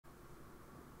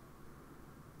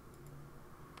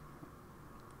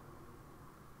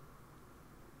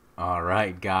All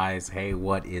right, guys. Hey,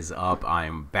 what is up?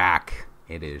 I'm back.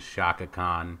 It is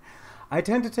Shakikhan. I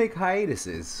tend to take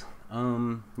hiatuses.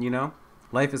 You know,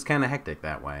 life is kind of hectic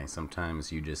that way.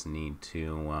 Sometimes you just need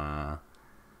to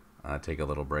take a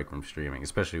little break from streaming,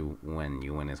 especially when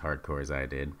you went as hardcore as I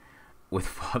did with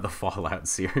the Fallout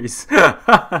series.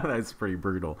 That's pretty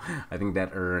brutal. I think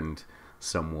that earned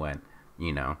somewhat,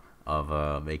 of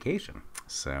a vacation.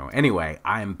 So anyway,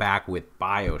 I'm back with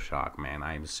Bioshock, man.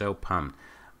 I'm so pumped.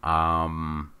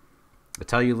 I'll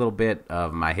tell you a little bit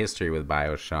of my history with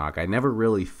Bioshock. I never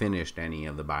really finished any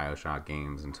of the Bioshock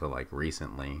games until like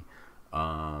recently.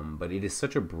 But it is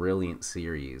such a brilliant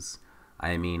series.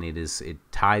 I mean, it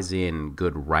ties in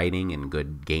good writing and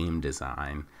good game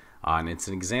design. And it's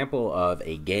an example of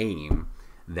a game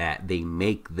that they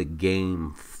make the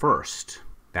game first.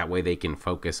 That way they can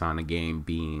focus on a game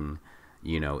being,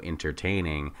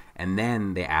 entertaining, and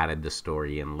then they added the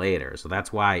story in later. So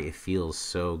that's why it feels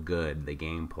so good, the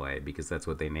gameplay, because that's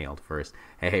what they nailed first.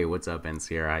 Hey, what's up,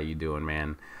 NCR? How you doing,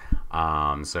 man?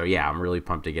 So yeah, I'm really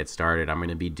pumped to get started. I'm going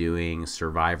to be doing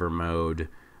Survivor mode,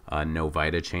 no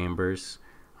Vita chambers,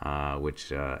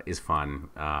 which is fun.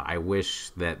 I wish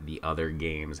that the other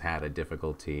games had a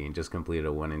difficulty and just completed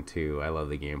a 1 and 2. I love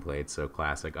the gameplay. It's so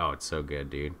classic. Oh, it's so good,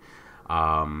 dude.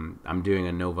 I'm doing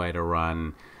a no Vita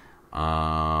run.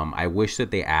 I wish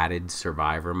that they added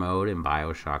Survivor mode in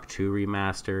Bioshock 2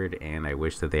 Remastered, and I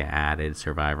wish that they added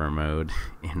Survivor mode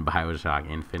in Bioshock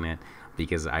Infinite,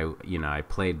 because I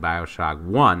played Bioshock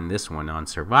 1, this one, on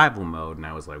survival mode, and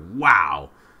I was like, wow,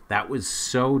 that was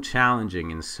so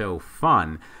challenging and so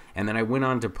fun. And then I went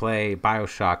on to play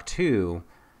Bioshock 2,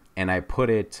 and I put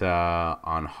it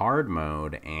on hard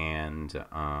mode, and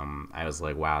I was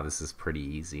like, wow, this is pretty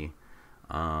easy.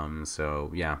 So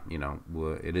yeah,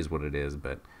 it is what it is,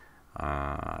 but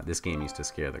this game used to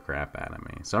scare the crap out of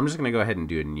me. So I'm just going to go ahead and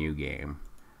do a new game.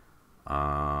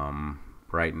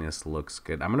 Brightness looks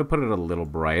good. I'm going to put it a little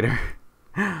brighter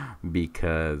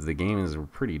because the game is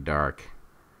pretty dark.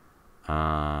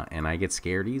 And I get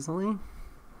scared easily,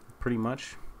 pretty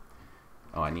much.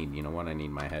 Oh, I need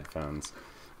my headphones.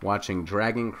 Watching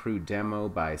Dragon Crew demo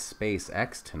by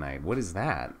SpaceX tonight. What is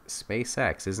that?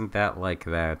 SpaceX, isn't that like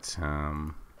that?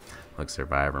 Look,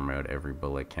 Survivor mode, every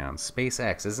bullet counts.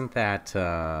 SpaceX, isn't that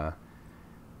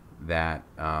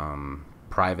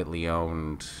privately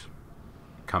owned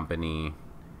company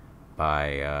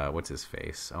by what's his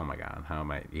face? Oh my God,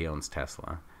 he owns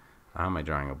Tesla. How am I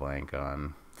drawing a blank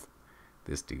on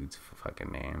this dude's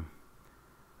fucking name?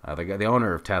 The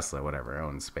owner of Tesla, whatever,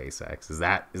 owns SpaceX. Is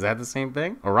that the same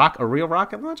thing? A real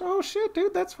rocket launch? Oh shit,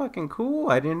 dude, that's fucking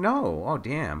cool. I didn't know. Oh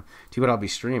damn. Too bad I'll be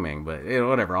streaming, but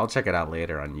whatever. I'll check it out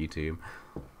later on YouTube.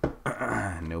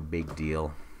 No big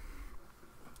deal.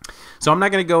 So I'm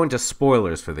not going to go into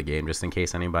spoilers for the game, just in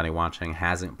case anybody watching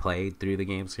hasn't played through the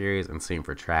game series. And same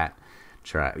for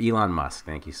Elon Musk.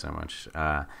 Thank you so much.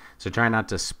 So try not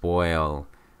to spoil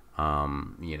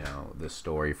the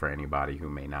story for anybody who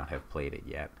may not have played it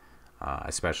yet.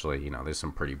 Especially, there's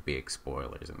some pretty big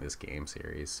spoilers in this game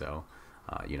series, so,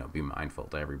 be mindful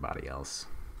to everybody else.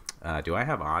 Do I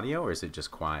have audio, or is it just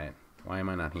quiet? Why am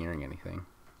I not hearing anything?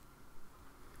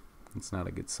 It's not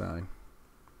a good sign.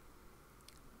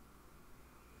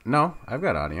 No, I've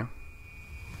got audio.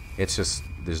 It's just,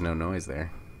 there's no noise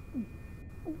there.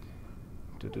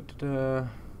 Da-da-da-da.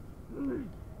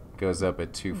 Goes up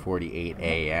at 2:48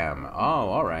 a.m. Oh,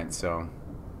 alright, so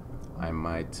I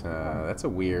might, that's a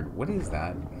weird, what is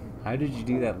that? How did you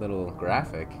do that little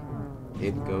graphic?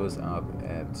 It goes up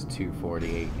at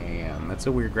 2:48 a.m. That's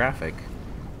a weird graphic.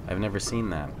 I've never seen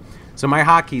that. So my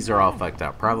hotkeys are all fucked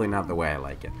up. Probably not the way I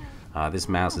like it. This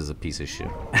mouse is a piece of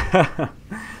shit.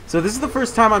 So this is the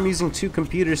first time I'm using 2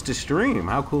 computers to stream.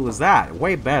 How cool is that?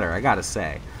 Way better, I gotta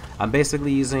say. I'm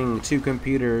basically using 2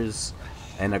 computers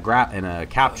and a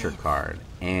capture card,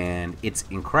 and it's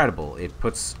incredible.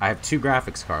 I have 2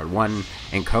 graphics cards, one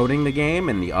encoding the game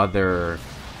and the other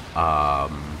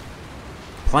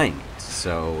playing it.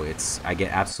 So I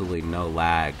get absolutely no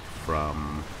lag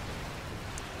from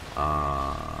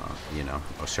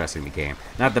stressing the game.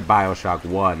 Not that Bioshock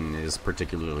 1 is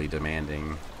particularly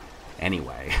demanding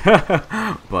anyway,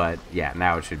 but yeah,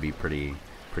 now it should be pretty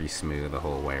smooth the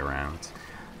whole way around.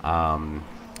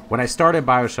 When I started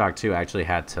Bioshock 2, I actually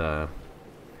had to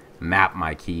map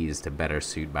my keys to better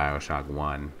suit Bioshock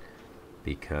 1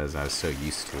 because I was so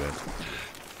used to it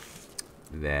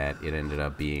that it ended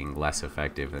up being less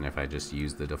effective than if I just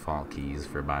used the default keys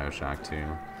for Bioshock 2.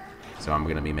 So I'm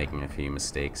going to be making a few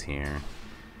mistakes here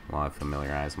while I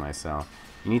familiarize myself.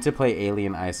 You need to play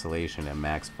Alien Isolation at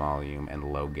max volume and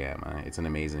low gamma. It's an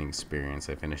amazing experience.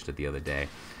 I finished it the other day.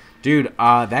 Dude,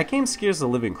 that game scares the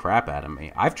living crap out of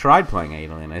me. I've tried playing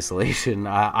Alien Isolation.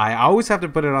 I always have to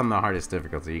put it on the hardest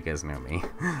difficulty. You guys know me.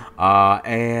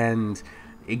 And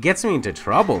it gets me into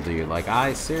trouble, dude. Like,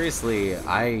 that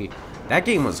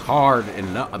game was hard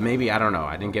enough. Maybe, I don't know.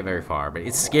 I didn't get very far, but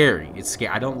it's scary. It's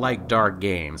scary. I don't like dark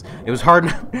games. It was hard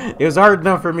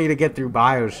enough for me to get through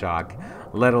Bioshock,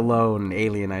 let alone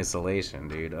Alien Isolation,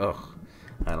 dude. Ugh.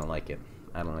 I don't like it.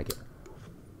 I don't like it.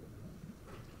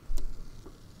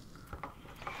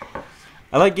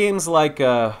 I like games like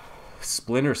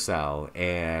Splinter Cell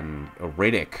and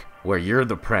Riddick, where you're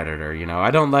the predator, you know?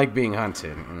 I don't like being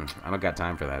hunted. I don't got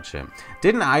time for that shit.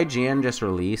 Didn't IGN just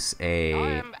release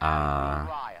an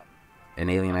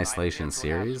Alien Isolation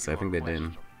series? I think they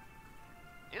did.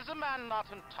 Is a man not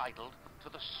entitled to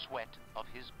the sweat of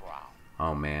his brow?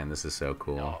 Oh man, this is so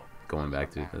cool. No, going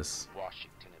back through this.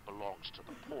 Washington, it belongs to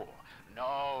the poor.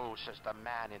 No, says the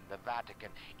man in the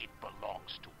Vatican, it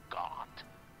belongs to God.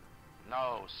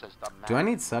 No, says the man. Do I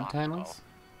need in subtitles? Moscow,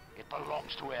 it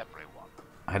belongs to everyone.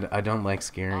 I don't like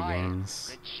scary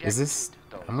games. Is this...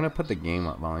 I'm going to put the game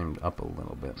volume up a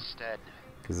little bit.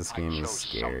 Because this game is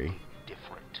scary.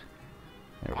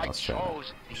 There, let's try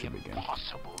it. It should be good.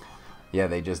 Yeah,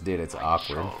 they just did. It's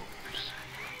awkward.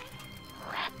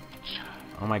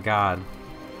 Oh my god.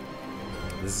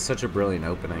 This is such a brilliant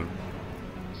opening.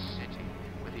 City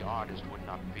where the artist would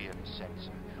not fear the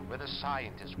censor, where the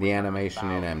scientist the animation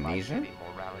in Amnesia?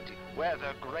 Where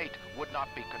the great would not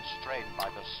be constrained by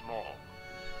the small.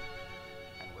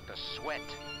 And with the sweat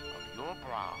of your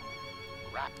brow,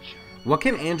 Rapture. What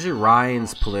can Andrew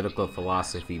Ryan's political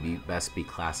philosophy best be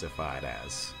classified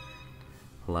as?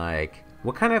 Like,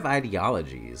 what kind of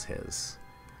ideology is his?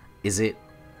 Is it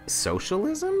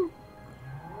socialism?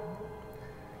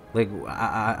 Like,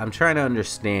 I'm trying to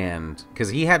understand, because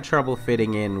he had trouble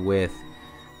fitting in with,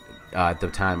 at the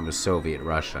time, it was Soviet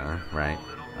Russia, right?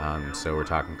 So we're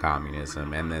talking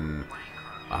communism, and then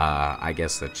I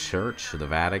guess the church, the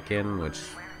Vatican, which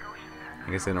I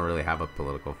guess they don't really have a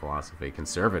political philosophy,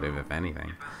 conservative if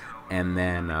anything, and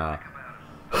then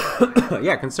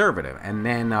yeah, conservative, and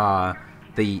then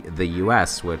the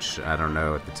U.S., which I don't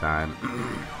know at the time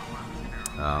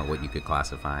what you could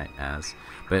classify as,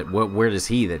 but where does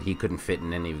that he couldn't fit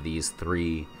in any of these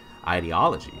three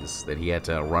ideologies, that he had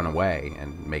to run away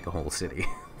and make a whole city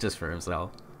just for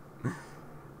himself.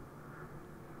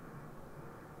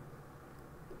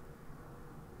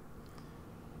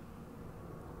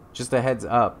 Just a heads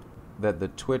up that the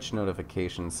Twitch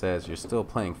notification says you're still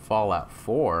playing Fallout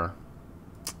 4.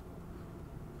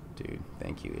 Dude,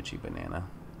 thank you, Itchy Banana.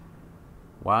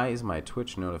 Why is my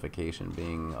Twitch notification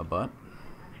being a butt?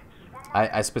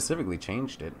 I specifically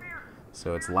changed it,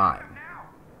 so it's lying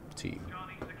to you.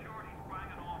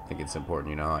 I think it's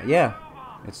important, you know. Yeah,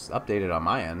 it's updated on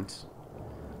my end.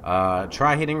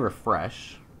 Try hitting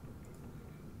refresh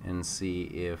and see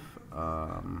if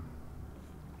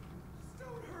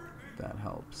that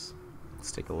helps.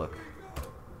 Let's take a look.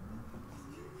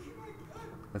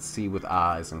 Let's see with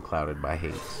eyes unclouded by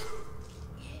hate.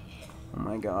 Oh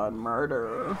my god,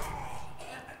 murder.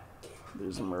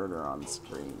 There's murder on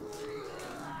screen.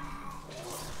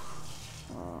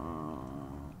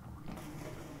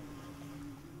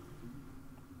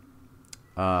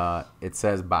 It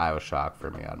says Bioshock for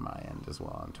me on my end as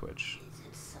well on Twitch.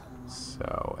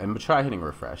 So, and try hitting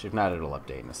refresh. If not, it'll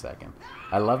update in a second.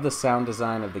 I love the sound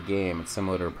design of the game. It's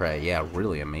similar to Prey. Yeah,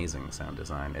 really amazing sound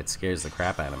design. It scares the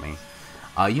crap out of me.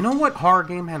 You know what horror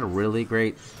game had a really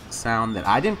great sound that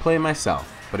I didn't play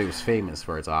myself, but it was famous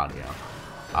for its audio.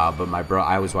 But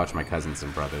I always watch my cousins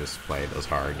and brothers play those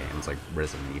horror games like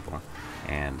Resident Evil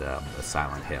and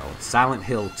Silent Hill. Silent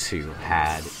Hill 2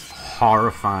 had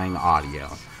horrifying audio.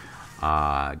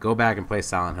 Go back and play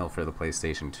Silent Hill for the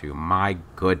PlayStation 2. My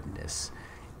goodness.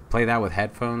 Play that with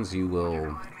headphones, you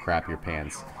will crap your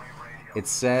pants. It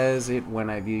says it when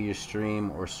I view your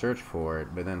stream or search for it,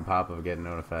 but then pop-up will get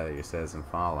notified that it says in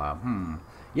Fallout.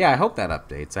 Yeah, I hope that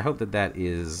updates. I hope that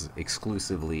is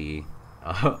exclusively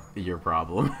your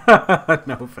problem.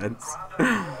 No offense.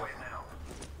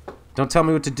 Don't tell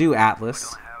me what to do,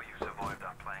 Atlas.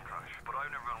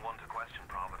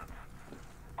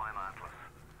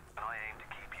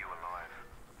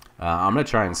 I'm gonna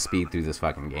try and speed through this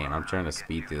fucking game. I'm trying to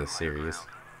speed through this series.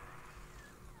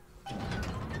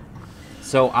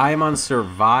 So I'm on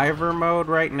Survivor mode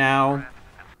right now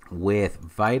with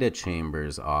Vita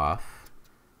chambers off.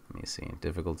 Let me see.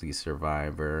 Difficulty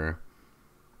Survivor.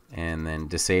 And then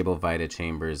Disable Vita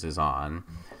chambers is on.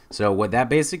 So what that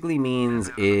basically means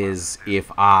is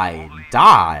if I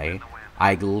die,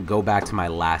 I will go back to my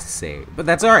last save. But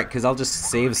that's alright, because I'll just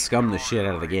save scum the shit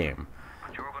out of the game.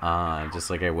 Just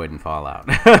like I would in Fallout.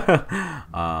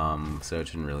 So it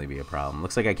shouldn't really be a problem.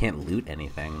 Looks like I can't loot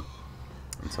anything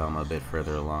until I'm a bit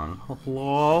further along.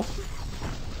 Hello?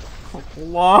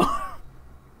 Hello?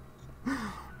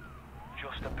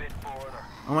 Just a bit further.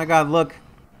 Oh my god, look.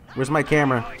 Where's my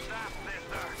camera?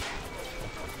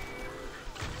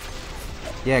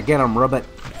 Yeah, get him, Rubbit.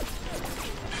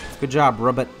 Good job,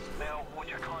 Rubbit. Now, would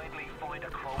you kindly find a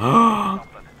crowd or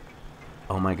something?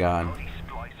 Oh my god. Bloody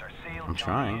splicer, seal I'm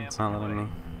trying. It's not letting me.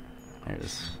 There it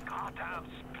is. Goddamn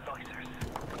splicers.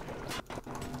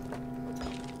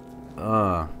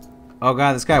 Oh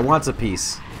god, this guy wants a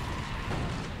piece.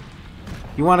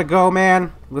 You want to go,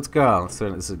 man? Let's go.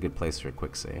 So this is a good place for a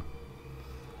quick save.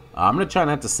 I'm gonna try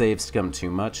not to save scum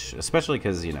too much, especially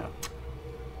because, you know,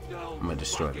 I'm gonna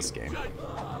destroy this game.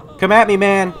 Come at me,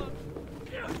 man.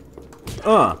 It's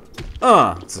a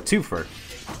twofer.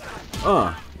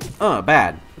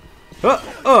 Bad.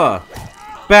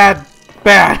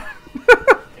 Bad.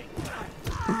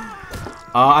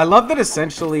 I love that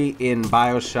essentially in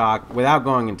Bioshock, without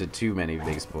going into too many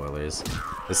big spoilers,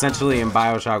 essentially in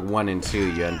Bioshock 1 and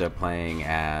 2, you end up playing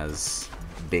as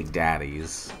Big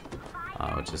Daddies,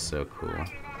 which is so cool.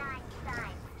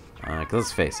 'Cause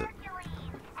let's face it,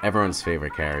 everyone's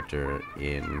favorite character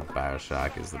in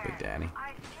Bioshock is the Big Daddy.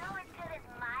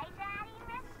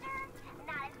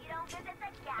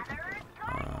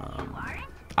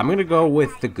 I'm gonna go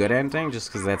with the good ending, just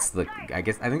because that's the, I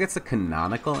think that's the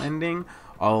canonical ending.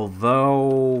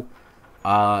 Although,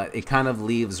 it kind of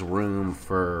leaves room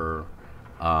for,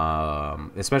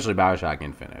 especially Bioshock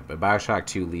Infinite, but Bioshock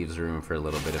 2 leaves room for a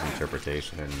little bit of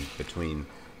interpretation between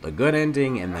the good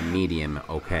ending and the medium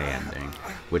okay ending,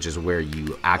 which is where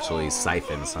you actually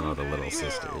siphon some of the little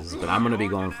sisters. But I'm gonna be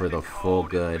going for the full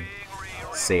good,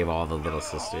 save all the little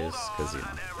sisters, because, you know,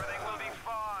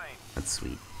 that's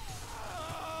sweet.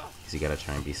 You gotta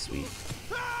try and be sweet.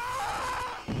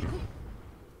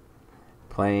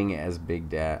 Playing as Big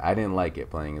Dad. I didn't like it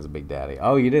playing as Big Daddy.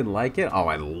 Oh, you didn't like it? Oh,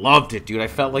 I loved it, dude. I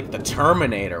felt like the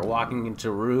Terminator walking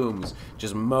into rooms,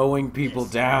 just mowing people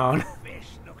down. Fish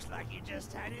looks like he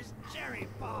just had his cherry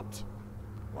popped.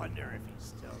 Wonder if he's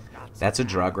still got. That's a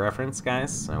drug reference,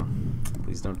 guys, so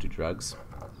please don't do drugs.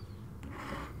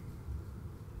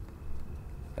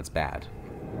 That's bad.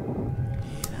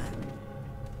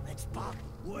 Let's pop.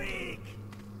 Weak.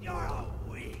 You're a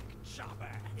weak chopper.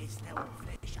 It's no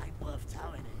fish I love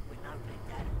towing it with not Big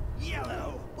Daddy.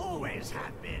 Yellow. Always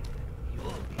have been.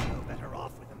 You'll be no better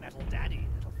off with a metal daddy,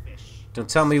 little fish. Don't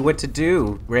tell me what to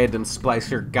do, random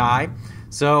splicer guy.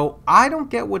 So, I don't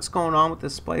get what's going on with the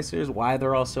splicers, why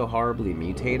they're all so horribly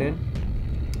mutated.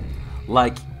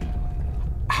 Like,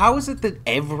 how is it that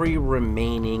every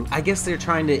remaining, I guess they're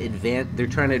trying to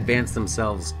advance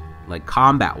themselves, like,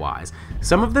 combat-wise.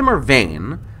 Some of them are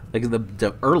vain, like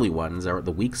the early ones, or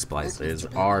the weak splicers,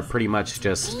 are pretty much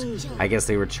just, I guess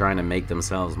they were trying to make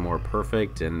themselves more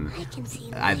perfect, and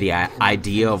the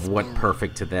idea of what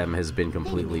perfect to them has been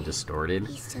completely distorted.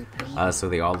 So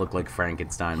they all look like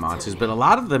Frankenstein monsters, but a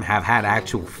lot of them have had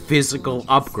actual physical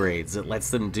upgrades that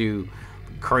lets them do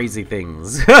crazy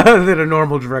things that a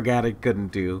normal drug addict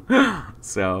couldn't do.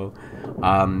 So,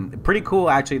 pretty cool,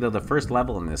 actually, though. The first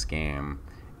level in this game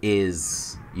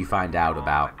is you find out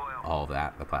about all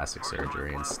that, the plastic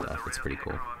surgery and stuff. It's pretty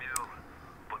cool.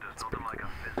 It's pretty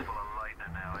cool.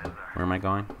 Where am I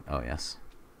going? Oh, yes.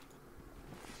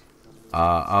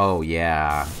 Oh,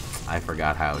 yeah. I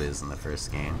forgot how it is in the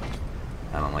first game.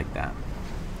 I don't like that.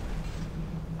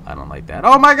 I don't like that.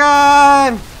 Oh, my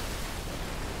God!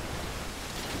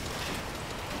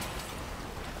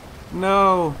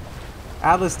 No!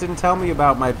 Atlas didn't tell me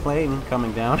about my plane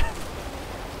coming down.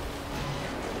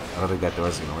 I don't think that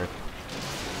door's gonna work.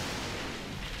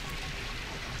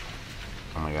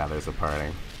 Oh my god, there's a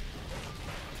party.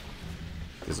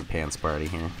 There's a pants party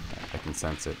here. I can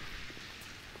sense it.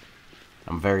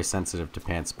 I'm very sensitive to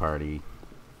pants party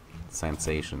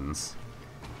sensations.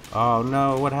 Oh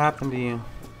no, what happened to you?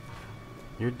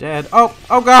 You're dead. Oh!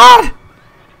 Oh god!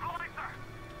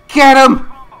 Get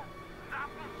him!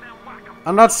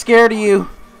 I'm not scared of you.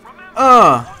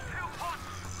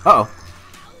 Uh-oh.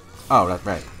 Oh, that's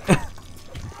right.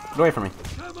 Get away from me.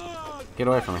 Get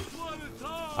away from me.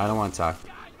 I don't want to talk.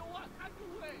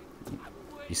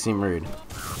 You seem rude. You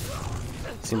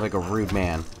seem like a rude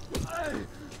man.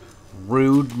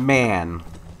 Rude man.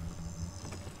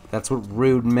 That's what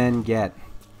rude men get.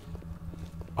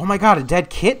 Oh my god, a dead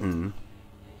kitten.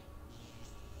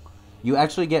 You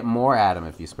actually get more Adam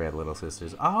if you spray the little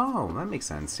sisters. Oh, that makes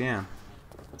sense, yeah.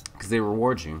 Because they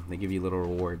reward you. They give you little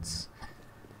rewards.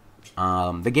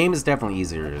 The game is definitely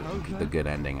easier, the good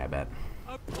ending, I bet.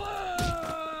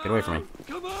 Get away from me.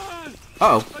 Come on!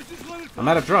 Uh-oh. I just wanted to I'm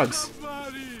out of talk to drugs.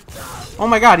 somebody. Oh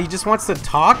my god, he just wants to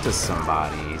talk to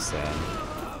somebody, he said.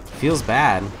 Feels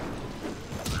bad.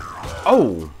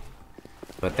 Oh!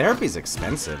 But therapy's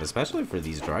expensive, especially for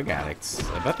these drug addicts.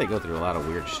 I bet they go through a lot of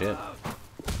weird shit.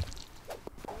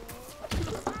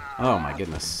 Oh my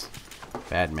goodness.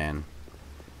 Bad man.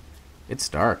 It's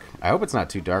dark. I hope it's not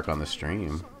too dark on the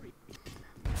stream.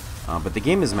 But the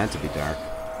game is meant to be dark.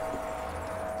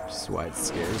 Which is why it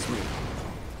scares me.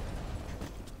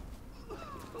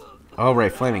 Oh,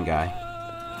 right, flaming guy.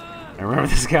 I remember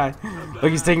this guy.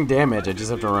 Look, he's taking damage. I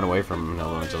just have to run away from him and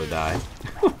he'll eventually die.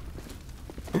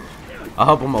 I'll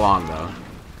help him along, though.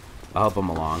 I'll help him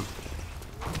along.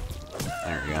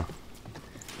 There we go.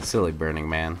 Silly Burning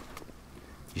Man.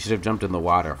 You should have jumped in the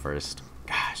water first.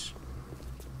 Gosh.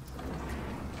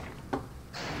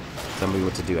 Tell me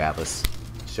what to do, Atlas.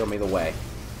 Show me the way.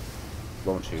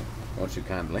 Won't you? Won't you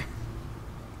kindly?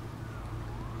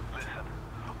 Listen,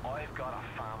 I've got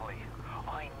a family.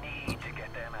 I need to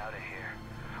get them out of here.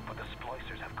 But the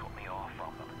splicers have cut me off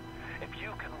from them. If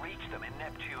you can reach them in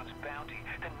Neptune's bounty,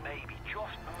 then maybe,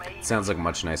 just maybe... It sounds like a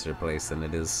much nicer place than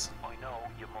it is. I know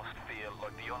you must feel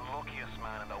like the unluckiest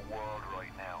man in the world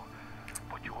right now.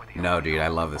 But you're the No, only dude, I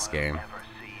one love this I'll game. ever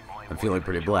see my I'm feeling wife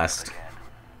pretty and blessed. children again.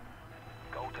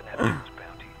 Go to Neptune's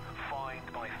bounty. Find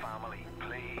my family,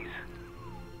 please.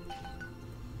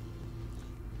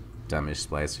 Dumbish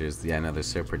splicers. Yeah, I know, they're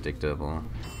so predictable.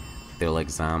 They're like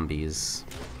zombies.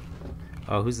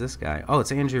 Oh, who's this guy? Oh,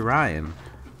 it's Andrew Ryan.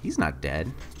 He's not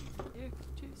dead.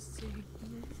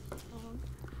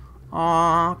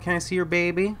 Aw, can I see your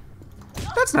baby?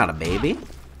 That's not a baby.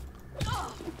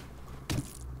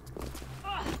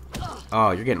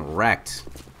 Oh, you're getting wrecked.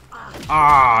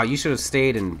 Ah, you should have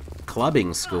stayed in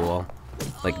clubbing school.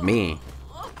 Like me.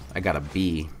 I got a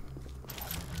B.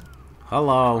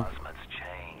 Hello. Plasmids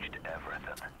changed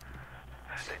everything.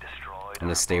 They destroyed I'm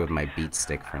gonna stay with my beat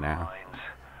stick for now.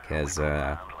 Because,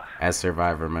 as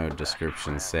Survivor Mode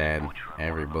description said,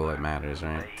 every bullet matters,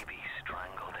 right?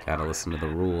 Gotta listen to the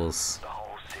rules.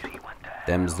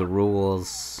 Them's the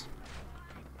rules.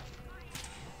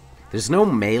 There's no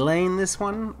melee in this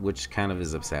one, which kind of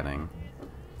is upsetting.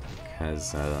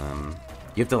 Because,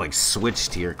 you have to, like, switch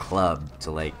to your club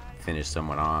to, like, finish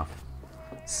someone off.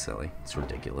 It's silly. It's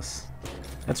ridiculous.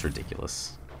 That's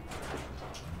ridiculous.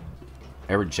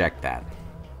 I reject that.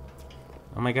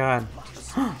 Oh my god.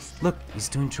 Look, he's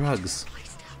doing drugs.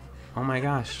 Oh my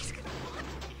gosh.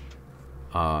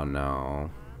 Oh no.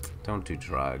 Don't do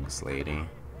drugs, lady.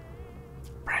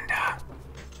 Brenda.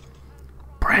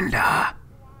 Brenda!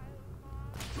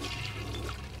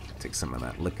 Take some of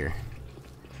that liquor.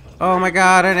 Oh my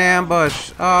god, an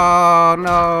ambush! Oh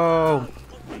no!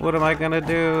 What am I gonna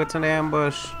do? It's an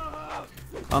ambush.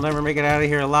 I'll never make it out of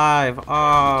here alive.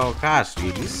 Oh gosh,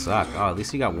 dude, you suck. Oh, at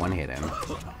least you got one hit in.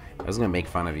 I was gonna make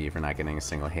fun of you for not getting a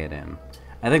single hit in.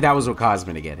 I think that was what caused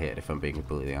me to get hit, if I'm being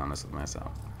completely honest with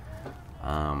myself.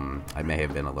 I may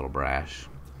have been a little brash.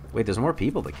 Wait, there's more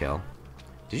people to kill.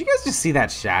 Did you guys just see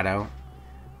that shadow?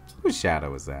 Whose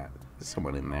shadow was that? There's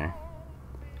someone in there.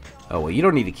 Oh, well, you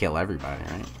don't need to kill everybody,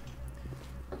 right?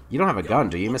 You don't have a gun,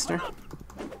 do you, mister?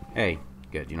 Hey,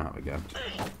 good, you don't have a gun.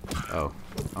 Oh.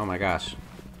 Oh my gosh.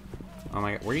 Oh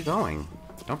my god, where are you going?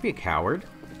 Don't be a coward.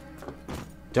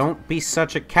 Don't be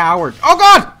such a coward. Oh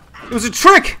god! It was a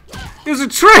trick! It was a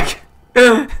trick!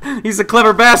 He's a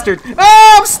clever bastard.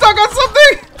 Ah, I'm stuck on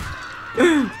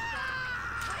something!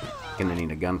 Gonna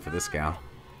need a gun for this gal.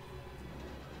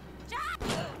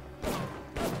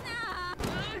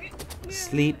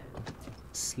 Sleep.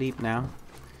 Sleep now.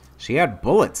 She had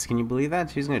bullets. Can you believe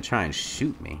that? She was gonna try and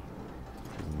shoot me.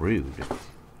 Rude.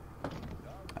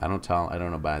 I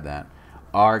don't abide that.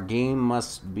 Our game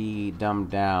must be dumbed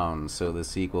down so the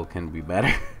sequel can be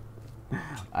better.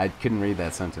 I couldn't read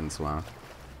that sentence well.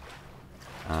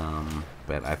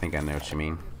 But I think I know what you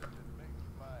mean.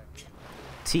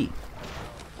 T.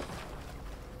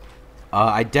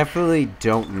 I definitely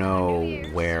don't know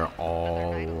where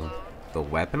all the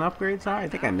weapon upgrades are. I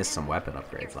think I missed some weapon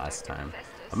upgrades last time.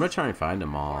 I'm gonna try and find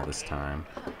them all this time.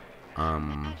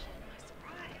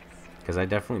 Because I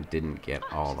definitely didn't get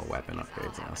all the weapon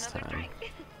upgrades last time.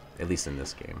 At least in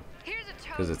this game.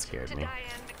 Because it scared me.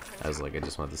 I was like, I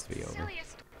just want this to be over.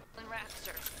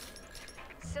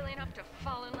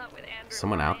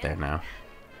 Someone out there now.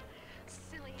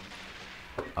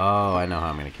 Oh, I know how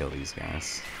I'm gonna kill these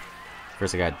guys.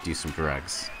 First I gotta do some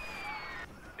drugs.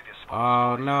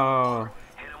 Oh no.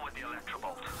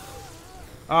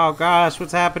 Oh gosh,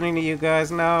 what's happening to you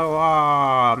guys? No.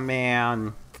 Oh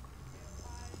man.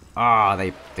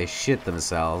 Oh, they shit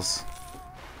themselves.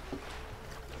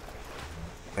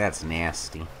 That's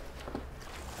nasty.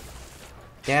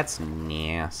 That's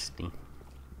nasty.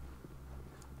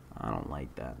 I don't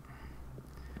like that.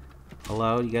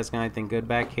 Hello? You guys got anything good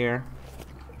back here?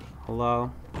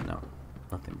 Hello? No.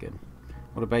 Nothing good.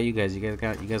 What about you guys? You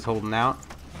guys holding out?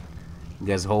 You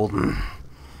guys holding?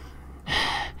 You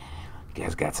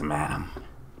guys got some Adam.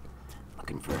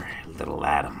 Looking for little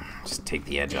Adam. Just take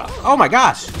the edge off. Oh my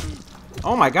gosh!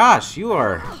 Oh my gosh, you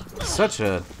are such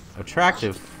a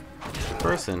attractive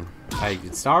person.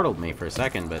 It startled me for a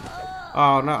second, but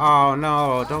oh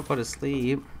no, don't go to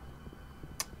sleep.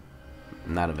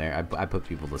 I'm not a very I put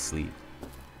people to sleep.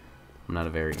 I'm not a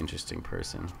very interesting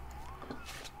person.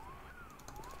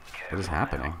 What is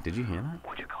happening? Did you hear that?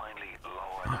 Would you kindly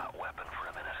lower that weapon for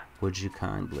a minute? Would you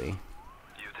kindly?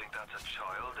 You think that's a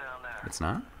child down there? It's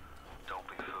not? Don't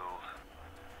be fooled.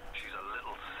 She's a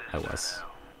little sister I was. now.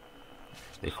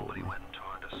 They fooled Somebody me. went and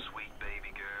turned a sweet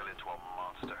baby girl into a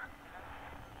monster.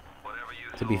 Whatever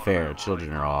you To be thought fair, about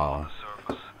children right are now all on the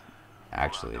surface,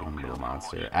 actually a little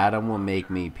monster. Adam will make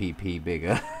me pee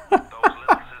bigger. those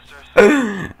little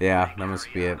sisters, Yeah, that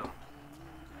must be it.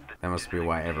 That must be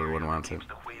why everyone wants it. keeps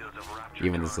the wheels of Rapture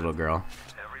Even this little girl.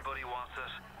 Everybody wants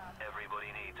it. Everybody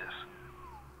needs it.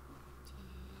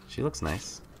 She looks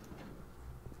nice.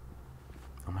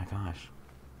 Oh my gosh.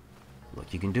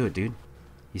 Look, you can do it, dude.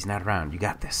 He's not around. You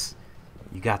got this.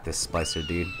 You got this, Splicer,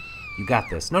 dude. You got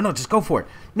this. No, just go for it.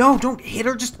 No, don't hit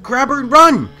her. Just grab her and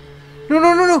run.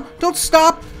 No. Don't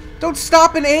stop. Don't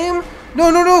stop and aim.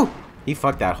 No. He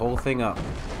fucked that whole thing up.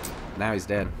 Now he's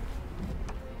dead.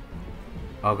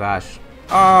 Oh, gosh.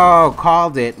 Oh,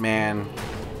 called it, man.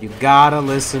 You gotta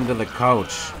listen to the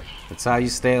coach. That's how you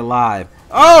stay alive.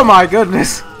 Oh, my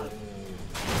goodness.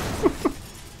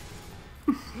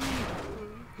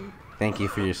 Thank you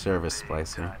for your service,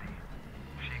 Splicer.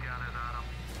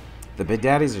 The Big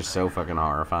Daddies are so fucking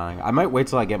horrifying. I might wait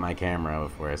till I get my camera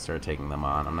before I start taking them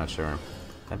on. I'm not sure.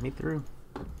 Let me through.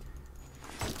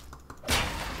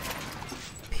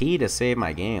 P to save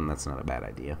my game. That's not a bad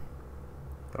idea.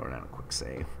 Throw down a quick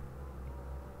save.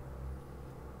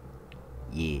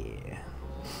 Yeah.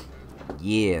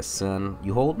 Yeah, son.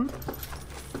 You holding?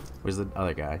 Where's the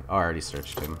other guy? Oh, I already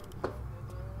searched him.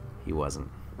 He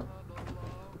wasn't.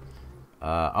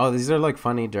 Oh, these are like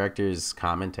funny director's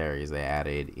commentaries they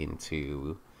added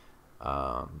into.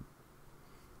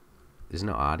 There's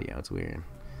no audio. It's weird.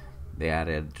 They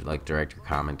added like director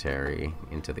commentary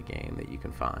into the game that you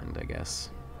can find, I guess.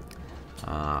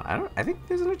 I think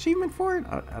there's an achievement for it.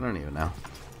 I don't even know.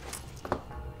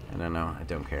 I don't know. I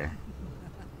don't care.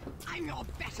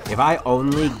 If I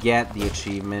only get the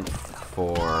achievement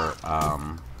for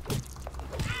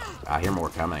I hear more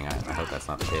coming. I hope that's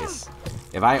not the case.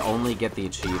 If I only get the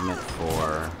achievement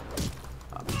for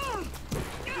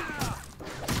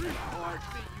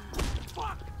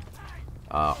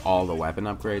all the weapon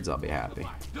upgrades, I'll be happy.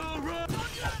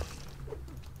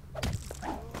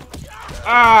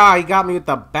 Ah, he got me with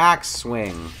the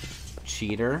backswing,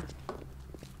 cheater.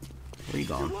 Where are you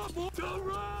going?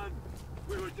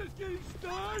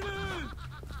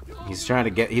 He's trying to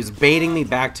get. He's baiting me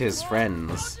back to his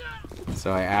friends,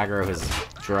 so I aggro his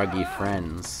druggy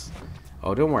friends.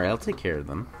 Oh, don't worry, I'll take care of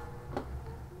them.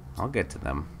 I'll get to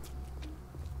them.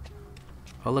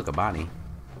 Oh, look, a body.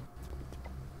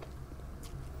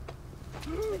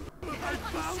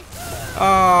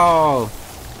 Oh!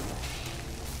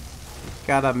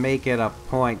 Gotta make it a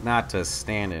point not to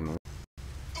stand in.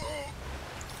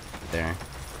 There.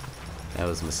 That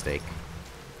was a mistake.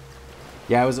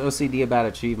 Yeah, I was OCD about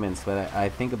achievements, but I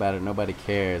think about it, nobody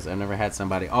cares. I've never had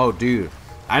somebody... Oh, dude.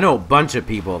 I know a bunch of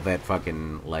people that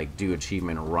fucking, like, do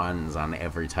achievement runs on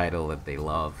every title that they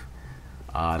love.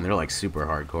 And they're, like, super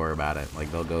hardcore about it. Like,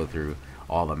 they'll go through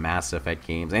all the Mass Effect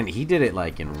games. And he did it,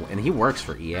 like, and he works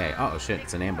for EA. Oh, shit,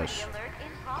 it's an ambush.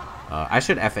 I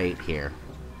should F8 here.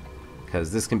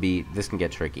 Because this can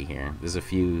get tricky here. There's a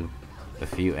few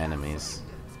enemies.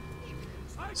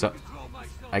 So,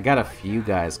 I got a few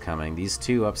guys coming. These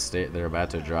two upstairs, they're about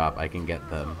to drop. I can get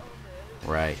them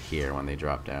right here when they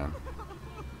drop down.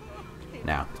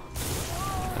 Now.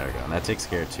 There we go. And that takes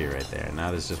care of two right there.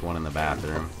 Now there's just one in the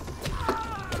bathroom.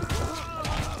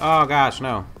 Oh gosh,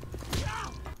 no.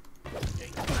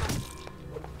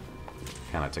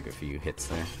 Kinda took a few hits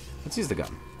there. Let's use the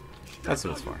gun. That's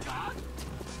what it's for.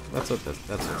 That's what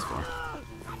it's for.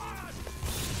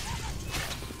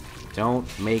 Don't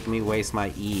make me waste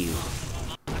my E.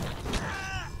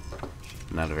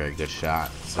 Not a very good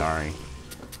shot. Sorry.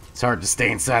 It's hard to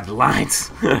stay inside the lines.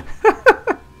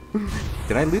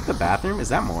 Did I loot the bathroom? Is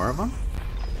that more of them?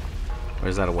 Or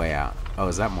is that a way out? Oh,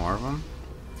 is that more of them?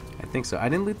 I think so. I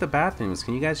didn't loot the bathrooms.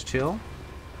 Can you guys chill?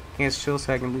 Can't chill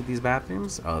so I can loot these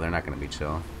bathrooms? Oh, they're not gonna be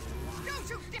chill.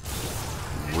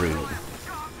 Rude.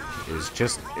 It was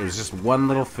just one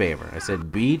little favor. I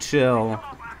said, be chill.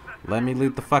 Let me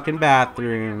loot the fucking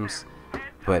bathrooms.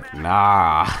 But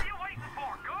nah.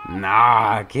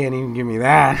 Nah, can't even give me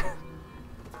that.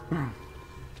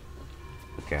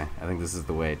 Okay, I think this is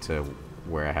the way to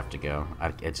where I have to go.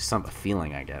 It's just a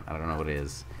feeling I get. I don't know what it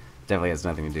is. Definitely has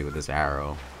nothing to do with this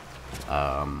arrow.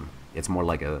 It's more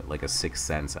like a sixth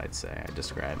sense, I'd say. I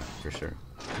describe it for sure.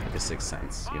 Like a sixth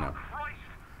sense, you know.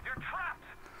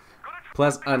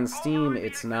 Plus, on Steam,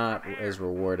 it's not as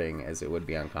rewarding as it would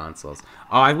be on consoles.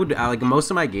 Oh, I like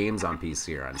most of my games on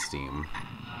PC are on Steam.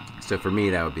 So for me,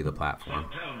 that would be the platform.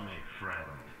 So tell me, friend,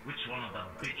 which one of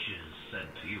the bitches said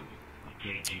to you?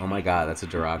 Oh my god, that's a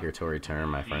derogatory term,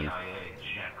 my friend.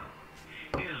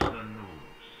 Here's the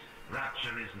news.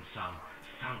 Rapture isn't some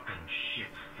sunken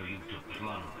ship for you to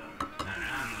plunder. And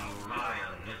Ayn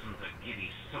Rand isn't a giddy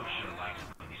socialite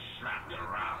to be slapped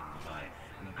around by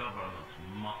government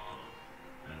muscle.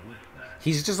 And with that,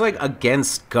 he's just like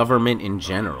against government in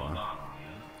general.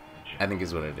 I think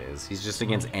is what it is. He's just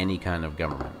against any kind of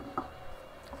government.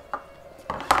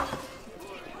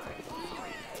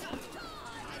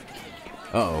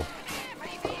 Uh-oh.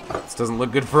 This doesn't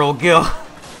look good for old Gil.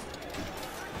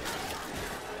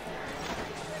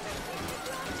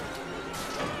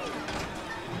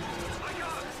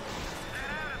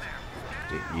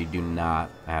 Dude, you do not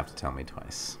have to tell me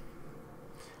twice.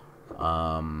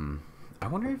 I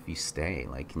wonder if you stay.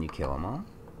 Like, can you kill them all?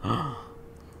 I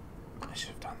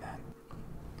should have done that.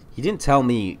 He didn't tell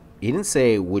me. He didn't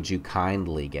say, would you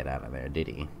kindly get out of there, did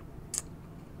he?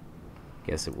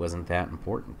 Guess it wasn't that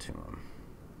important to him.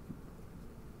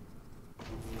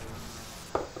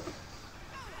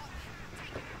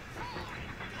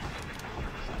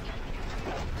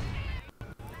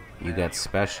 You got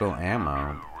special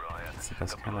ammo. That's the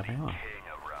best kind of ammo.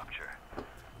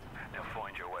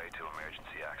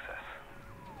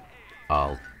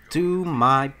 I'll do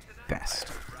my best.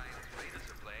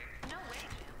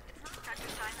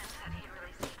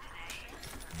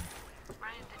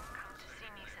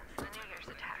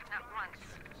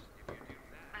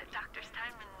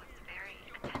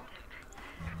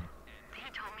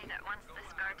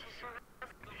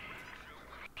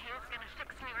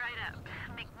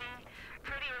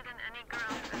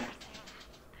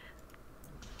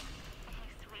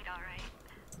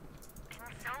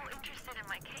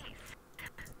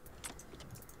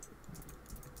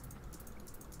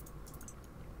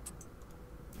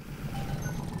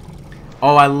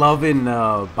 Oh, I love in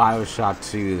Bioshock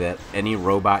 2 that any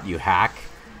robot you hack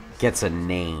gets a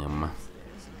name,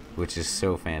 which is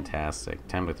so fantastic.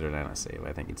 Time to throw down a save.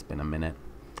 I think it's been a minute,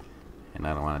 and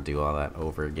I don't want to do all that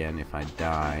over again. If I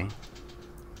die,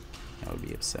 that would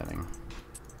be upsetting.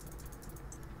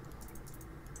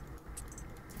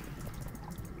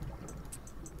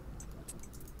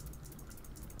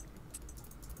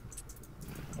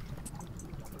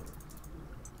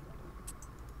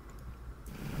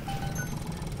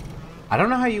 I don't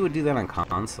know how you would do that on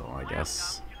console. I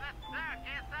guess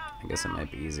it might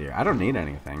be easier. I don't need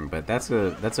anything, but that's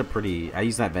a pretty. I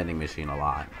use that vending machine a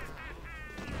lot.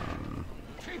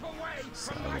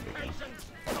 So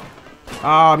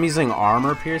oh, I'm using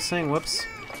armor piercing. Whoops.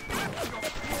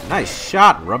 Nice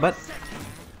shot, Robert.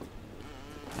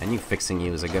 I knew fixing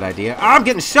you was a good idea. Oh, I'm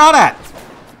getting shot at.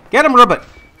 Get him, Robert.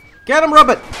 Get him,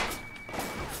 Robert.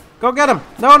 Go get him.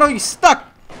 No, no, you stuck.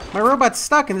 My robot's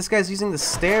stuck, and this guy's using the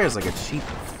stairs like a cheap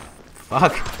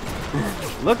fuck.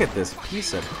 Look at this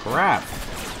piece of crap.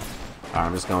 Alright,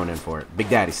 I'm just going in for it. Big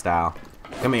Daddy style.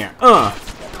 Come here.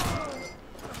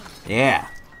 Yeah.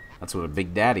 That's what a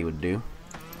Big Daddy would do.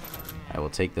 I will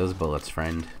take those bullets,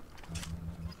 friend.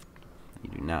 You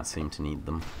do not seem to need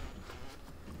them.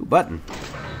 Ooh, button.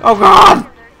 Oh, God!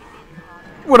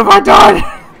 What have I done?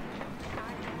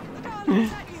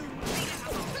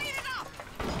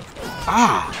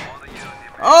 Ah!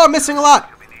 Oh, I'm missing a lot!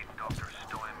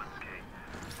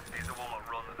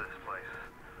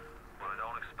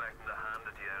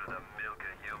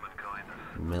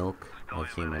 Milk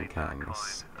of human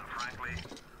kindness.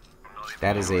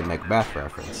 That is a Macbeth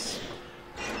reference.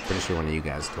 Pretty sure one of you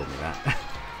guys told me that.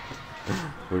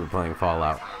 We were playing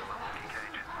Fallout.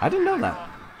 I didn't know that.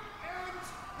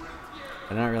 I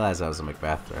didn't realize that was a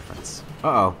Macbeth reference.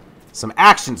 Uh-oh. Some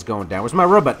action's going down. Where's my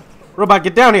robot? Robot,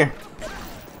 get down here!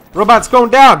 Robot's going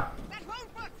down!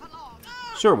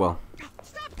 Sure will.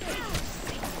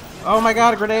 Oh my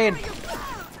god, a grenade!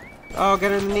 Oh,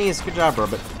 get her in the knees. Good job,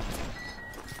 robot.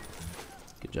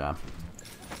 Good job.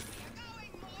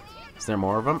 Is there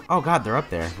more of them? Oh god, they're up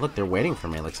there. Look, they're waiting for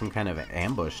me, like some kind of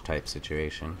ambush type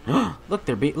situation. Look,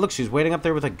 look, she's waiting up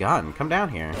there with a gun. Come down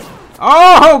here.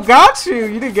 Oh, got you!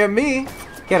 You didn't get me.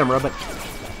 Get him, robot.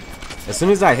 As soon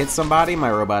as I hit somebody,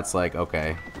 my robot's like,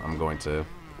 okay, I'm going to...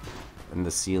 in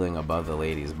the ceiling above the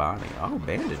lady's body. Oh,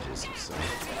 bandages, you say.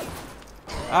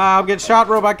 I'll get shot,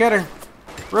 robot. Get her.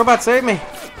 Robot, save me.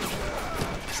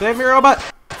 Save me, robot.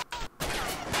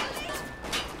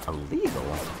 Illegal?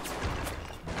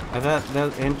 I thought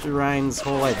that Ayn Rand's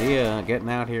whole idea getting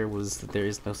out here was that there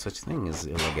is no such thing as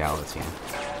illegality.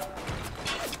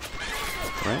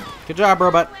 Right? Good job,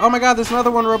 robot. Oh my god, there's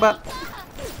another one, robot.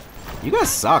 You guys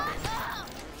suck.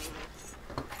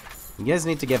 You guys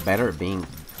need to get better at being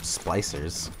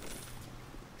splicers.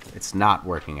 It's not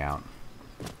working out.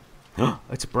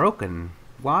 It's broken.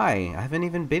 Why? I haven't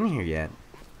even been here yet.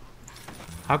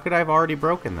 How could I have already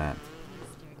broken that?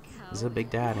 This is a big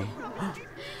daddy.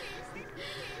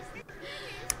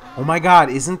 Oh my god,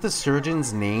 isn't the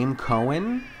surgeon's name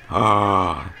Cohen?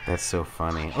 Oh, that's so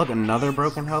funny. Look, another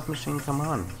broken health machine. Come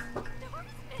on.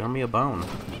 Throw me a bone. I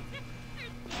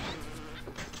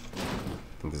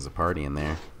think there's a party in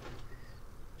there.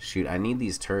 Shoot, I need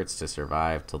these turrets to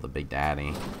survive till the big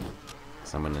daddy.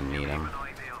 Someone to need him.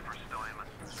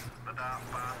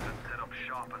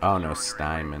 Oh no,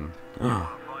 Steinman.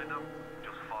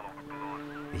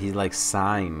 He like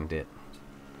signed it.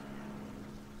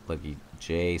 Look,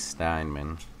 J.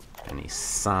 Steinman, and he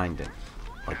signed it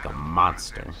like a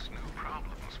monster.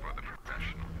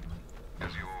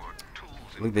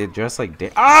 Look, they dress like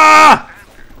ah!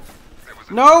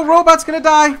 No, robot's gonna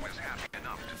die.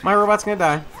 My robot's gonna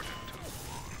die.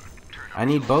 I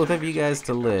need both of you guys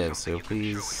to live, so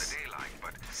please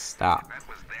stop.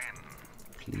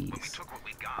 Please.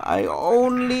 I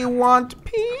only want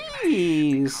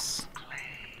peace.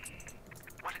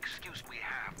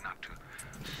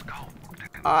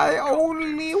 I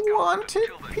only wanted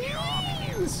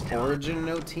peace. Origin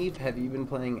motif. Have you been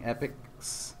playing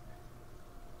Apex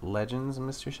Legends,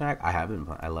 Mr. Shaq? I have been.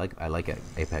 I like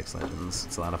Apex Legends.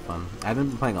 It's a lot of fun. I haven't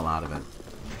been playing a lot of it.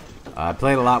 I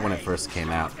played a lot when it first came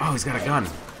out. Oh, he's got a gun.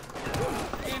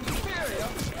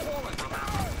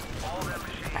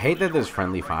 I hate that there's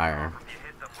friendly fire.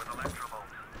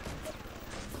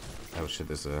 Oh shit,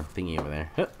 there's a thingy over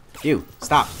there. You,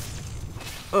 stop.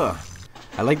 Ugh.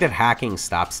 I like that hacking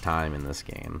stops time in this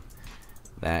game.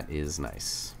 That is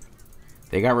nice.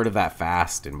 They got rid of that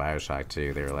fast in Bioshock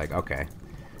 2. They were like, okay,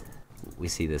 we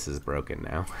see this is broken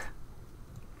now.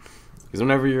 Because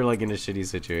whenever you're like in a shitty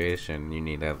situation, you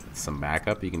need some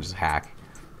backup, you can just hack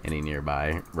any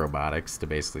nearby robotics to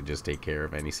basically just take care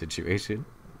of any situation.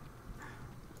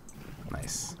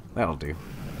 Nice. That'll do.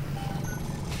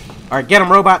 Alright, get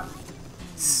him, robot!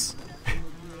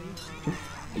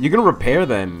 You can repair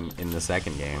them in the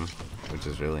second game, which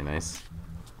is really nice.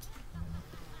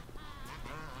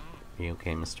 Are you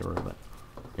okay, Mr. Robot?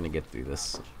 We're gonna get through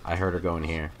this. I heard her going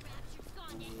here.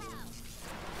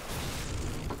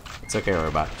 It's okay,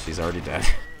 robot. She's already dead.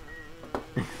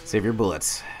 Save your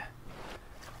bullets.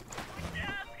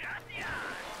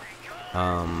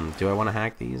 Do I want to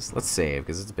hack these? Let's save,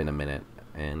 because it's been a minute,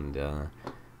 and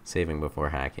saving before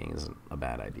hacking isn't a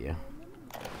bad idea.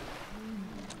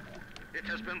 It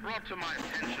has been brought to my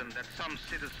attention that some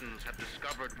citizens have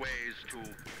discovered ways to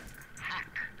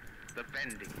hack the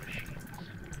vending machines.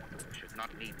 I should not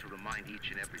need to remind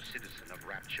each and every citizen of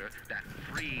Rapture that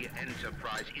free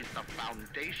enterprise is the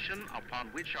foundation upon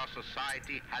which our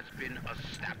society has been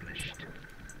established.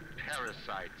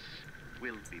 Parasites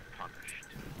will be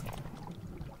punished.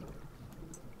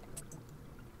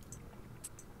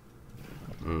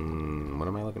 What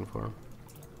am I looking for?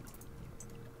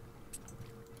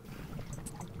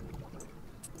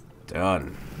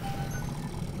 Done.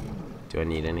 Do I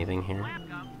need anything here?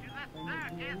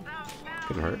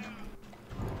 Couldn't hurt.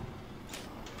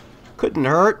 Couldn't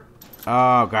hurt.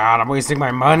 Oh god, I'm wasting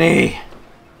my money.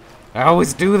 I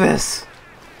always do this.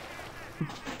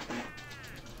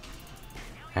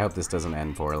 I hope this doesn't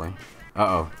end poorly.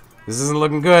 Uh-oh. This isn't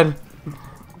looking good.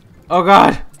 Oh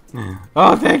god.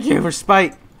 Oh, thank you.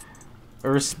 Respite. A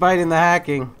respite in the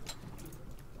hacking.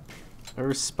 A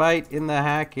respite in the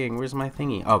hacking. Where's my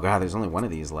thingy? Oh god, there's only one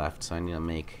of these left, so I need to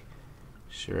make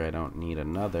sure I don't need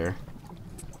another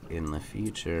in the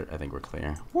future. I think we're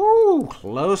clear. Woo!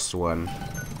 Close one.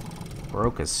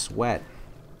 Broke a sweat.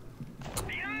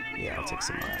 Yeah, I'll take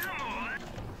some of that.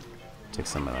 Take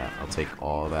some of that. I'll take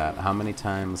all that. How many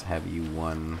times have you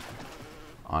won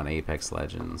on Apex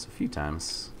Legends? A few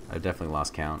times. I've definitely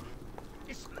lost count.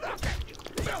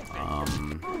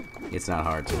 It's not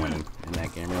hard to win in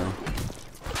that game, really.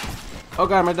 Oh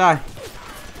god, I'm gonna die.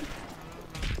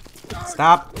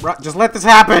 Stop. Just let this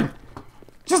happen.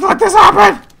 Just let this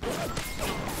happen.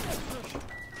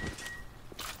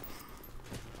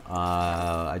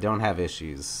 I don't have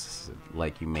issues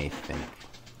like you may think.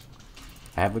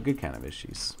 I have a good kind of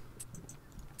issues.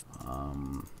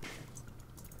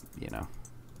 You know,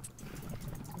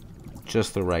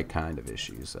 just the right kind of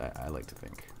issues, I like to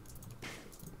think.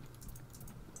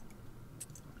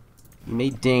 You may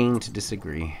deign to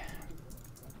disagree,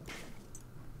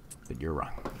 but you're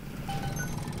wrong.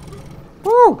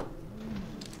 Woo!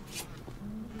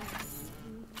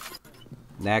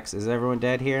 Next, is everyone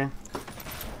dead here?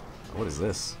 What is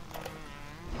this?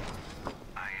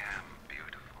 I am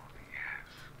beautiful, yes.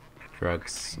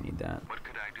 Drugs, need that. What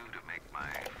could I do to make my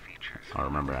features? I'll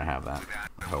remember I have that.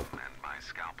 I hope. And my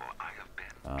scalpel, I have been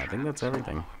I think that's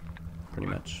everything, pretty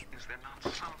much. Is there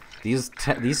not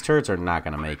something These turrets are not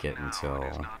gonna make it until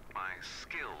it is not my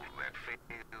skill that fails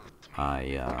me, I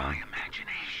my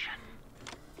imagination.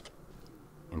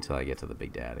 until I get to the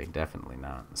Big Daddy. Definitely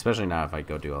not. Especially not if I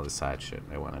go do all this side shit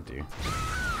I want to do.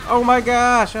 Oh my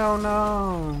gosh! Oh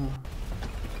no!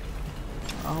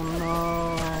 Oh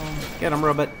no! Get him,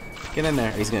 robot! Get in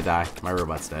there! He's gonna die. My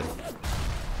robot's dead.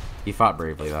 He fought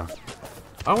bravely though.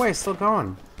 Oh wait, still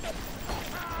going.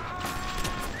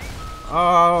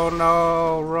 Oh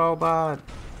no, robot!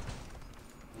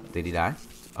 Did he die?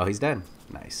 Oh, he's dead.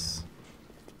 Nice.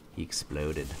 He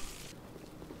exploded.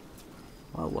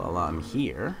 Well, while I'm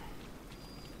here,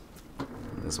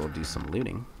 this will do some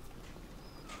looting.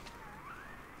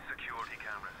 Security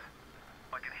cameras.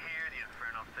 I can hear the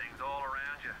infernal things all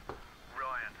around you.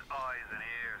 Ryan's eyes and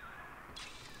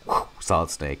ears. Solid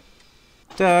snake.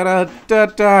 Da da da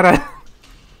da da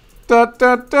da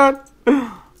da da.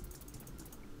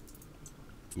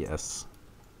 Yes.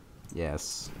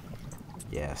 Yes.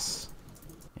 Yes.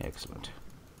 Excellent.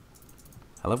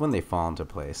 I love when they fall into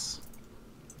place.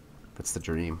 That's the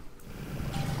dream.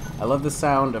 I love the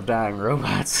sound of dying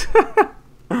robots.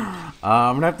 I'm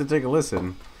gonna have to take a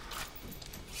listen.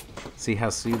 See how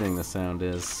soothing the sound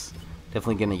is.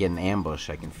 Definitely gonna get an ambush.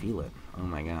 I can feel it. Oh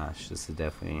my gosh, this is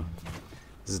definitely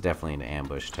an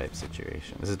ambush type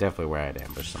situation. This is definitely where I'd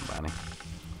ambush somebody.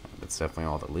 That's definitely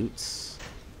all the loots.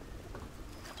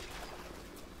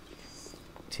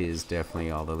 Tis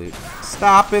definitely all the loot.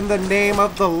 Stop in the name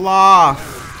of the law!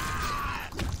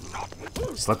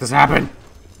 Just let this happen!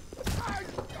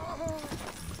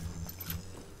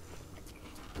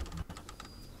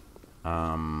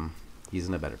 He's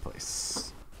in a better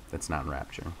place. That's not in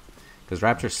Rapture. Because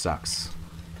Rapture sucks.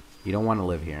 You don't want to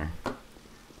live here.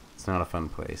 It's not a fun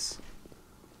place.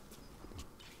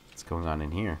 What's going on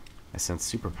in here? I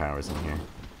sense superpowers in here.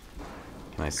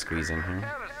 Can I squeeze in here?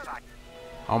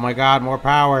 Oh my god, more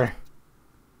power!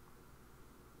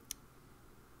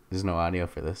 There's no audio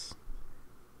for this.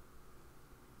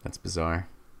 That's bizarre.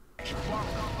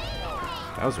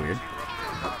 That was weird.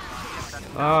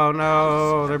 Oh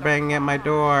no, they're banging at my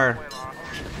door.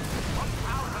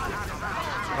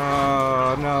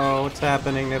 Oh no, what's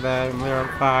happening to them? They're on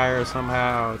fire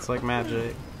somehow. It's like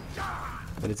magic.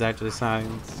 But it's actually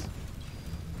science.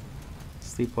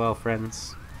 Sleep well,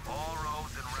 friends. All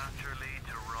roads in Rapture lead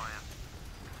to Ryan.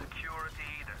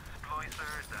 Security, the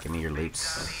splicers, the Give me your big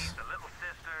loops. daddies, the little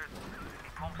sisters. He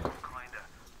pumps some kind of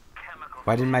chemical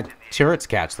Why didn't my into the turrets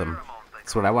catch them? pheromones they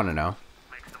That's what I want to know.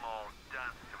 makes them all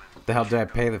dance to his What the hell did I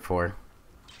pay it for?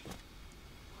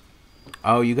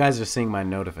 Oh, you guys are seeing my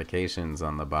notifications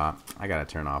on the bot. I gotta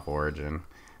turn off Origin.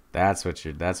 That's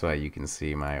why you can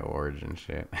see my Origin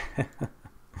shit.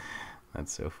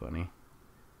 That's so funny.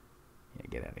 Yeah,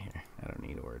 get out of here. I don't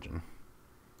need Origin.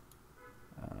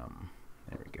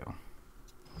 There we go.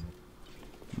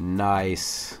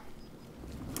 Nice.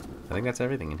 I think that's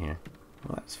everything in here.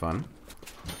 Well, that was fun.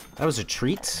 That was a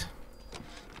treat.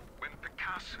 When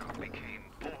Picasso became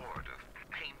bored of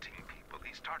painting people,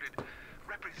 he started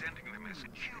representing them as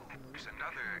cubes and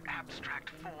other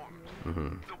abstract forms.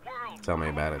 The world Tell me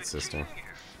about it, was a sister.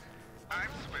 genius. I've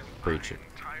spent Preach my it.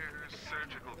 entire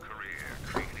surgical career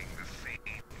creating the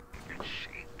same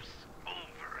shapes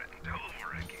over and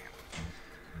over again.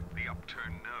 The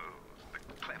upturned nose, the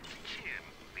cleft chin,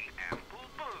 the ample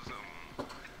bosom.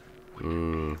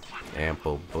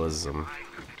 Ample bosom. I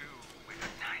could do with a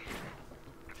knife.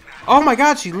 Oh my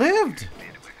god, she lived! Did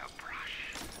with a brush.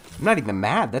 I'm not even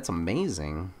mad. That's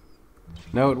amazing.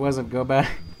 No, it wasn't. Go back.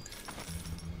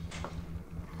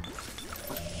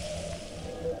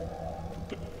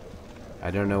 I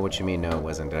don't know what you mean. No, it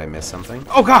wasn't. Did I miss something?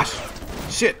 Oh gosh!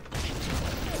 Shit!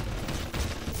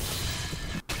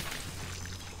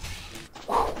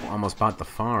 Whew, almost bought the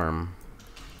farm.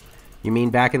 You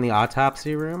mean back in the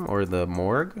autopsy room or the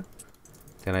morgue?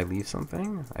 Did I leave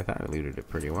something? I thought I looted it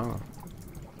pretty well.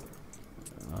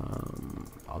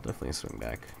 I'll definitely swing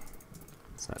back.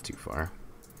 It's not too far.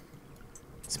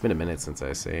 It's been a minute since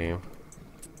I saved.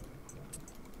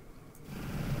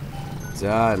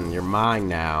 Done. You're mine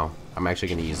now. I'm actually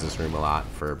going to use this room a lot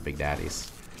for Big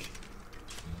Daddies.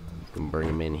 You can bring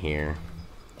them in here.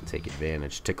 Take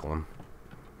advantage. Tickle them.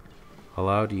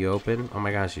 Hello? Do you open? Oh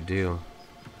my gosh, you do.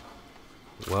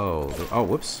 Whoa. Oh,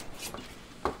 whoops.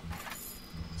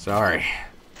 Sorry.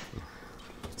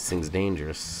 This thing's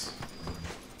dangerous.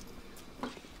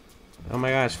 Oh my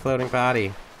gosh, floating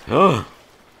body. Oh!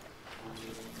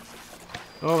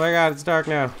 Oh my god, it's dark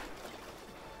now.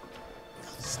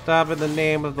 Stop in the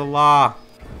name of the law.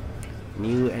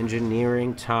 New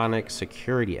engineering tonic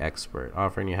security expert.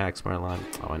 Offering you hack smart line.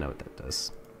 Oh, I know what that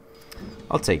does.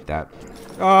 I'll take that.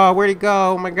 Oh, where'd he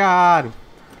go? Oh my god.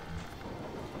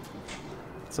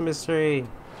 It's a mystery.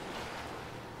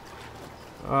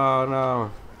 Oh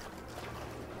no.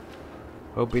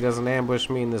 Hope he doesn't ambush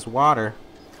me in this water.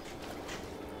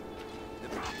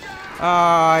 Oh,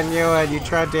 I knew it. You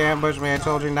tried to ambush me. I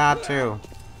told you not to.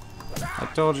 I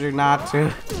told you not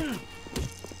to.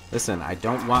 Listen, I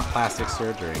don't want plastic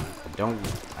surgery. I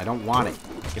don't want it.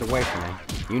 Get away from me.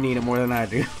 You need it more than I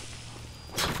do.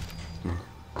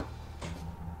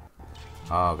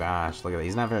 Oh gosh, look at that.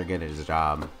 He's not very good at his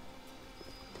job.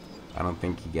 I don't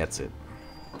think he gets it.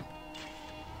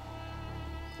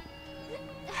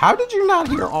 How did you not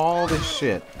hear all this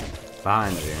shit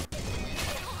behind you?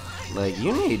 Like,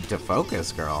 you need to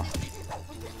focus, girl.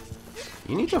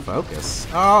 You need to focus.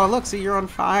 Oh, look, see, you're on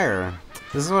fire.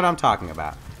 This is what I'm talking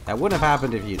about. That wouldn't have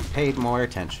happened if you'd paid more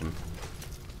attention.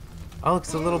 Oh,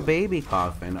 it's a little baby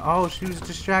coffin. Oh, she was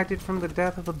distracted from the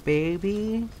death of a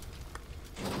baby?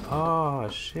 Oh,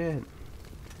 shit.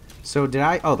 So did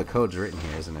I... Oh, the code's written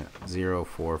here, isn't it?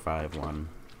 0451.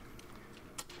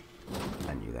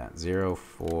 I knew that.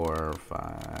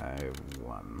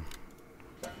 0451.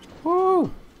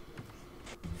 Woo!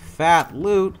 Fat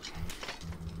loot.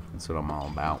 That's what I'm all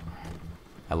about.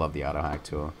 I love the auto hack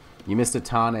tool. You missed a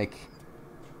tonic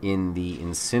in the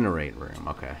incinerate room.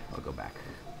 Okay, I'll go back.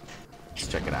 Let's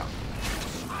check it out.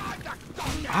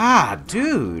 Ah,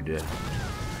 dude.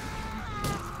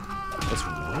 That's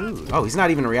rude. Oh, he's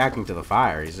not even reacting to the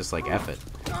fire. He's just like, F it.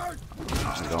 I'm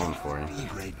going for it.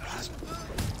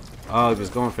 Oh, he was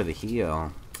going for the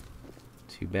heal.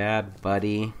 Too bad,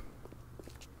 buddy.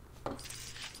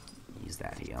 Use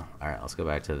that heal. Alright, let's go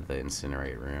back to the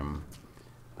incinerate room.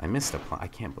 I missed a I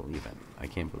can't believe it. I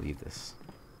can't believe this.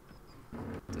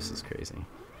 This is crazy.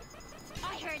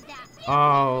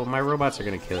 Oh, my robots are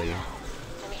gonna kill you.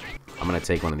 I'm gonna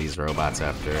take one of these robots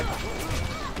after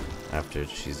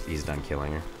he's done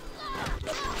killing her.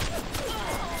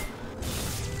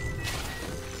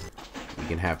 You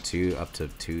can have up to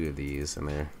two of these, and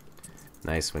they're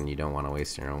nice when you don't want to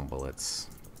waste your own bullets.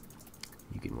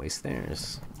 You can waste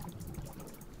theirs.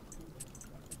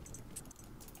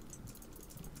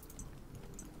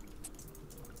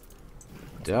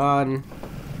 Done.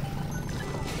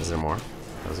 Is there more?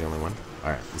 That was the only one.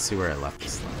 Alright, let's see where I left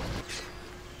this thing.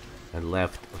 I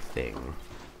left a thing.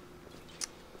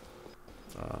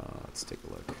 Let's take a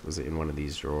look. Was it in one of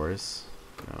these drawers?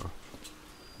 No.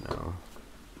 No.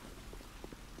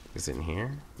 Is it in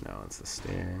here? No, it's the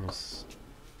stairs.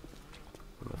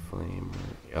 In the flame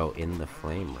room. Oh, in the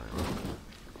flame room.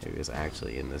 Maybe it was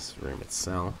actually in this room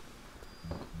itself.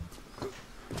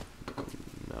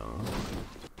 No.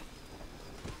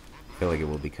 I feel like it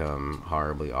will become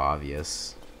horribly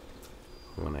obvious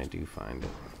when I do find it.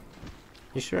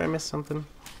 You sure I missed something?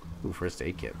 Ooh, first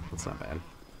aid kit. That's not bad.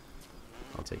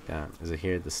 I'll take that. Is it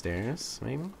here at the stairs,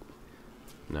 maybe?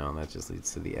 No, that just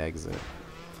leads to the exit.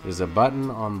 There's a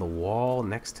button on the wall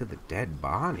next to the dead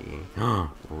body.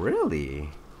 Really?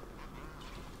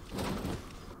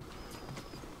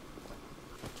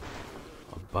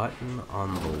 A button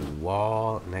on the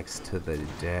wall next to the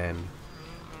dead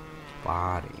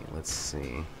body. Let's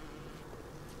see.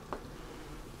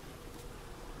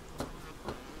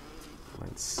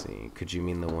 Let's see. Could you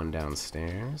mean the one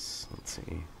downstairs? Let's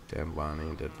see. Dead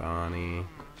body, dead body.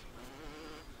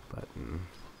 Button.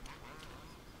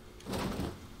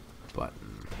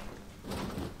 Button.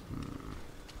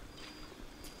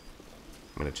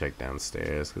 I'm gonna check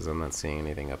downstairs because I'm not seeing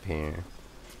anything up here.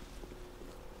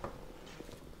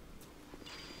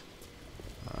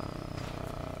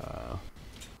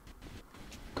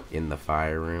 In the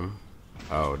fire room.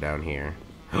 Oh, down here.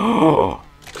 Oh,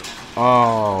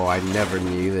 I never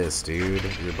knew this, dude.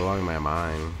 You're blowing my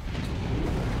mind.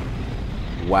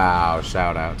 Wow,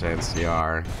 shout out to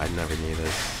NCR. I never knew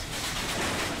this.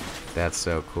 That's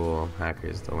so cool.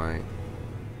 Hacker's Delight.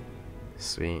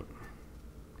 Sweet.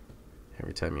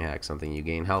 Every time you hack something, you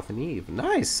gain health and Eve.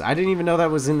 Nice! I didn't even know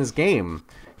that was in this game,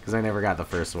 because I never got the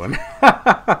first one.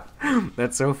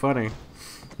 That's so funny.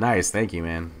 Nice, thank you,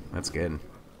 man. That's good.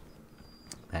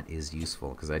 That is useful,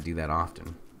 because I do that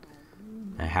often.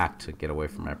 I hack to get away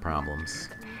from my problems.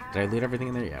 Did I loot everything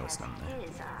in there? Yeah, I was done there.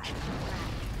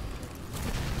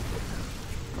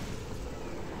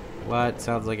 What?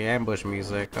 Sounds like ambush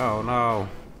music. Oh no.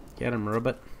 Get him,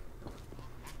 Robot.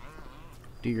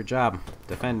 Do your job.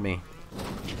 Defend me.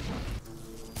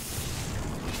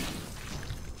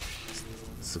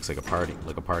 This looks like a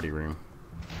party room.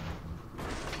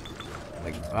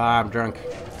 Like, I'm drunk.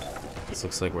 This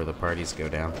looks like where the parties go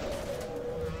down.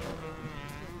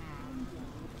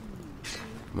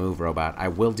 Move, robot. I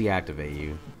will deactivate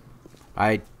you.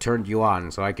 I turned you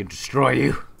on so I could destroy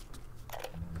you.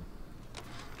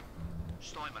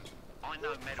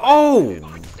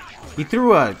 Oh! He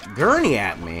threw a gurney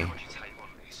at me.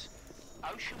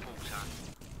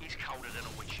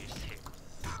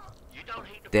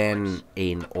 Then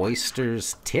an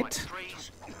oyster's tit?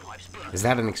 Is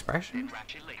that an expression?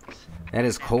 That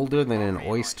is colder than an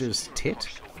oyster's tit?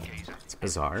 It's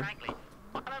bizarre.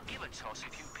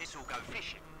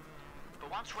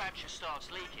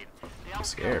 I'm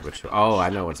scared, which... Oh, I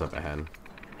know what's up ahead.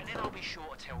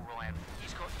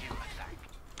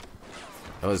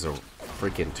 That was a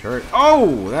freaking turret.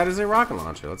 Oh, that is a rocket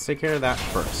launcher. Let's take care of that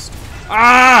first.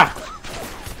 Ah!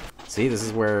 See, this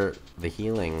is where the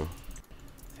healing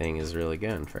thing is really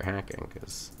good for hacking,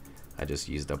 because I just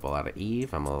used up a lot of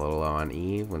Eve. I'm a little low on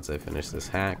Eve. Once I finish this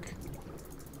hack,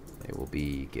 they will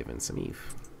be given some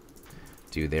Eve.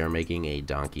 Dude, they're making a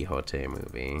Don Quixote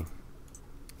movie,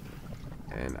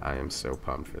 and I am so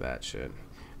pumped for that shit.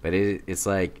 But it's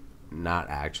like not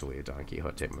actually a Don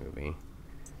Quixote movie.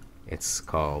 It's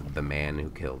called The Man Who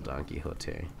Killed Don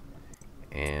Quixote,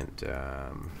 and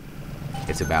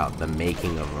it's about the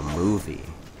making of a movie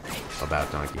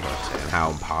about Don Quixote and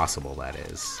how impossible that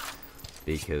is,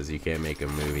 because you can't make a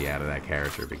movie out of that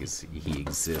character because he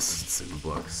exists in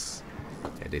books,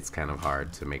 and it's kind of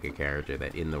hard to make a character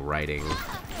that in the writing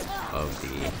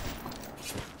of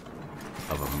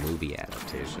a movie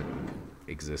adaptation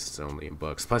exists only in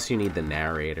books. Plus you need the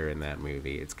narrator in that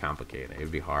movie. It's complicated. It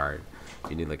would be hard.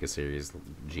 You need like a serious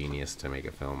genius to make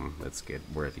a film that's good,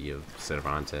 worthy of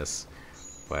Cervantes.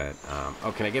 But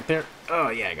oh, can I get there? Oh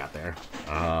yeah, I got there.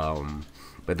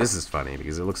 But this is funny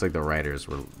because it looks like the writers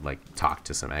were like talked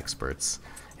to some experts,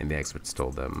 and the experts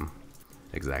told them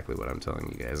exactly what I'm telling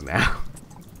you guys now.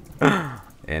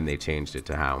 And they changed it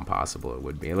to how impossible it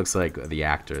would be. It looks like the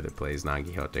actor that plays Don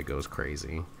Quixote goes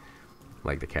crazy,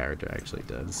 like the character actually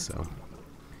does. So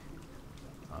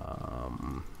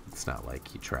it's not like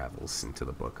he travels into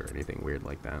the book or anything weird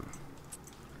like that,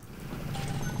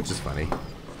 which is funny.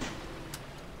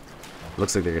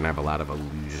 Looks like they're gonna have a lot of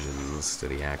allusions to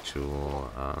the actual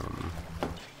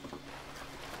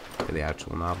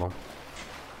novel.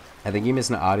 I think you missed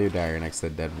an audio diary next to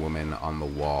the dead woman on the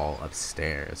wall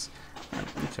upstairs.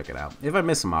 Let me check it out. If I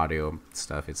miss some audio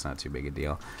stuff, it's not too big a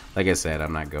deal. Like I said,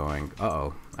 I'm not going...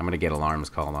 Uh-oh. I'm gonna get alarms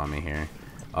called on me here.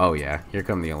 Oh, yeah. Here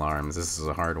come the alarms. This is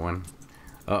a hard one.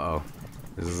 Uh-oh.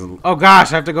 This is a... Oh,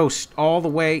 gosh! I have to go all the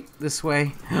way this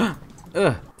way.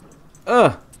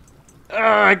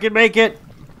 I can make it!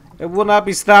 It will not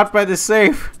be stopped by the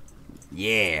safe.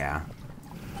 Yeah.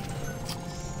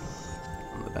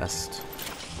 I'm the best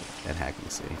at hacking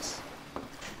safes.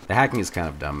 The hacking is kind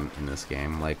of dumb in this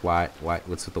game. Like, why?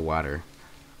 What's with the water?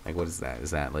 Like, what is that?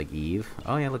 Is that like Eve?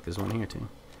 Oh yeah, look, there's one here too.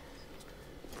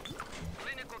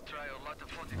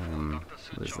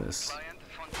 What is this?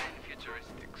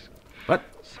 What?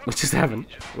 What just happened?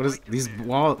 What is these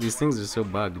wall? These things are so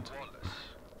bugged.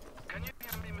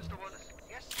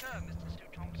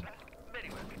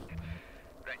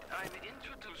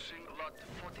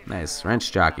 Nice.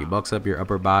 Wrench jockey. Bulks up your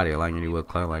upper body, allowing you to wield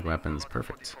club-like weapons.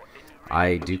 Perfect.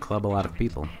 I do club a lot of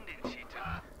people.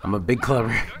 I'm a big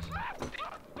clubber.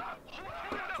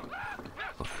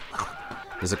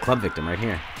 There's a club victim right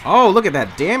here. Oh, look at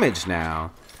that damage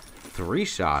now.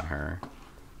 3-shot her.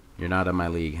 You're not in my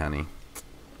league, honey.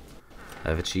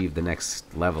 I've achieved the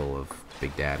next level of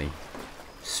Big Daddy.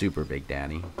 Super Big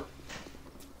Daddy.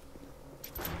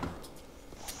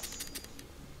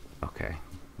 Okay.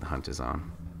 The hunt is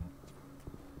on.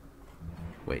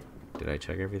 Wait, did I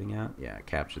check everything out? Yeah, I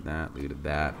captured that, looted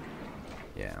that.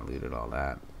 Yeah, looted all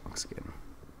that. Looks good.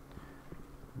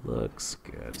 Looks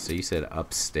good. So you said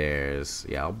upstairs.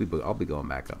 Yeah, I'll be going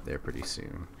back up there pretty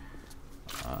soon.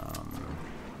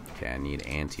 Okay, I need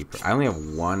I only have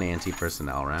one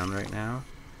anti-personnel round right now.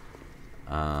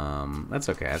 That's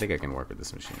okay. I think I can work with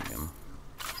this machine gun.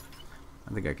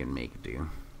 I think I can make do.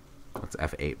 Let's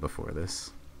F8 before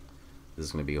this. This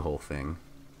is gonna be a whole thing.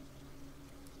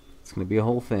 It's gonna be a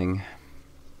whole thing.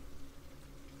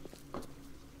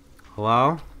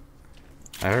 Hello?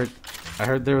 I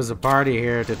heard there was a party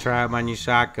here to try out my new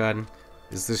shotgun.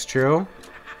 Is this true?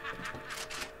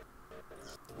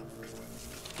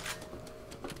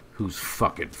 Who's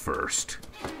fucking first?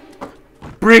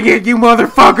 Bring it, you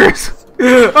motherfuckers!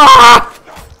 Ah!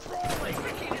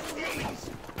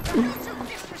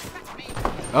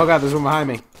 Oh god, there's one behind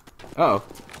me. Uh-oh.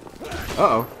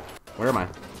 Uh-oh. Where am I?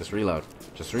 Just reload.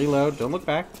 Just reload. Don't look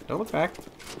back. Don't look back.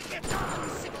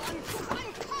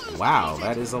 Wow,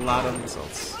 that is a lot of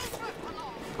insults.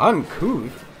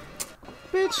 Uncouth?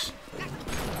 Bitch.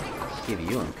 Give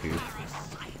you uncouth.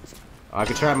 Oh, I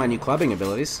could try out my new clubbing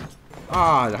abilities.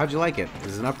 Ah, how'd you like it?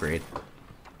 This is an upgrade.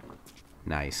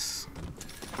 Nice.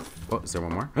 Oh, is there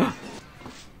one more? I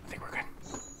think we're good.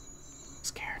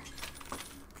 Scared.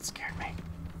 It scared me.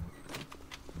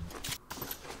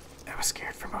 I was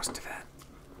scared for most of that.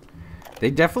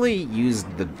 They definitely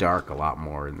used the dark a lot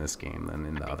more in this game than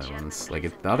in the other ones.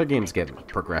 Like, the other games get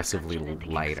progressively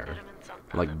lighter.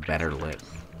 Like, better lit.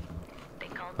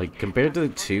 Like, compared to the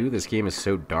 2, this game is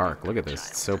so dark. Look at this.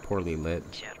 It's so poorly lit.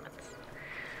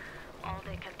 I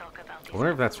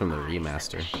wonder if that's from the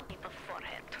remaster.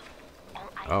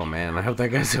 Oh man, I hope that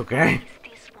guy's okay.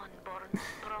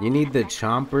 You need the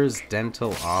Chomper's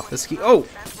dental office key. Oh!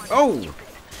 Oh!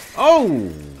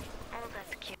 Oh!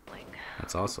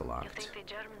 That's also locked.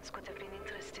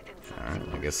 Alright,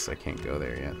 I guess I can't go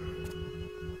there yet.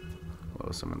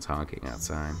 Whoa, someone's honking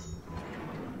outside.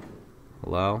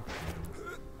 Hello?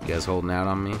 You guys holding out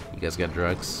on me? You guys got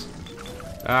drugs?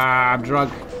 Ah, I'm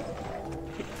drunk.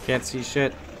 Can't see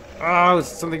shit. Oh,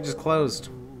 something just closed.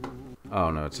 Oh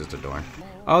no, it's just a door.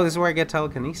 Oh, this is where I get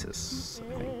telekinesis.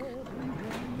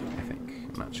 I think.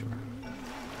 I'm not sure.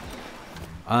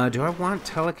 Do I want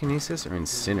telekinesis or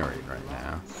incinerate right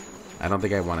now? I don't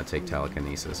think I want to take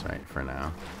telekinesis right for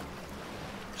now.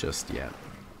 Just yet.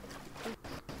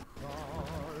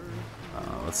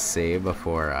 Let's save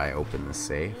before I open the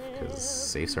safe, because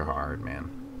safes are hard, man.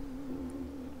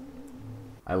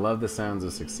 I love the sounds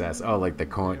of success. Oh, like the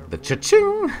coin, the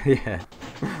cha-ching! Yeah,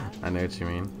 I know what you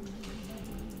mean.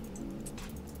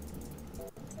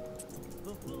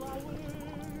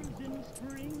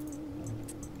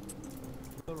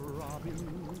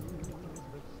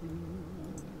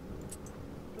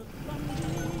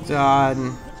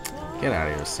 Done. Get out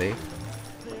of here, safe.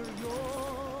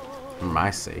 My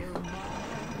safe.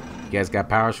 You guys got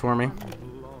powers for me?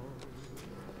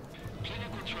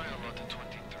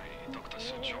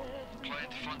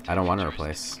 I don't want to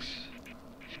replace.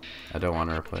 I don't want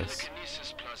to replace.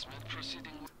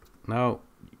 No.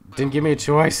 Didn't give me a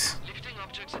choice.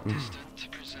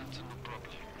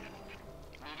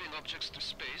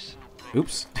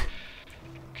 Oops.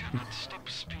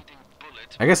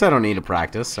 I guess I don't need to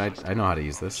practice. I know how to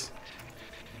use this.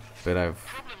 But I've...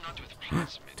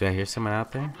 Do I hear someone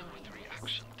out there?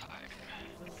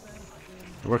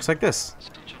 It works like this.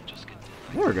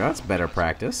 There we go. That's better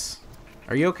practice.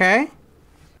 Are you okay?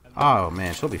 Oh,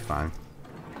 man. She'll be fine.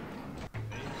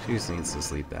 She just needs to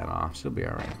sleep that off. She'll be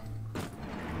alright.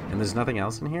 And there's nothing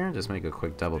else in here? Just make a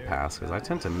quick double pass, because I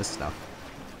tend to miss stuff.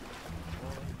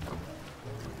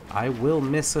 I will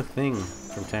miss a thing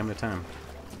from time to time.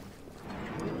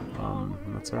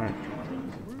 That's alright.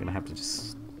 I'm gonna have to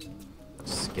just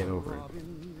get over it.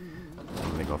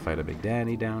 I'm gonna go fight a Big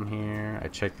Daddy down here. I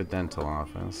checked the dental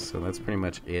office, so that's pretty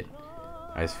much it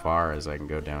as far as I can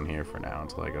go down here for now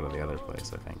until I go to the other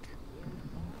place, I think.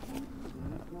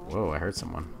 Whoa, I heard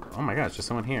someone. Oh my gosh, there's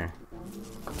someone here.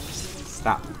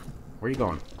 Stop. Where are you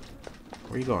going?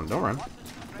 Where are you going? Don't run.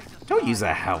 Don't use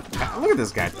a health pack. Look at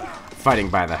this guy fighting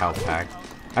by the health pack.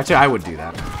 Actually, I would do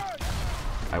that.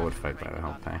 I would fight by the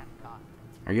health pack.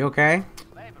 Are you okay?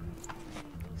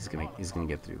 He's gonna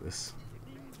get through this.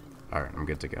 Alright, I'm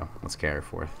good to go. Let's carry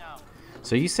forth.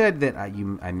 So you said that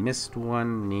I missed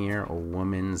one near a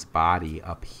woman's body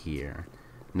up here.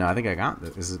 No, I think I got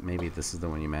this. Maybe this is the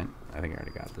one you meant. I think I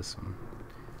already got this one.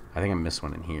 I think I missed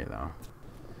one in here though.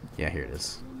 Yeah, here it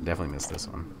is. Definitely missed this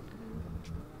one.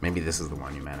 Maybe this is the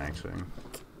one you meant actually.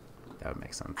 That would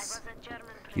make sense.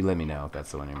 You let me know if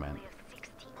that's the one you meant.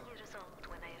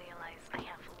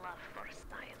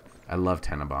 I love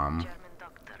Tenenbaum.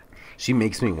 She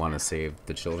makes me want to save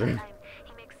the children.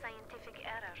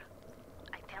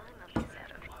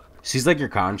 She's like your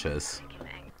conscience.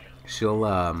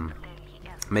 She'll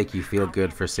make you feel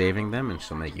good for saving them, and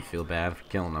she'll make you feel bad for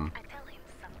killing them.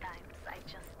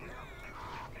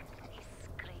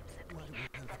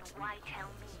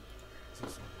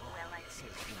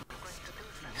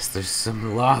 There's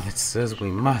some law that says we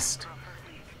must.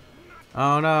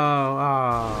 Oh no!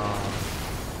 Oh.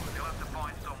 You'll have to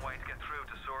find some way to get through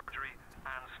to surgery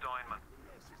and Steinman.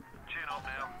 Chin up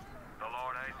now. The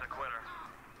Lord hates a quitter.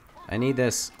 I need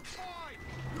this.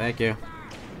 Thank you.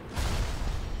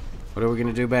 What are we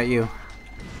gonna do about you?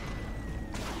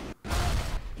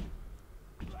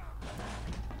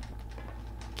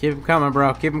 Keep him coming,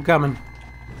 bro. Keep him coming.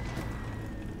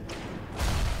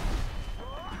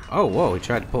 Oh, whoa. He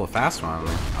tried to pull a fast one on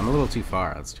me. I'm a little too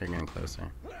far. Let's try getting closer.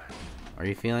 Are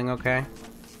you feeling okay?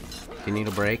 Do you need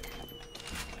a break?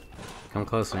 Come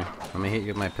closer. Let me hit you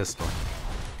with my pistol.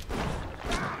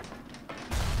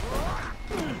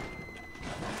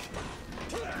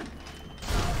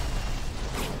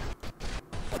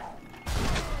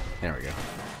 There we go.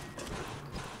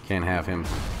 Can't have him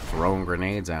throwing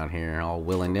grenades out here all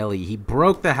willy-nilly. He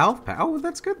broke the health pack. Oh,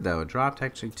 that's good though. It dropped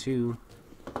actually two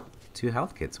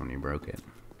health kits when he broke it.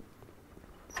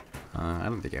 I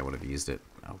don't think I would have used it.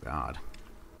 Oh god.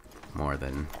 More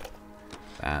than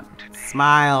that.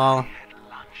 Smile.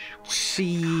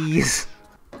 Jeez.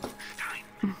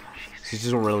 She's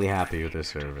just really happy with her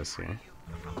service here.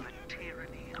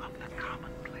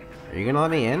 Are you gonna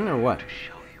let me in or what?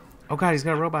 Oh god, he's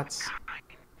got robots.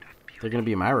 They're gonna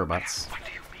be my robots.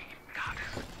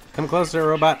 Come closer,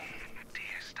 robot.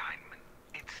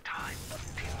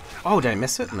 Oh, did I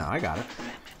miss it? No, I got it.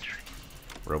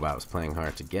 Robot was playing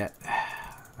hard to get.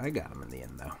 I got him in the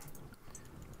end, though.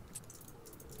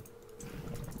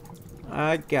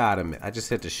 I got him. I just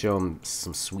had to show him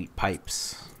some sweet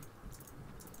pipes.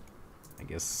 I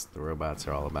guess the robots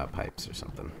are all about pipes or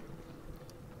something.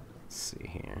 Let's see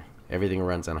here. Everything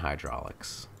runs on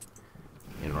hydraulics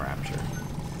in Rapture.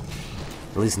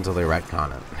 At least until they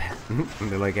retcon it.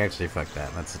 They're like, actually, fuck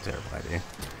that. That's a terrible idea.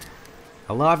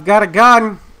 Hello, I've got a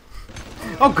gun!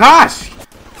 Oh gosh!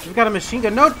 We've got a machine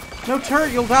gun. No, no,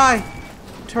 turret, you'll die.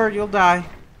 Turret, you'll die.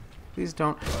 Please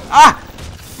don't. Ah!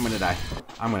 I'm gonna die.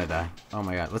 I'm gonna die. Oh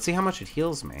my god. Let's see how much it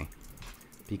heals me.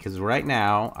 Because right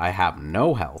now, I have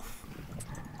no health.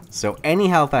 So any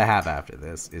health I have after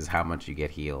this is how much you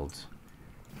get healed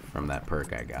from that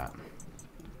perk I got.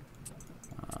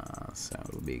 So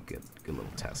it'll be a good little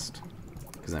test.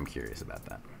 Because I'm curious about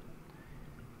that.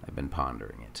 I've been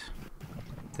pondering it.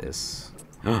 This.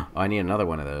 Oh, I need another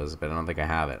one of those, but I don't think I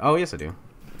have it. Oh, yes I do.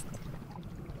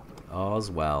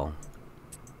 All's well.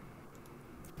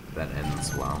 That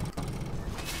ends well.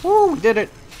 Woo, we did it!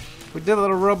 We did a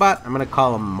little robot. I'm gonna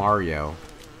call him Mario.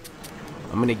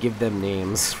 I'm gonna give them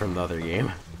names from the other game.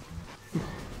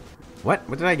 What?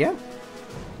 What did I get?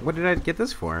 What did I get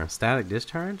this for? Static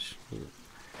discharge?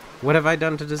 What have I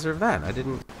done to deserve that? I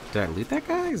didn't... Did I loot that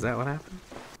guy? Is that what happened?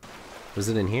 Was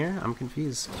it in here? I'm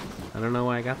confused. I don't know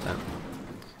why I got that.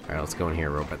 Alright, let's go in here,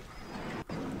 robot.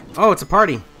 Oh, it's a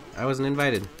party! I wasn't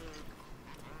invited.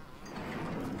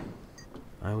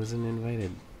 I wasn't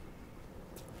invited.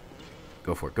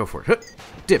 Go for it, go for it. Huh!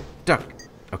 Dip, duck!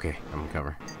 Okay, I'm in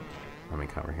cover. I'm in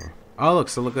cover here. Oh, look,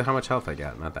 so look at how much health I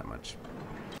got. Not that much.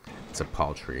 It's a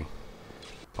paltry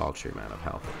amount of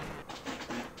health.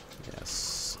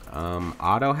 Yes.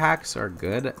 Auto hacks are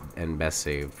good and best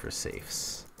saved for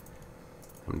safes.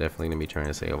 I'm definitely going to be trying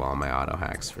to save all my auto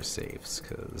hacks for safes,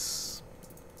 because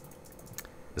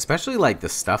especially like the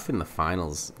stuff in the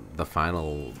final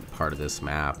part of this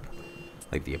map,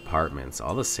 like the apartments,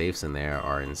 all the safes in there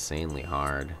are insanely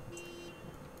hard.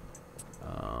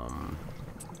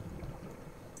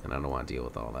 And I don't want to deal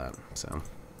with all that, so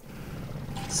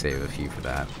save a few for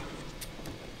that.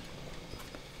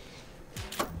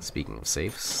 Speaking of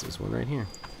safes, there's one right here.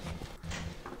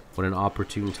 What an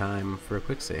opportune time for a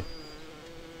quick save.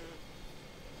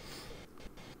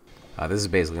 This is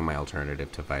basically my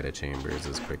alternative to Vita chambers,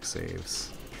 is quick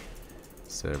saves.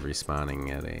 Instead of respawning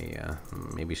at a,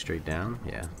 maybe straight down?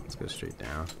 Yeah, let's go straight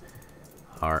down.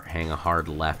 Hang a hard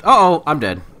left. Uh-oh, I'm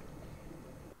dead.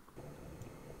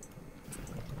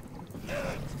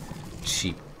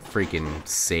 Cheap freaking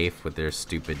safe with their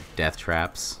stupid death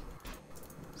traps.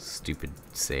 Stupid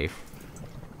safe.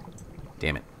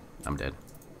 Damn it, I'm dead.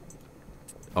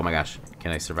 Oh my gosh,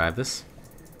 can I survive this?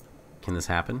 Can this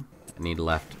happen? I need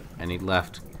left. I need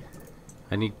left.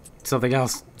 I need something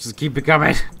else. Just keep it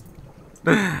coming.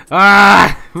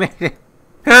 Ah!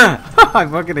 I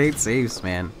fucking hate safes,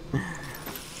 man.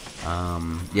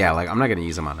 Yeah, like, I'm not gonna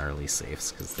use them on early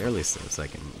safes, because the early safes I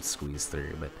can squeeze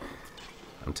through, but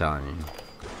I'm telling you,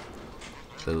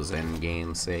 those end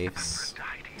game safes,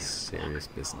 serious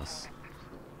business.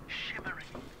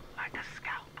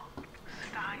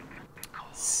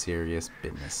 Serious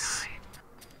business.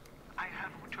 I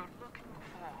have what you're looking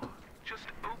for. Just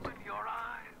open your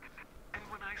eyes, and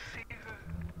when I see her,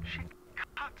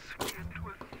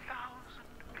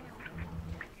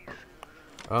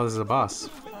 Oh, this is a boss.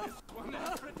 I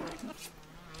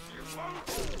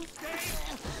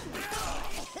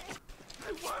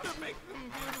want to make them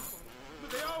beautiful,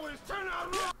 but they always turn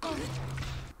out wrong.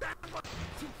 That one's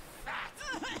too fat.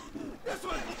 This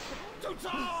one's too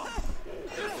tall.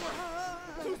 This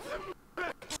one's too simple.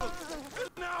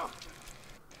 No.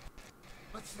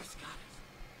 What's this, guy?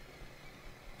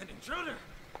 An intruder.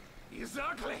 He's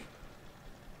ugly.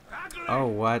 Ugly. Oh,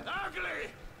 what? Ugly.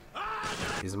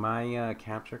 Ugly. Is my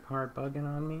capture card bugging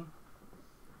on me?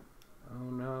 Oh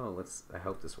no, I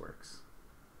hope this works.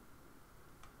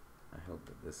 I hope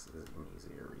that this is an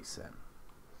easier reset.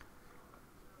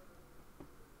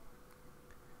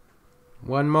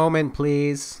 One moment,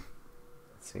 please.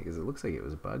 Let's see, because it looks like it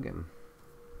was bugging,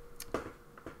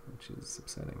 which is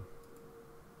upsetting.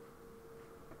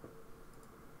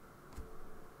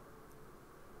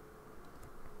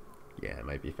 Yeah, it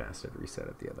might be faster to reset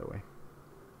it the other way.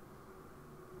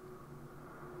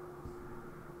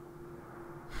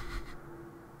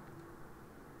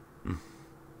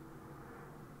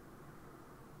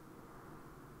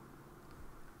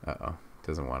 Uh-oh.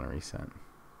 Doesn't want to reset.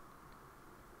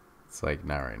 It's like,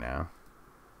 not right now.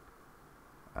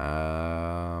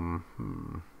 I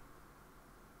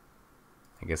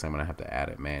guess I'm going to have to add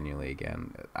it manually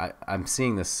again. I'm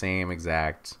seeing the same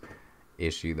exact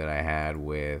issue that I had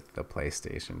with the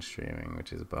PlayStation streaming,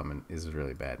 which is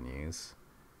really bad news.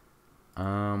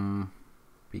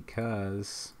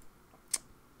 Because...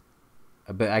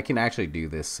 But I can actually do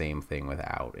this same thing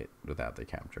without the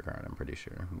capture card, I'm pretty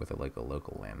sure, with like a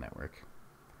local LAN network.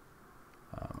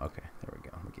 Okay, there we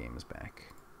go. The game is back.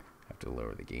 I have to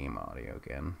lower the game audio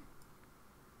again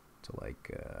to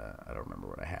like, I don't remember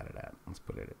what I had it at. Let's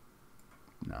put it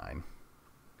at 9.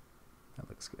 That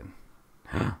looks good.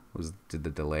 Did the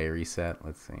delay reset?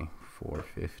 Let's see.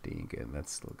 450. Good,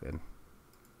 that's still good.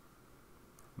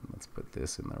 Let's put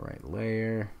this in the right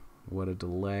layer. What a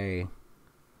delay.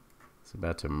 It's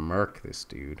about to murk this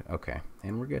dude. Okay,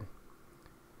 and we're good.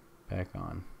 Back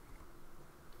on.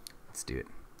 Let's do it.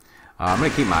 I'm going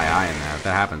to keep my eye on that.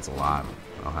 That happens a lot.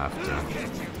 I'll have to.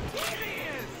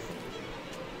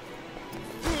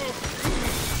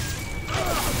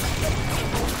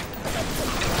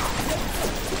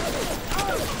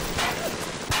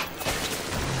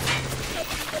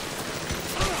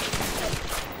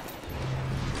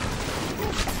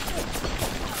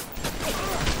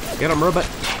 Get him, robot.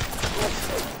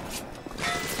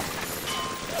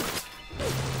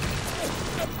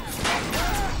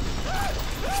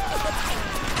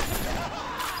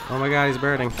 Oh my god, he's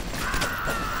burning.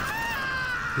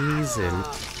 He's an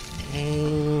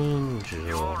angel.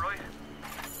 You alright?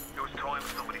 It was time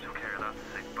somebody took care of that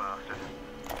sick bastard.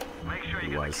 Make sure you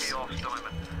get the key off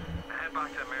Diamond and head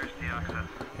back to emergency access.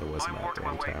 It wasn't I'm that working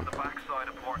my way damn to the backside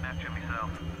of Port Neptune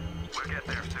myself. We'll get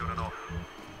there soon enough.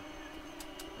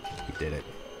 He did it.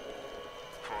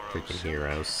 Freaking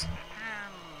heroes.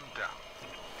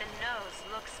 The nose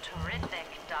looks terrific,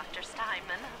 Dr.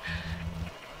 Steinman.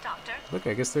 Doctor? Look,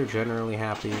 I guess they're generally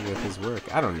happy with his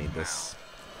work. I don't need this.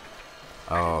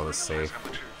 Oh, the safe.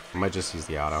 I might just use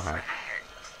the auto hack.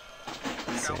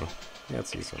 Let's see. Yeah,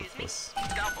 let's use one of this.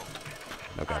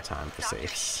 I've got time for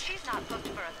safes. She's not booked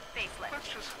for a facelift. Let's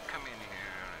just come in here.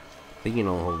 I think you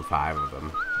can only hold 5 of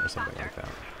them, or something like that.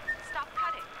 Stop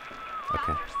cutting.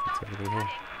 Okay, Doctor, that's stop everything here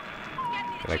cutting. Get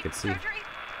me the that I chief could of see. surgery.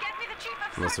 Get me the chief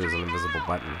of Unless there's an surgery invisible now.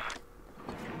 button.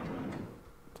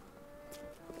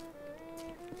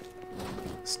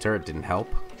 This turret didn't help.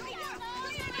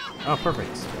 Oh,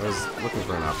 perfect. I was looking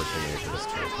for an opportunity for this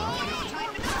turret. Huh?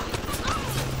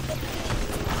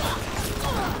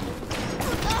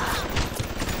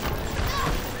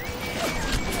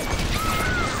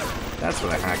 That's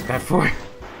what I hacked that for.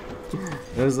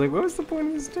 I was like, what was the point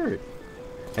of this turret?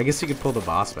 I guess you could pull the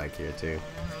boss back here, too.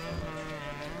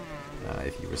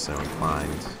 If you were so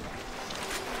inclined.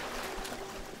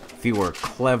 If you were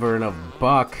clever enough,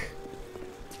 buck.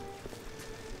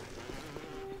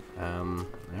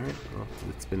 Alright, well,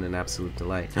 it's been an absolute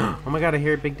delight. Oh my god, I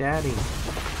hear Big Daddy.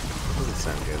 That doesn't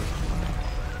sound good.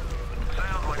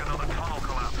 Sounds like another tunnel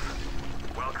collapse.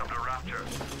 Welcome to Rapture,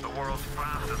 the world's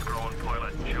fastest growing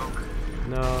pilot junk.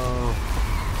 No.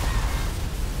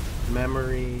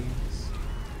 Memories.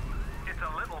 It's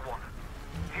a little one.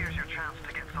 Here's your chance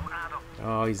to get some Adam.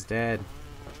 Oh, he's dead.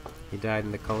 He died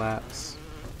in the collapse.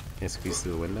 Can I squeeze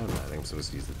through the window? No, I think I'm supposed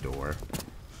to use the door.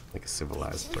 Like a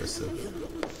civilized person.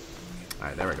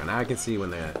 Alright, there we go. Now I can see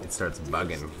when it starts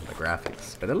bugging the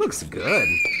graphics. But it looks good.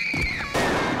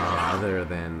 Other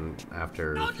than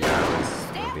after Fiara's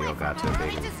reveal got to a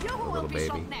little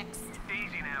baby.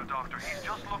 Easy now, Doctor. He's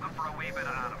just looking for a wee bit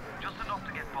of Adam. Just enough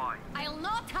to get by. I'll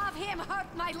not have him hurt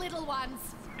my little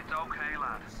ones. It's okay,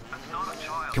 lad. It's not a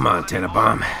child. Come on,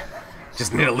 Tenenbaum.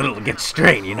 Just need a little to get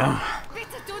straight, you know? Vita,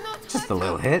 do not Just hurt a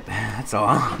little her. hit, that's all.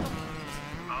 Aye,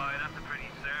 that's a pretty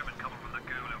sermon coming from the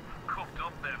ghoul who cooked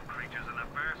up them creatures in the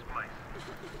first place.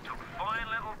 Took fine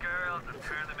little girls and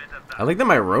turned them into that. I like that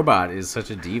my robot is such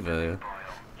a diva.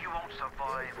 You won't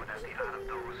survive without the aid of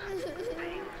those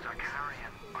things are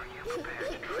carrying. Are you prepared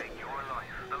to trade your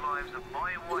life, the lives of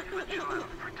my wife and child,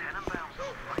 for Tenenbaum's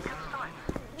Frankenstein?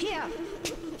 Here,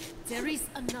 there is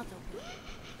another way.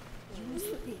 Use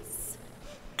this.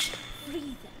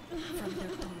 Free them from their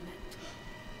torment.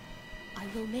 I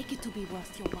will make it to be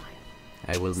worth your while.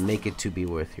 I will make it to be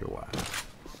worth your while.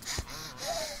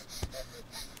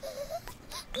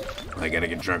 I gotta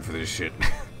get drunk for this shit.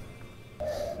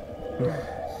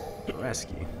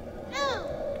 Rescue. No!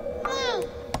 No!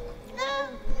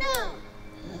 No! No!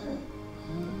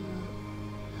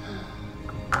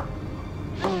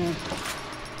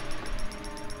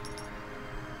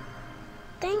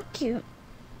 Thank you.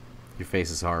 Your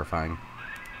face is horrifying.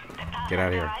 Get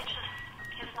out of here.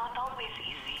 It's not always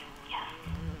easy. Yes.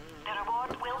 The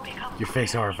reward will become. Your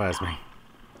face horrifies me.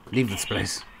 Leave this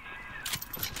place.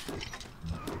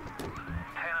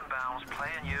 Tenenbaum's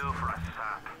playing you for a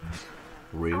sap.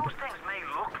 Rude. Those things may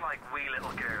look like wee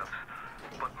little girls,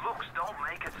 but looks don't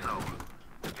make it so.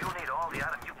 You need all the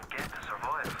Adam you can get to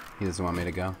survive. He doesn't want me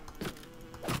to go.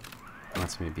 He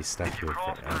wants me to be stuck If you here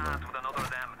cross forever. paths with another of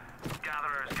them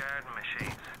gatherer's garden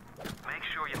machines, make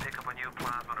sure you pick up a new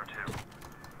plasmid or two.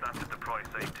 That's if the price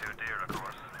ain't too dear, of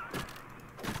course.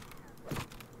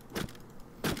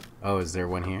 Oh, is there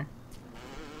one here?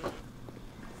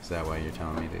 Is that why you're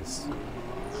telling me this? No,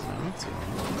 I don't see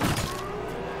one.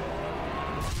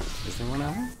 Is there one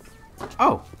out here?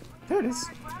 Oh, there it is.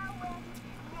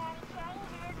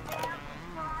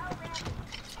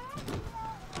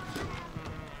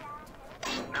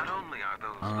 Not only are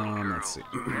those little Let's girls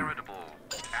see. veritable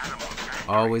animals,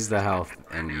 Always the health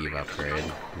and Eve upgrade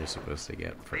you're supposed to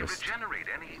get they first. regenerate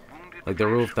any wounded Like the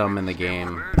rule of flesh thumb with in the stem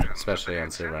game, versions of especially their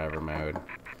on Survivor ancestors. mode,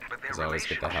 But their is always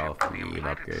get the health relationship and with the Eve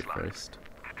implanted upgrade slug first.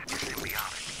 is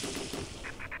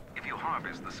symbiotic. If you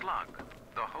harvest the slug,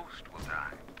 the host will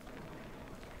die.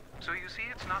 So you see,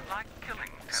 it's not like killing.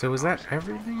 So is that Tenenbaums.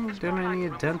 everything? It's Don't more I like need a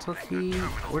removing dental key? terminal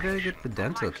Where did I patient get the with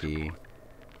dental life key? support.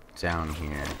 Down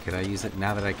here. Could I use it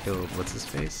now that I killed what's his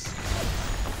face?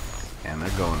 And they're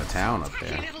going to town up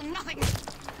there.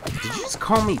 Did you just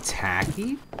call me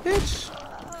tacky, bitch?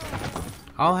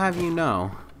 I'll have you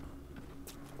know.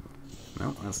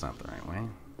 Nope, that's not the right way.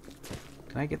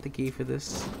 Can I get the key for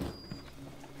this?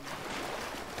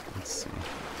 Let's see.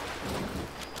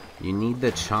 You need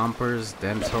the Chomper's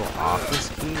dental office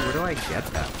key? Where do I get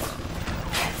that from?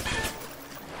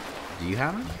 Do you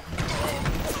have it?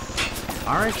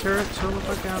 Alright, sure, chill the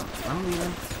fuck out. I'm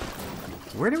leaving.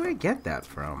 Where do I get that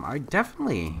from? I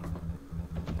definitely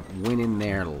went in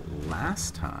there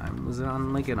last time. Was it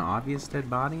on like an obvious dead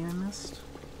body I missed?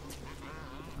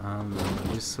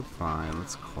 Here's supply.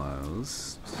 Let's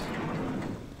close.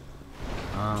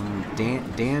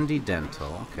 Dandy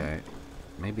Dental. Okay.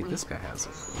 Maybe this guy has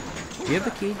it. Do you have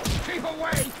the key? Keep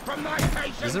away from my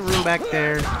patient! There's a room back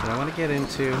there that I want to get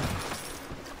into.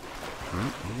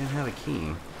 He didn't have a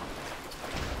key.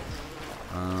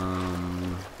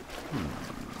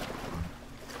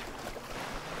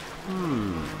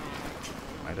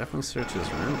 I definitely searched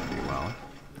this room pretty well.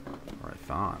 Or I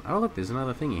thought. Oh, look, there's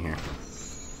another thingy here.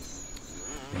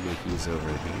 Maybe the key's over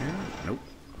here. Nope.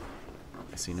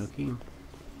 I see no key.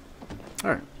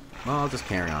 Alright. Well, I'll just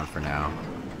carry on for now.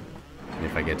 And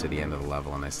if I get to the end of the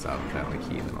level and I still haven't found the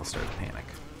key, then I'll start to panic.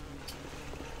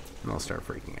 And I'll start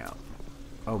freaking out.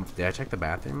 Oh, did I check the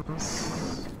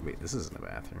bathrooms? Wait, this isn't a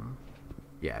bathroom.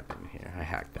 Yeah, I've been here. I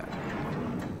hacked that.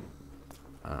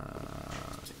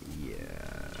 Yeah,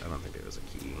 I don't think there was a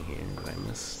key here that I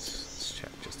missed. Let's check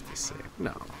just to be safe.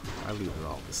 No, I looted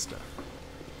all this stuff.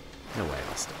 No way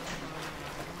I missed it.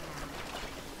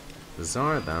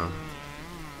 Bizarre, though.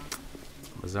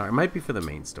 Bizarre. It might be for the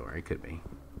main story. It could be.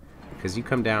 Because you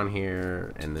come down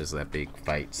here, and there's that big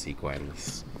fight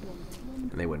sequence.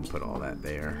 And they wouldn't put all that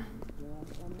there.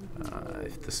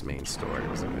 If this main story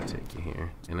wasn't going to take you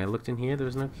here. And I looked in here, there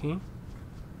was no key.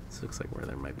 This looks like where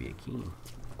there might be a key.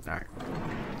 Alright.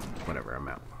 Whatever, I'm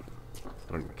out.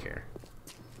 I don't even care.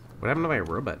 What happened to my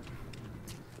robot?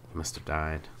 He must have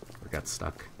died. Or got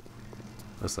stuck.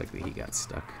 Most likely he got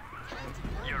stuck.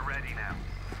 You're ready now.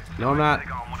 No, I'm not.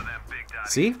 Take on one of them big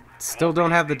daddies. See? Still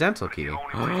don't have the dental key.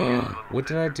 What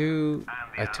did I do?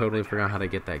 I totally forgot how to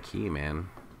get that key, man.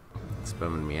 It's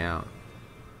bumming me out.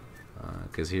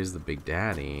 Because here's the big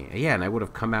daddy. Yeah, and I would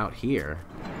have come out here.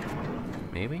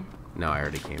 Maybe? No, I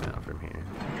already came out from here.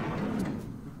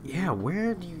 Yeah,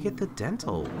 where do you get the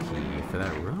dental key for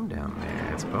that room down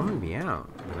there? It's bumming me out,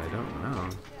 but I don't know.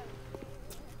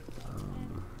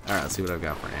 Alright, let's see what I've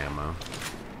got for ammo.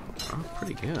 I'm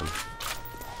pretty good.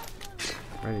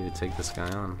 Ready to take this guy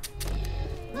on.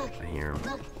 I hear him.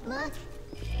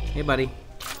 Hey, buddy.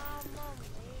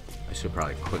 I should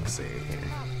probably quick save here.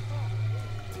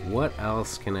 What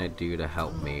else can I do to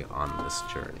help me on this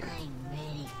journey?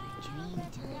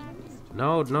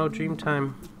 No, no dream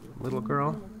time, little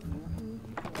girl.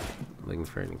 Looking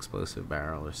for an explosive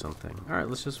barrel or something. Alright,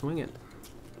 let's just wing it.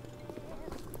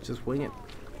 Just wing it.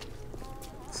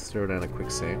 Let's throw down a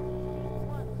quick save.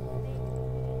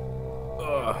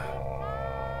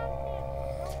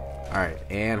 Alright,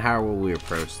 and how will we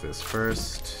approach this?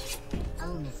 First,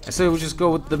 I say we just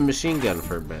go with the machine gun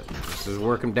for a bit. Let's just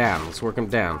work him down. Let's work him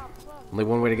down. Only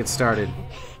one way to get started.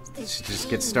 Let's just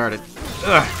get started.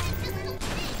 Ugh.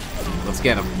 Let's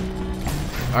get him.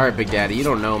 Alright, Big Daddy, you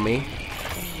don't know me.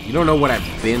 You don't know what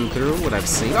I've been through, what I've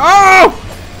seen. Oh!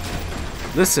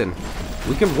 Listen,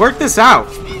 we can work this out.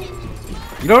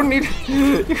 You don't need...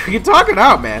 You can talk it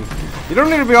out, man. You don't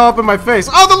need to be all up in my face.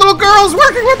 Oh, the little girl's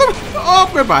working with him! Oh,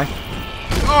 goodbye.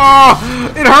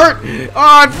 Oh, it hurt!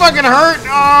 Oh, it fucking hurt!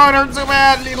 Oh, it hurt so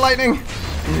bad. I need lightning.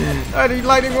 I need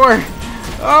lightning more.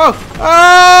 Oh!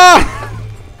 Ah!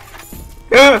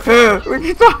 We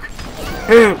can talk.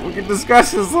 We can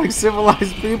discuss this like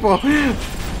civilized people.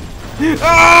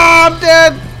 Ah, I'm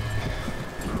dead!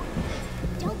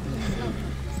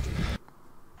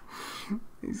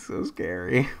 He's so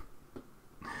scary.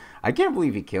 I can't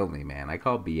believe he killed me, man. I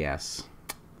call BS.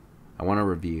 I want to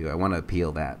review. I want to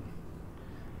appeal that.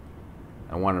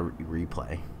 I want to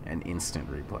replay. An instant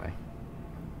replay.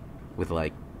 With,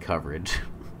 like, coverage.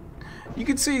 You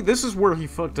can see, this is where he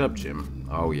fucked up, Jim.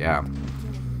 Oh, yeah.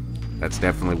 That's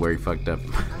definitely where he fucked up.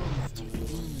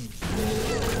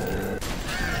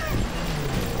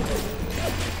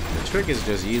 The trick is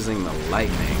just using the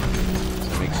lightning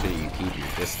to make sure you keep your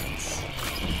distance.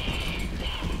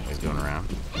 He's going around.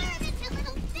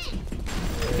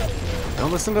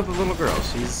 Don't listen to the little girl.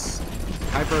 She's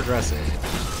hyper aggressive.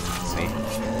 See?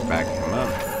 Back him up.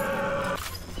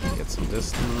 Get some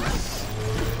distance.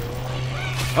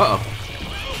 Uh-oh.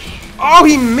 Oh,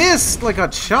 he missed like a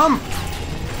chump.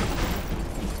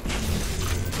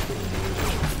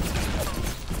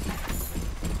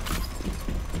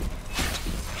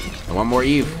 I want more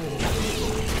Eve.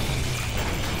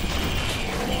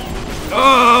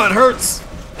 Oh, it hurts.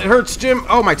 It hurts, Jim.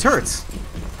 Oh, my turrets.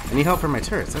 I need help from my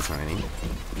turrets. That's what I need.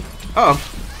 Uh oh.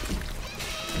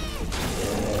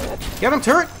 Get him,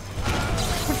 turret.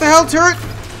 What the hell, turret?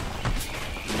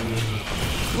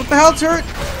 What the hell, turret?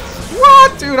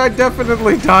 What? Dude, I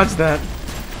definitely dodged that.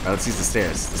 Alright, let's use the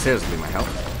stairs. The stairs will be my help.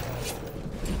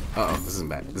 Uh oh, this isn't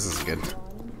bad. This isn't good.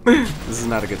 This is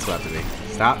not a good spot to be.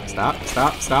 Stop, stop,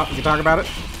 stop, stop. We can talk about it.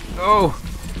 Oh.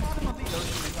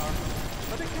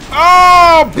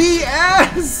 Oh,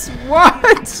 BS!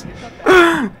 What?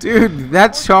 Dude,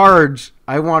 that charge.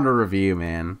 I want a review,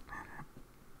 man.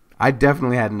 I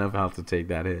definitely had enough health to take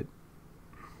that hit.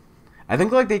 I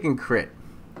think, like, they can crit.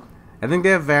 I think they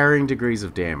have varying degrees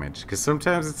of damage. Because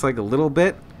sometimes it's, like, a little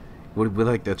bit with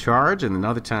like, the charge. And then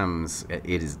other times,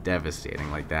 it is devastating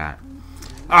like that.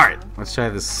 Alright, let's try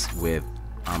this with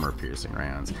armor-piercing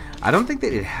rounds. I don't think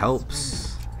that it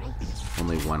helps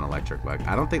only one electric bug.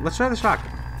 I don't think... Let's try the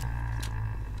shotgun.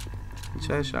 Let's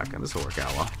try the shotgun. This will work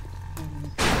out well.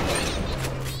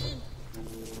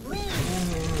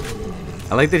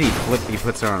 I like that he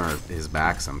puts her on his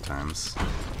back sometimes.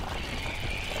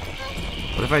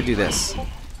 What if I do this?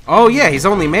 Oh yeah, he's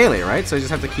only melee, right? So I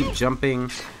just have to keep jumping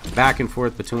back and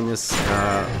forth between this.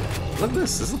 Look at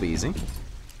this. This will be easy.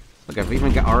 Look, I've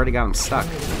even already got him stuck.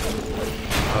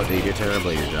 Oh, dude, you're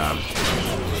terrible at your job.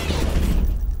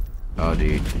 Oh,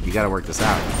 dude, you gotta work this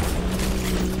out.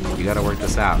 You gotta work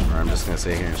this out, or I'm just gonna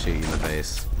sit here and shoot you in the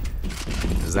face.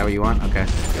 Is that what you want? Okay.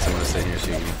 Guess I'm gonna sit here and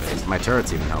shoot you in the face. My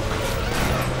turret's even helping.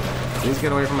 Please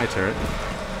get away from my turret.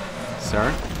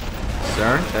 Sir?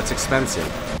 Sir? That's expensive.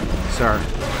 Sir.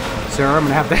 Sir, I'm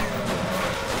gonna have to...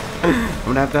 I'm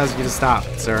gonna have to ask you to stop,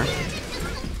 sir.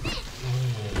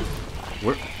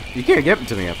 You can't get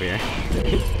to me up here.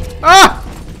 Ah!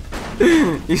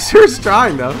 You sure is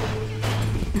trying, though.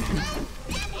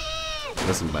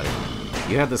 Listen, buddy.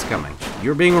 You had this coming.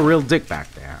 You're being a real dick back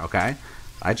there, okay?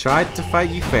 I tried to fight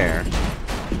you fair.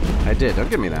 I did. Don't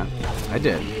give me that. I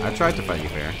did. I tried to fight you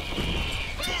fair.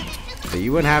 But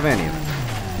you wouldn't have any of it.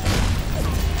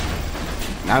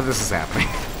 Now this is happening.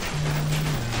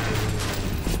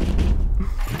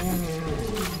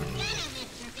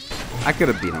 I could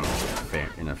have beaten him fair.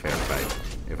 in a fair fight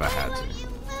if I had to.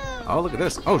 Oh, look at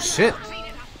this. Oh, shit.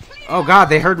 Oh, God,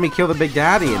 they heard me kill the Big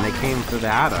Daddy, and they came for the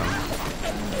Atom.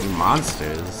 You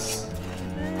monsters.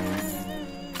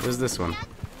 Where's this one?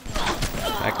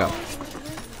 Back up.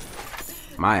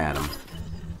 My Atom.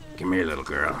 Come here, little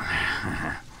girl.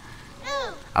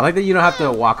 I like that you don't have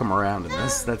to walk him around in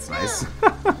this. That's nice.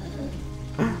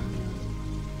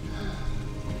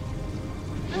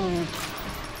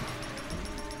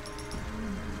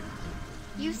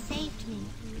 You saved me.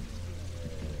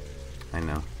 I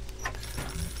know.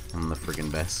 I'm the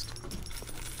friggin' best.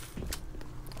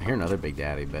 I hear another Big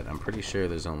Daddy, but I'm pretty sure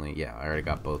there's only... Yeah, I already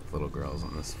got both little girls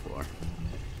on this floor.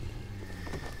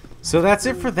 So that's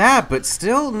it for that, but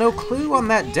still no clue on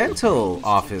that dental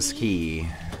office key.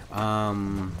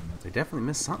 They definitely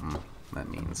missed something, that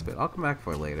means, but I'll come back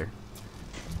for it later.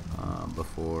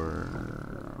 Before...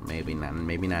 Maybe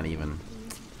not even.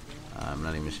 I'm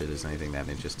not even sure there's anything that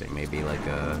interesting. Maybe like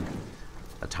a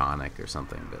tonic or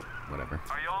something, but whatever.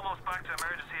 Are you almost back to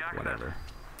emergency access? Whatever.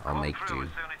 I'll make do. As soon as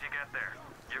you get there.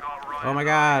 You got right. Oh my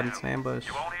God, it's an ambush.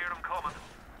 You won't hear them coming,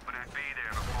 but it'll be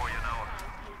there before you know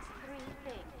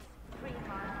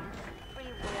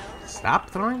it. Stop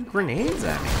throwing grenades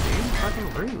at me, dude.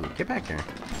 Fucking rude. Get back here.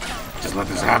 Just let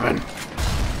this happen.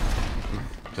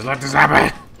 Just let this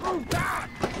happen.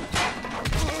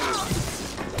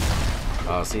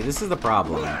 Oh, see, this is the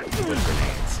problem with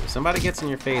grenades. If somebody gets in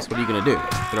your face, what are you gonna do?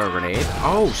 Throw a grenade?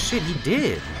 Oh shit, he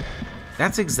did.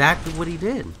 That's exactly what he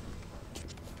did.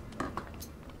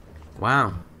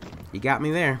 Wow, you got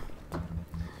me there.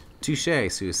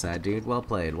 Touche, Suicide Dude. Well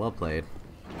played, well played.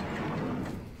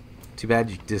 Too bad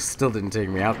you just still didn't take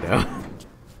me out though.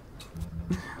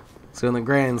 So in the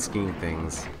grand scheme of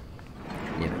things,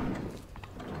 you know,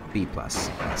 B+,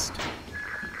 best.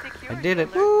 I did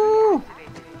it. Woo!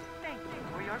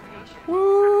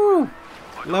 Woo!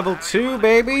 Level 2,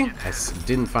 baby! I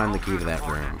didn't find the key to that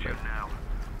room,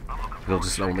 but it'll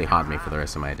just only haunt me for the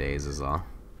rest of my days is all.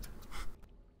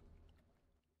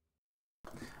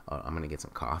 Oh, I'm gonna get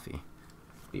some coffee.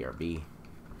 BRB.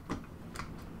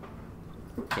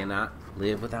 Cannot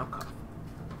live without coffee.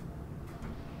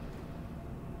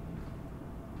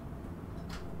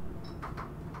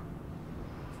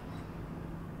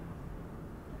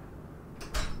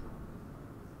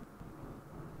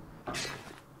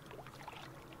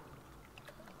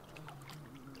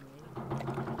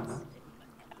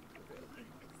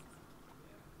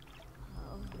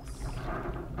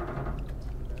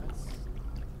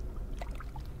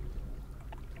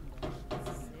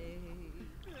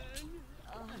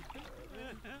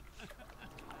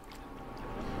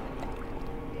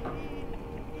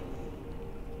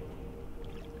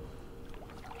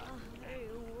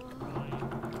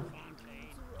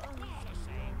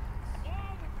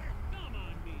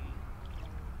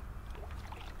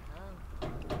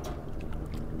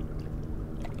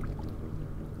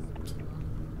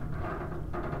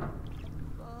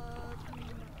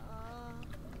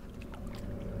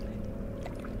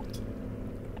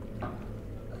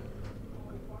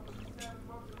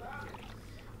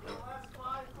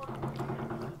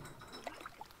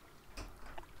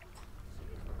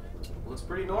 Looks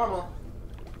pretty normal.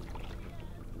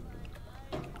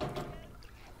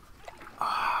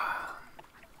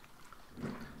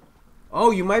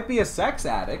 Oh, you might be a sex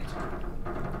addict.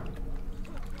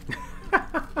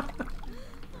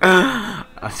 I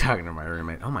was talking to my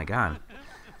roommate. Oh my God.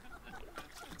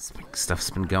 Stuff's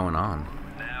been going on.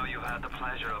 Now you had the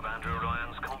pleasure of Andrew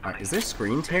Ryan's company. Is there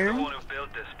screen He's the tearing? one who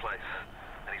built this place,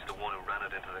 and he's the one who ran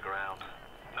it into the ground.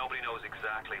 Nobody knows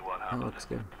exactly what That happened. looks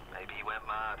good. Maybe he went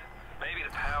mad. Maybe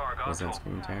the power got Was to that him.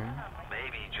 screen tearing?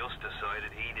 Maybe he just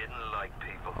decided he didn't like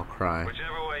people. I'll cry.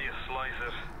 Whichever way you slice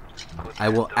it. I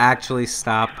will actually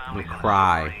stop and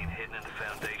cry. Hidden in the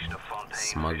foundation of Fontaine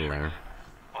Smuggler.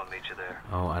 I'll meet you there.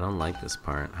 Oh, I don't like this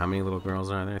part. How many little girls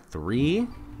are there? 3?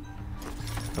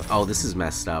 Oh, this is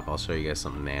messed up. I'll show you guys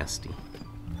something nasty.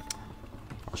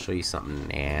 I'll show you something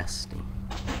nasty.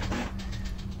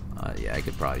 Yeah, I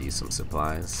could probably use some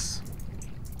supplies.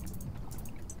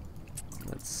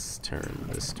 Let's turn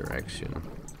this direction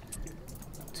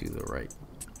to the right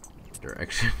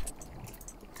direction.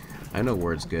 I know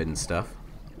words good and stuff.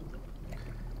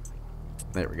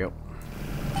 There we go.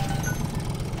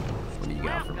 What do you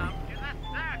got for me?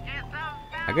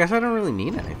 I guess I don't really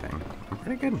need anything. I'm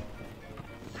pretty good.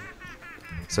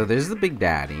 So there's the Big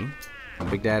Daddy. The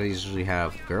Big Daddies usually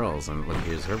have girls, and look,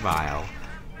 here's her vial,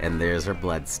 and there's her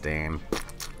blood stain.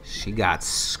 She got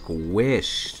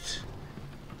squished.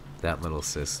 That little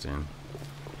sister.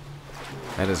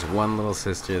 That is one little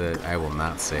sister that I will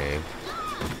not save.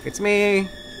 It's me.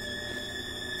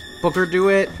 Booker, do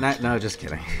it. No, just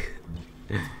kidding.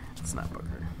 It's not Booker.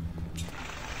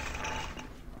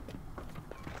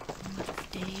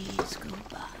 Days go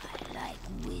by like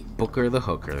wind. Booker the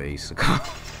hooker, they used to call.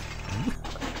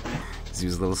 He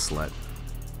was a little slut.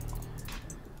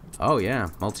 Oh yeah,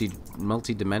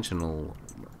 multi-dimensional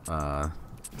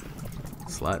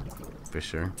slut for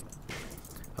sure.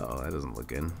 Oh, that doesn't look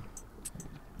good.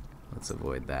 Let's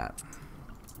avoid that.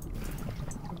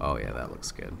 Oh yeah, that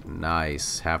looks good.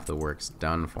 Nice. Half the work's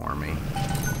done for me.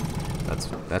 That's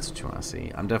what you want to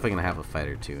see. I'm definitely gonna have a fight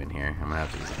or two in here. I'm gonna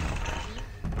have to use a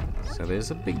helper. So there's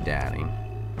a big daddy.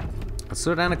 Let's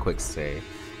throw down a quick save.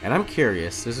 And I'm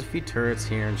curious. There's a few turrets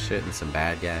here and shit, and some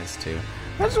bad guys too.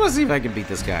 I just want to see if I can beat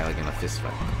this guy like in a fist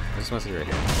fight. I just want to see right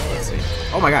here. Let's see.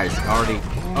 Oh my god, he's already.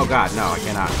 Oh god, no, I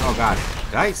cannot. Oh god,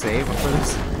 did I save for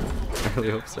this? I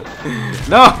really hope so.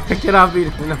 No, I cannot beat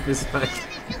him in a fist fight.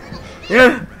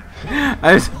 Yeah.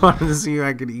 I just wanted to see if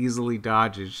I could easily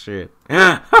dodge his shit.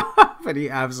 But he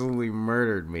absolutely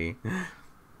murdered me.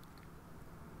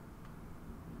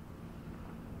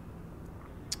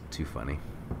 Too funny.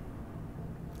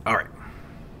 Alright.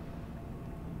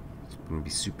 It's gonna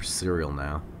be super serial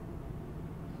now.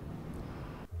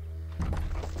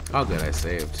 Oh good, I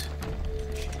saved.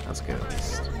 That's good at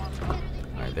least.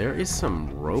 Alright, there is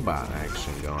some robot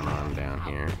action going on down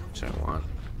here, which I want.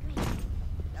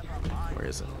 Where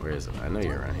is it? Where is it? I know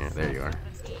you're around here. There you are.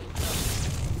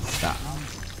 Stop.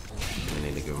 I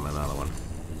need to give him another one.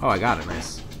 Oh, I got it.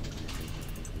 Nice.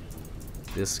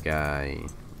 This guy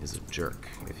is a jerk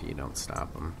if you don't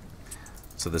stop him.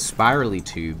 So the spirally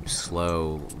tubes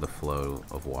slow the flow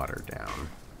of water down.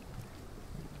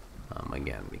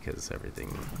 Again, because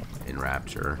everything in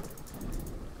Rapture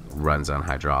runs on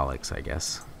hydraulics, I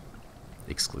guess.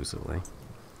 Exclusively.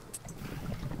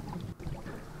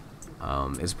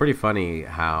 It's pretty funny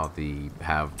how they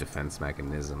have defense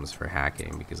mechanisms for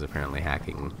hacking, because apparently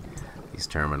hacking these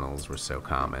terminals were so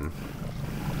common.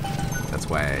 That's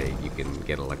why you can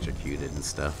get electrocuted and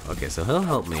stuff. Okay, so he'll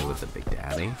help me with the Big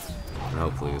Daddy, and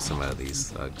hopefully with some of these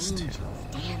thugs too.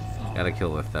 Gotta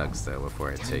kill the thugs though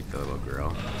before I take the little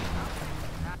girl.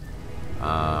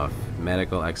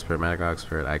 Medical expert,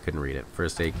 I couldn't read it.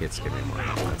 First aid kits, give me more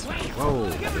help, that's fine. Whoa,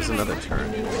 there's another turret.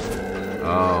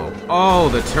 Oh,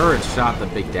 the turret shot the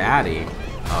Big Daddy.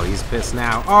 Oh, he's pissed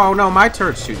now. Oh no, my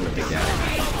turret's shooting the Big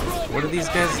Daddy. What are these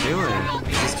guys doing?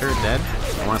 Is this turret dead?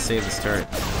 I want to save this turret.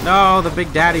 No, the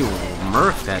Big Daddy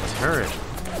murked that turret.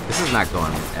 This is not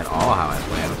going at all how I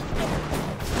planned.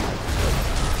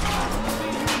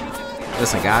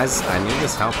 Listen guys, I need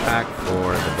this health pack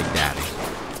for the Big Daddy.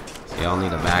 So y'all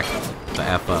need to back the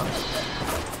F up.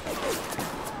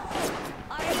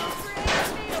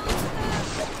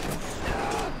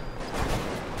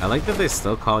 I like that they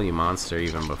still call you monster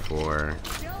even before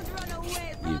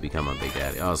you become a Big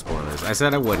Daddy. Oh, spoilers. I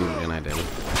said I wouldn't, and I did.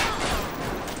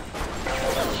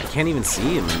 I can't even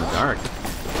see him in the dark.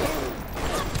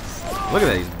 Look at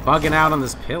that, he's bugging out on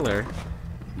this pillar.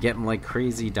 Getting like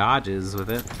crazy dodges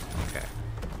with it. Okay.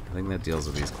 I think that deals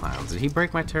with these clowns. Did he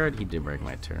break my turret? He did break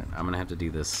my turret. I'm gonna have to do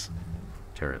this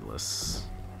turretless.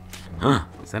 Huh?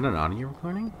 Is that an audio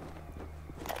recording?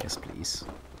 Yes, please.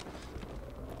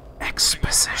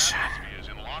 Exposition. Is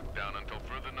in lockdown until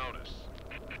further notice.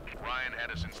 Ryan had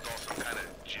us install some kind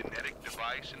of genetic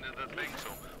device into the thing,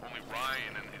 so only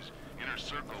Ryan and his inner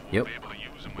circle will be able to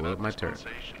use them without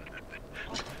dispensation.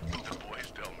 The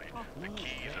boys tell me the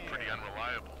keys are pretty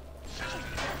unreliable. Sisters,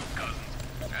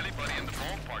 cousins, anybody in the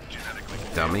ballpark genetically.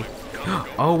 Dummy.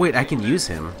 Oh wait, I can use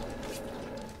him.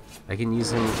 I can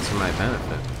use him to my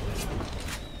benefit.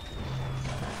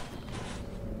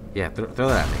 Yeah, throw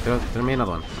that at me. Throw me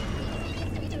another one.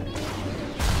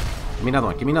 Give me another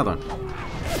one. Give me another one.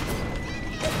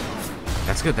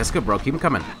 That's good. That's good, bro. Keep him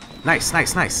coming. Nice,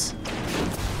 nice, nice.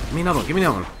 Give me another one. Give me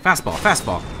another one. Fastball.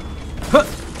 Fastball. Huh.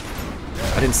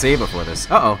 I didn't save before this.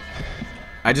 Uh-oh.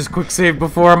 I just quick saved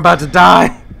before I'm about to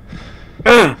die.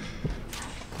 Give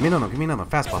me another one. Give me another one.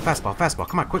 Fastball. Fastball. Fastball.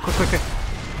 Come on. Quick, quick, quick, quick.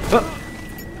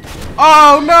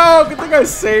 Oh, no. Good thing I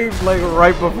saved, like,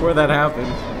 right before that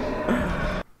happened.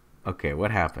 Okay,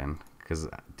 what happened? Because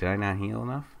did I not heal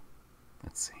enough?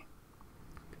 Let's see.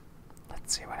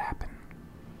 Let's see what happened.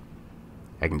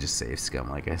 I can just save scum,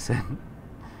 like I said.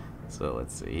 So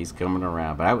let's see. He's coming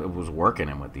around, but I was working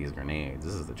him with these grenades.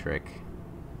 This is the trick.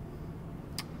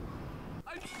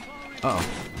 Uh-oh.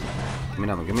 Give me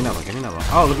another one. Give me another one. Give me another one.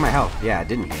 Oh, look at my health. Yeah, I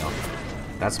didn't heal.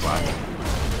 That's why.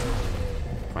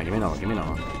 Come on, give me another one. Give me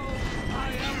another one.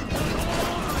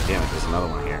 Damn it, there's another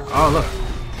one here. Oh, look.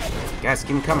 Guys,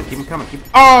 keep him coming, keep him coming, keep.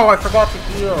 Oh, I forgot to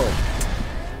heal.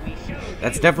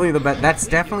 That's definitely the best. That's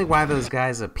definitely why those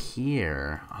guys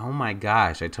appear. Oh my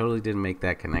gosh, I totally didn't make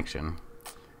that connection.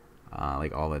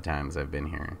 Like all the times I've been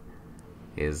here,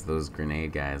 is those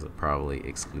grenade guys are probably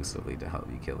exclusively to help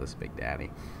you kill this Big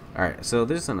Daddy. All right, so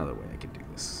there's another way I could do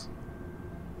this.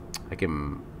 I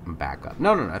can back up.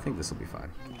 No, I think this will be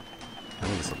fine. I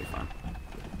think this will be fine.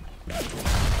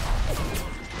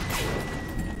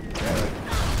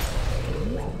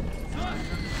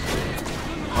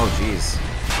 Oh jeez.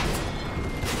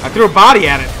 I threw a body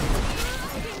at it!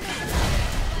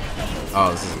 Oh,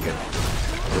 this isn't good.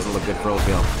 It doesn't look good for old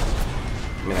Bill.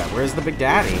 Look at that. Where's the Big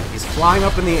Daddy? He's flying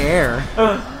up in the air.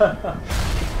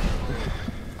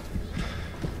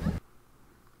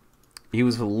 He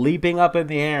was leaping up in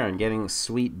the air and getting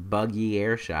sweet, buggy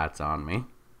air shots on me.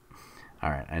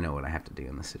 Alright, I know what I have to do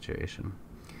in this situation.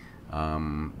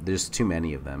 There's too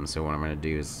many of them, so what I'm going to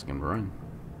do is I'm going to run.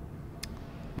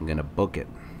 I'm going to book it.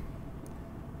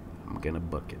 I'm going to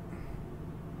book it.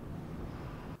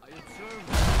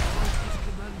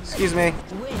 Excuse me.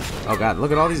 Oh god,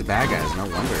 look at all these bad guys. No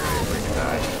wonder I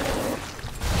died.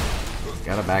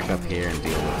 Gotta back up here and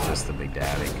deal with just the Big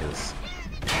Daddy, because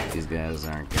these guys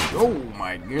aren't good. Oh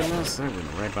my goodness, that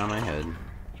went right by my head.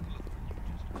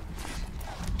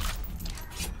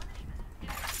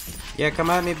 Yeah, come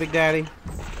at me, Big Daddy.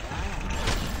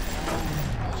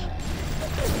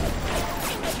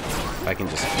 If I can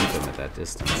just keep him at that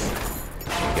distance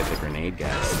and get the grenade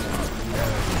guys.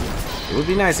 It would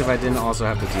be nice if I didn't also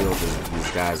have to deal with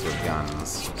these guys with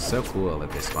guns. So cool that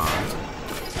they spawn.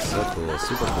 So cool,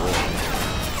 super cool.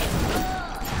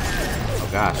 Oh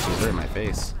gosh, she's right in my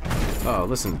face. Oh,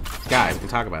 listen, guys, we can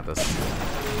talk about this.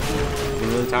 We can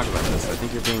really talk about this. I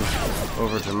think you're being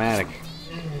over dramatic.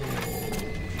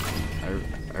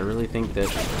 I really think that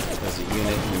as a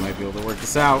unit we might be able to work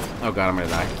this out. Oh god, I'm gonna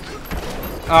die.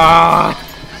 Ah!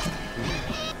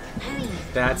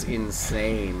 That's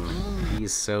insane.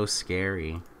 He's so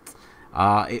scary.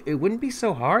 It wouldn't be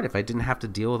so hard if I didn't have to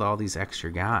deal with all these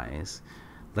extra guys.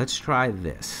 Let's try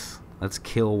this. Let's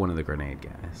kill one of the grenade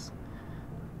guys.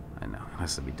 I know, it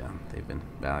has to be done. They've been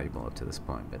valuable up to this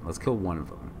point, but let's kill one of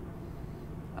them.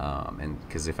 And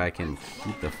because if I can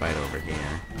keep the fight over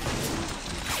here.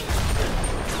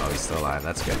 Oh, he's still alive.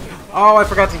 That's good. Oh, I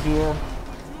forgot to heal.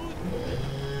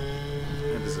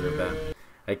 I deserve that.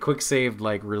 I quick saved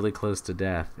like really close to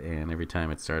death, and every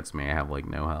time it starts me, I have like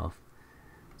no health.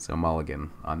 So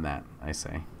mulligan on that, I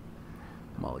say.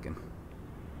 Mulligan.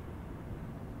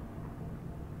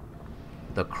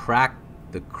 The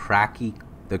cracky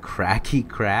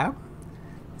crab?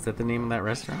 Is that the name of that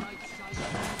restaurant?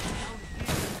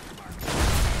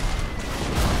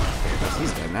 Okay,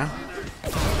 he's dead now.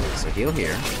 So heal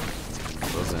here.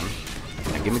 Goes in.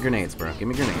 Now give me grenades, bro. Give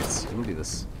me grenades. We can do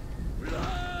this.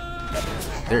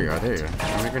 There you are, there you are.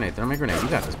 Throw me a grenade, throw me a grenade. You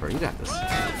got this, bro. You got this.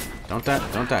 Don't die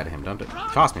to him. Don't die.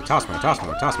 Toss me, toss me, toss me,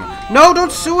 toss me. No,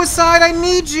 don't suicide! I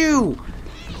need you!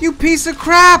 You piece of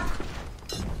crap!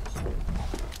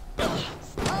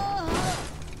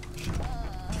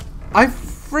 I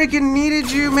freaking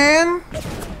needed you, man!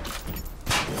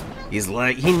 He's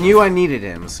like, he knew I needed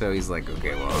him, so he's like,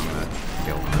 okay, well, I'm gonna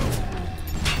kill him.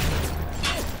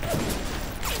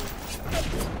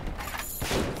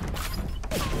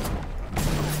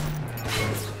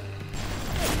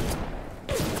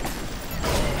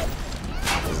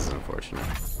 This is unfortunate.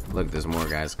 Look, there's more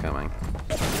guys coming.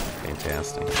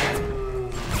 Fantastic.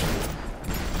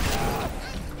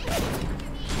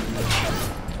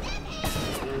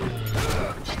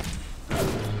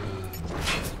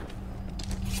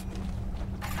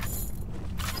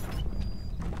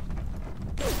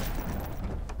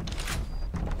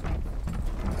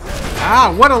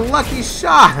 Ah, what a lucky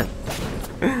shot!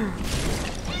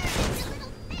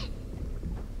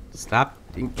 Stop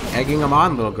egging him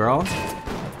on, little girl.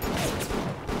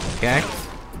 Okay?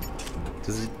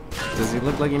 Does he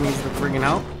look like he needs the friggin'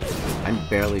 help? I'm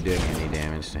barely doing any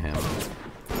damage to him.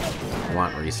 I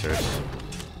want research.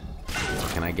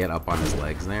 Can I get up on his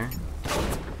legs there?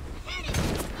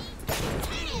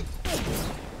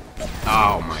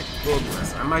 Oh my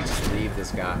goodness. I might just leave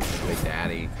this guy, Big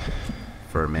Daddy,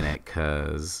 for a minute,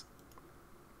 because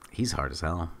he's hard as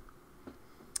hell.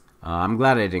 I'm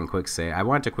glad I didn't quick save. I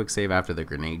wanted to quick save after the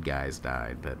grenade guys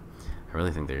died, but I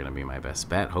really think they're going to be my best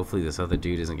bet. Hopefully this other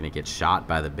dude isn't going to get shot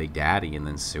by the Big Daddy and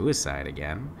then suicide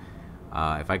again.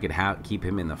 If I could keep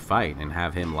him in the fight and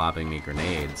have him lobbing me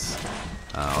grenades,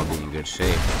 I'll be in good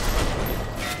shape.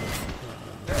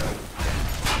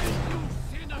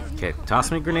 Okay, toss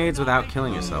me grenades without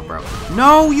killing yourself, bro.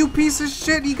 No, you piece of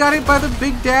shit! You got hit by the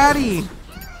Big Daddy!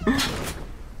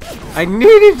 I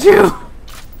needed you!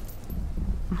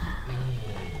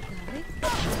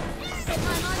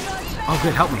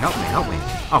 good. Help me, help me, help me.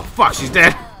 Oh, fuck, she's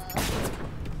dead.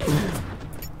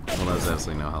 Well, there's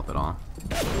absolutely no help at all.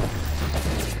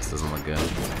 This doesn't look good.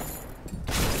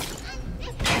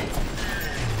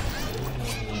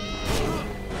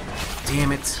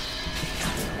 Damn it.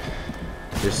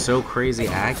 They're so crazy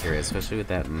accurate, especially with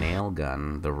that nail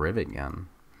gun, the rivet gun.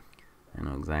 I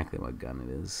know exactly what gun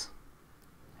it is.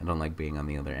 I don't like being on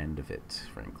the other end of it,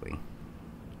 frankly.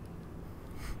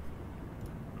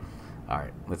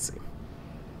 Alright, let's see.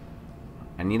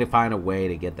 I need to find a way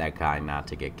to get that guy not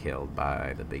to get killed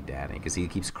by the Big Daddy, because he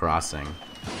keeps crossing,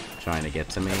 trying to get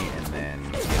to me, and then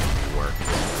getting work.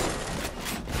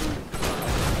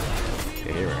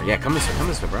 Okay, here we are. Yeah, come this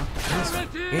way, bro. Come this way.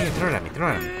 Yeah, throw it at me, throw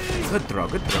it at me. Good throw,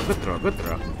 good throw, good throw, good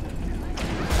throw. Give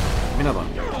me another one.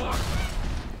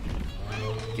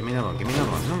 Give me another one, give me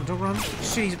another one. No, don't run.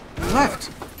 Shit, he's left.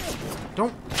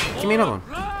 Don't. Give me another one.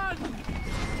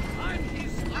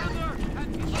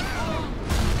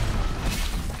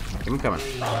 Keep him coming.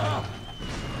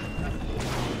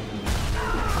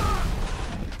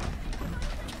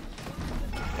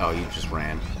 Oh, you just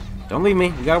ran. Don't leave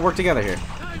me. We gotta work together here.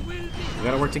 We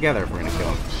gotta work together if we're gonna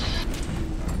kill him.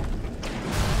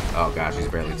 Oh gosh, he's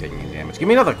barely taking any damage. Give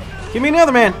me another. Give me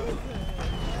another, man.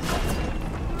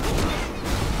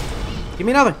 Give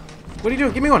me another. What are you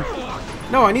doing? Give me one.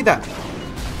 No, I need that.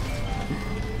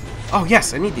 Oh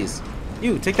yes, I need these.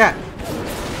 You, take that.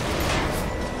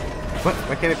 What?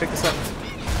 Why can't I pick this up?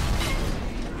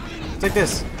 Take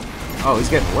this. Oh, he's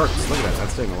getting worked. Look at that.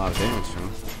 That's doing a lot of damage to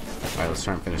him. Alright, let's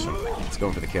try and finish him. Let's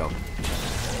go for the kill.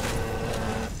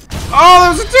 Oh, that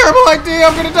was a terrible idea.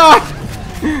 I'm gonna die.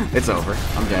 It's over.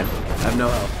 I'm dead. I have no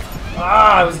health.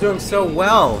 Ah, I was doing so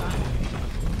well.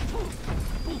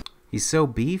 He's so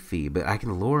beefy, but I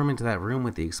can lure him into that room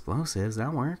with the explosives.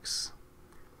 That works.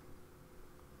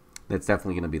 That's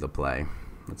definitely going to be the play.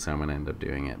 That's how I'm going to end up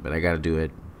doing it. But I got to do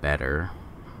it better.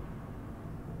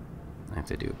 I have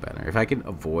to do it better. If I can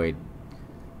avoid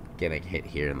getting hit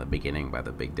here in the beginning by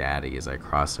the Big Daddy as I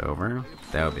cross over,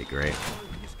 that would be great.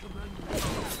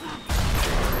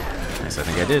 Nice, I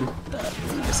think I did.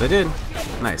 Yes, I did.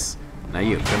 Nice. Now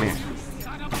you, come here.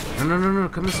 No, no, no, no,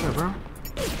 come this way, bro.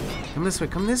 Come this way,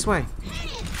 come this way.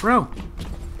 Bro.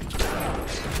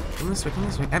 Come this way, come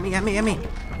this way. At me, at me, at me.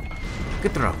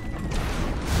 Good throw.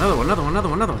 Another one, another one, another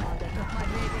one, another one.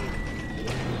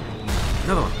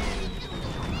 Another one.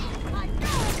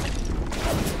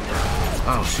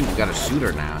 Oh, shoot, we got a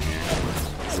shooter now here.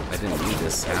 I didn't need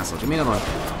this hassle. Give me another one.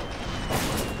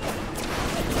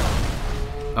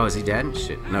 Oh, is he dead?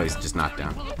 Shit. No, he's just knocked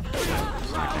down.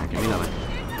 Just knocked down. Give me another.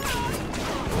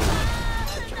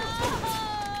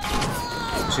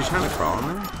 Is she trying to crawl in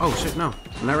there? Oh, shit, no.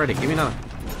 I'm not ready. Give me another.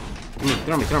 Give me,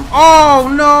 throw me, throw me. Oh,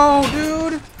 no,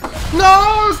 dude. No,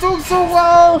 I was doing so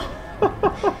well.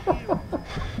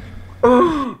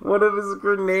 One of his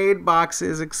grenade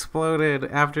boxes exploded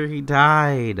after he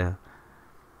died.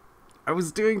 I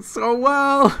was doing so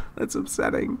well. That's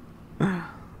upsetting.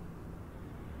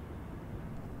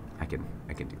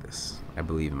 I can do this. I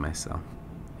believe in myself.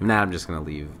 If not, I'm just gonna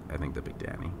leave, I think, the Big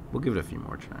Daddy. We'll give it a few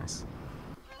more tries.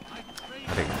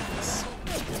 I think I can do this.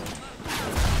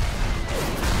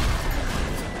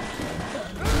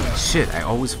 Shit, I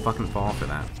always fucking fall for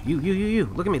that. You.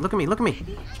 Look at me, look at me, look at me.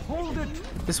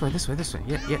 This way, this way, this way.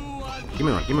 Yeah, yeah. Give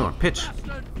me one, give me one. Pitch.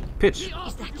 Pitch. Give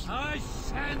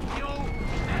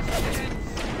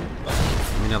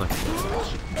me another.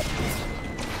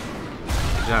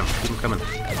 Good job. Keep him coming.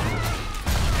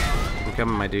 Keep him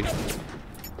coming, my dude.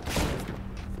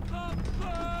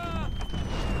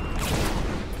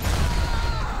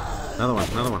 Another one,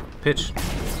 another one. Pitch.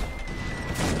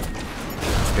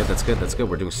 That's good, that's good, that's good.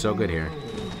 We're doing so good here.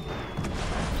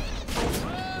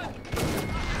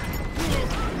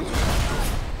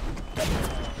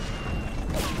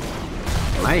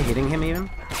 Am I hitting him even?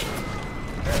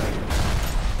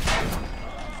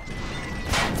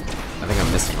 I think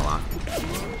I'm missing a lot.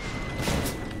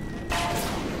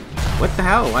 What the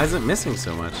hell? Why is it missing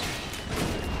so much?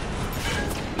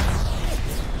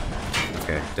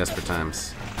 Okay, desperate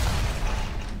times.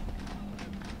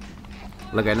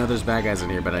 Look, I know there's bad guys in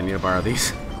here, but I need to borrow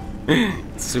these.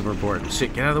 It's super important.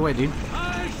 Shit, get out of the way, dude.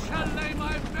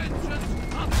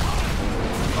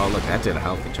 Oh, look, that did a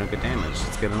healthy chunk of damage.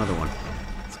 Let's get another one.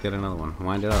 Let's get another one.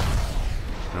 Wind it up.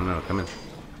 No, come in.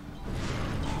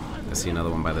 I see another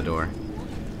one by the door.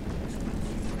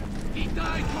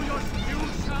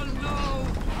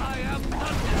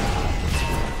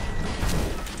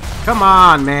 Come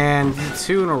on, man.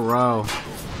 2 in a row.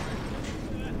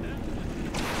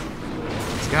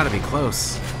 It's gotta be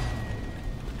close.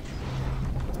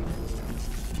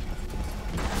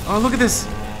 Oh, look at this.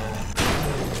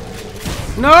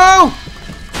 No!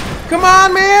 Come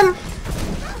on, man!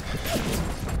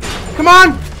 Come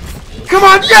on! Come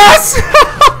on, yes!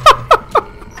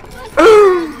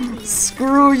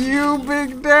 Screw you,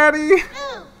 Big Daddy!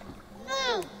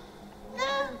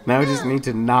 Now we just need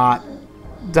to not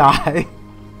die.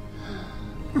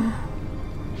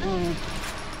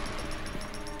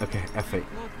 Okay, F8.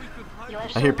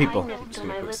 I hear people. Just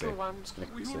gonna quick save.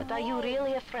 But are you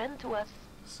really a friend to us?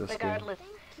 So scared. Regardless,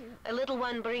 a little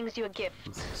one brings you a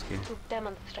gift to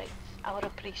demonstrate our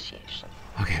appreciation.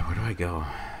 Okay, where do I go?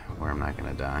 Where I'm not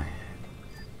gonna die?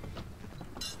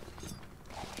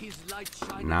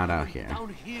 Not out here.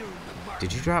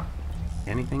 Did you drop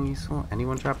anything useful?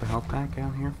 Anyone drop a health pack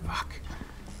out here? Fuck.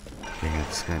 Okay, I'm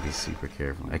just gonna be super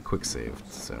careful. I quick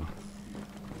saved, so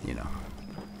you know.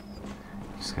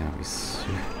 Just gonna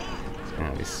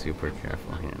be super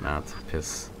careful here, not to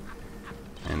piss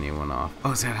anyone off.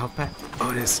 Oh, is that a health pack? Oh,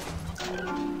 it is.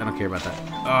 I don't care about that.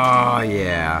 Oh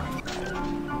yeah.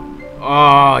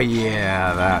 Oh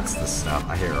yeah, that's the stuff.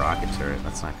 I hear a rocket turret.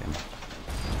 That's not good.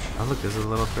 Oh look, there's a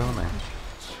little girl there.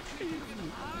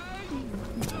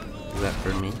 Is that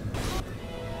for me?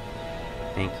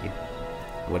 Thank you.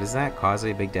 What is that? Cause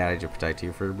a Big Daddy to protect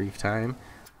you for a brief time?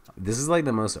 This is like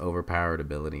the most overpowered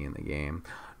ability in the game.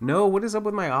 No, what is up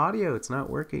with my audio? It's not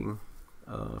working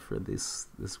for this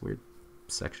weird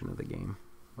section of the game.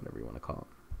 Whatever you want to call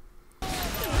it.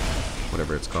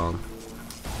 Whatever it's called.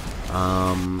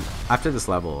 After this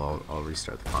level, I'll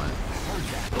restart the client.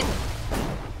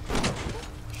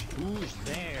 Who's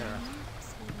there?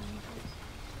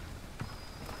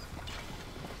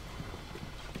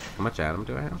 How much Atom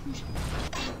do I have?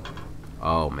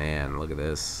 Oh man, look at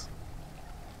this.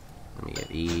 Let me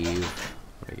get Eve.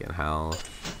 Let me get health.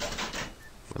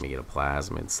 Let me get a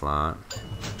plasmid slot.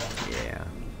 Yeah.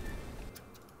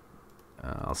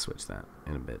 I'll switch that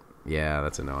in a bit. Yeah,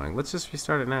 that's annoying. Let's just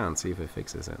restart it now and see if it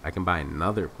fixes it. I can buy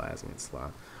another plasmid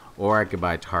slot. Or I could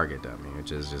buy target dummy,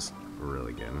 which is just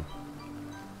really good.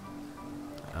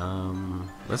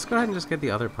 Let's go ahead and just get the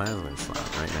other plasmid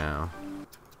slot right now.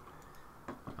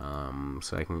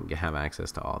 So I can have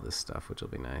access to all this stuff, which will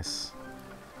be nice.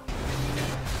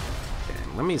 Okay,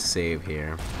 let me save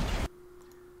here.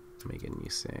 Make a new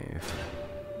save.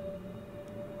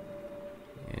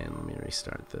 And let me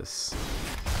restart this.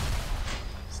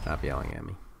 Stop yelling at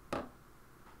me.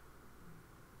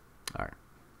 Alright.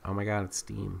 Oh my god, it's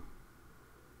Steam.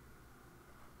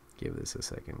 Give this a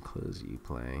second. Close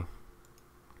Uplay.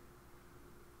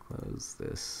 Close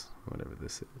this. Whatever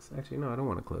this is. Actually, no, I don't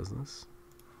want to close this.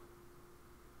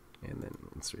 And then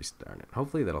let's restart it.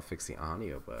 Hopefully that'll fix the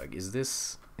audio bug. Is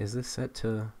this set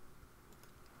to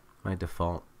my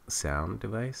default sound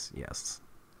device? Yes.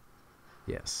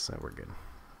 Yes, so we're good.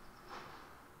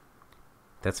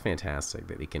 That's fantastic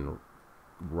that we can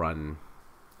run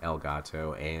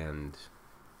Elgato and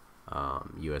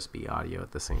USB audio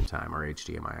at the same time, or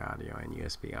HDMI audio and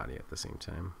USB audio at the same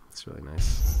time. It's really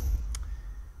nice.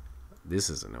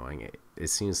 This is annoying. It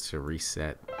seems to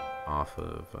reset off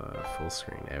of full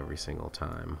screen every single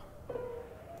time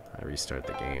I restart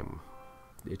the game.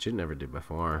 It should never do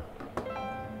before.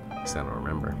 At least I don't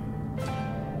remember.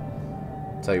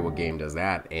 I'll tell you what game does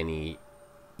that. Any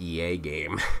EA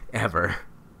game ever.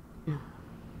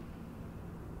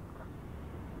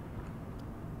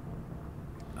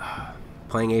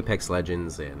 Playing Apex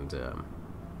Legends and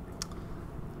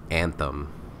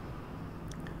Anthem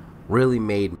really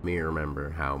made me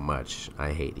remember how much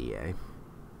I hate EA.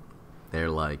 They're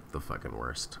like the fucking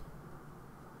worst.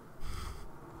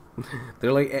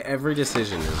 They're like, every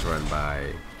decision is run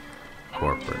by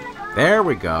corporate. There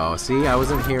we go. See, I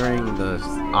wasn't hearing the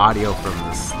audio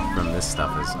from this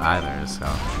stuff as either, so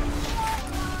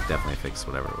definitely fixed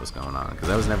whatever was going on, because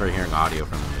I was never hearing audio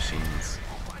from the machines.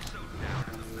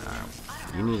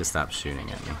 You need to stop shooting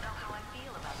at me.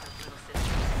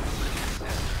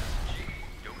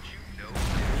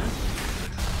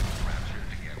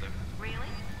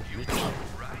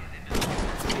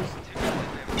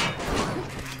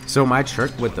 So my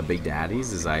trick with the Big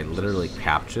Daddies is I literally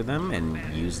capture them and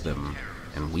use them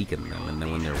and weaken them, and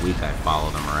then when they're weak I follow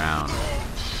them around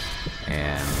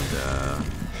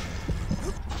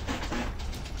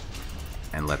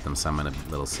and let them summon a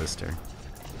little sister,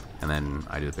 and then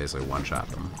I just basically one-shot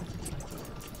them.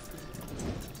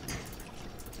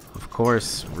 Of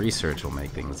course, research will make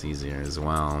things easier as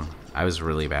well. I was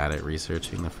really bad at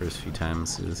researching the first few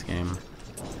times through this game,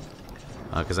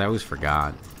 because I always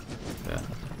forgot that.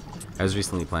 I was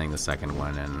recently playing the second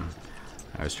one, and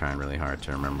I was trying really hard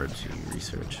to remember to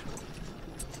research.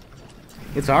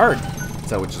 It's hard,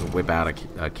 so I would just whip out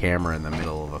a camera in the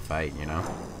middle of a fight, you know?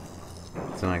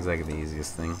 It's not exactly the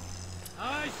easiest thing.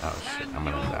 Oh shit, I'm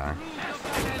gonna die.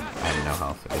 I have no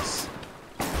health for this.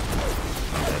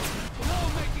 I'm dead.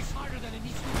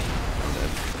 I'm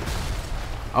dead.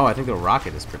 Oh, I think the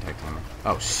rocket is protecting me.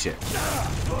 Oh shit.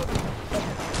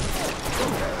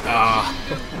 Ah.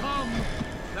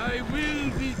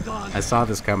 I saw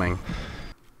this coming.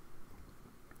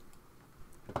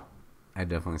 I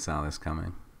definitely saw this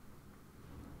coming.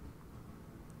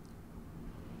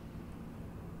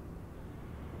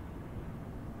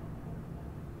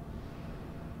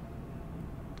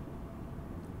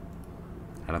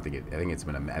 I don't think it. I think it's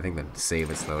been a. I think the save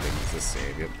it's loading is this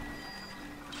save. Yep.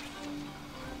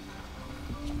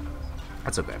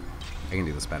 That's okay. I can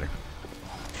do this better.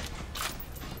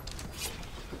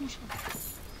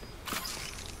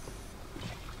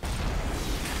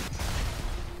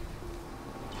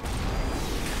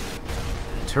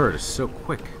 The turret is so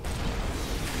quick.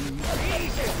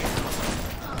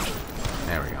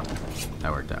 There we go.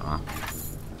 That worked out well.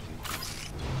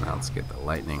 Now let's get the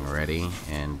lightning ready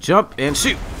and jump and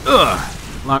shoot. Ugh.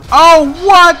 Lock. Oh,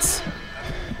 what?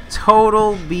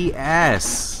 Total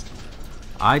BS.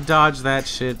 I dodged that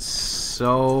shit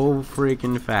so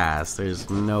freaking fast. There's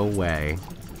no way.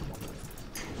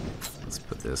 Let's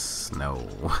put this. No.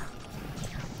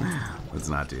 Let's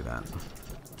not do that.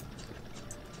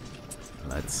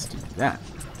 Let's do that.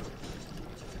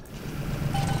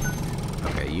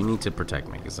 Okay, you need to protect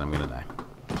me because I'm gonna die.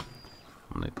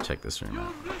 I'm gonna check this room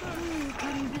out.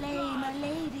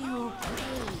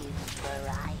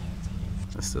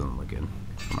 This doesn't look good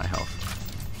for my health.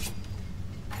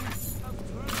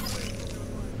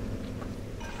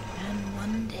 And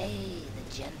one day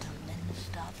the gentleman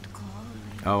stopped calling.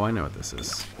 Oh, I know what this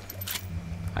is.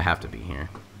 I have to be here.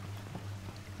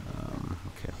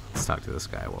 Okay, let's talk to this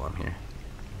guy while I'm here.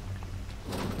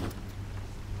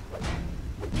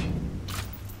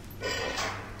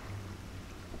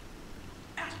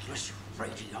 Atlas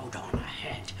radioed on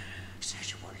ahead.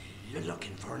 Says you were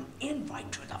looking for an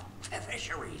invite to the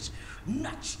fisheries.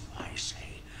 Nuts, I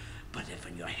say. But if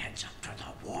in your heads up to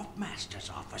the Wharf Master's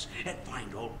office and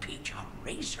find old Peach on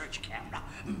research camera,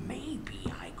 maybe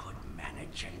I could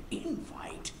manage an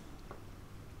invite.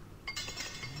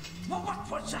 Well, what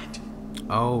was that?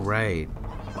 Oh, right.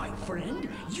 My friend,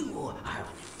 you are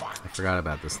fucked. I forgot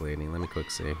about this lady. Let me quick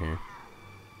save here.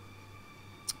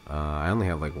 I only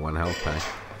have like 1 health pack.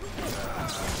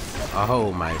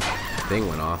 Oh, my thing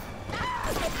went off.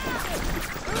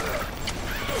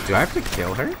 Do I have to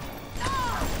kill her?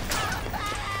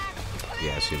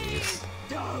 Yeah, she leaves.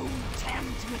 Oh,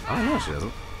 no, she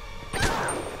doesn't.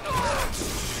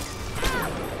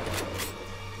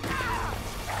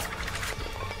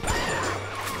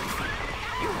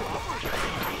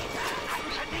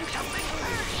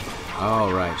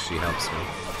 Oh, right, she helps me.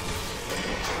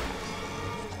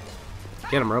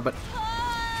 Get him, robot.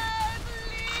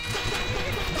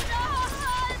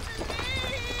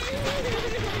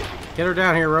 Get her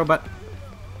down here, robot.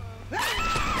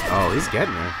 Oh, he's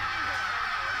getting her.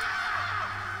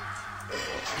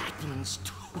 That one's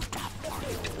too tough for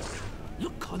you.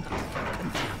 Look on the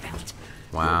conveyor belt.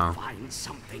 Wow. You'll find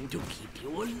something to keep you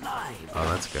alive. Oh,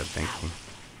 that's good. Thank you.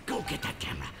 Go get that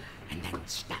camera, and then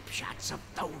snapshots of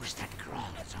those that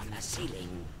crawls on the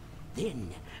ceiling.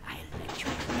 Then I'll let you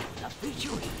know the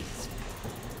visuals.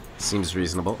 Seems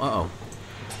reasonable. Uh-oh.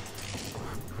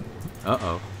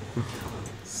 Uh-oh.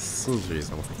 Seems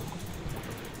reasonable.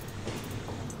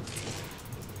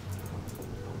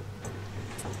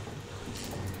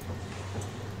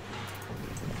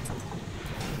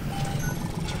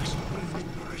 Just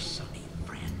remember, sonny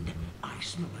friend, I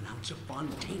smell an ounce of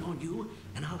Fontaine on you,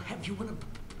 and I'll have you in a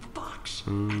box.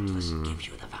 Atlas gives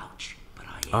you the vouch.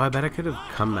 Oh, I bet I could have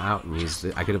come out and used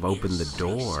it. I could have opened the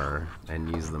door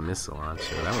and used the missile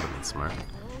launcher. That would have been smart.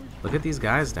 Look at these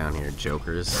guys down here,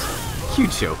 jokers. You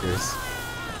jokers.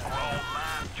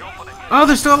 Oh,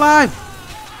 they're still alive!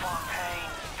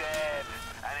 Fontaine's dead,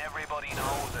 and everybody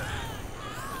knows it.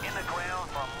 In the ground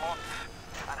for months,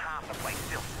 and half the place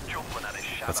still jumping at his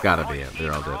shadow. That's gotta be it.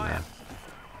 They're all dead now.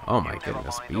 Oh my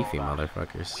goodness, beefy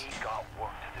motherfuckers. We got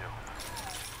work to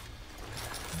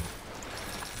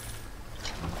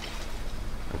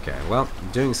do. Okay, well,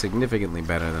 doing significantly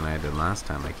better than I did last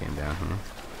time I came down here.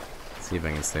 Let's see if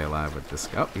I can stay alive with this.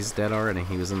 Oh, he's dead already.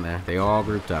 He was in there. They all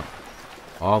grouped up.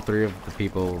 All 3 of the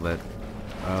people that...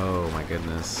 Oh my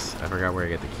goodness. I forgot where I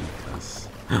get to keep this.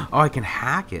 Oh, I can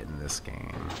hack it in this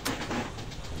game.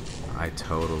 I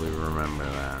totally remember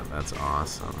that. That's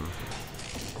awesome.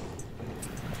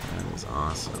 That is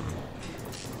awesome.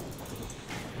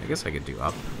 I guess I could do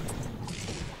up.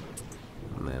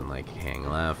 And then, like, hang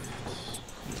left.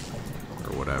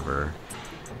 Or whatever.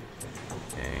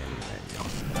 And there you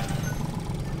go.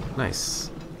 Nice.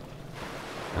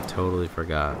 I totally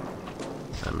forgot.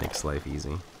 That makes life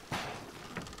easy.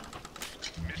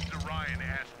 Mr. Ryan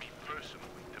asked me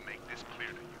personally to make this clear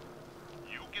to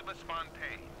you. You give us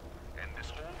Fontaine and this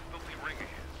whole filthy ring of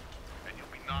his, and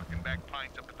you'll be knocking back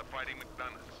pints up at the Fighting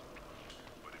McDonald's.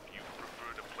 But if you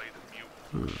prefer to play the mule,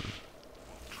 we'll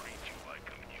treat you like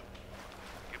a mule.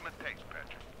 Give him a taste,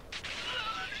 Patrick.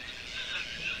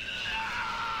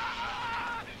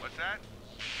 What's that?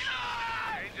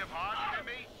 Change of heart,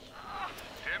 Timmy?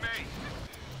 Timmy?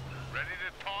 Ready to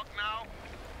talk now?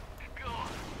 Go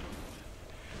on.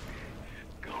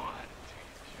 Go on.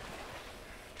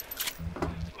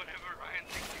 Whatever Ryan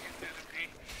thinks he can do to me,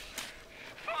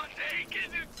 Fontaine can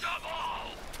do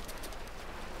double!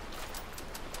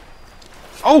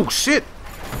 Oh, shit!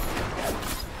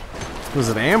 It was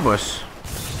an ambush.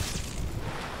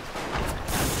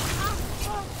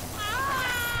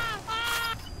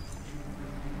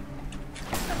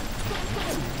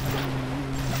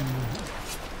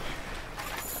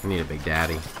 I need a big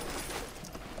daddy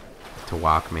to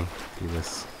walk me through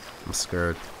this. I'm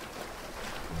scared.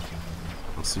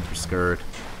 I'm super scared.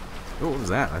 Oh, what was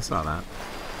that? I saw that.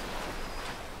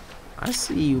 I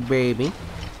see you, baby.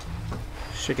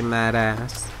 Shaking that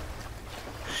ass.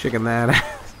 Shaking that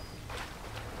ass.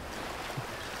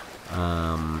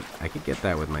 I could get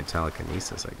that with my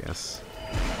telekinesis, I guess.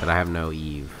 But I have no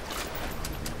Eve.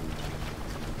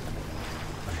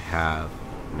 I have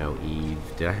no Eve.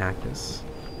 Did I hack this?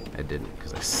 I didn't,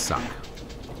 because I suck.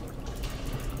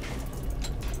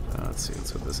 Let's see,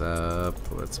 let's put this up.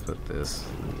 Let's put this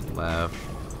left.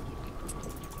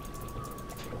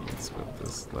 Let's put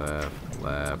this left,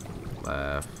 left,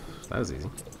 left. That was easy.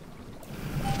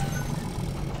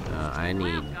 I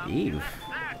need Eve.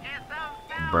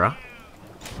 Bruh.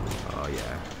 Oh,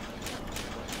 yeah.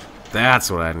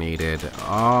 That's what I needed.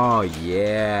 Oh,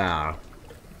 yeah.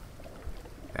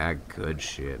 That good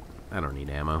shit. I don't need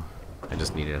ammo. I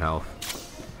just needed health.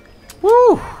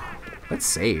 Woo! Let's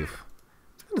save.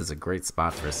 That is a great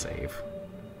spot for a save.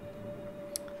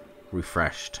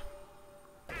 Refreshed.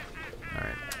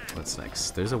 Alright, what's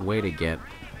next? There's a way to get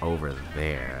over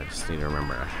there. I just need to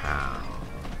remember how.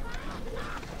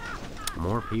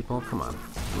 More people? Come on.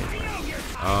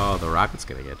 Oh, the rocket's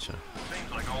gonna get you.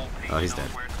 Oh, he's dead.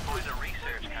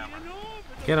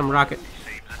 Get him, Rocket.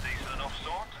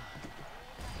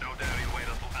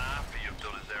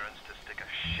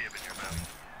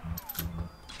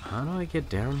 How do I get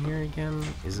down here again?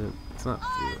 Is it? It's not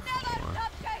through the floor.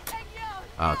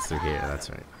 Oh, it's through here. That's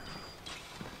right.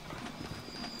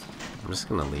 I'm just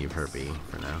gonna leave her be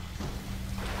for now.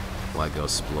 While I go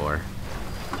explore.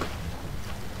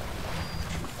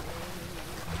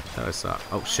 I saw.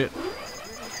 Oh shit!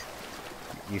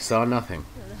 You saw nothing.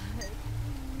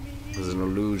 It was an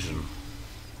illusion.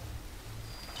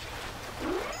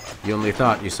 You only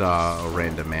thought you saw a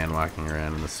random man walking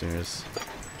around in the sewers.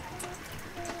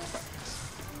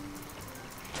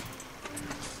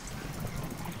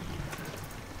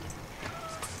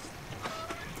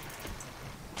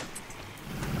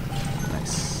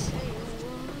 Nice.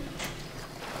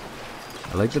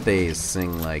 I like that they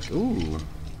sing like, ooh.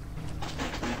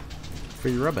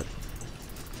 Free robot.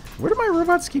 Where do my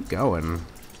robots keep going?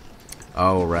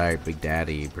 Oh, right. Big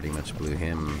Daddy pretty much blew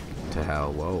him to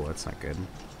hell. Whoa, that's not good.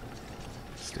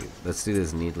 Let's do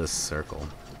this needless circle.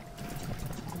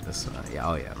 This, yeah,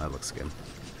 oh yeah, that looks good.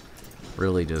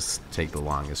 Really just take the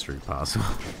longest route possible.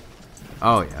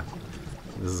 Oh yeah.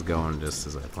 This is going just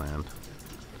as I planned.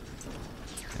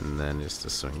 And then just a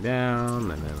swing down,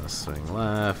 and then a swing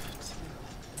left.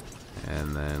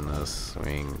 And then a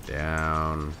swing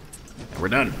down. And we're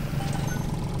done.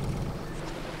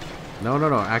 No,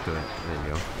 activate. There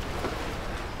you go.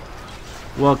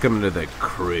 Welcome to the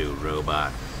crew,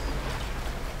 robot.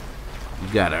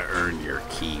 You gotta earn your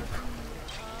keep.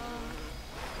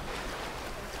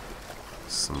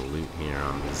 Some loot here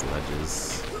on these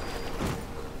ledges.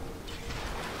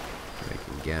 That I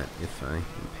can get if I am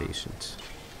patient.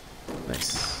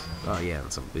 Nice. Oh yeah,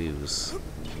 and some booze.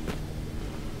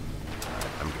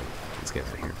 Alright, I'm good. Let's get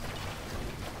out of here.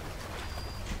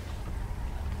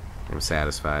 I'm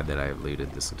satisfied that I've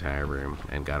looted this entire room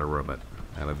and got a robot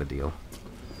out of the deal.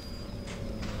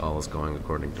 All is going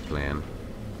according to plan.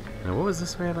 Now, what was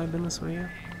this way? Have I been this way yet?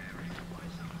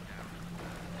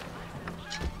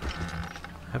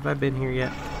 Have I been here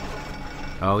yet?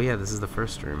 Oh yeah, this is the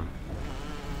first room.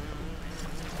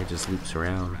 It just loops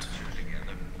around.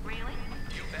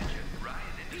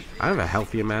 I have a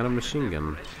healthy amount of machine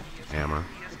gun ammo.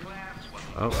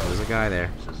 Oh, there's a guy there.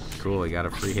 Cool, he got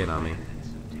a free hit on me.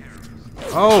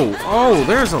 Oh,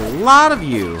 there's a lot of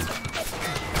you.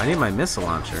 I need my missile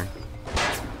launcher.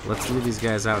 let's move these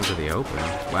guys out into the open.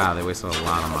 Wow, they wasted a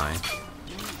lot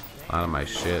of my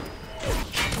shit.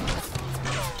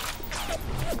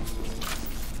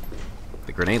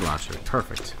 The grenade launcher,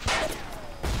 perfect.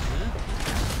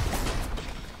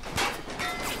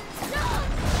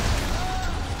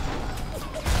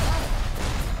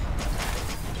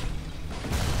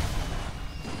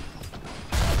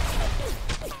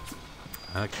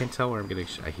 I can't tell where I'm getting.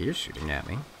 I hear shooting at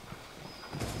me.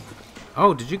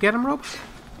 Oh, did you get him, Rob?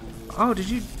 Oh, did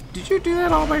you do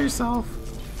that all by yourself?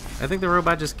 I think the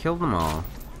robot just killed them all.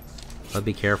 I'll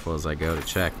be careful as I go to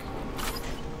check.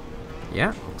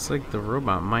 Yeah, looks like the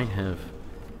robot might have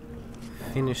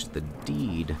finished the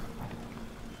deed.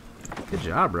 Good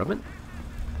job, Robin.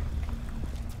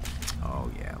 Oh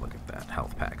yeah, look at that.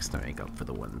 Health packs to make up for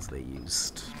the ones they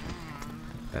used.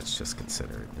 That's just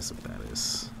considered. This is what that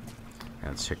is.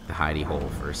 Let's check the hidey hole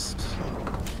first.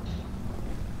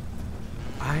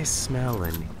 I smell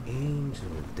an angel,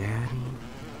 Daddy.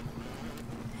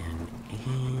 An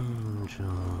angel.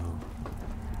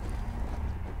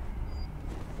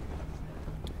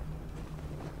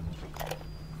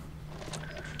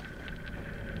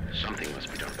 Something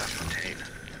must be done about Fontaine.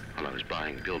 While I was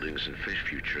buying buildings and fish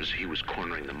futures, he was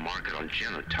cornering the market on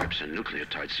genotypes and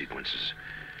nucleotide sequences.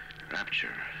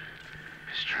 Rapture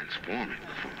is transforming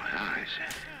before my eyes.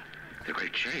 The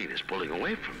great chain is pulling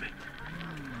away from it.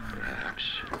 Perhaps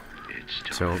it's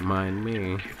time. Don't mind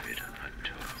me. Give it a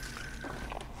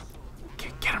tug.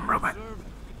 Get him, robot.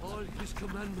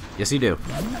 Yes, you do.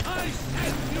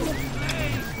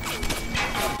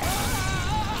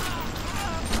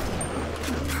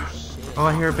 Oh,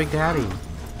 I hear a Big Daddy.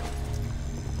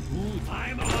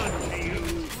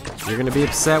 You're gonna be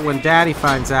upset when Daddy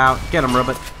finds out. Get him,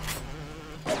 robot.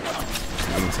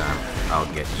 Meantime, I'll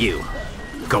get you.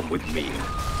 Come with me.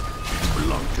 You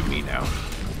belong to me now.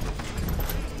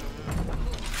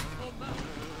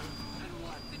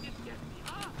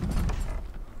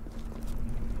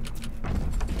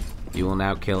 You will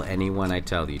now kill anyone I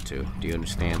tell you to. Do you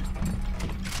understand?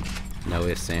 No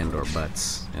ifs, and, or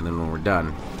buts. And then when we're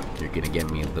done, you're gonna get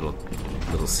me a little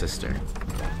sister.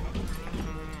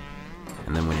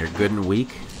 And then when you're good and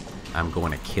weak, I'm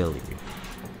going to kill you.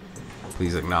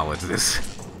 Please acknowledge this.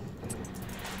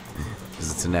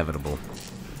 Because it's inevitable.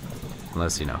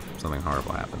 Unless, you know, something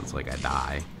horrible happens, like I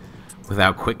die.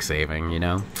 Without quick saving, you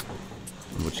know?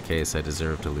 In which case, I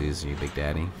deserve to lose you, Big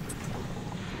Daddy.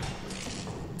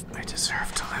 I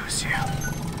deserve to lose you.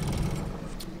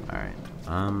 Alright,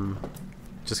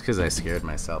 just because I scared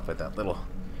myself with that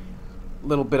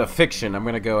little bit of fiction, I'm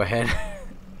gonna go ahead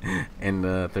and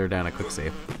throw down a quick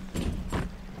save.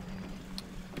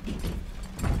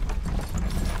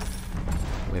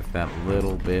 With that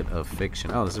little bit of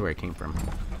fiction. Oh, this is where I came from.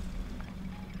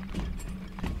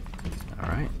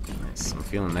 Alright, nice. I'm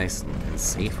feeling nice and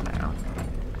safe now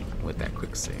with that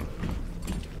quick save.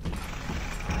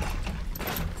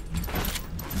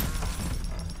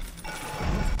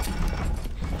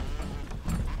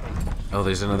 Oh,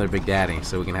 there's another Big Daddy,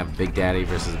 so we can have Big Daddy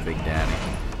versus Big Daddy.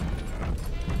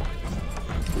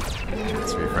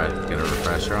 Let's get a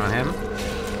refresher on him,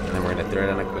 and then we're gonna throw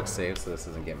down a quick save so this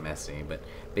doesn't get messy. But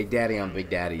Big Daddy on Big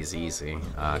Daddy is easy,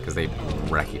 because they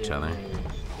wreck each other.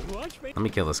 Let me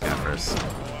kill this guy first.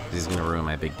 He's gonna ruin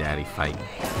my Big Daddy fight.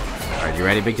 Alright, you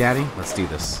ready, Big Daddy? Let's do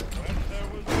this.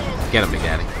 Get him, Big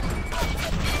Daddy.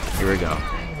 Here we go.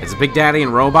 It's Big Daddy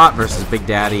and Robot versus Big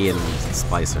Daddy and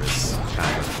Splicers.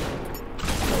 Kind of.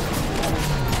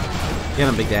 Get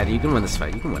him, Big Daddy. You can win this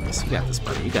fight. You can win this. You got this,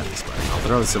 buddy. You got this, buddy. I'll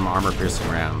throw some armor-piercing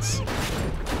rounds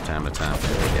from time to time for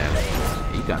Big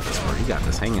Daddy. You got this, buddy. You got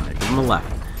this. Hang in there. Give him a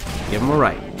left. Give him a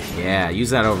right. Yeah, use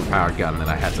that overpowered gun that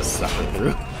I had to suffer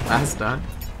through last time.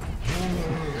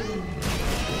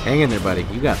 Hang in there, buddy.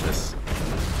 You got this.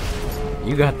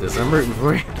 You got this. I'm rooting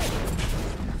for you.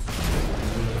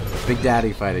 Big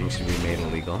Daddy fighting should be made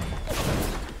illegal.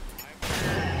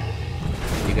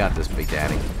 You got this, Big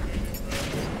Daddy.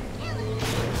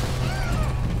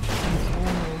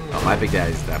 Oh, my Big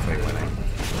Daddy's definitely winning.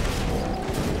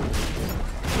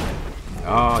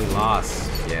 Oh, he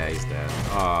lost. Yeah, he's dead.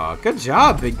 Oh, good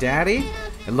job, Big Daddy.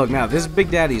 And look, now, this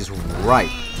Big Daddy's ripe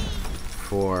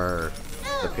for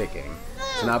the picking.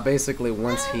 So now, basically,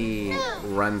 once he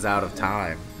runs out of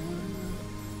time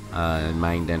in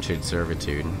my indentured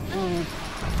servitude,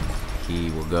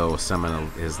 he will go summon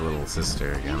his little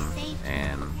sister again,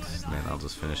 and then I'll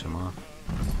just finish him off.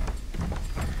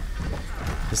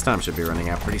 His time should be running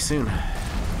out pretty soon.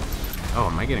 Oh,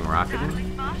 am I getting rocketed?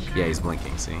 Yeah, he's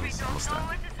blinking. See, he's almost done.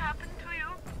 What has happened to you?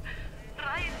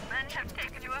 Ryan's men have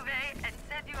taken you away and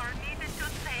said you are needed to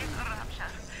save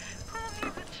Rapture. Who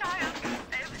needs a child to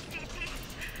save a city?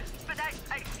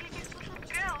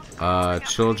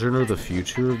 children are the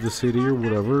future of the city or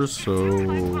whatever,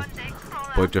 so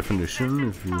by definition,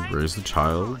 if you raise a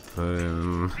child,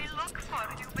 then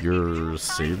you're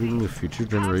saving the future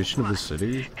generation of the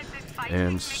city,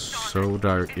 and so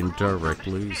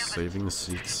indirectly saving the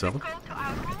city itself.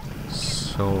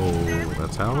 So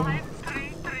that's how.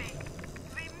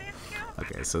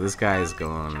 Okay, so this guy is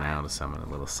going now to summon a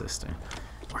little sister.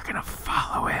 We're gonna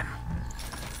follow him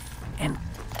and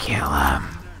kill him.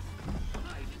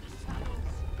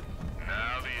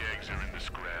 Now the eggs are in the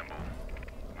scramble.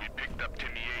 We picked up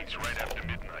Timmy Yates right after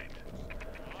midnight.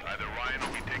 Either Ryan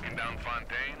will be taking down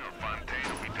Fontaine, or Fontaine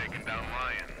will be taking down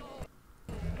Ryan.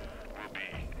 We'll be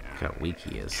Look how weak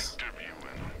he is.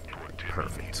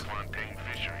 Perfect. Fontaine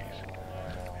Fisheries.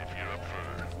 If you're up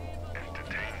for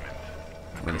entertainment.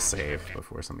 I'm gonna save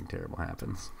before something terrible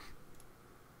happens.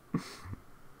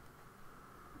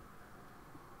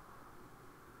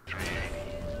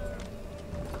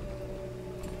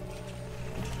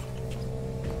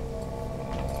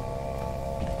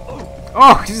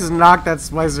 Oh, he just knocked that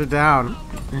splicer down.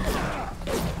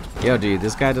 Yo, dude,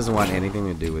 this guy doesn't want anything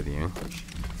to do with you.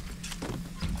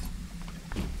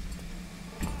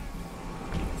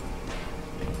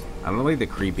 I don't like the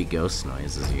creepy ghost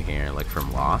noises you hear, like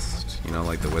from Lost. You know,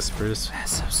 like the whispers. I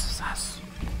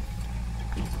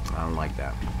don't like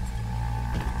that.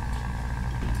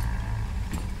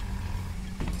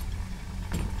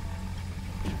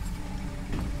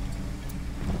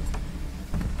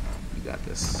 You got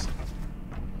this.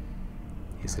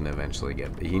 He's gonna eventually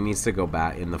get. He needs to go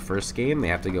back. In the first game, they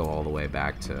have to go all the way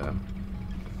back to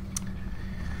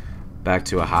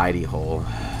a hidey hole.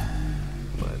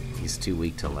 But he's too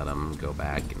weak to let him go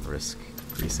back and risk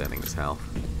resetting his health.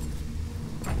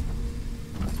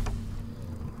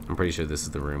 I'm pretty sure this is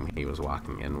the room he was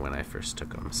walking in when I first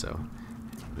took him. So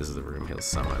this is the room he'll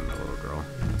summon the little girl.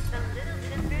 The Little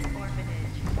Sisters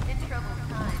Orphanage. In troubled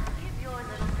times, give your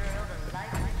little girl the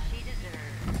life that she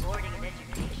deserves. Boarding and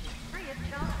education free of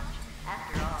charge.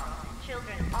 After all,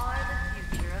 children are the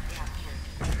future of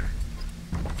Rapture.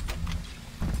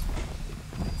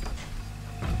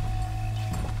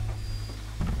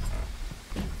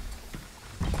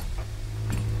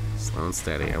 Slow and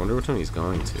steady. I wonder which one he's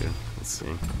going to. Let's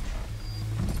see.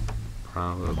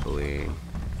 Probably.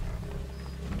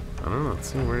 I don't know. Let's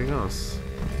see where he goes.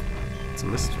 It's a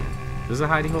mystery. There's a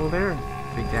hidey hole there,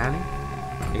 Big Daddy.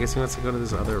 I guess he wants to go to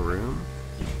this other room.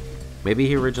 Maybe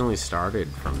he originally started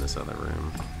from this other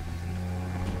room.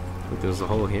 Look, there's a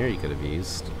hole here you could have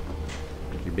used.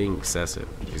 You're being excessive.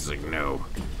 He's like, no.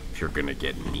 If you're gonna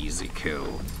get an easy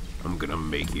kill, I'm gonna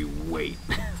make you wait.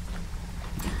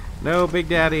 No, Big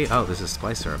Daddy. Oh, there's a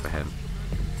splicer up ahead.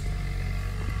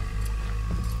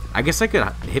 I guess I could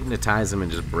hypnotize him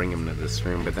and just bring him to this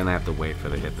room, but then I have to wait for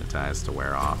the hypnotize to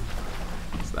wear off.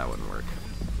 So that wouldn't work.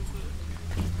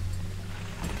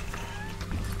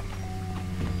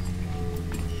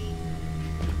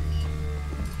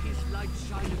 His light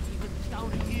shines even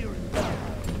down here.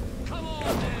 Come on,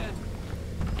 man.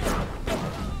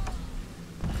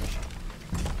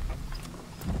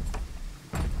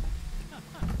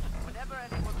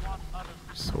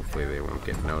 So hopefully they won't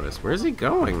get noticed. Where's he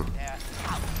going?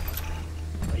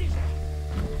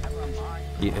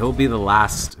 He'll be the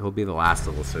last. He'll be the last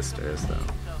little sisters, though.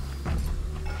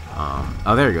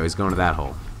 Oh, there you go. He's going to that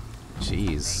hole.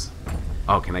 Jeez.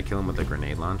 Oh, can I kill him with a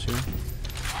grenade launcher?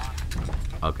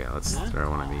 Okay, let's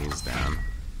throw one of these down.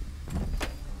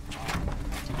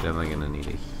 Definitely gonna need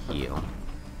a heal.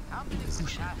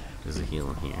 There's a heal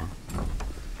in here.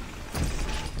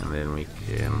 And then we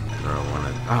can throw one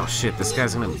of... Oh shit, this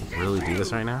guy's gonna really do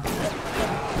this right now?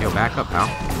 Yo, back up, pal.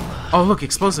 Oh look,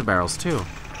 explosive barrels too.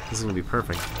 This is gonna be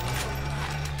perfect.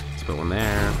 Let's put one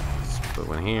there. Let's put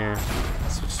one here.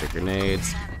 Switch to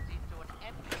grenades.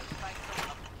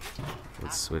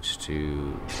 Let's switch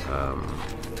to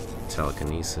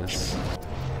telekinesis.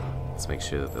 Let's make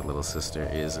sure that the little sister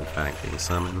is in fact being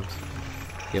summoned.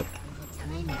 Yep.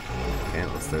 Okay,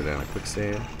 let's throw down a quick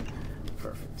save.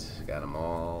 Perfect. Got them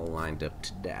all lined up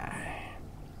to die.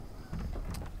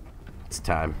 It's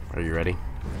time. Are you ready?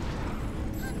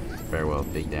 Farewell,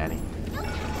 Big Daddy.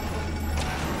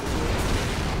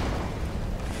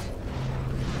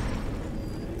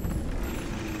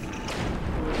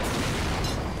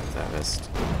 That missed.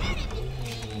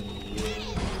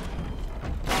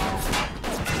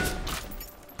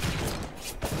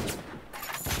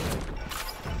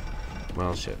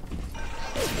 Well, shit.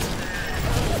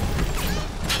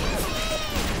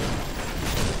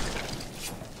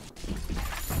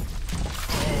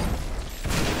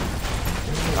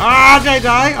 Ah, did I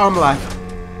die? Oh, I'm alive.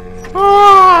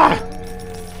 Ah!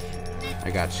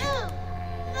 I got you.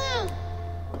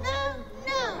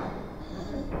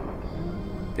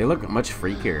 They look much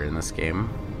freakier in this game.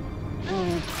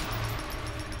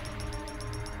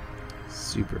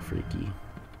 Super freaky.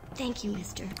 Thank you,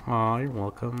 mister. Aw, you're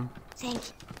welcome. Thank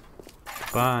you.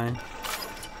 Bye.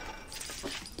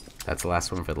 That's the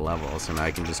last one for the level, so now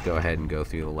I can just go ahead and go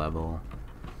through the level,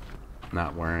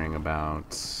 not worrying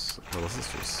about little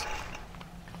sisters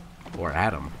or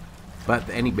Adam. But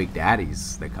any big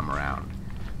daddies that come around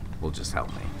will just help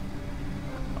me,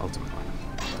 ultimately.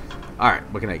 Alright,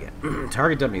 what can I get?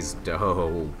 Target dummies.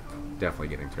 Oh, definitely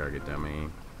getting target dummy.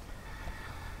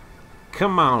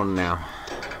 Come on now.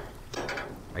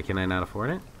 Can I not afford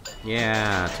it?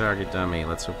 Yeah, target dummy.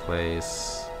 Let's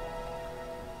replace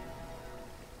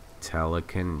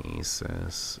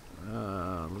telekinesis.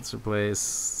 Let's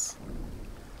replace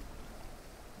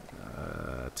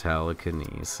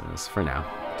telekinesis for now.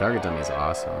 Target dummy is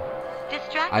awesome.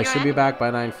 I should be back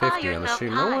by 9:50 on the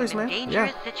stream. No worries, man.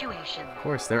 Yeah, of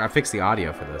course. There, I fixed the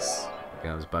audio for this. It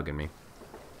was bugging me.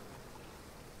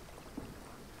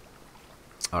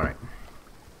 All right.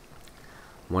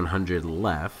 100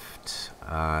 left.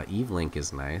 Evelink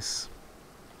is nice.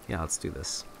 Yeah, let's do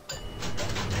this.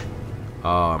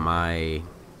 Oh, am I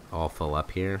all full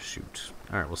up here? Shoot.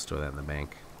 Alright, we'll store that in the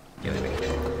bank. Yeah,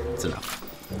 it's enough.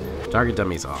 Target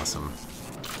dummy is awesome.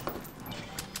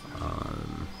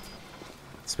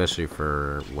 Especially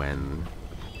for when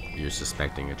you're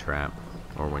suspecting a trap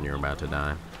or when you're about to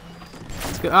die.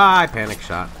 It's good. Ah, I panic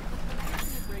shot.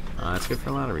 It's good for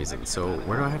a lot of reasons. So,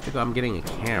 where do I have to go? I'm getting a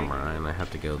camera, and I have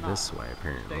to go this way,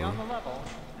 apparently.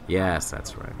 Yes,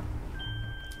 that's right.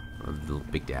 The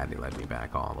Big Daddy led me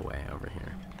back all the way over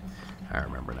here. I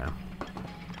remember now.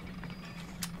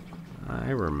 I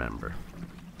remember.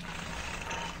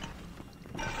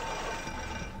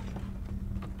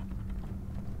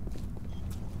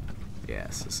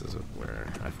 Yes, this is where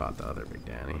I fought the other Big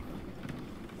Daddy.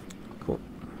 Cool.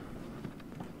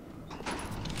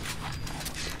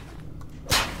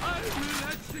 I will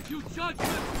execute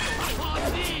judgment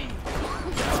upon thee!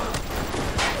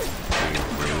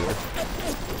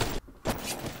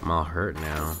 I'm all hurt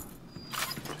now.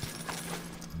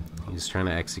 He's trying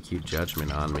to execute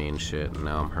judgment on me and shit, and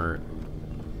now I'm hurt.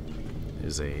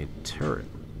 There's a turret.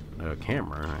 A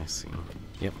camera, I see.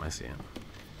 Yep, I see it.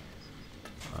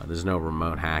 There's no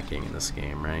remote hacking in this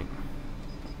game, right?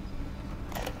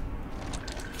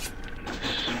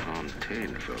 This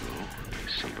Fontaine fellow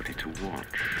is somebody to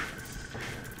watch.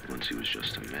 Once he was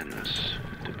just a menace,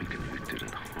 to be convicted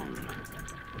and hung.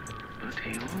 But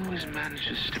he always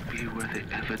manages to be where the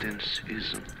evidence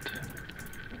isn't.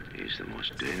 He's the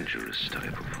most dangerous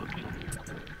type of hoodlum.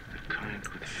 The kind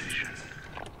with vision.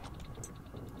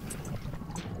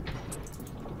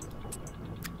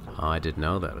 Oh, I didn't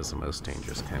know that was the most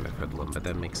dangerous kind of hoodlum, but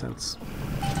that makes sense.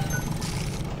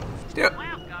 Yep,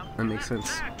 that makes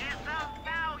sense.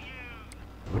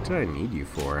 What do I need you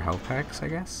for? Health packs, I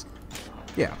guess?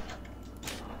 Yeah.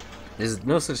 There's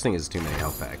no such thing as too many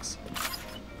health packs.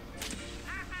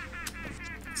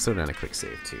 So down a quick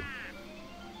save, too.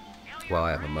 While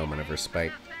I have a moment of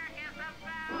respite.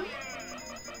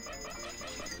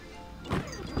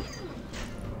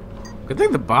 Good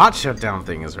thing the bot shutdown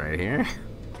thing is right here.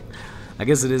 I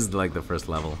guess it is like the first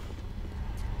level.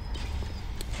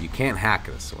 You can't hack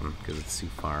this one because it's too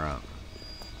far up.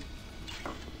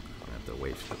 I have to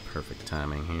wait for the perfect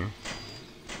timing here.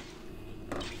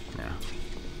 Now,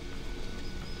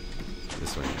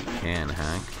 this one you can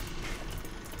hack.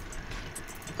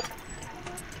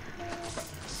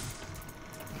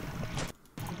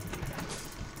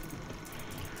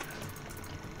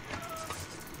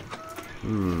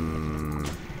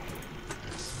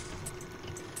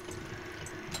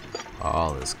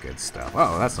 All this good stuff.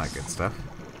 Oh, that's not good stuff.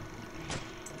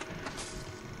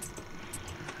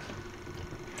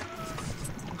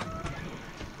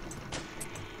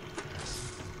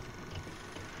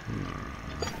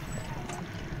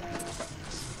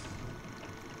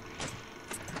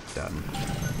 Done.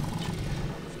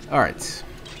 All right.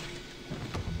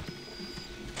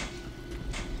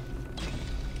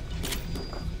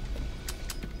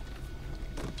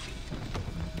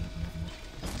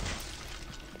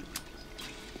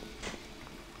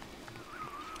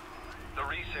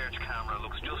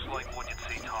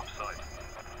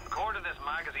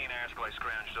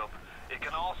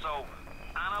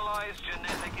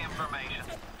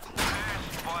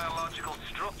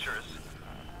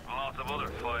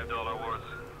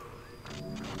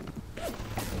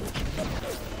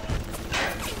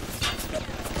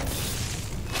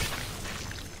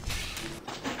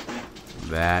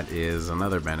 That is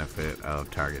another benefit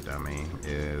of Target Dummy,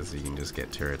 is you can just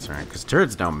get turrets around. Because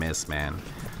turrets don't miss, man.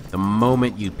 The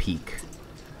moment you peek,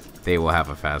 they will have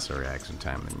a faster reaction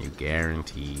time than you,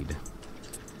 guaranteed.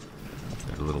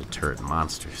 They're little turret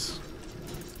monsters.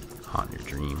 Haunt your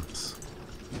dreams.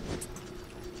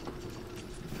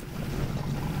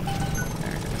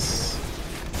 There it is.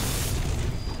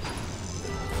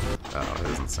 Oh, it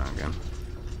doesn't sound good.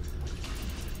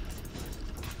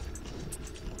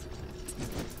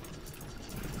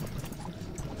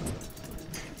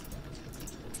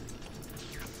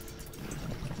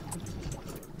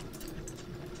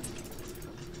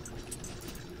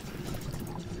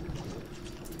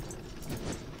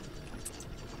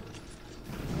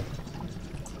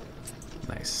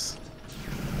 Nice.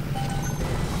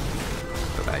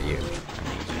 What about you? I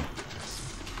need you.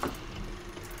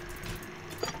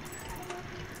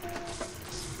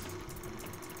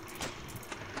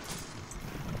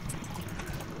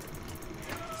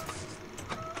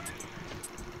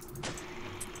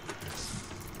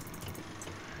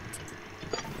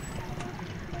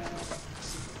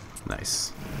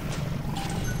 Nice.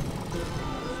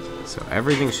 So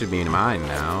everything should be mine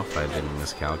now if I didn't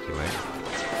miscalculate.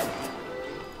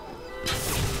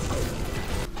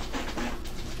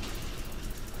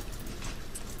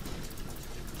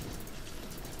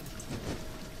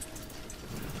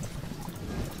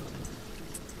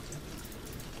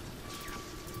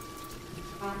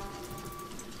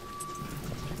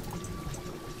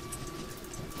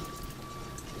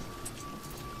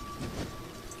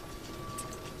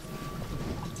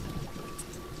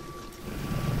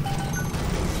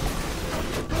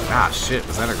 Ah, shit,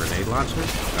 was that a grenade launcher?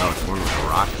 Oh, it's one with a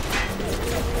rocket.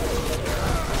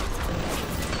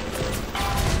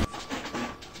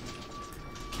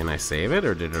 Can I save it,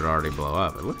 or did it already blow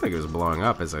up? It looked like it was blowing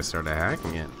up as I started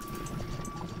hacking it.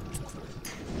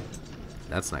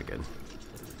 That's not good.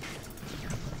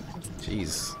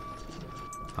 Jeez.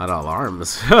 Not all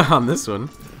arms on this one.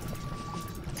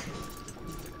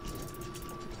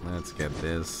 Let's get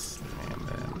this, and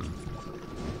then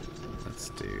let's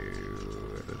do...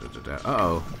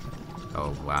 Uh-oh.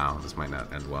 Oh, wow. This might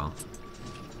not end well.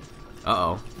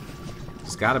 Uh-oh.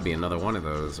 There's gotta be another one of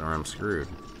those, or I'm screwed.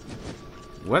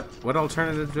 What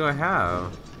alternative do I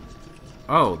have?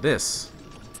 Oh, this.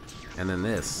 And then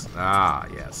this. Ah,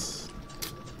 yes.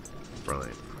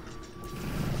 Brilliant.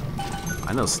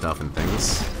 I know stuff and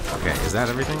things. Okay, is that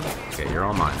everything? Okay, you're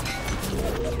all mine.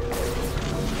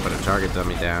 Put a target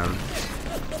dummy down.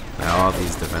 Now all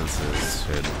these defenses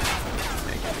should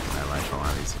make my life a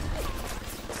lot easier.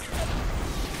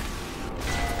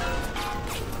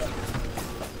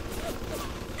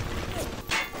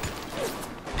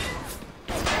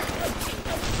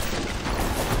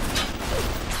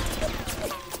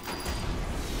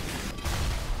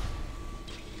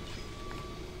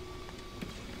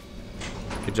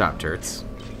 Good job, turrets.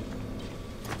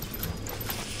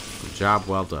 Job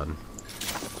well done.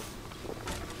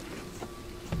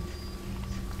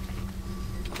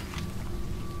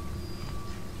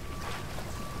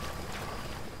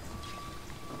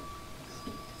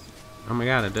 Oh my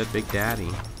god, a dead Big Daddy.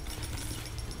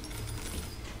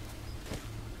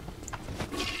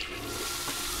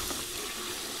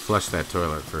 Flush that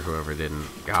toilet for whoever didn't.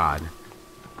 God.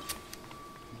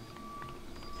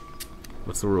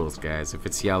 What's the rules, guys? If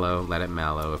it's yellow, let it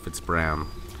mellow. If it's brown,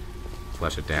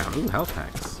 flush it down. Ooh, health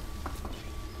packs.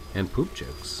 And poop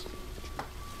jokes.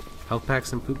 Health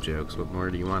packs and poop jokes. What more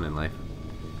do you want in life?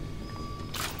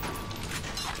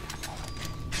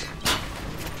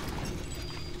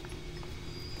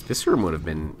 This room would have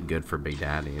been good for Big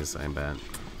Daddies, I bet.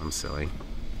 I'm silly.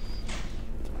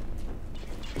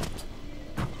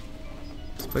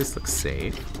 This place looks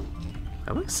safe.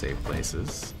 I like safe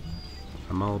places.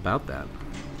 I'm all about that.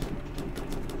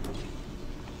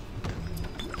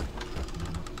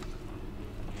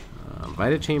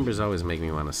 Vita chambers always make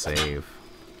me want to save.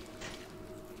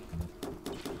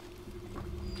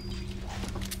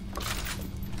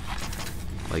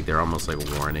 Like they're almost like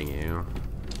warning you.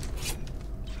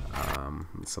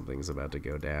 Something's about to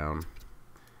go down. I'm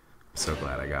so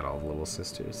glad I got all the little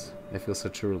sisters. I feel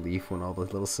such a relief when all the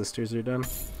little sisters are done.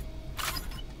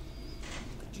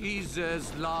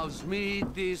 Jesus loves me,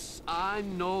 this I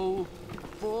know,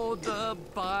 for the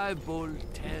Bible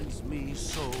tells me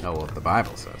so. Oh, well, the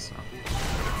Bible says so.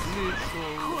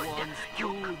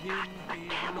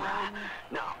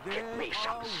 Now, get me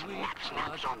some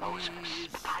snaps on those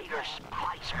spider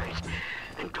splicers,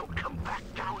 and don't come back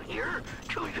down here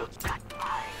till you've got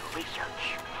my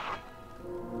research.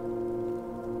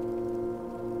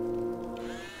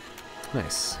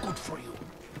 Nice. Good for you.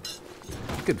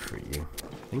 Good for you.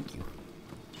 Thank you.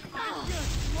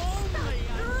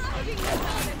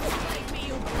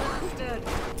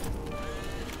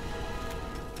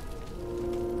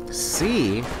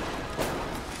 see.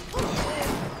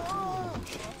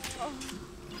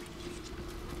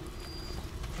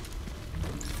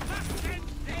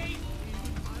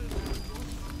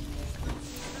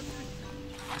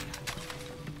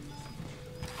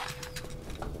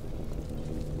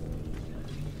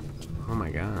 Oh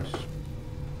my gosh.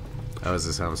 Oh, is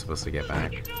this how I'm supposed to get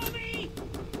back?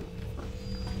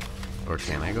 Or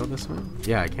can I go this way?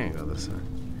 Yeah, I can go this way.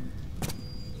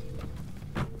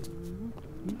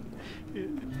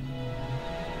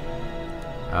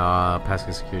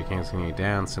 Passing security can't continue you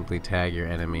down. Simply tag your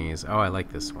enemies. Oh, I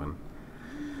like this one.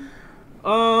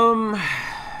 Do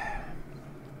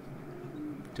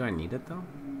I need it though?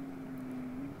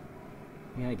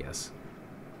 Yeah, I guess.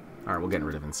 Alright, we'll get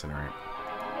rid of Incinerate.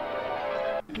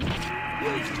 You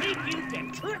think you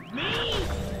can trick me?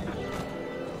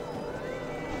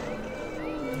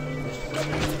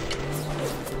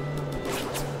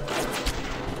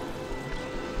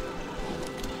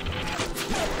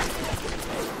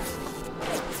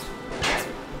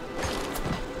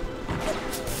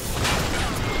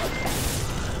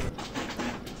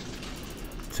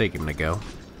 Take him to go.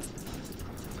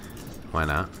 Why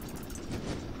not?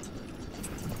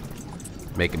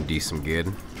 Make him do some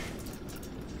good.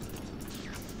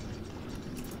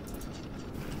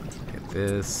 Get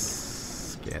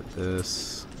this. Get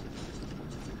this.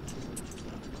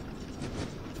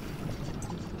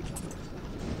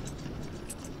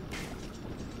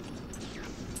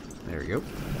 There we go.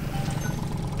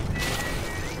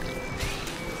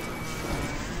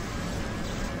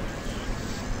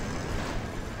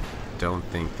 Don't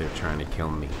think they're trying to kill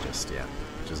me just yet,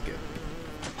 which is good.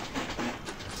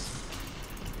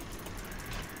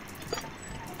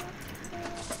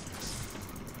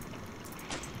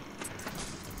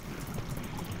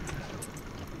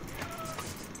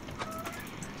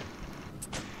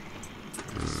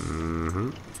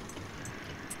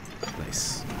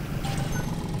 Nice.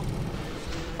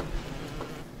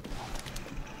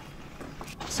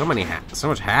 So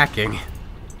much hacking.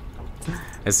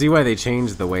 I see why they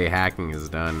changed the way hacking is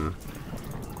done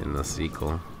in the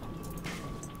sequel.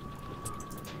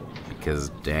 Because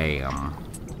damn.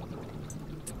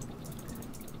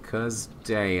 Cause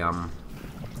damn.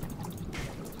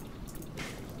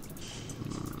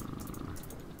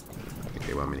 I think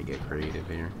they want me to get creative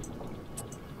here.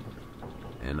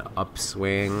 An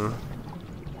upswing.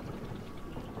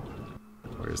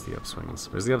 Where's the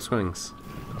upswings? Where's the upswings?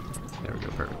 There we go,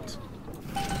 perfect.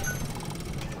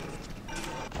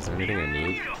 Is there anything I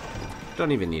need?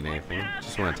 Don't even need anything.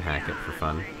 Just wanted to hack it for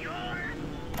fun.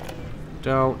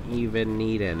 Don't even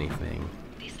need anything.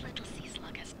 This little sea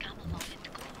slug has come along and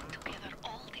glued together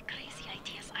all the crazy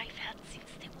ideas I've had since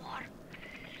the war.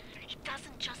 It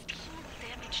doesn't just heal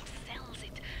damaged cells,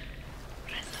 it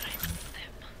resurrects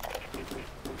them.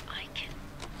 I can...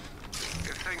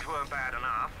 If things weren't bad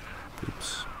enough...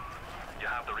 Oops. You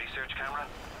have the research camera?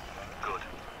 Good.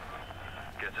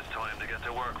 Guess it's time to get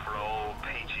to work for old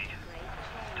Peachy.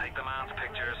 Take the man's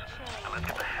pictures, and let's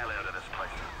get the hell out of this place.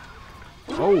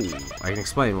 Oh, I can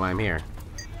explain why I'm here.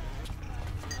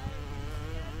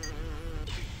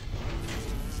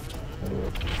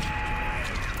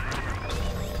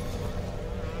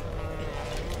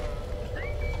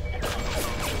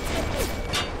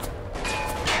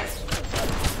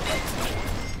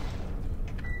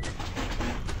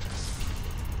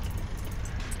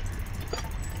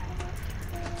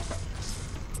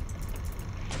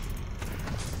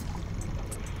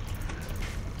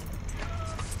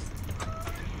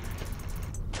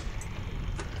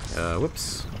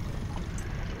 Whoops.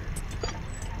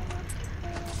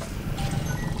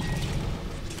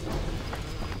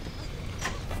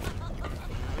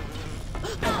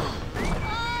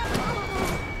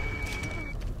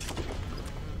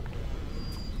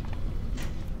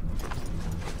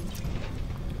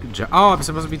 Good job. Oh, I'm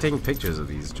supposed to be taking pictures of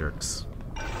these jerks.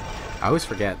 I always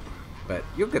forget, but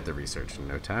you'll get the research in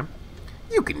no time.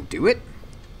 You can do it.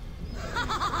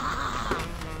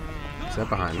 Is that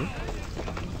behind me?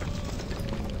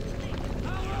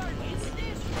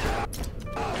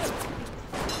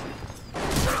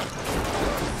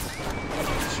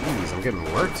 Jeez, I'm getting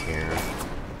worked here.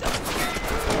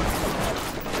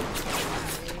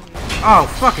 Oh,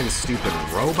 fucking stupid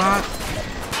robot.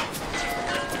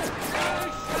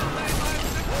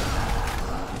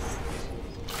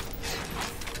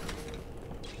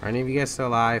 Are any of you guys still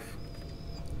alive?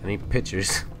 I need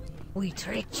pictures. We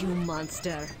tricked you,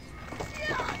 monster.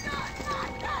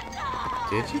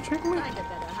 Did you trick me? Find a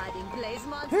better hiding place,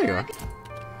 monster. There you are.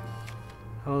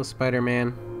 Hello,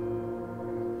 Spider-Man.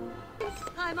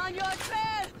 I'm on your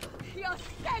trail. Your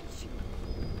stench.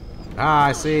 Ah,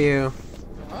 I see you.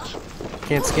 Huh?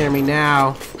 Can't scare me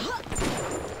now.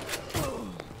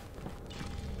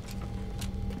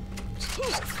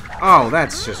 Oh,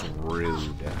 that's just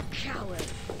rude.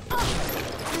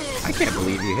 I can't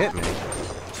believe you hit me.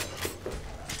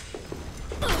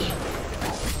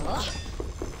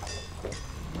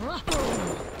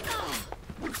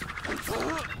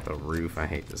 The roof, I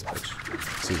hate this bitch.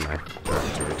 Excuse my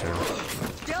drive to return.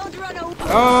 Don't run away.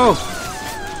 Oh!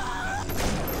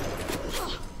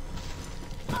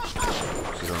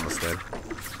 She's almost dead.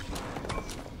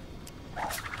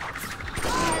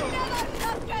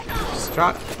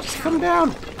 Just come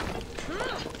down.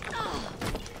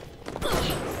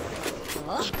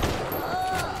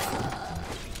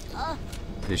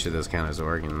 Pretty sure those count as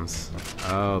organs.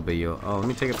 Oh, but you'll. Oh, let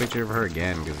me take a picture of her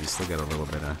again because we still got a little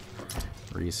bit of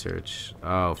research.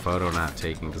 Oh, photo not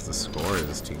taken because the score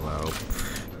is too low.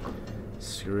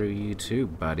 Screw you too,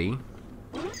 buddy.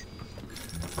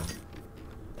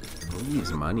 Who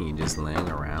needs money just laying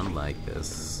around like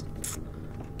this?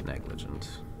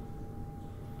 Negligent.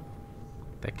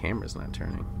 That camera's not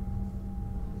turning.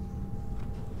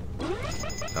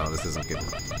 Oh, this isn't good.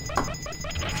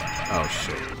 Oh,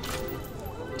 shit.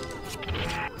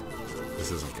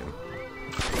 This isn't good.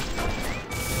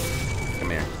 Come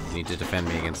here. You need to defend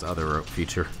me against other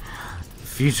future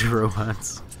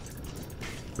robots.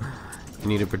 You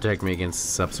need to protect me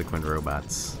against subsequent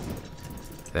robots.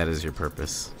 That is your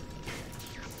purpose.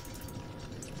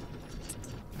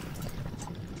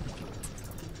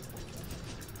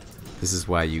 This is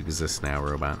why you exist now,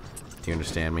 robot. Do you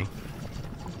understand me?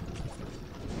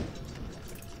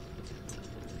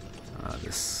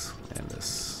 This, and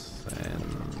this, and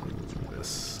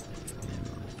this,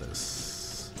 and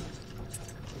this.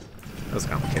 That was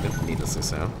complicated, needlessly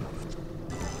so.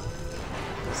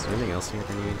 Is there anything else here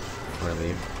I need before I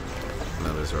leave?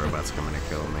 No, there's robots coming to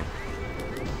kill me.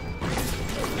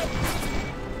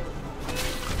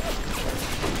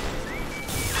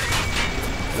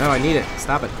 No, I need it.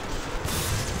 Stop it.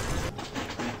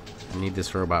 I need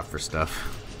this robot for stuff.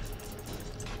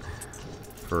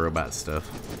 For robot stuff.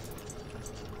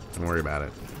 Don't worry about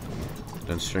it.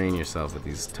 Don't strain yourself with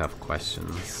these tough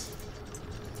questions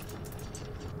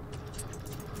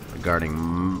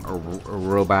regarding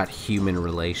robot-human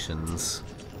relations.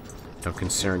 Don't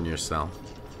concern yourself.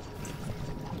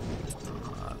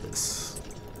 This.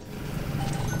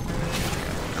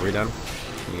 Are we done?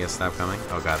 Can you guys stop coming?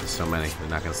 Oh god, there's so many. They're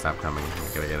not gonna stop coming.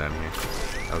 I gotta get out of here.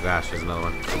 Oh gosh, there's another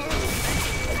one.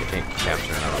 I can't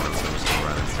capture another one, so I'm just gonna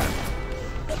run instead.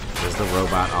 There's the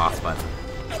robot off button.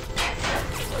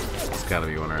 There's gotta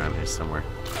be one around here somewhere.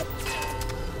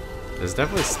 There's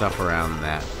definitely stuff around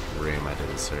that room I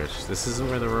didn't search. This isn't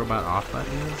where the robot off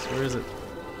button is? Where is it?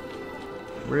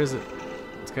 Where is it?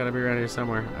 It's gotta be around here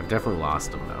somewhere. I've definitely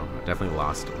lost him though. I've definitely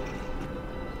lost him.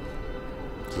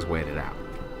 Just wait it out.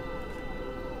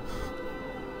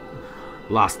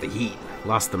 Lost the heat.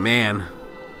 Lost the man.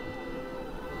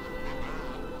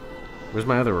 Where's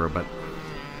my other robot?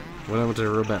 What happened to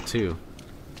robot 2?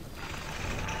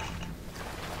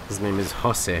 His name is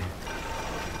Jose.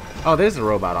 Oh, there's the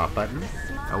robot off button.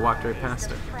 I walked right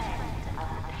past it.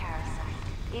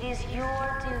 It is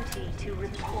your duty to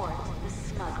report the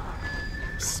smuggler.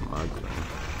 Smuggler.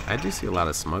 I do see a lot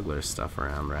of smuggler stuff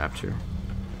around Rapture.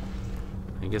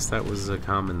 I guess that was a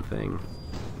common thing.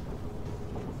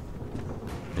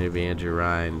 Maybe Andrew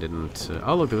Ryan didn't...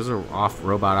 oh, look, there was a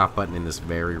robot off button in this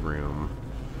very room.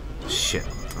 Shit.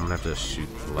 I'm gonna have to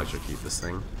electrocute this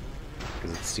thing.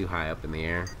 Because it's too high up in the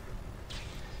air.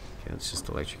 Okay, let's just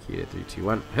electrocute it. 3, 2,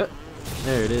 1. Huh.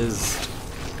 There it is.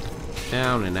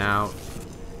 Down and out.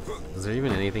 Is there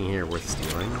even anything here worth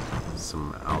stealing?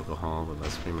 Some alcohol, but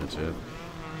that's pretty much it.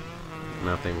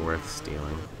 Nothing worth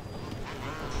stealing.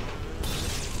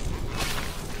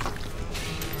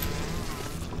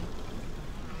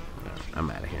 I'm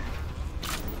out of here.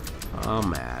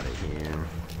 I'm out of here.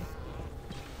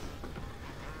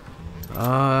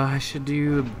 I should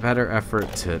do a better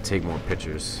effort to take more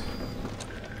pictures.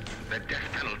 The death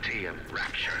penalty of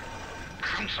Rapture.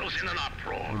 Council's in an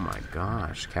uproar. Oh my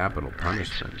gosh, capital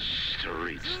punishment.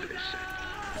 Streets, they say.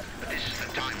 But this is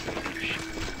the time for leadership.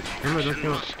 Remember, Action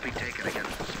must be taken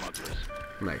against the smugglers.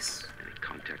 Nice. Any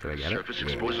contact Did I with get the it? surface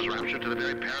exposes Rapture to the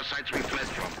very parasites we fled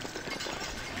from.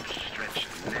 Stretch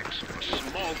the necks for a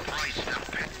small price to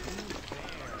pay.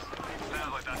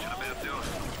 Sounds like that's what I'm doing.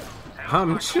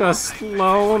 I'm just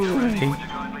lonely.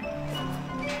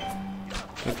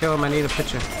 Don't kill him, I need a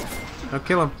picture. Don't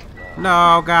kill him.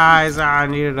 No, guys, I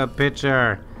needed a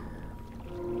picture.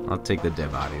 I'll take the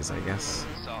dead bodies, I guess.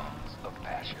 Songs of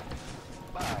passion.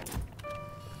 Bye.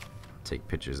 Take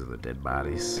pictures of the dead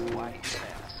bodies. Why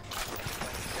ask?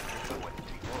 When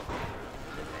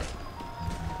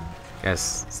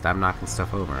Guys, stop knocking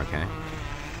stuff over, okay?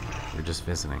 We're just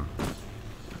visiting.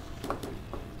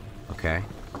 Okay?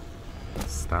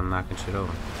 Stop knocking shit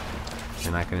over.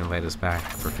 You're not gonna invite us back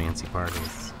for fancy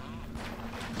parties.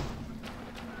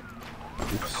 The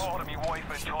thought of me wife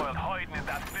and child hiding in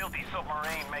that filthy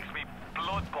submarine makes me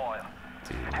blood boil.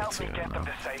 Dude, Help me get them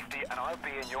to safety and I'll be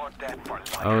in your debt for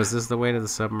life. Oh, is this the way to the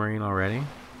submarine already?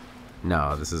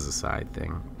 No, this is a side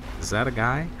thing. Is that a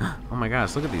guy? Oh my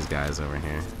gosh, look at these guys over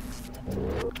here.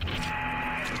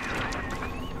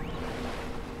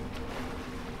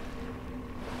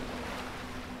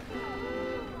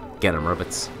 Get him,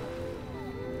 robots.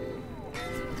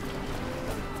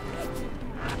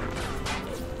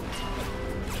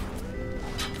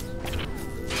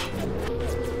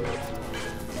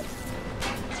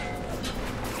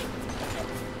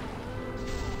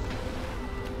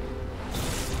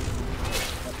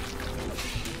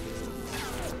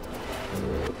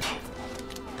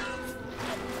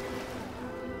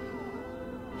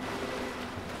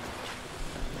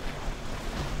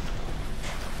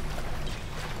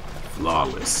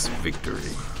 Flawless victory.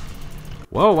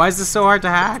 Whoa, why is this so hard to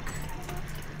hack?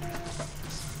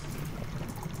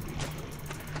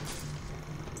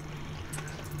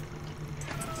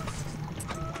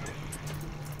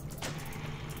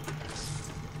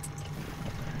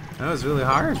 That was really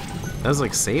hard. That was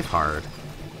like safe hard.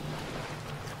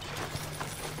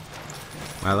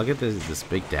 Wow, look at this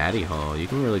big daddy hole. You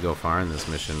can really go far in this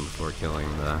mission before killing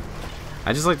the...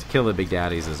 I just like to kill the big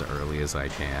daddies as early as I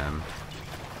can.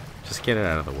 Just get it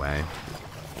out of the way.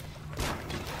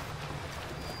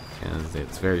 And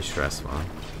it's very stressful.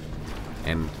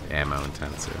 And ammo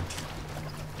intensive.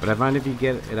 But I find if you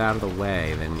get it out of the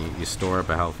way, then you store up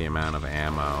a healthy amount of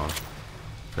ammo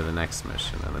for the next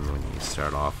mission. And then when you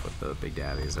start off with the big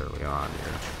daddies early on,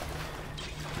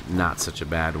 you're not such a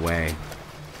bad way,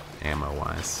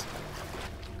 ammo-wise.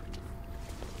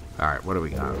 Alright, what do we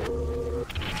got?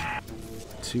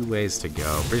 2 ways to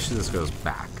go. Pretty sure this goes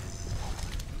back.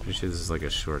 Pretty sure this is like a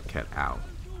shortcut out.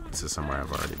 This is somewhere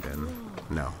I've already been.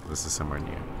 No, this is somewhere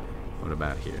new. What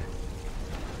about here?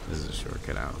 This is a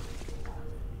shortcut out.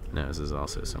 No, this is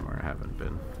also somewhere I haven't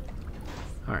been.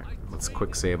 Alright, let's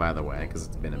quick save either way, because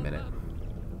it's been a minute.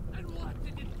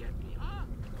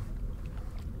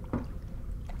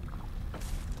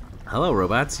 Hello,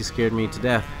 robots. You scared me to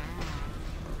death.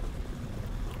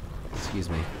 Excuse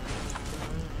me.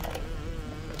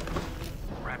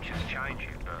 Rapture's changing,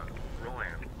 but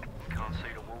Ryan can't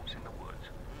see the wolves in the woods.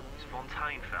 This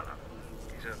Fontaine fella,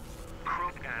 he's a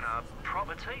crook and a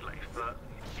proper tea leaf, but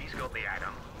he's got the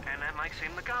atom, and that makes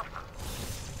him the governor.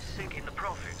 Sinking the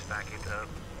profits back into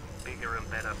bigger and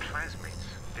better plasmids.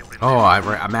 Oh,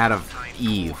 I'm out of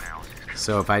Eve.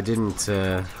 So if I didn't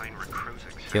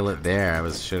kill it there, I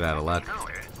was shit out of luck.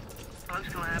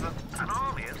 Bloke's gonna have an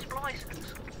army of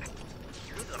splicers.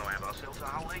 We're gonna have ourselves a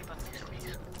whole heap of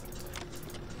miseries.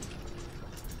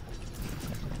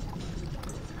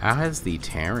 How has the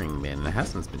tearing been? It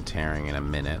hasn't been tearing in a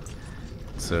minute.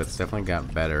 So it's definitely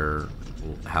got better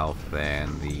health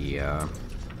than the...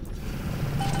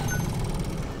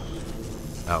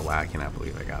 Oh wow, I cannot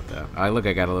believe I got that. Oh, look,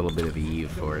 I got a little bit of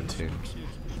Eve for it too.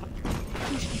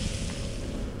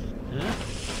 Huh?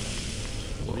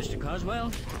 Mr.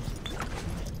 Coswell?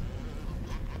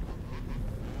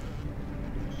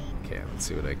 Okay, let's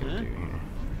see what I can do here.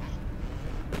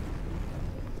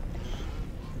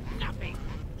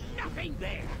 Nothing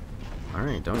there.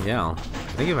 Alright, don't yell.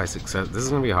 I think if I success... This is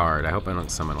gonna be hard. I hope I don't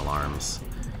summon alarms.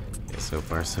 Okay, so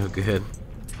far so good.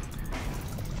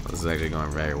 This is actually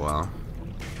going very well.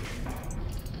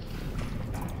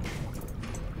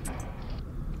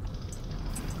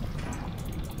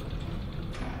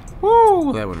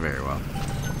 Woo! That went very well.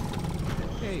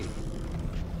 Hey.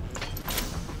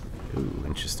 Ooh,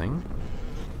 interesting.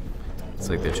 It's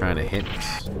like they're trying to hit.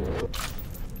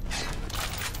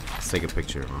 Let's take a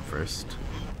picture of them first.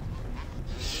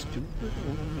 Stupid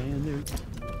old man there.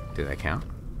 Did that count?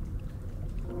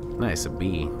 Nice, a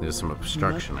B. There's some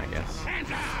obstruction, I guess. Hands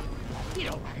up!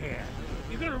 Get over here.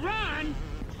 You're gonna run.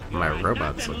 My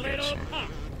robots look at you.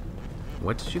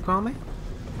 What did you call me?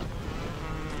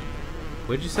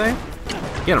 What'd you say?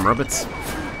 Get 'em, robots.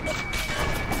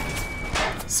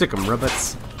 Sick 'em,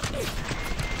 robots.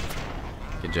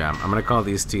 Good job. I'm gonna call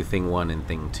these two Thing 1 and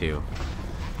Thing 2.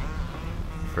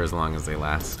 For as long as they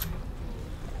last.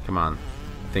 Come on.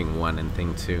 Thing 1 and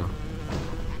Thing 2.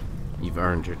 You've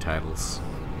earned your titles.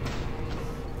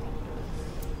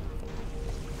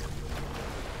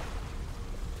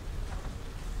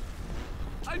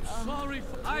 I'm sorry.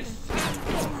 I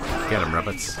Get 'em,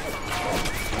 robots.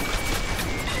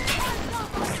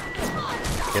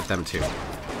 Get them too.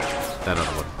 that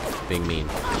other one. Being mean.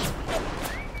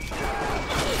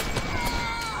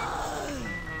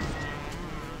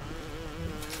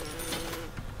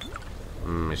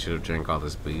 I should have drank all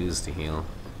this booze to heal.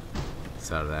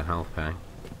 It's out of that health pack.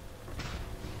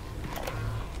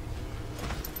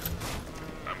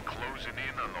 I'm closing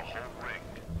in on the whole ring.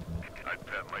 I'd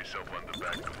pat myself on the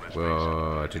back to list.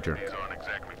 Whoa, too drunk. These aren't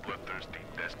exactly bloodthirsty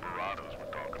desperados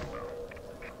we're talking about.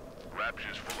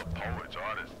 Rapture's full of poets,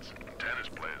 artists, and tennis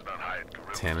players, not hired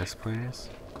gorillas. Tennis players?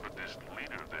 But this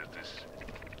leader, there's this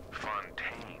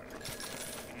Fontaine.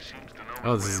 He seems to know.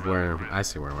 Oh, this is where I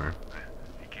see where we're.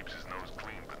 He keeps his nose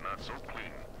clean, but not so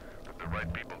clean that the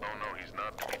right people don't know he's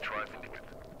not to be trifled with.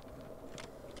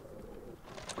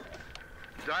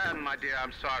 Diane, my dear,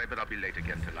 I'm sorry, but I'll be late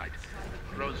again tonight.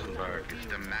 Rosenberg is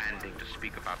demanding to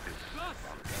speak about this.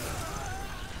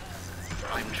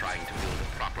 I'm trying to build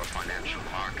a proper financial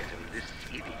market, and this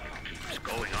idiot keeps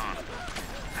going on.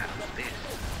 And this,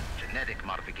 genetic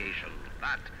modification,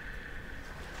 that.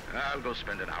 I'll go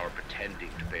spend an hour pretending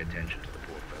to pay attention to the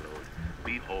poor fellow and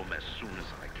be home as soon as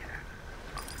I can.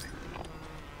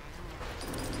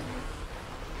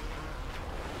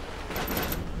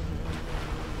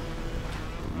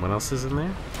 What else is in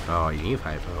there? Oh, you need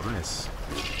hypo. Nice.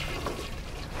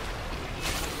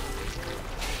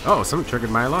 Oh, something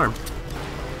triggered my alarm.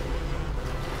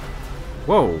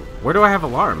 Whoa, where do I have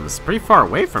alarms? Pretty far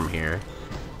away from here.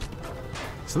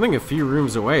 Something a few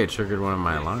rooms away triggered one of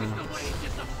my alarms.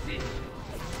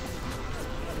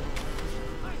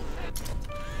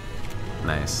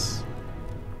 Nice.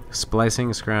 Splicing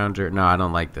scrounger. No, I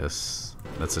don't like this.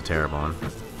 That's a terrible one.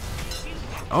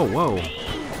 Oh, whoa.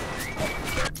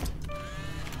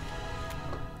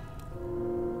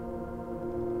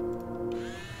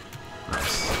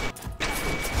 Nice.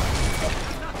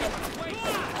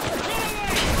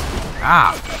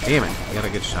 Ah, damn it. You got a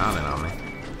good shot in on me.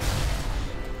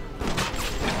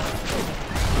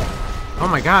 Oh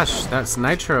my gosh, that's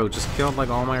Nitro just killed like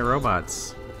all my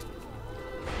robots.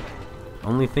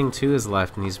 Only thing 2 is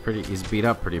left, and he's beat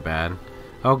up pretty bad.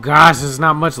 Oh gosh, there's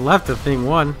not much left of thing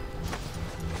 1.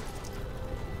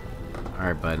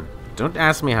 Alright, bud. Don't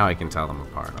ask me how I can tell them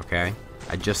apart, okay?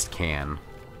 I just can.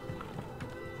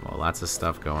 Well, lots of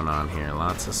stuff going on here.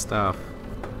 Lots of stuff.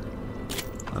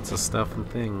 Lots of stuff and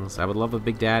things. I would love a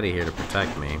Big Daddy here to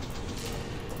protect me.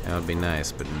 That would be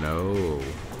nice, but no.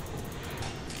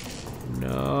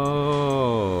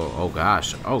 No. Oh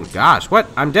gosh. Oh gosh. What?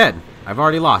 I'm dead. I've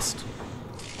already lost.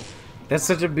 That's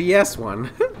such a BS one.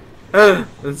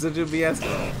 That's such a BS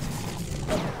one.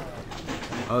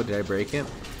 Oh, did I break it?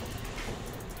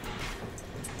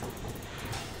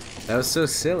 That was so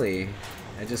silly.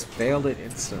 I just failed it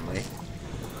instantly.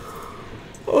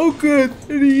 Oh good,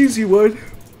 an easy one.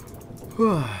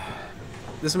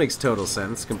 This makes total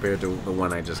sense compared to the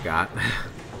one I just got.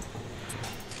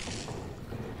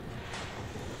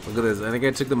 Look at this, I think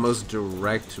I took the most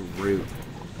direct route.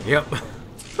 Yep.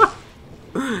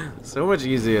 So much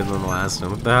easier than the last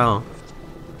one, what the hell?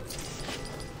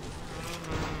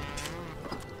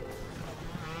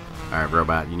 Alright,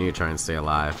 robot, you need to try and stay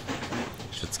alive.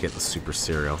 Let's get the super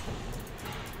cereal.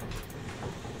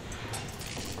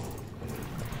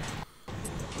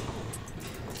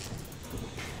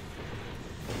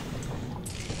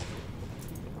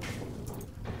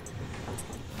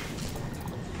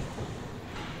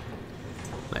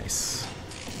 Nice.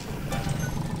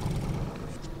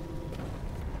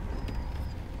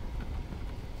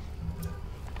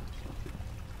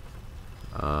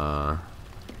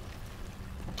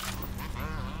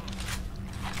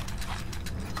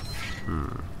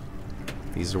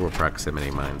 These are what proximity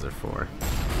mines are for.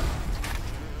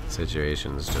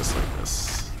 Situations just like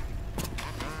this.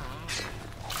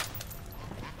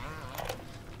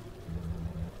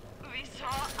 We saw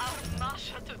our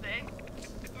Masha today.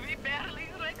 We barely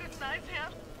recognize her.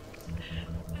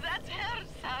 That's her,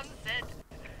 Sam said.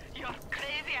 You're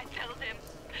crazy, I told him.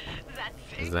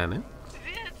 That's it. Is that it?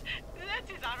 That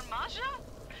is our Masha.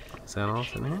 Is that all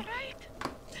in here? Right.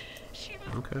 She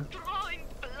was Okay. drawing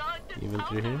blood Even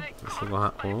through here? This little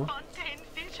hot hole?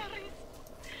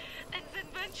 And then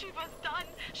when she was done,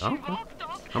 she Oh, walked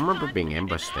off. I remember being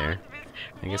ambushed there.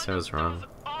 I guess I was wrong.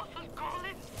 Awful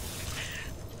Collins.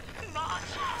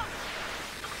 Masha.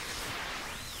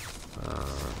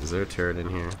 Is there a turret in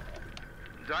here?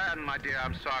 Diane, my dear,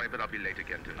 I'm sorry, but I'll be late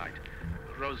again tonight.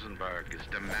 Rosenberg is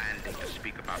demanding to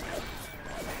speak about this.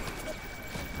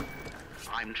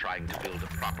 I'm trying to build a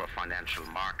proper financial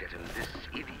market, and this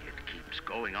idiot keeps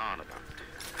going on about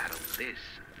this,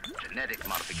 genetic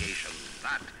modification,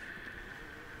 that.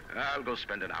 I'll go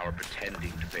spend an hour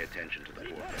pretending to pay attention to the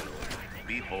poor fellow and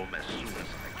be home as soon as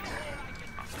I can.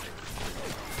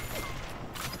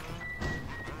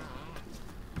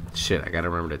 Shit, I gotta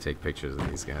remember to take pictures of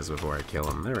these guys before I kill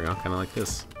them. There we go, kind of like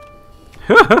this.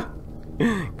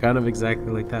 Kind of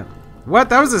exactly like that. What?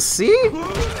 That was a C?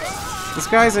 This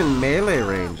guy's in melee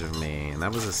range of me, and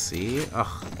that was a C?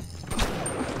 Ugh.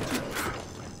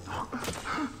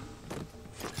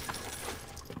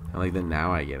 I like that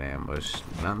now I get ambushed.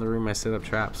 Not in the room I set up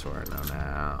traps for. No,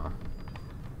 now.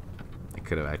 I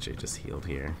could have actually just healed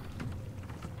here.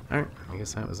 Alright, I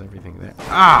guess that was everything there.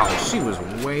 Oh, she was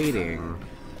waiting.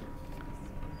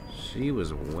 She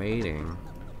was waiting.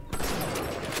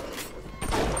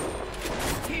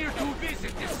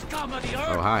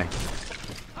 Oh, hi.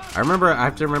 I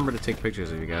have to remember to take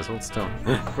pictures of you guys. Hold still.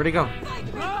 Where'd he go?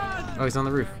 Oh, he's on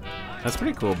the roof. That's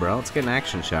pretty cool, bro. Let's get an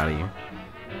action shot of you.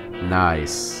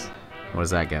 Nice. What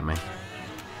does that get me?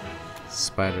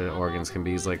 Spider organs can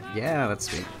be used like... Yeah, that's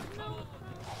sweet.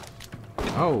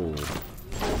 Oh.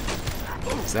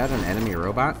 Is that an enemy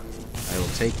robot? I will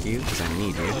take you because I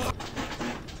need you.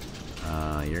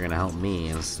 You're going to help me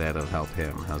instead of help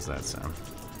him. How's that sound?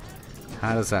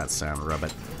 How does that sound,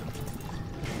 Rubbit?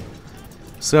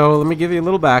 So, let me give you a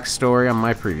little backstory on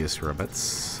my previous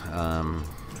robots.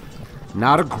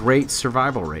 Not a great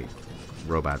survival rate,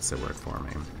 robots that work for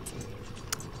me.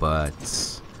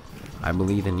 But I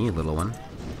believe in you, little one.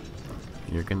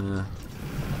 You're gonna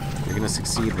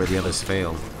succeed where the others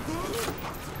fail.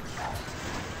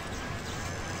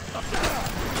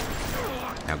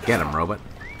 Now get him, robot.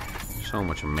 Show him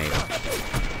what you're made of.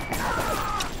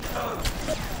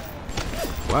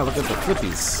 Wow, look at the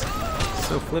flippies.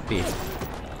 So flippy.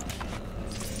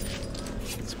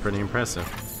 It's pretty impressive.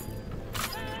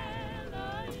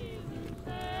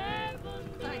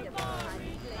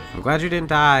 I'm glad you didn't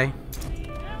die.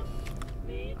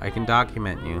 I can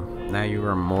document you. Now you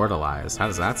are immortalized. How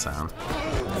does that sound?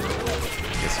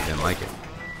 I guess you didn't like it.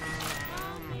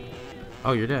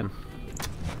 Oh, you're dead.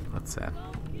 That's sad.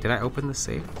 Did I open the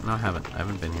safe? No, I haven't. I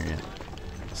haven't been here yet.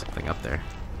 Something up there.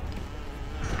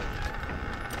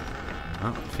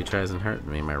 Oh, if he tries and hurt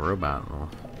me, my robot will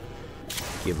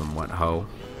give him what ho.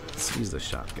 Let's use the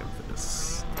shotgun for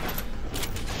this.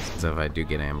 So if I do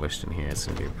get ambushed in here, it's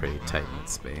going to be a pretty tight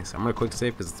space. I'm going to quick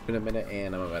save because it's been a minute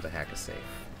and I'm about to hack a safe.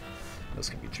 This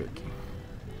could be tricky.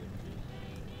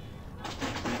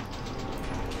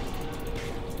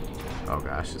 Oh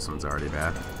gosh, this one's already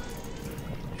bad.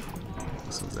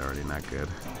 This one's already not good.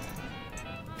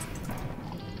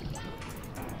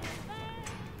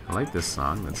 I like this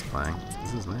song that's playing.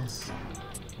 This is nice.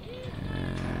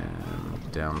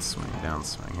 And downswing,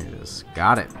 downswing. Here it is.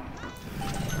 Got it.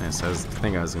 Nice. I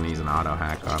think I was going to use an auto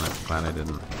hack on it. Glad I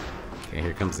didn't. Okay,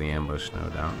 here comes the ambush, no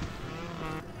doubt.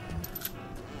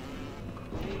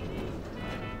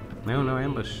 No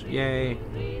ambush. Yay.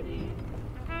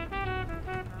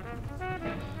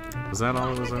 Was that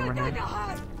all that was over here?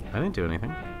 I didn't do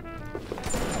anything.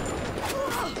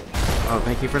 Oh,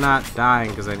 thank you for not dying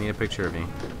because I need a picture of you.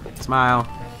 Smile.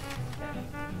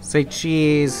 Say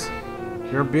cheese.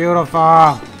 You're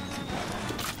beautiful.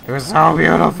 You're so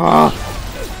beautiful. Oh,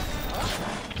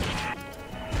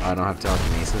 I don't have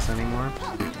telekinesis anymore.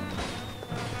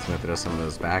 Let's go throw some of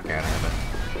those back at her. But...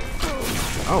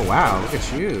 Oh wow, look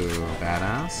at you,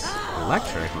 badass.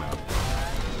 Electric mode.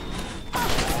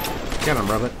 Get him,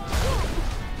 Robot.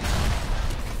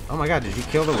 Oh my god, did you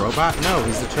kill the robot? No,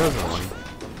 he's the chosen one.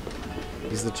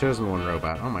 He's the chosen one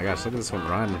robot. Oh my gosh, look at this one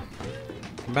run.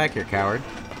 Come back here, coward.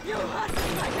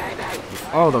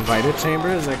 Oh, the Vita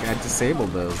chambers? Like, I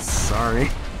disabled those. Sorry.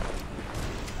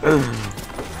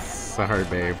 Sorry,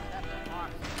 babe.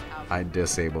 I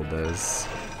disabled those.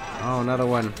 Oh, another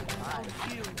one.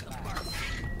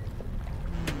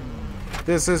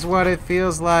 This is what it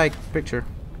feels like. Picture.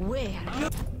 Where?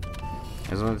 I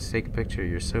just wanted to take a picture.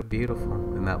 You're so beautiful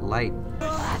in that light.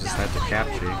 I just had to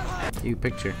capture you. You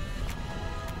picture.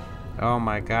 Oh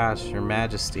my gosh, your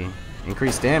majesty.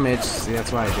 Increased damage. See,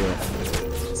 that's why I do it.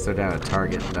 Let's throw down a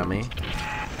target, dummy.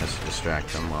 That should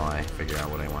distract them while I figure out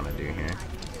what I want to do here.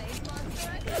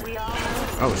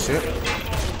 Oh shit.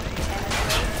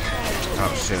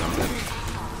 Oh shit, I'm dead.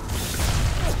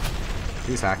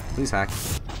 Please hack. Please hack.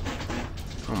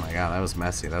 Oh my god, that was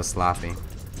messy. That was sloppy.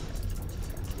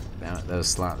 Damn it, that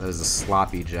was a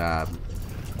sloppy job.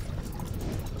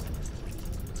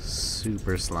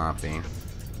 Super sloppy.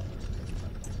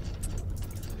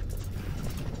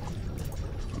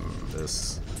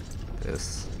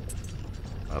 This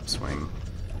upswing.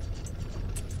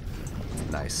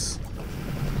 Nice.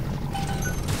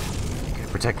 Okay,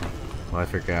 protect me while I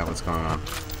figure out what's going on.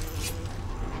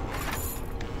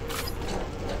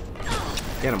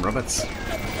 Get him, robots.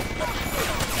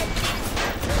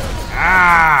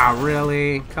 Ah,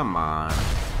 really? Come on.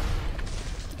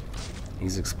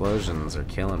 These explosions are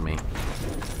killing me.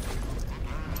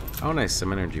 Oh, nice,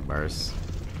 some energy bars.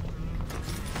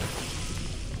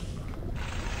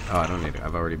 Oh, I don't need it.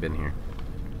 I've already been here.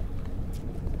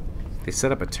 They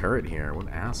set up a turret here. What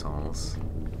assholes.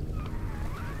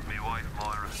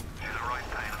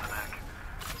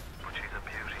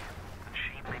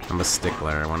 I'm a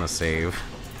stickler. I want to save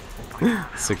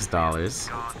 $6.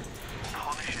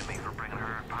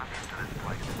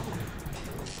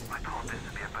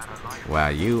 Wow,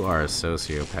 you are a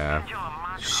sociopath.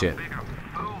 Shit.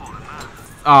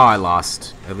 Oh, I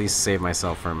lost. At least save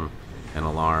myself from an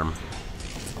alarm.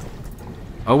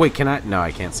 Oh wait, can I? No,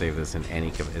 I can't save this in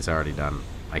any. It's already done.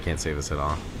 I can't save this at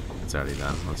all. It's already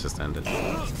done. Let's just end it.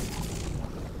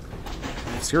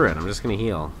 Screw it. I'm just gonna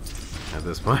heal at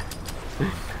this point. I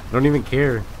don't even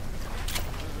care.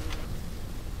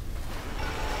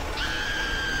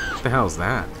 What the hell is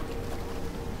that?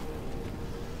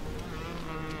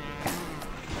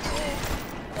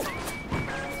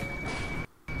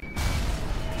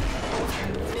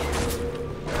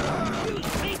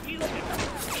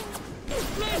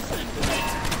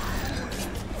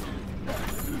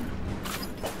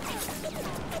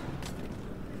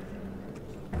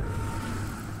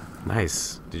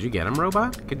 Nice. Did you get him,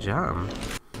 robot? Good job.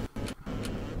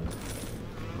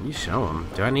 You show him.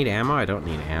 Do I need ammo? I don't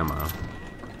need ammo.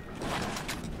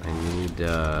 I need,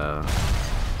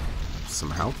 some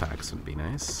health packs would be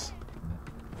nice.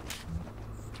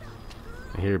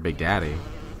 I hear Big Daddy.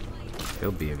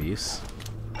 He'll be of use.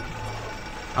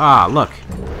 Ah, look!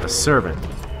 A servant.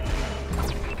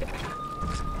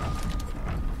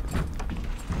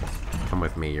 Come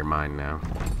with me, you're mine now.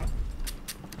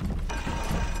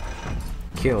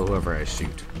 Kill whoever I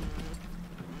shoot.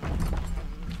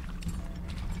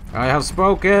 I have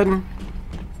spoken!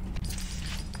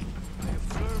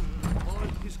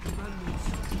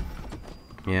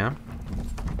 Yeah?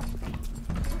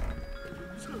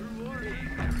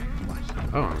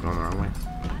 Oh, I'm going the wrong way.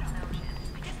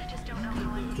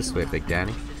 This way, Big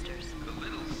Daddy.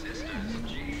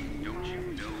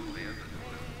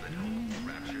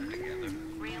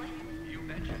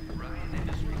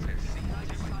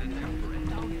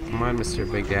 Come on, Mr.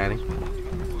 Big Daddy.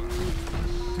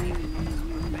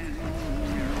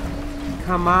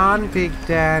 Come on, Big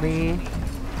Daddy.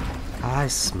 I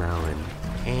smell an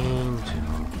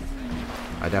angel.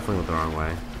 I definitely went the wrong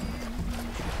way.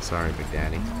 Sorry, Big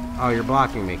Daddy. Oh, you're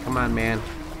blocking me. Come on, man.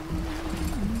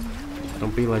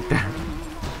 Don't be like that.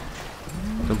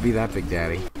 Don't be that, Big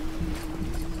Daddy.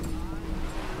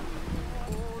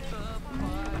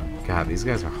 God, these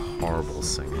guys are horrible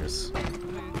singers.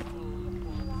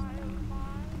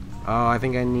 Oh, I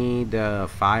think I need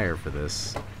fire for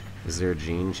this. Is there a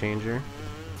gene changer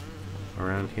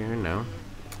around here? No.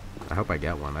 I hope I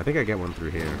get one. I think I get one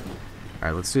through here.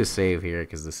 Alright, let's do a save here,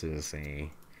 because this is a...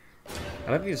 I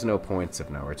think there's no points of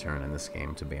no return in this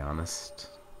game, to be honest.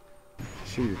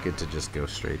 Sure, you're good to just go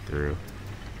straight through.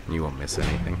 And you won't miss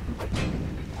anything.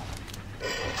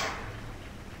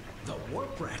 The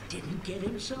warp rat didn't get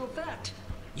himself at.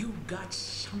 You got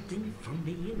something from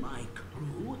me and my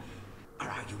crew? Or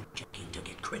are you checking to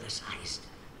get criticized?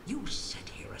 You set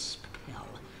here a spell.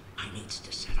 I needs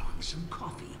to set on some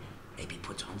coffee. Maybe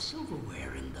put on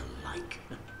silverware and the like.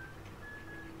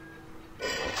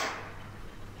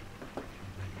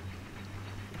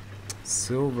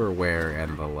 Silverware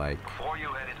and the like. Before you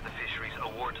head into the fisheries, a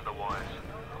word to the wise.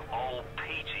 Old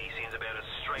Peachy seems about as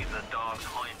straight as a dog's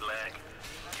hind leg.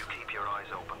 You keep your eyes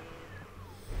open.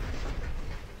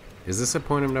 Is this a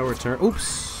point of no return?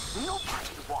 Oops!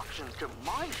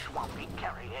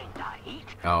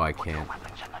 Oh, I can't.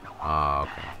 Oh,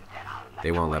 okay.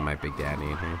 They won't let my Big Daddy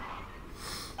in here.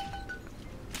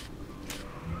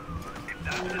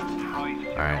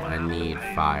 Alright, I need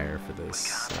fire for this,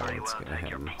 so let's go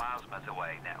ahead and...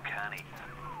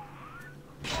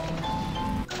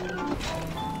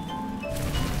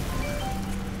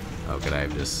 Oh, could I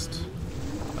have just...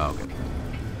 Oh, good.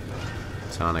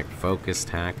 Sonic focused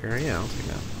hacker. Yeah, I'll take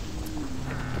that.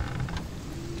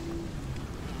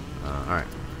 Alright.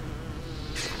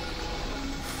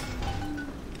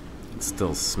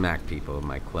 Still smack people in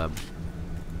my club.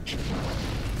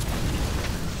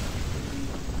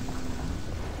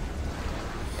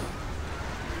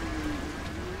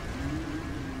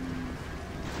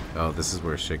 Oh, this is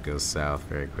where shit goes south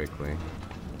very quickly.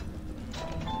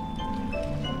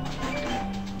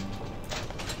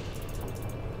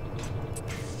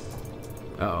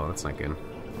 Uh-oh, that's not good.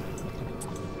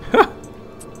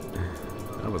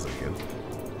 That wasn't good.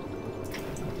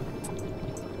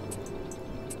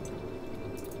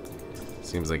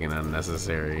 Seems like an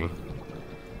unnecessary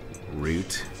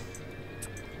route.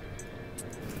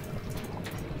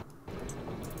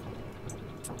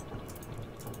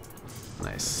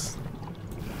 Nice.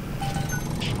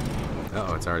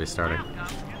 Uh-oh, it's already starting.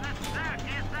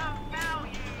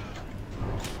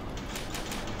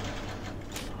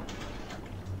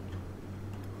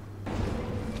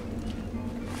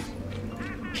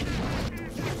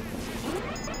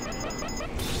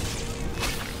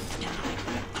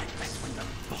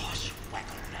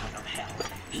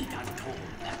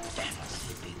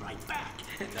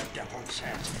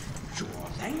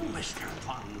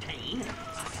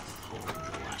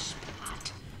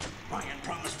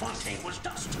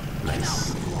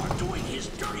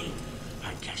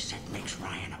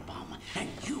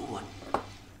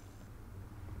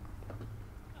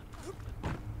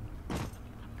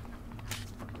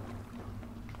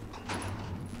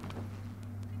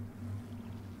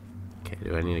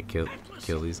 Do I need to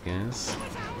kill these guys?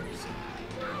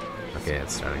 Okay,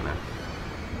 it's starting now.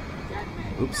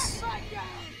 Oops.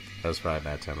 That was probably a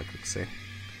bad time to quick say.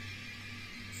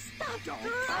 Stop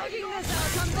dragging this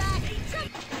out! Come back!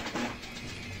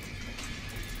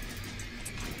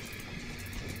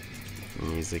 The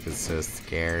music is so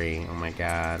scary. Oh my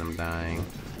god, I'm dying.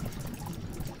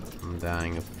 I'm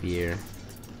dying of fear.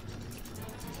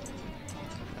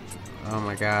 Oh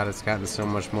my god, it's gotten so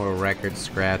much more record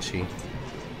scratchy.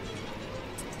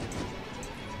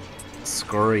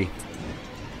 Scurry.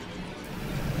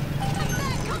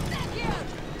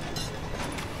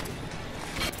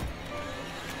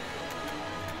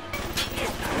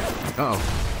 Uh-oh.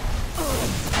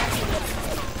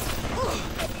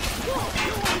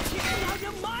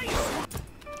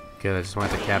 Good, I just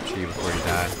wanted to capture you before you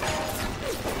die.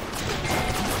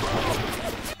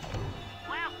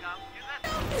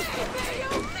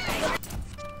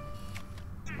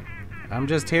 I'm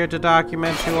just here to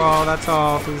document you all, that's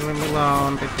all. Please leave me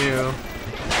alone, thank you.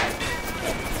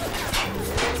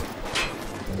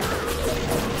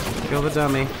 Kill the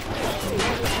dummy.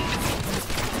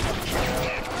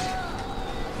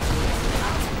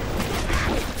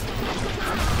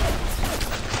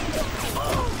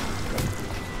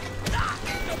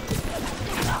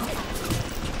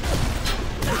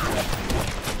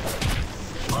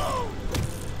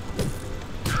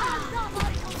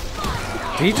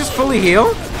 Did he just fully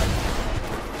heal?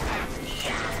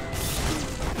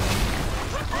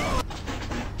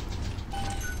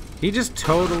 He just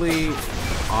totally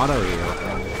auto healed.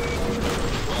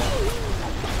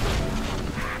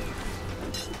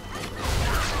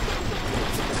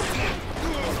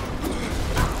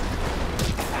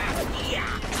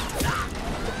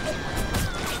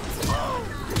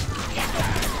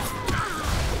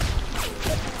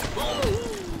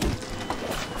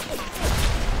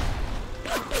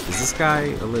 Is this guy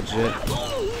a legit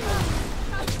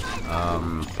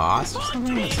boss or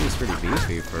something? It seems pretty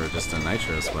beefy for just a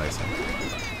nitro splicer.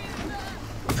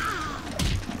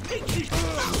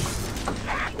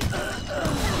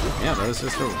 Yeah, that was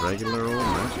just a regular old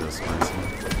nitro splicer.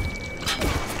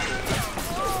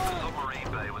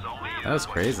 That was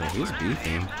crazy. He's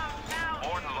beefy.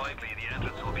 More than likely, the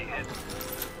entrance will be hidden.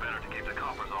 Better to keep the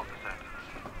coppers off the scent.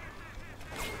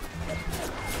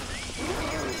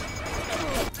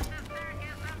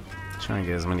 Trying to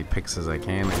get as many picks as I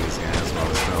can of these guys while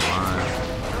they're still alive.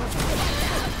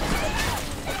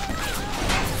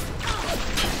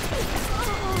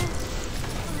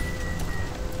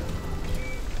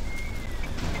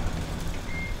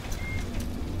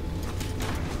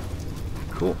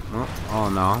 Cool. Well, all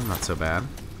in all, not so bad.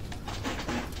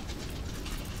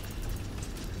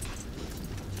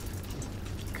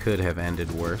 Could have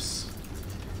ended worse.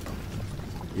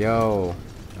 Yo.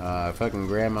 Fucking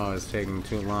grandma is taking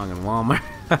too long in Walmart.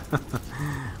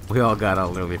 We all got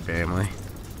elderly family.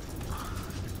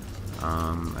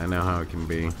 I know how it can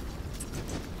be.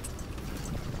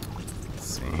 Let's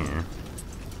see here.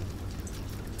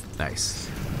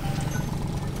 Nice.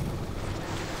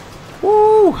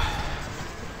 Woo!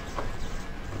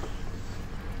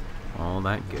 All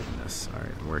that goodness.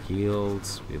 Alright, we're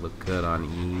healed. We look good on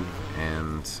Eve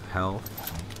and health.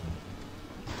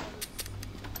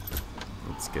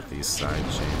 Let's get these side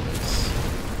chambers.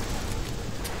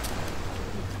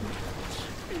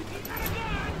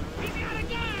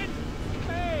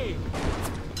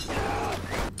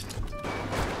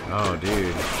 Oh,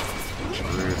 dude.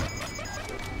 Rude.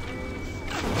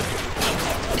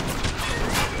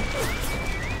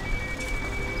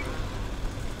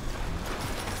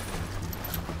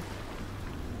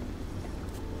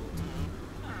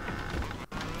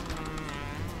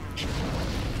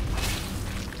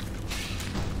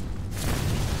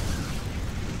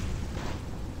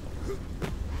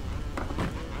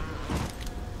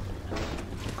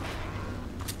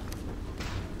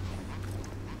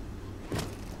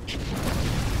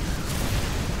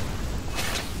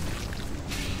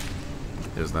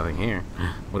 There's nothing here.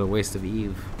 What a waste of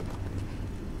Eve.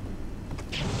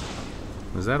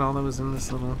 Was that all that was in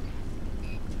this little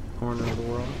corner of the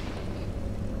world?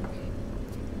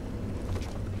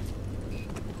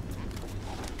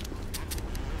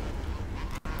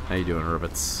 How you doing,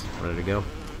 robots? Ready to go?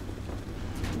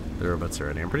 The robots are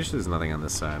ready. I'm pretty sure there's nothing on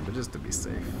this side, but just to be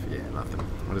safe. Yeah, nothing.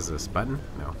 What is this? Button?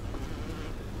 No.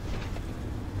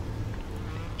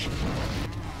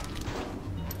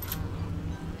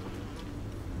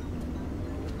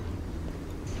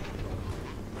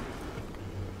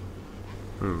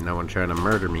 No one trying to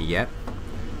murder me yet.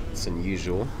 It's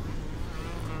unusual.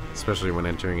 Especially when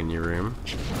entering a new room.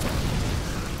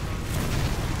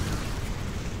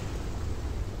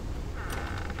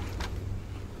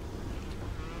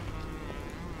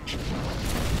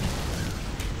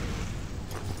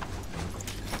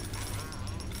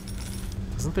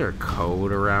 Isn't there a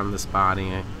code around this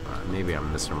body? Maybe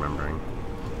I'm misremembering.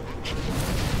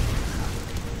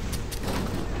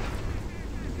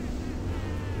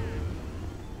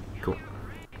 Cool.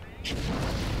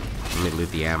 Let me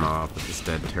loot the ammo off of this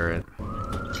dead turret.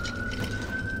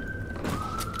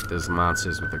 Those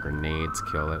monsters with the grenades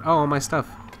kill it. Oh, all my stuff.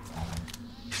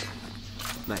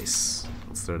 Nice.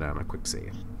 Let's throw down a quick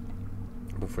save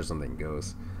before something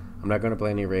goes. I'm not going to play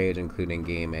any Rage, including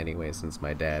game anyway, since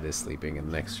my dad is sleeping in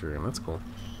the next room. That's cool.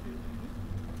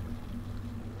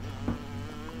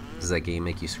 Does that game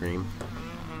make you scream?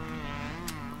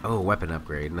 Oh, weapon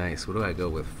upgrade. Nice. What do I go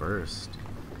with first?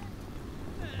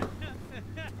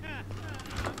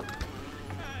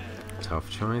 Tough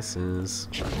choices.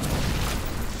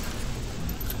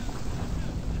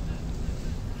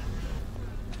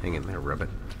 Hang in there, ribbit.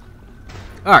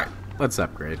 Alright, let's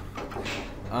upgrade.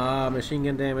 Machine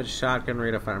gun damage, shotgun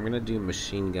rate of fire. I'm gonna do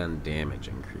machine gun damage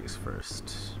increase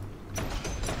first. Yeah,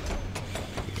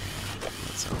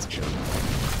 that sounds good.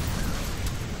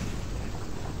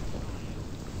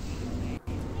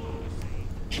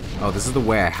 Oh, this is the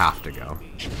way I have to go.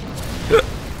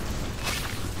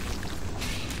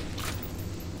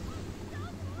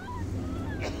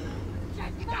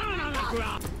 Down on the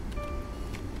ground.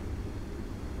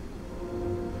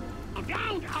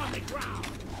 Down on the ground.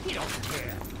 You don't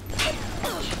care.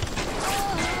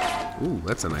 Ooh,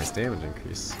 that's a nice damage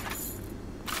increase.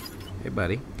 Hey,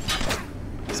 buddy.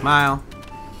 Smile.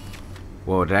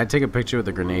 Whoa, did I take a picture with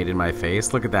a grenade in my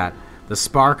face? Look at that. The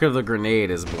spark of the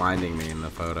grenade is blinding me in the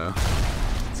photo.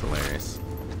 It's hilarious.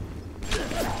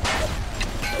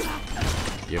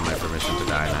 You have my permission to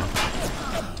die now.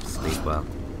 Sleep well.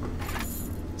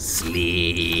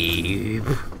 Sleep.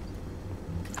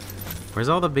 Where's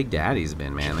all the big daddies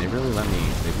been, man? They really let me.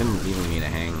 They've been leaving me to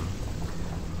hang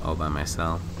all by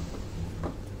myself.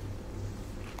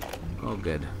 Oh,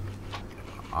 good.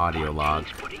 Audio log.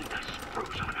 He's putting the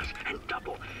screws on us and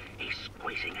double. He's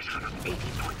squeezing us out of 80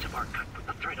 points of our cut with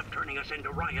the threat of turning us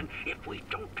into Ryan if we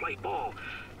don't play ball.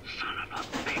 Son of a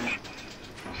bitch.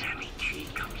 Sammy G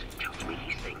comes and tells me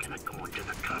he's thinking of going to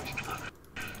the constable.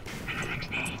 And the next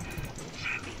day,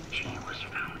 Sammy G was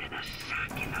found in a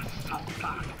sack in a salt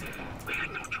block. We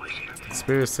had no choice here.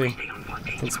 Conspiracy.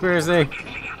 Conspiracy.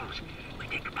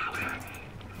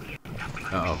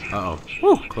 Uh-oh, uh-oh.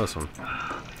 Woo, close one.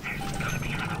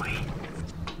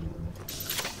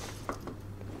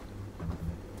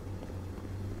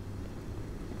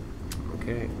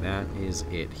 Okay, that is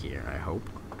it here, I hope.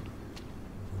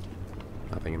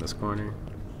 Nothing in this corner.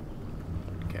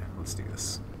 Okay, let's do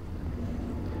this.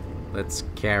 Let's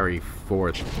carry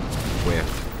forth with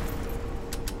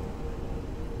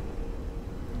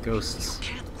ghosts. You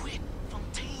can't quit.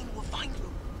 Fontaine will find you.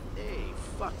 Hey,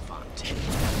 fuck Fontaine.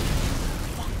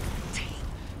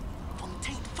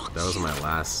 That was my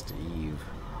last Eve.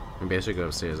 Maybe I should go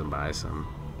upstairs and buy some.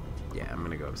 Yeah, I'm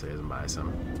gonna go upstairs and buy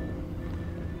some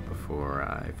before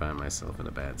I find myself in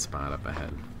a bad spot up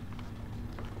ahead.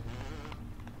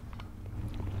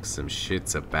 Some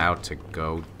shit's about to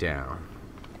go down.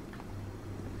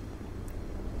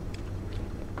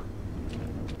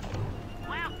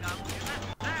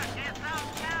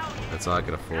 That's all I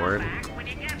could afford.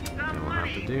 And we'll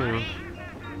have to do.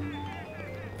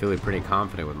 Feeling pretty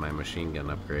confident with my machine gun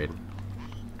upgrade.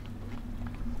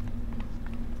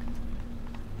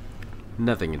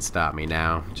 Nothing can stop me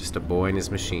now. Just a boy and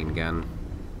his machine gun.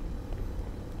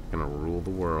 Gonna rule the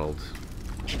world.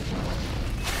 You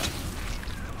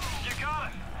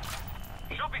got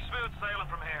it. Should be smooth sailing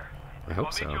from here. I hope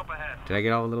I'll so. meet you up ahead. Did I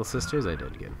get all the little sisters? I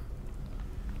did good.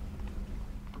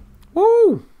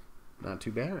 Woo! Not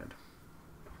too bad.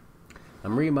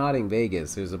 I'm remodding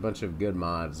Vegas. There's a bunch of good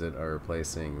mods that are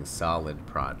replacing Solid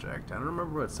Project. I don't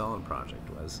remember what Solid Project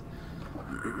was.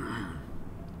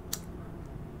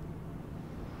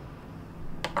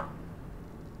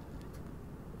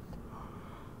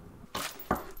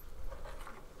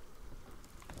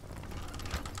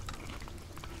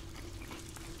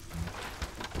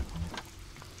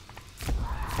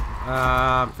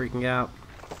 I'm freaking out.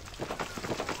 I'm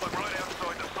right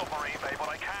outside the submarine bay, but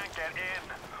I can't get in.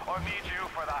 I'll need you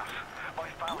for that. My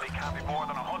family can't be more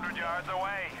than 100 yards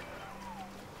away.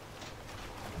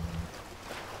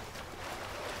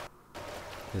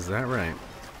 Is that right?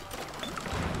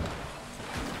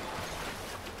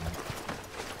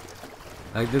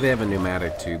 Like, do they have a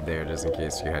pneumatic tube there just in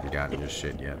case you hadn't gotten your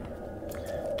shit yet?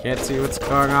 Can't see what's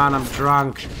going on, I'm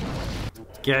drunk.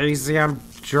 Can't you see I'm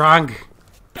drunk?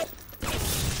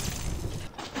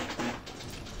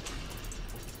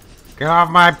 Get off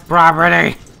my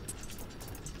property!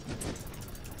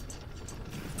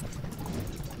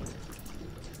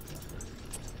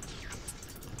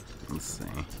 Let's see.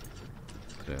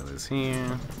 Throw this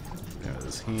here. Throw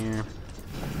this here.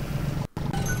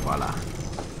 Voila.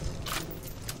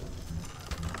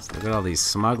 So look at all these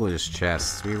smugglers'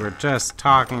 chests. We were just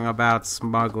talking about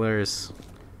smugglers.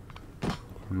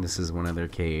 And this is one of their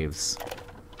caves.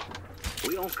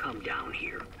 We all come down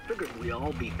here. Figured we'd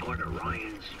all be part of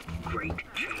Ryan's great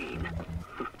chain.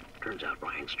 Turns out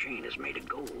Ryan's chain is made of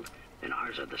gold, and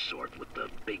ours are the sort with the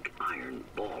big iron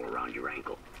ball around your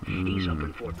ankle. He's up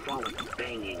in Fort Frolic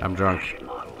banging I'm drunk. fashion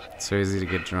models. It's so easy to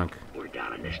get drunk. We're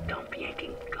down in this dump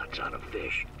yanking guts out of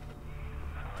fish.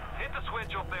 Hit the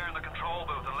switch up there in the control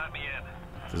booth and let me in.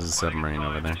 There's a submarine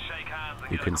over there.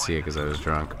 You couldn't see it because I was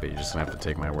drunk, but you're just gonna have to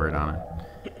take my word on it.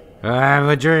 I have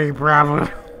a drink problem.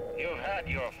 You've had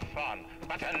your fun,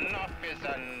 but enough is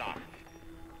enough.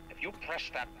 If you press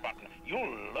that button, you'll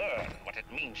learn what it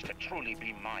means to truly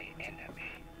be my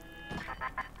enemy.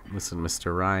 Listen,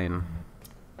 Mr. Ryan.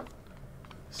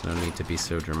 There's no need to be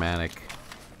so dramatic.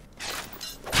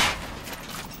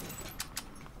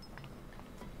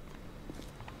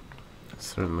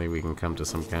 Certainly we can come to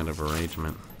some kind of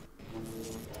arrangement.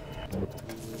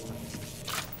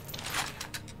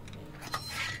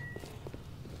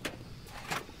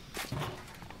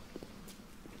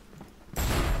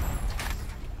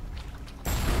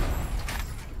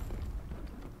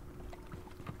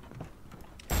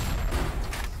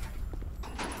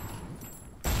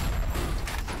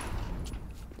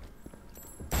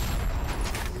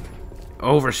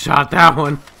 Overshot that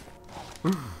one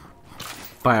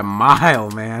by a mile,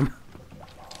 man.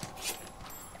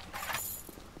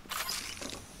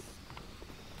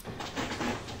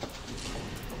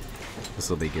 This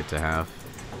will be good to have.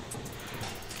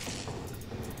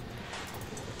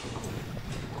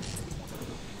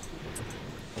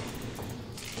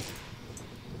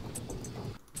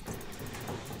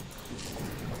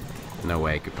 No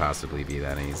way it could possibly be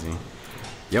that easy.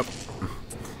 Yep.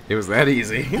 It was that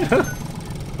easy.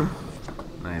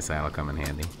 Nice, that'll come in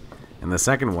handy. And the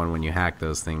second one, when you hack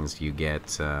those things, you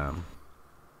get a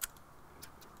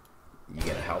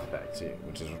health pack too,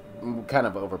 which is kind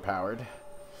of overpowered.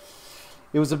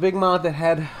 It was a big mod that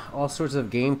had all sorts of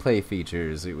gameplay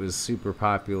features. It was super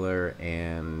popular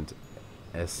and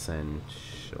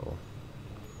essential.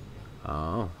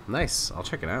 Oh, nice. I'll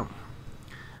check it out.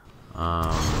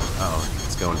 Uh-oh,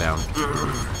 it's going down.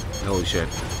 Holy shit.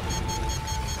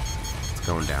 It's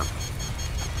going down.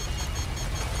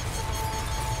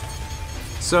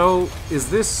 So, is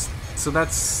this... So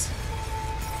that's...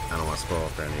 I don't want to spoil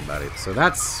it for anybody. So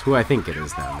that's who I think it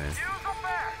is down there.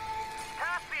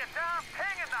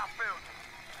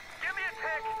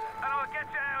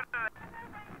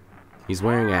 He's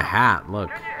wearing a hat,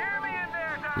 look.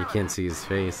 You can't see his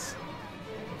face.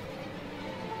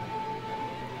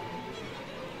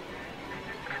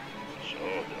 So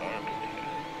dark in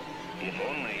here. If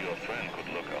only your friend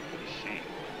could look up and see you.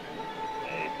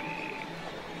 Maybe.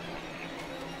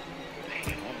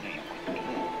 If only you could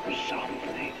do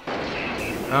something.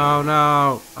 Oh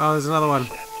no! Oh, there's another one.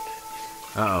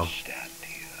 Uh-oh.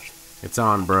 It's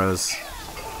on, bros.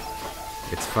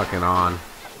 It's fucking on.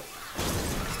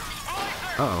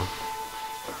 Uh-oh.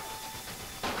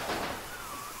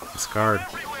 I'm scarred.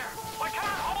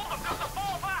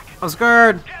 I'm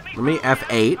scared! Let me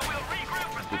F8.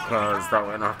 Because that way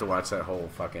I don't have to watch that whole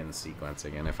fucking sequence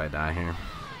again if I die here.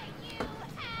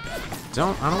 I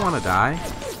don't want to die.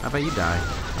 How about you die?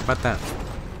 How about that?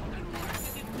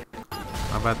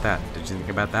 How about that? Did you think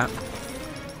about that?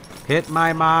 Hit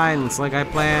my mines like I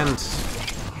planned.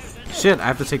 Shit, I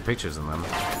have to take pictures of them.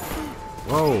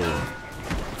 Whoa.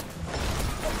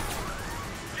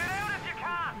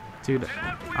 Dude,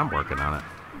 I'm working on it.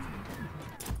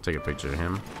 Take a picture of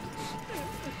him.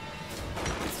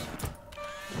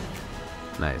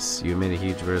 Nice. You emit a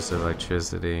huge burst of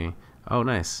electricity. Oh,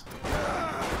 nice.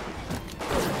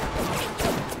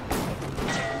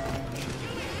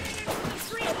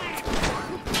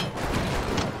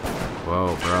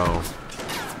 Whoa, bro.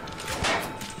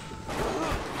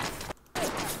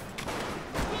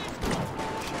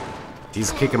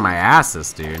 He's kicking my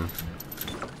asses, dude.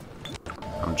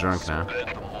 I'm drunk now.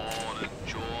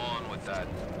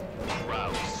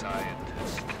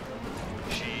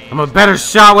 I'm a better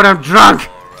shot when I'm drunk!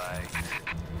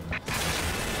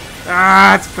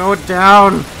 Ah, it's going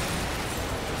down!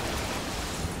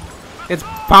 It's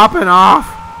popping off!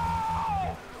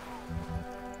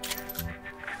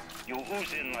 You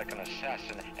ooze in like an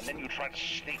assassin, and then you try to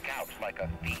sneak out like a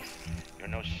thief. You're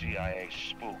no CIA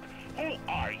spook. Who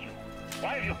are you?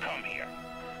 Why have you come here?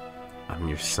 I'm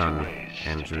your son,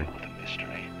 Andrew.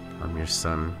 I'm your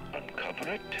son. Uncover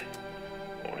it,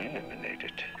 or eliminate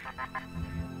it.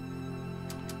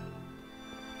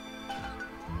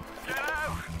 Get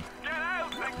out! Get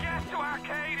out and get to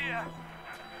Arcadia!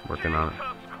 Working on it.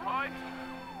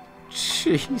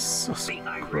 Jesus The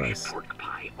Irish Christ. pork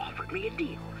pie offered me a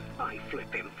deal. I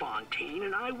flip him Fontaine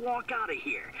and I walk out of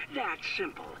here. That's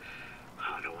simple.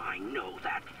 How do I know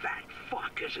that fat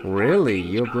fuck isn't Really?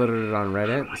 You uploaded it on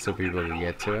Reddit so people can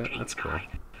get to it? That's cool.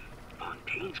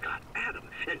 Fontaine's got Adam,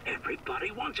 and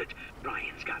everybody wants it.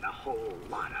 Ryan's got a whole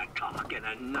lot of talk and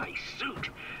a nice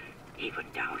suit. Even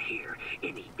down here,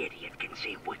 any idiot can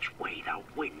see which way the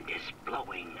wind is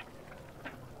blowing.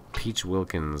 Peach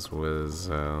Wilkins was,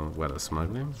 what, a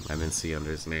smuggler? I didn't see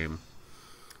under his name.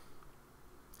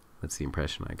 That's the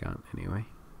impression I got, anyway.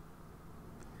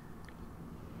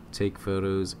 Take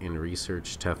photos and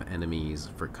research tough enemies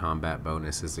for combat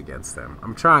bonuses against them.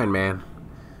 I'm trying, man.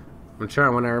 I'm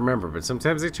trying when I remember, but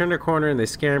sometimes they turn a corner and they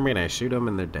scare me and I shoot them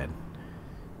and they're dead.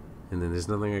 And then there's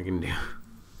nothing I can do.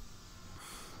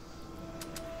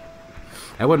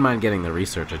 I wouldn't mind getting the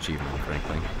research achievement,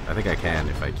 frankly. I think I can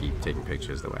if I keep taking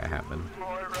pictures the way I have been.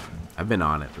 I've been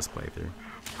on it this playthrough.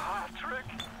 Patrick!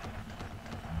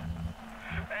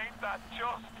 Ain't that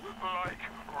just like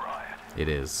Ryan? It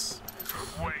is.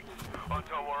 Wait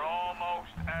until we're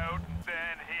almost out,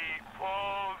 then he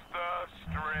pulls the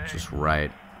string. Just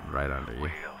right under you.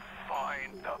 We'll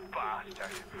find the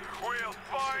bastard. We'll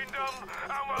find him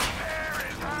and we'll tear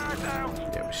his heart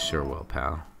out. Yeah, we sure will,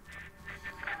 pal.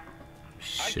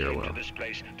 Sure I came will. to this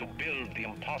place to build the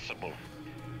impossible.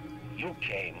 You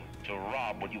came to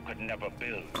rob what you could never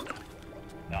build.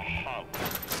 A hunk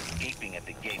gaping at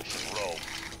the gates of Rome.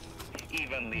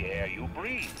 Even the air you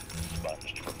breathe,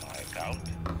 sponged from my account.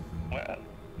 Well,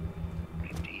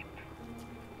 breathe deep.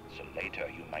 So later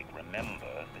you might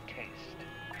remember the taste.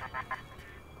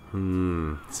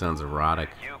 Sounds erotic.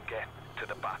 You get to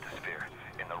the bathysphere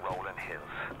in the rolling hills.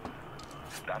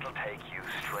 That'll take you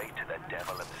straight to the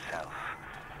devil himself.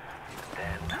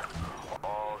 Then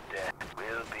all debt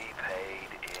will be paid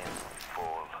in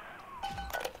full.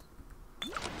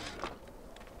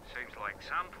 Seems like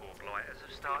some poor blighters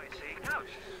have started seeing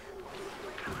ghosts.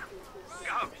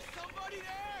 Ghosts?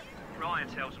 Ryan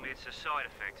tells me it's a side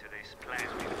effect of this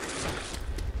plasmid.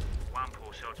 One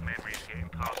poor sod's memory is getting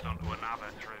passed on to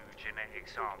another through genetic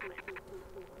sampling.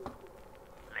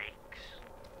 Leaks.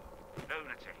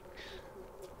 Lunatics.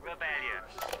 Rebellion.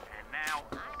 And now,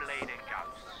 bleeding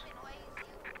ghosts.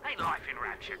 Ain't life in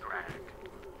Rapture grand?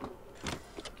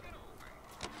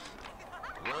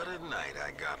 What a night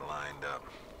I got lined up.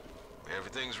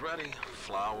 Everything's ready.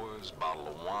 Flowers, bottle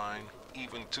of wine,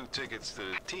 even 2 tickets to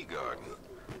the tea garden.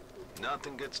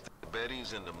 Nothing gets the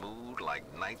Betties in the mood like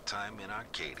nighttime in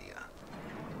Arcadia.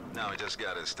 Now I just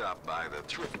gotta stop by the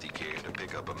Thrifty Care to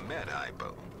pick up a med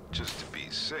hypo, just to be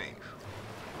safe.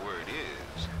 Word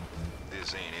is,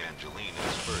 this ain't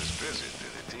Angelina's first visit to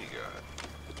the tea garden.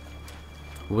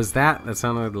 Was that? That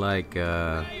sounded like,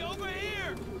 that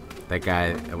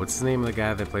guy, what's the name of the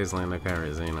guy that plays Lando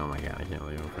Calrissian? Oh my god, I can't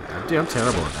believe it. Dude, I'm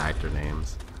terrible with actor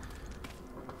names.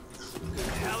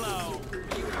 Hello.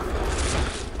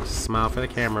 Smile for the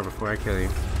camera before I kill you.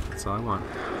 That's all I want.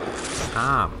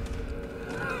 Stop.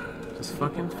 Just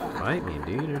fucking fight me,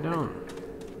 dude, or don't.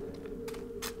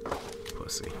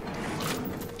 Pussy.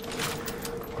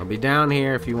 I'll be down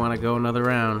here if you want to go another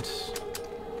round.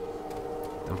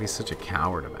 Don't be such a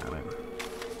coward about it.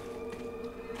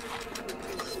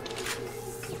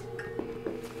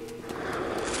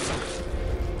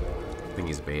 I think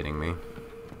he's baiting me.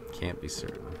 Can't be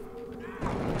certain.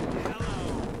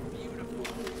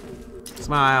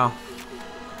 Smile.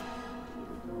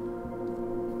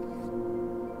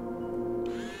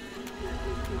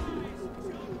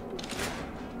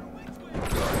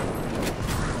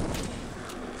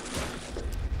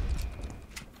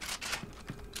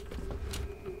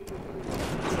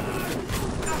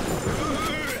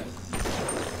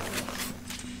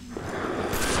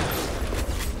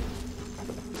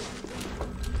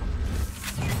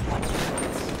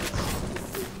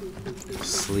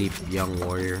 Sleep, young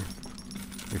warrior.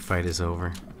 Your fight is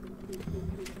over.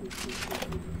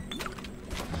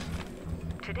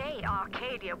 Today,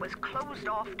 Arcadia was closed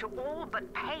off to all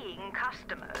but paying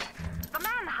customers. The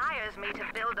man hires me to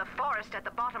build a forest at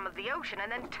the bottom of the ocean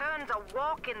and then turns a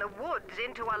walk in the woods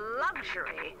into a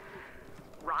luxury.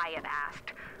 Ryan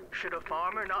asked, should a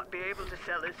farmer not be able to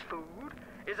sell his food?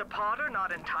 Is a potter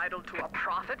not entitled to a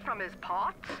profit from his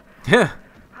pots?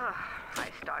 I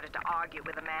started to argue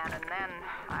with the man, and then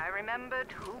I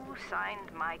remembered who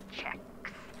signed my checks.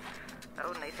 The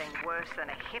only thing worse than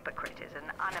a hypocrite is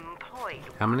an unemployed.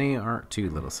 How many are 2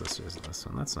 little sisters in this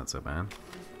one? That's not so bad.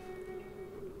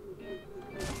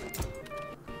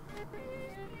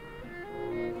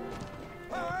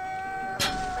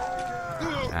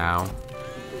 Ow.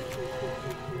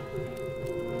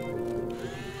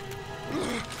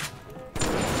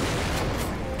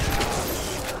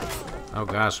 Oh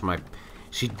gosh,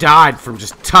 she died from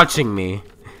just touching me.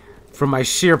 From my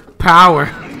sheer power.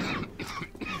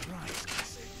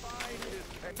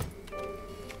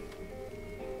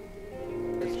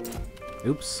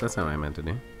 Oops, that's not what I meant to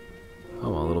do. Oh,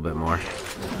 well, a little bit more.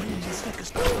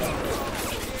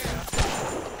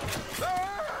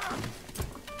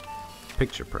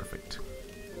 Picture perfect.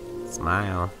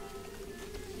 Smile.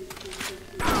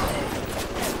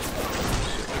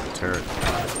 Shit, turret.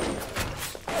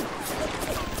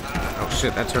 Oh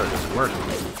shit, that turret is working.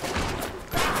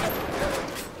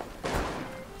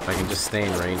 If I can just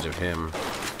stay in range of him.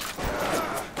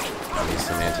 I'll use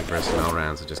some anti-personnel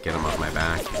rounds to just get him off my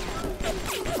back.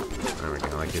 There we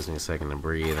go, that gives me a second to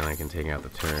breathe and I can take out the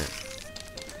turret.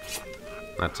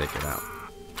 Not take it out.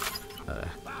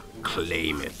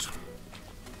 Claim it.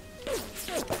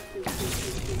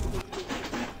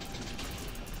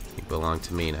 You belong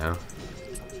to me now.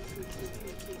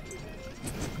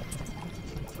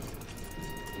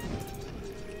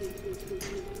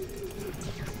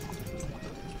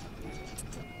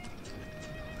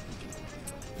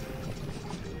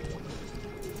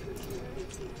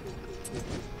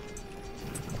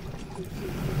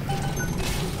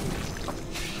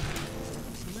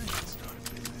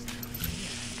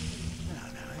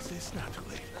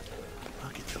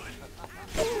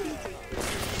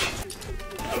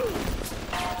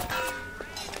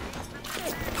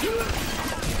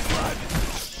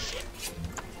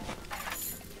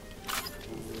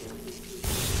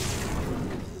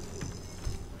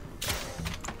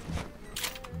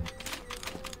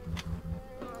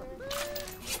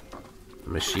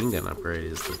 Machine gun upgrade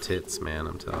is the tits, man,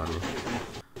 I'm telling you.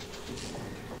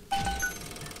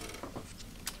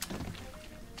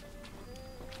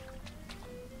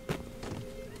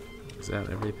 Is that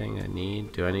everything I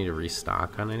need? Do I need to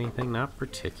restock on anything? Not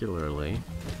particularly.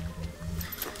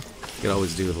 Could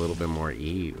always do with a little bit more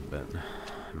Eve, but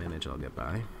I manage I'll get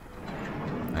by.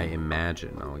 I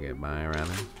imagine I'll get by,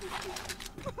 rather.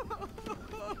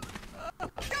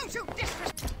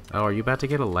 Oh, are you about to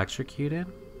get electrocuted?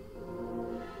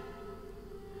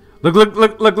 Look, look,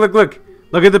 look, look, look, look.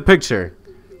 Look at the picture.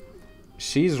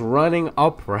 She's running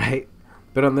upright,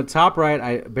 but on the top right,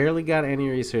 I barely got any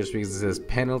research because it says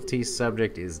penalty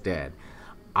subject is dead.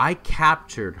 I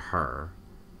captured her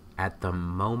at the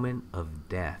moment of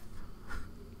death.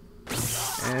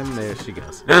 And there she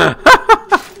goes.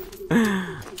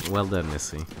 Well done,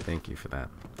 Missy. Thank you for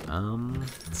that.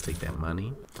 Let's take that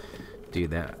money. Dude,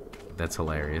 that's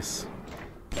hilarious.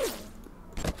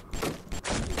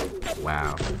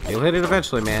 Wow. You'll hit it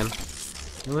eventually, man.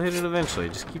 You'll hit it eventually.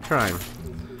 Just keep trying.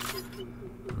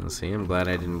 Let's see, I'm glad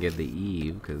I didn't get the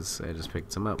Eve, because I just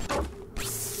picked some up.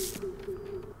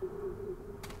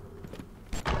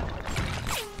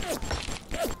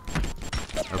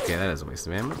 Okay, that is a waste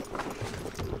of ammo.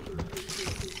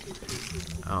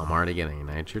 Oh, I'm already getting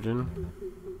nitrogen.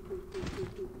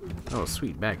 Oh,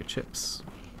 sweet bag of chips.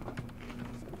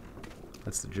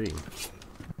 That's the dream.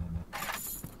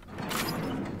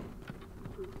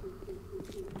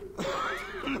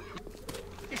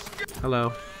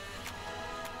 Hello.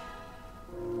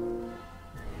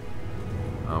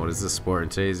 Oh, what is this sport? In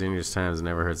today's dangerous times, it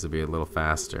never hurts to be a little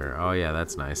faster. Oh yeah,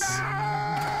 that's nice.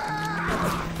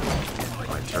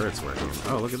 My turret's working.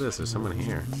 Oh, look at this. There's someone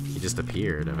here. He just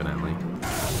appeared, evidently.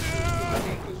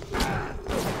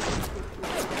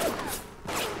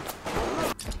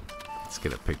 Let's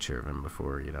get a picture of him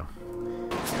before, you know,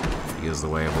 he goes the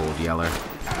way of Old Yeller.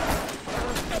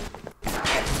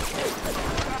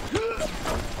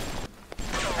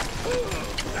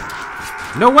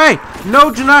 No way! No,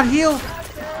 do not heal!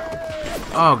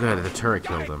 Oh, good. The turret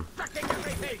killed him.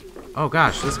 Oh,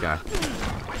 gosh, this guy.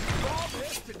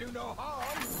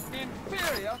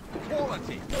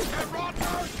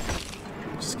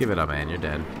 Just give it up, man. You're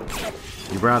dead.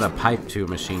 You brought a pipe to a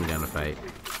machine gun fight.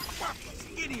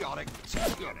 Idiotic.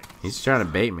 He's trying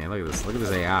to bait me. Look at this. Look at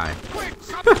this AI.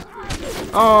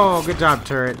 Oh, good job,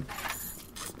 turret.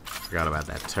 Forgot about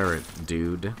that turret,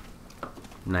 dude.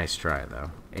 Nice try,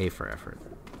 though. A for effort.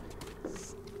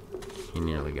 He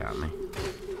nearly got me.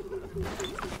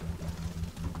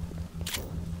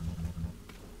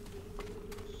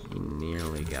 He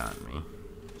nearly got me.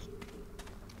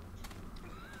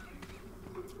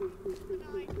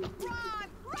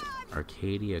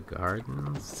 Arcadia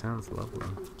Gardens? Sounds lovely.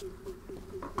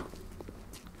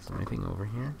 Is there anything over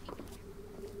here?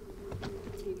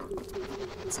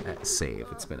 Let's save.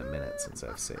 It's been a minute since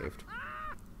I've saved.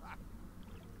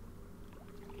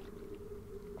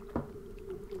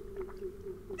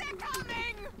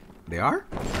 They are?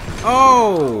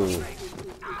 Oh!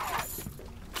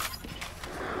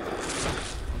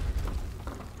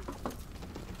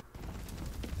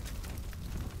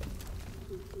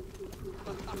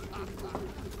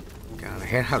 God, I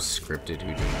hate how scripted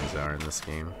Houdinis are in this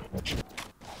game.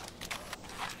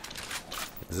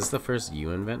 Is this the first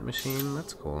you invent machine?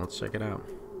 That's cool. Let's check it out.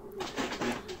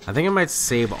 I think I might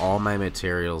save all my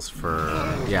materials for...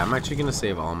 Yeah, I'm actually going to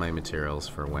save all my materials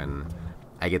for when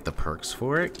I get the perks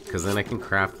for it, because then I can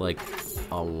craft, like,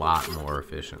 a lot more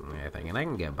efficiently, I think. And I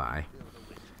can get by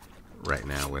right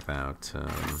now without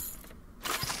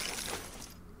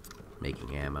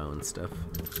making ammo and stuff.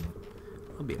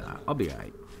 I'll be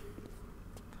alright.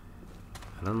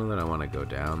 I don't know that I want to go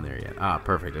down there yet. Ah,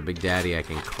 perfect. A Big Daddy I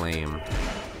can claim.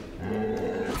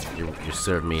 You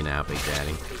serve me now, Big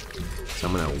Daddy. So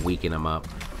I'm going to weaken him up.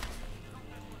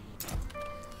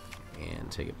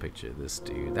 And take a picture of this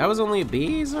dude. That was only a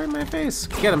bee? He's right in my face.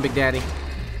 Get him, Big Daddy.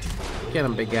 Get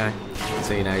him, big guy.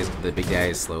 So you know, the Big Daddy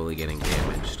is slowly getting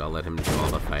damaged. I'll let him do all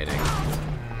the fighting.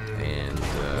 And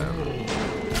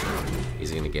he's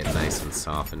going to get nice and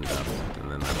softened up. And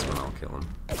then that's when I'll kill him.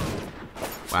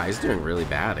 Wow, he's doing really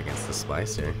bad against the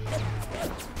Splicer.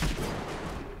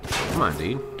 Come on,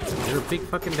 dude. You're a big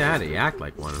fucking daddy. Act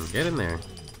like one. Get in there.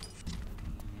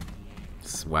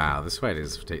 Wow, this fight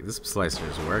is... This Splicer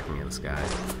is working at this guy.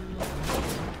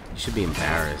 You should be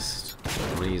embarrassed.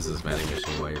 I'm gonna use this vending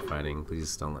machine while you're fighting.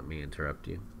 Please don't let me interrupt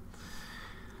you.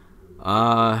 So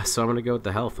I'm gonna go with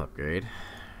the health upgrade.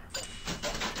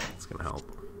 It's gonna help.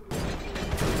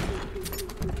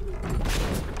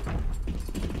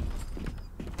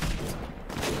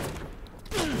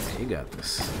 You got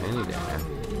this. Any day, man.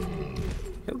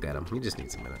 He'll get him. He just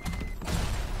needs a minute.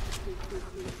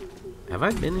 Have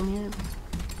I been in here?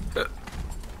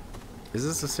 Is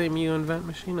this the same you invent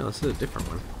machine? No, this is a different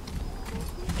one.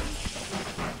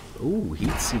 Ooh,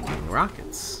 heat-seeking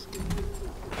rockets.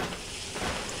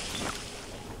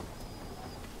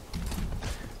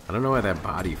 I don't know why that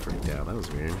body freaked out. That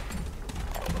was weird.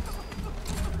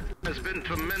 There's been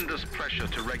tremendous pressure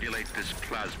to regulate this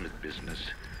plasmid business.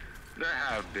 There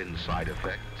have been side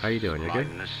effects. How you doing? You good?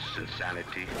 Blindness,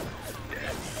 insanity,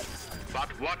 death. But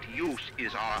what use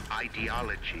is our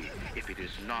ideology if it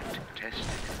is not tested?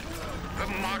 The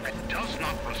market does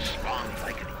not respond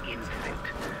like an infant,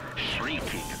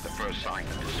 shrieking at the first sign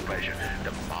of displeasure.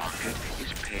 The market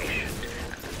is patient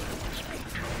and will speak.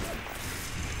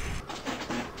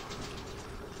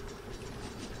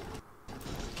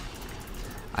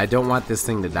 I don't want this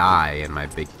thing to die, and my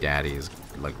Big Daddy is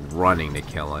like running to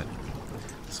kill it.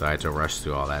 So I had to rush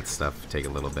through all that stuff, take a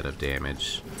little bit of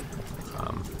damage.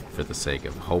 For the sake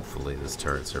of hopefully this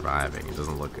turret surviving. It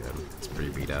doesn't look good. It's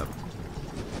pretty beat up.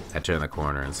 I turned the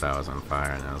corner and saw it was on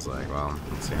fire, and I was like, well,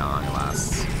 let's see how long it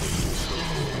lasts.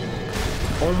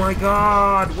 Oh my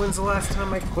god! When's the last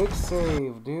time I quick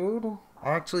saved, dude?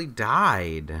 I actually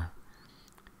died.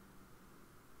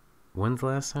 When's the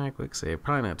last time I quick saved?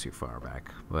 Probably not too far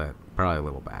back, but probably a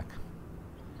little back.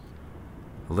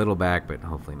 A little back, but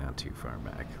hopefully not too far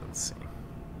back. Let's see.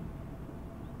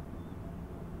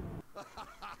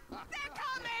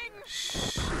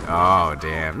 Oh,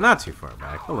 damn. Not too far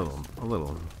back. A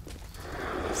little.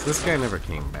 So this guy never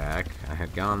came back. I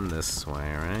had gone this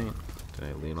way, right? Did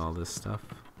I loot all this stuff?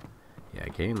 Yeah, I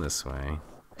came this way.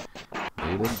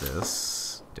 Looted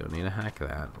this. Don't need to hack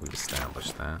that. We've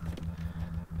established that.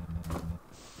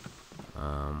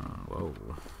 Whoa.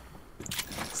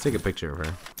 Let's take a picture of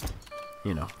her.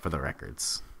 You know, for the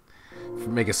records.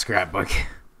 Make a scrapbook.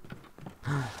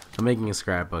 I'm making a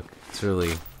scrapbook. It's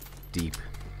really deep.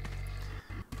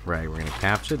 Right, we're gonna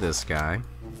capture this guy.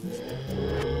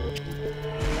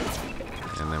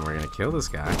 And then we're gonna kill this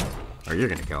guy. Or you're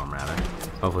gonna kill him, rather.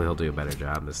 Hopefully he'll do a better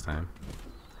job this time.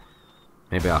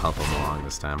 Maybe I'll help him along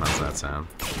this time. How's that sound?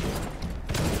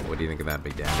 What do you think of that,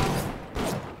 Big Daddy?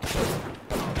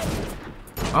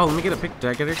 Oh, let me get a pic.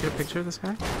 Did I get a picture of this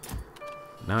guy?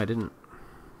 No, I didn't.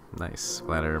 Nice.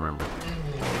 Glad I remembered.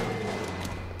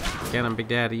 Get him, Big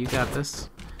Daddy. You got this.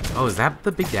 Oh, is that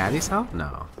the Big Daddy's health?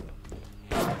 No.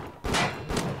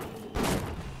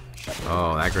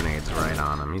 Oh, that grenade's right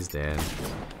on him. He's dead.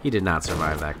 He did not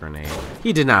survive that grenade.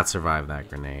 He did not survive that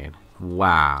grenade.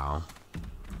 Wow.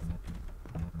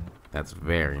 That's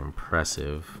very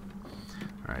impressive.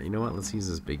 Alright, you know what? Let's use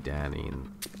this Big Daddy.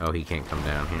 And oh, he can't come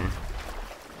down here.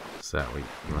 Is that what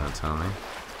you want to tell me?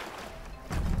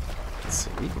 Let's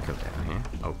see. He can come down here.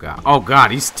 Oh, God. Oh,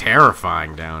 God. He's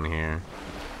terrifying down here.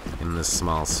 In this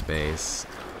small space.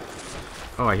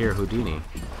 Oh, I hear Houdini.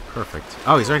 Perfect.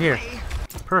 Oh, he's right here.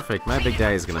 Perfect. My Big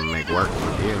Daddy's gonna make work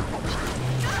with you.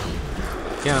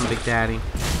 Get him, Big Daddy.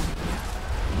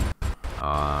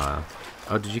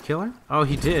 Oh, did you kill her? Oh,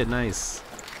 he did. Nice.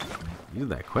 You did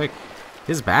that quick.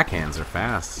 His backhands are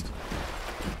fast.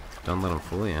 Don't let him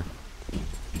fool you.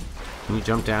 Can you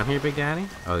jump down here, Big Daddy?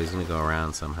 Oh, he's gonna go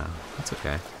around somehow. That's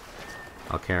okay.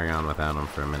 I'll carry on without him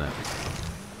for a minute.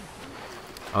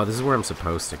 Oh, this is where I'm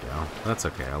supposed to go. That's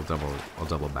okay. I'll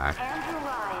double back. Andrew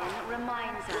Ryan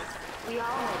reminds us we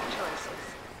all make choices,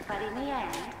 but in the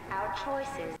end, our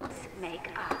choices make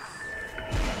us.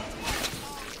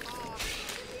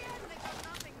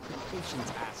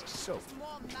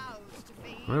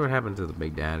 I wonder what happened to the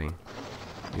Big Daddy.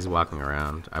 He's walking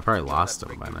around. I probably lost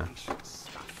him by now.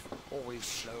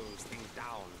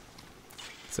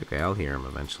 It's okay. I'll hear him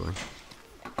eventually.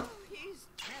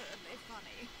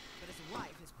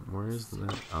 Where is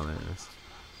that? Oh, there it is.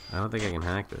 I don't think I can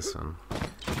hack this one. Is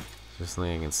there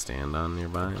something I can stand on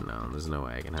nearby? No, there's no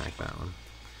way I can hack that one.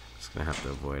 Just gonna have to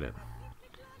avoid it.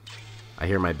 I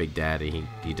hear my Big Daddy.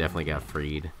 He definitely got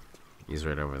freed. He's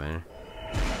right over there.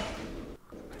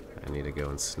 I need to go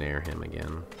and snare him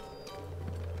again.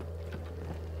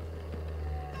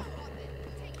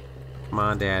 Come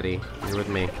on, Daddy. You're with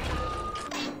me.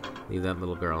 Leave that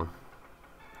little girl.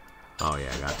 Oh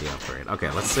yeah, I got the upgrade. Okay,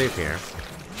 let's save here.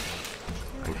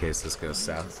 In case this goes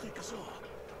south.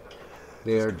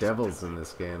 They are devils in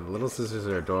this game. The little sisters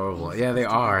are adorable. Yeah, they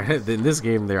are. In this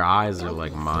game, their eyes are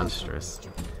like monstrous.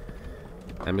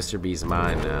 That Mr. B's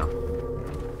mine now.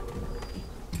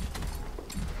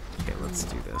 Okay, let's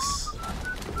do this.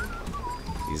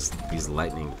 These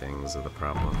lightning things are the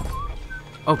problem.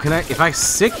 Oh, can I? If I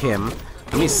sick him,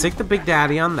 let me sick the Big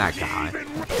Daddy on that guy,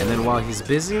 and then while he's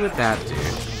busy with that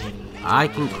dude, I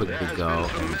can quickly go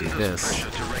and do this.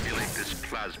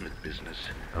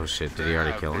 Oh shit, did he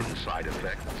already kill him?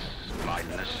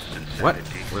 What?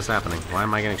 What's happening? Why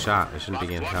am I getting shot? I shouldn't be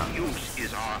getting shot.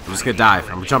 I'm just gonna dive.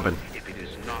 I'm jumping.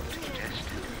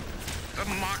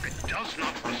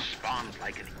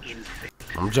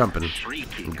 I'm jumping.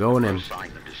 I'm going in.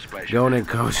 Going in,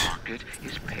 coach.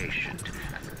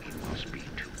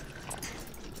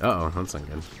 Uh-oh, that's not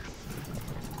good.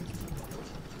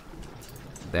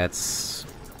 That's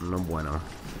no bueno.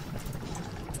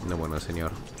 No bueno,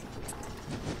 senor.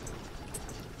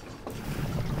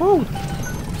 Woo!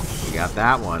 We got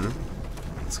that one.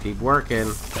 Let's keep working.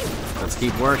 Let's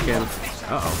keep working.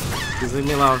 Uh-oh. Please leave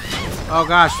me alone. Oh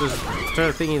gosh, there's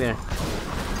a thingy there.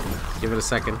 Give it a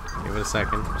second. Give it a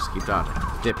second. Just keep dodging.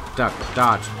 Dip, duck,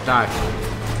 dodge, dive.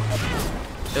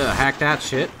 Hack that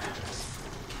shit.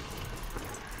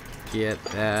 Get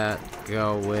that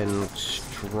going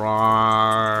strong.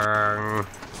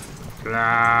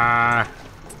 Blah.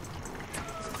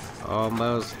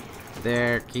 Almost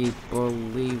there. Keep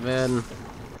believing.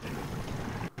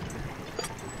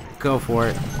 Go for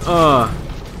it. Ugh.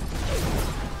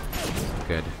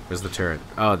 Good. Where's the turret?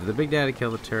 Oh, did the Big Daddy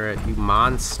kill the turret? You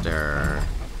monster.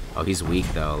 Oh, he's weak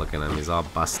though. Look at him. He's all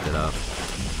busted up.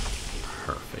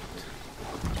 Perfect.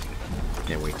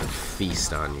 Can't wait to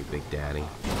feast on you, Big Daddy.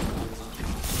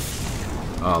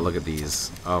 Oh, look at these.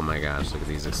 Oh my gosh, look at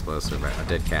these explosive. A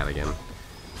dead cat again.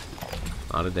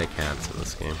 A lot of dead cats in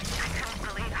this game. I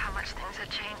couldn't believe how much things had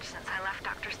changed since I left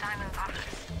Dr. Steinman's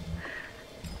office.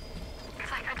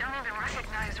 It's like I don't even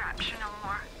recognize Rapture no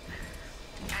more.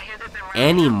 I hear they've been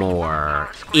Anymore,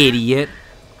 idiot.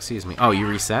 Excuse me. Oh, you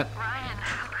reset? Ryan,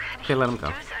 Okay, let him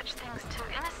go.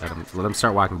 Let him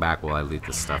start walking back while I leave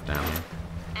this stuff down here.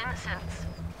 Innocents.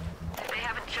 They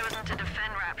haven't chosen to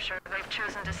defend Rapture. They've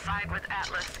chosen to side with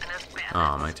Atlas and his bandits.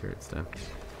 Oh, my turret's dead.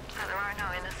 So there are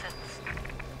no innocents.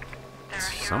 There are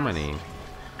heroes, So many and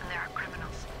there are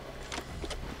criminals.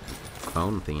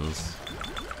 phone thingies.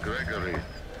 Gregory,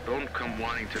 don't come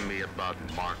whining to me about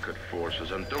market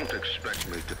forces, and don't expect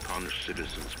me to punish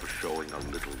citizens for showing a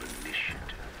little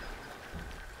initiative.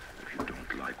 If you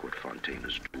don't like what Fontaine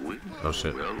is doing, Oh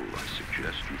shit. well, I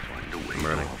suggest you find a way to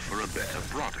burning. offer a better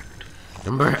product.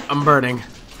 I'm burning.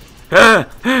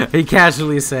 He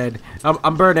casually said,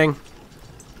 I'm burning.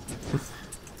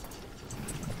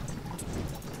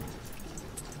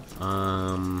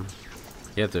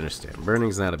 You have to understand,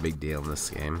 burning's not a big deal in this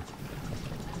game.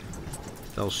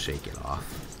 They'll shake it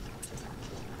off.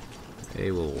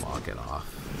 They will walk it off.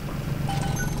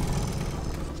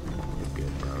 You're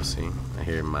good, bro. See, I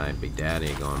hear my big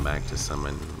daddy going back to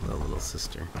summon the little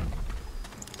sister.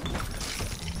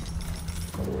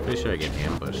 Pretty sure I get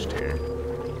ambushed here.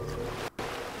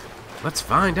 Let's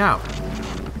find out.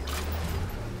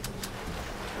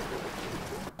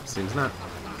 Seems not.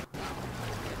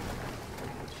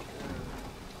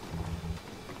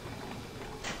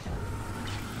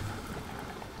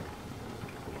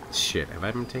 Shit, have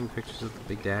I been taking pictures of the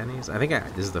big daddies? I think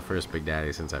this is the first big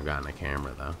daddy since I've gotten a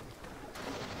camera, though.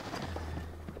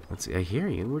 Let's see, I hear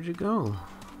you. Where'd you go?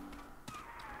 Oh,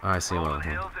 I see him over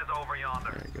here.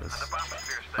 There he goes.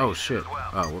 Oh, shit.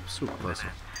 Oh, whoops.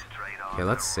 Closer. Okay,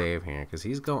 let's save here, because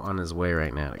he's going on his way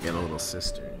right now to get a little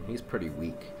sister. He's pretty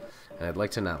weak, and I'd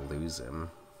like to not lose him.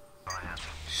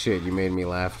 Shit, you made me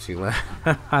laugh too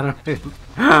loud. I don't even...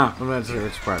 I'm not sure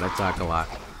which part. I talk a lot.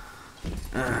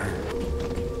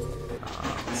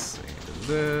 Let's see.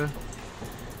 Get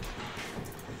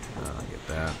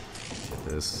that. Get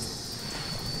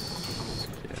this.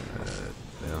 Get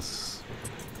this.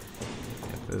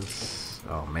 Get this.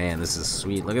 Oh man, this is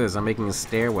sweet. Look at this. I'm making a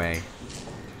stairway.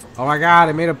 Oh my god,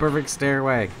 I made a perfect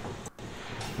stairway.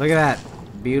 Look at that.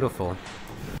 Beautiful.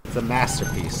 It's a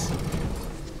masterpiece.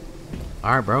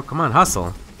 Alright, bro. Come on,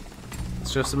 hustle.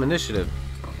 Let's show some initiative.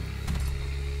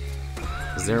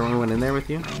 Is there anyone in there with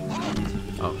you?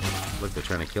 Oh, look, they're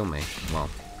trying to kill me. Well,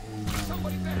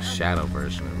 a shadow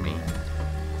version of me.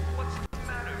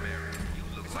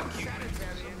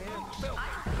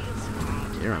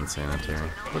 You're unsanitary.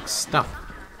 Look, stuff.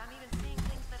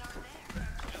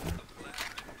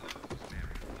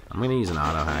 I'm gonna use an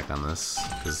auto hack on this,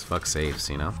 because fuck saves,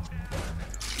 you know?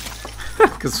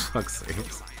 Because fuck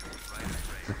saves.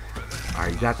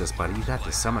 Alright, you got this, buddy. You got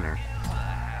this, summoner.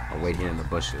 I'll wait here in the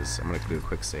bushes. I'm gonna do a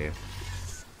quick save.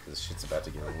 This shit's about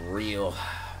to get real.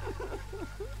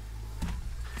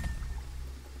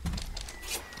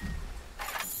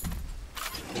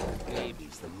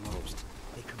 Babies the most.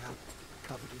 They come out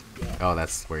covered in death. Oh,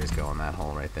 that's where he's going, that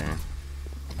hole right there.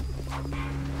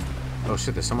 Oh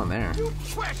shit, there's someone there. You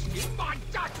question my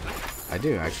judgment. I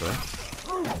do, actually.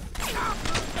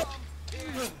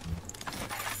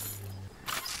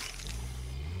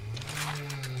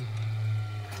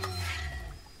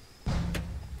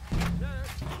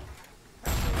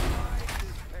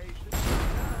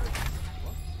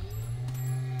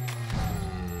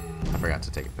 I forgot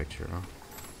to take a picture of him.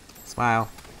 Smile.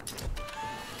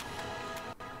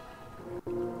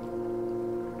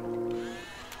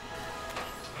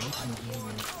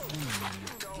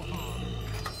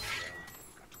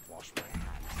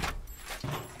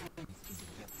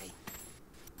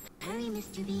 Hurry,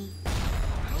 Mr. B.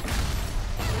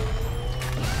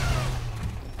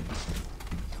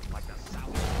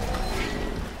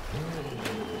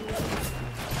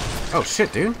 Oh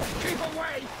shit, dude. Keep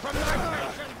away from my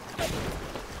patient.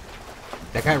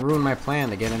 That guy ruined my plan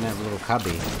to get in that little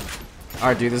cubby.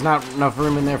 Alright, dude, there's not enough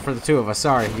room in there for the two of us.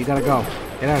 Sorry, you gotta go.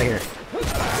 Get out of here.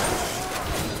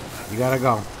 You gotta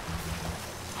go.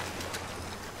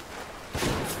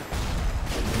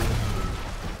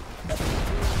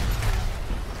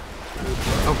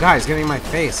 Oh, guys, getting in my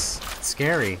face. It's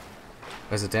scary.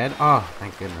 Was it dead? Oh,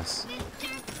 thank goodness.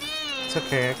 It's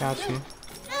okay, I got you.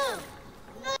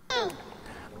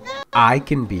 I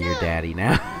can be your daddy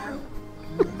now.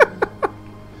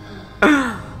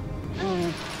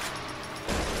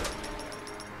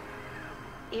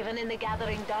 Even in the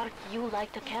gathering dark, you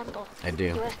light a candle. I do.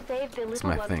 You have saved the It's little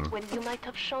my ones thing. when you might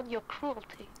have shown your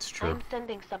cruelty. It's true. I'm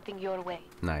sending something your way.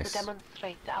 Nice. To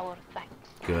demonstrate our thanks.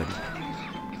 Good.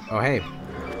 Oh, hey.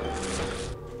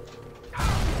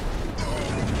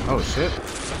 Oh, shit.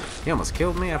 He almost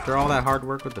killed me after all that hard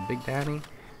work with the big daddy.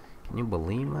 Can you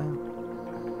believe that?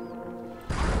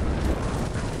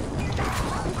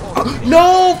 Oh,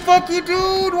 no! Fuck you,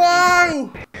 dude! Why?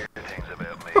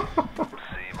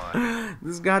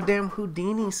 This goddamn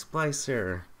Houdini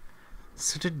splicer.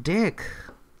 Such a dick.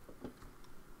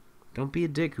 Don't be a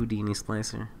dick, Houdini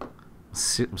splicer.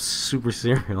 Super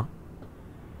cereal.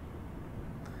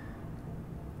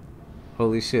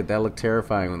 Holy shit, that looked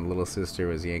terrifying when the little sister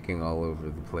was yanking all over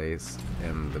the place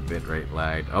and the bitrate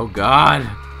lagged. Oh god!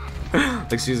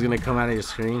 Like she was gonna come out of your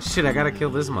screen. Shit, I gotta kill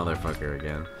this motherfucker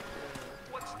again.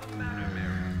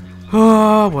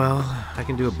 Oh well, I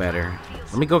can do it better.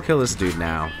 Let me go kill this dude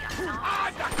now.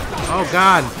 Oh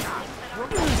god!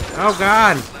 Oh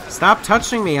god! Stop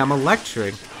touching me, I'm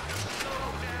electric.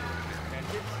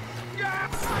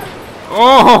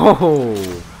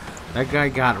 Oh! That guy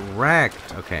got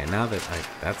wrecked. Okay, now that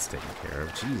that's taken care of.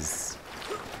 Jeez.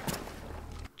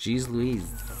 Jeez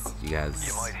Louise. You guys.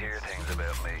 You might hear things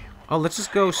about me. Oh, let's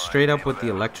just go straight up with the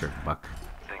electric buck.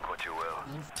 Think what you will.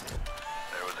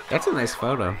 That's a nice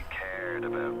photo. Cared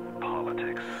about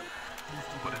politics,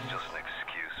 but it's just an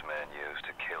excuse men use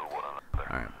to kill one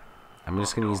another. Alright. I'm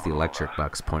just gonna use the electric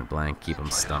bucks point blank, keep them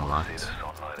stun locked.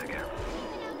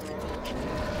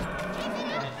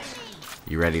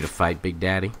 You ready to fight, Big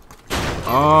Daddy?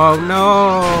 Oh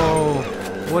no!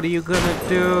 What are you gonna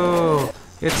do?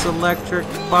 It's electric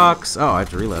bucks. Oh, I have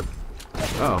to reload.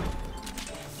 Oh.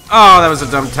 Oh, that was a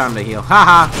dumb time to heal.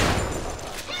 Haha!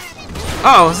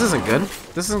 Oh, this isn't good.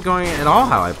 This isn't going at all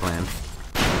how I planned.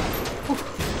 Whew.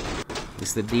 At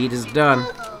least the deed is done.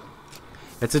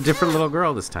 It's a different little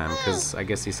girl this time, because I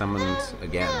guess he summoned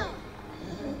again.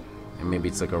 And maybe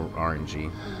it's like a RNG.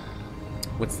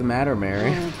 What's the matter,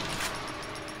 Mary?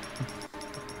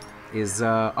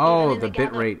 Oh, the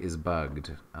bitrate is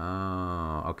bugged.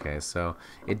 Oh, okay, so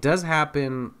it does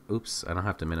happen. Oops, I don't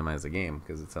have to minimize the game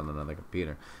because it's on another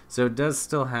computer. So it does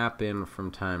still happen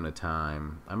from time to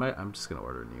time. I'm just gonna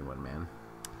order a new one, man.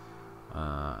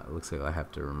 It looks like I have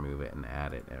to remove it and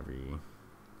add it every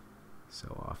so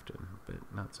often, but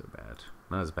not so bad.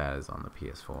 Not as bad as on the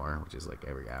PS4, which is like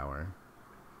every hour.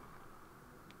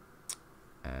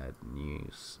 Add new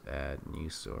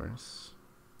source.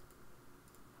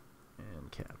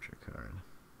 And capture card.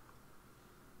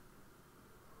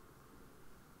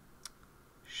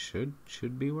 Should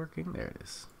be working. There it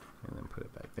is. And then put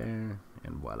it back there,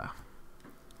 and voila.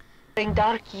 During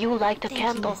dark, you light a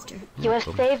candle. You have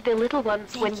saved the little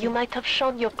ones when you might have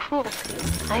shown your cruelty.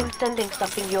 I'm sending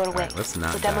something your way let's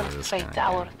not to demonstrate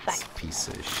our thanks. Piece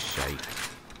of shite.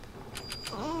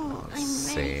 Oh,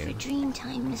 I'm ready for dream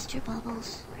time, Mr.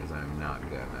 Bubbles. Because I'm not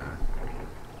gonna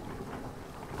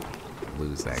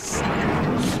lose that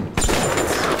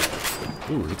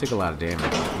kill. Ooh, he took a lot of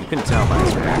damage. You can tell by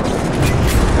his reaction.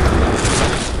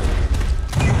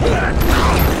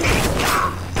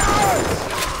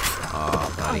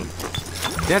 Oh, buddy.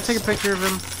 Did I take a picture of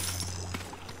him?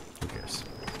 Who cares?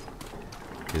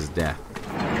 His death.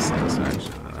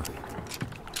 Satisfaction.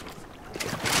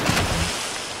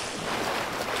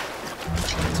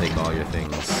 I'll take all your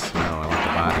things. No, I want the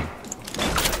body.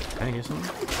 Can I hear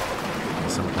something?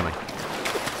 There's something coming.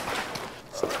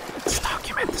 Let's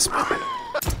document this moment.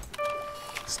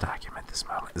 Let's document this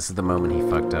moment. This is the moment he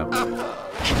fucked up.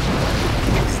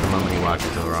 This is the moment he walked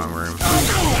into the wrong room.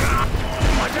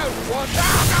 I don't want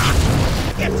that!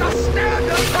 It's a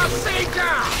standard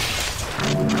procedure!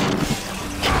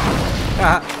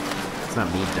 Ah! It's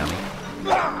not me, dummy.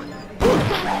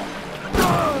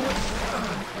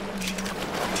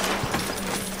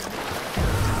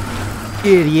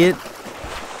 Idiot.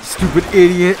 Stupid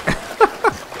idiot.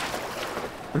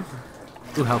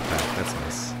 Ooh, health pack. That's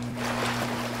nice. I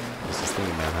was just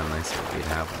thinking about how nice it would be to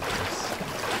have one of this.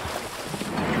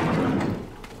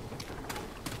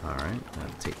 Alright,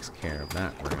 that takes care of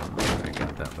that room. I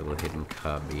got that little hidden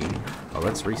cubby. Oh,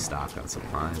 let's restock on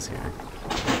supplies here.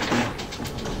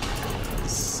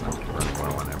 So, run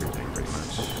low on everything, pretty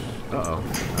much. Uh-oh.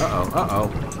 Uh-oh. Uh-oh.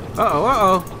 Uh-oh.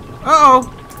 Uh-oh. Uh-oh!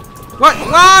 What?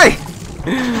 Why?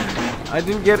 I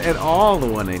didn't get at all the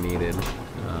one I needed.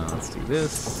 Let's do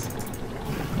this.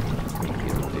 We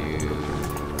can do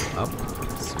up.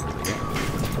 So we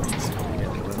get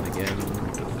one again.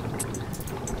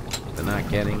 They're not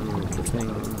getting the thing.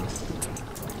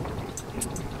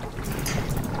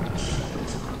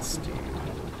 Let's do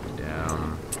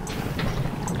down.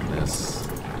 And this.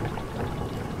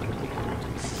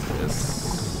 This.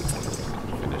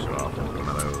 Finish it off with one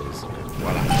of those.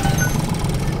 Voila.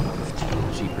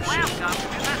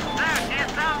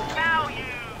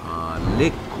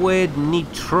 Liquid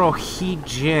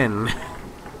nitrogen.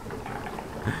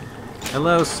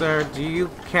 Hello, sir. Do you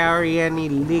carry any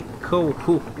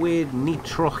liquid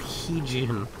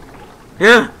nitrogen?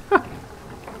 Yeah.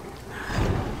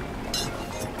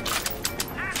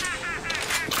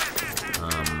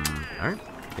 Alright. I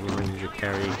think I'm ready to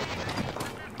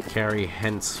carry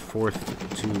henceforth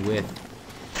to with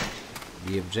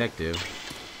the objective.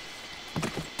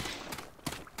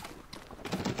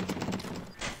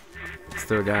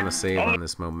 Throw down a save on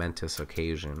this momentous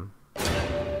occasion. The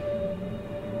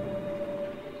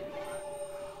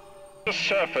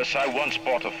surface, I once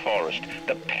bought a forest.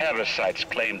 The parasites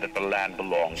claimed that the land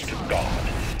belongs to God.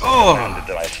 Oh! Demanded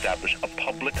that I establish a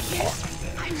public park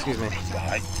there. Excuse me.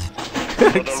 Why?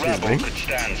 So the rebel could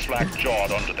stand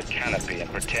slack-jawed under the canopy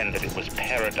and pretend that it was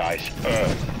paradise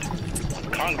earned.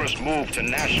 Congress moved to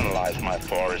nationalize my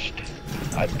forest.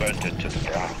 I burnt it to the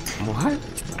ground. What?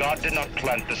 God did not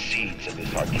plant the seeds of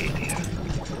this Arcadia.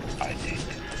 I did.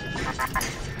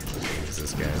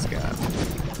 This guy's got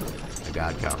a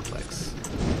god complex.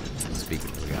 Speaking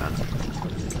of God.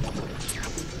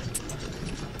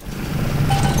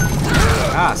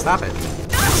 Ah, stop it.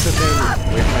 Sit there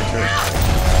and wait for my turn.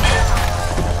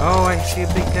 Oh, I see a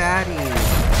big daddy.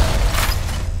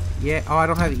 Yeah, oh, I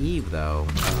don't have Eve, though.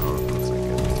 Oh, looks like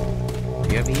it. Do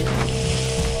you have Eve?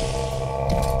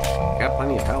 Got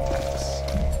plenty of health packs.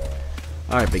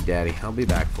 Alright, Big Daddy. I'll be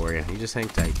back for you. You just hang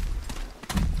tight.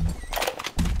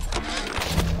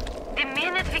 The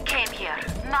minute we came here,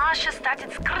 Masha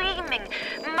started screaming,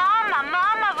 Mama,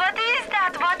 Mama, what is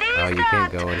that? What is that? Oh, you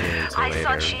can't go in here until later. I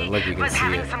thought she but look, you can was see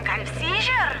having it. some kind of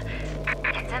seizure.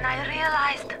 And then I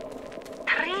realized,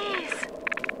 trees.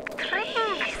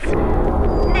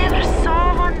 Never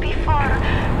saw one before.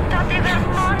 Thought they were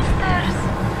monsters.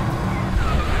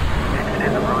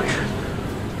 Listen, Ryan.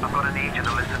 I'm gonna need you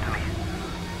to listen to me.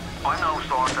 I'm no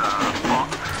sort of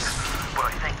botanist, but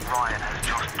I think Ryan has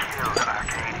just killed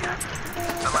Arcadia.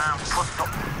 The man put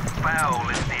something foul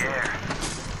in the air.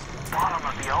 Bottom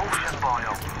of the ocean,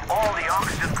 boyo. All the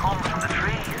oxygen comes from the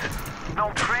trees.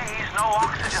 No trees, no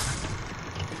oxygen.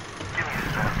 Give me a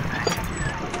spell today.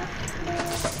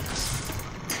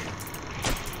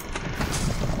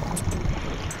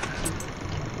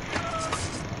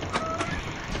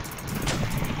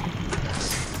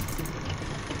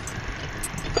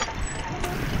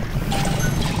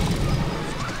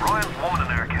 Ryan's woman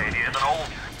in Arcadia is an old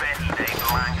Betty named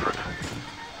Langford.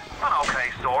 An okay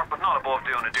sort, but not above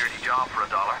doing a dirty job for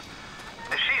 $1.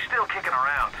 If she's still kicking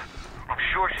around, I'm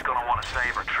sure she's gonna want to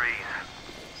save her trees.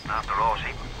 After all,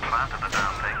 she planted the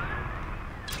damn thing.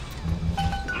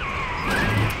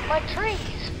 My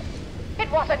trees. It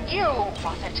wasn't you,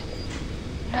 was it?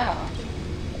 No.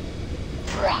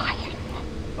 Ryan.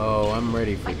 Oh, I'm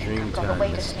ready for dream On the time, way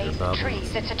to Mr. save the Bubbles.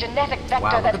 trees. It's a genetic vector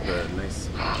Wow, that... look at that. Nice.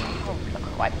 Oh, look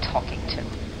who I'm talking to.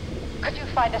 Could you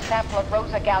find a sample of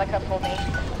Rosa Gallica for me?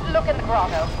 Look in the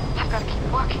grotto. I've got to keep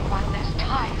working while there's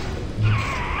time.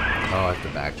 Oh, I have to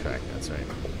backtrack. That's right.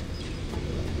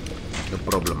 No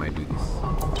problem, I do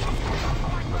this.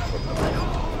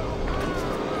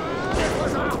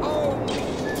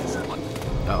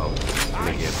 Uh-oh. Let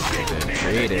me get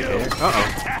creative here. Uh-oh.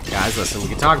 Guys, listen, we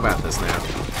can talk about this now.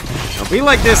 Don't be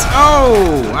like this.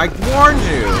 Oh! I warned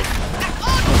you.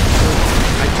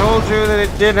 I told you that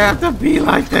it didn't have to be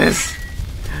like this.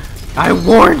 I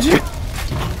warned you.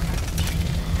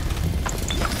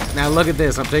 Now look at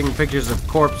this. I'm taking pictures of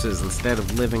corpses instead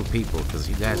of living people because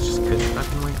you guys just couldn't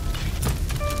fucking wait.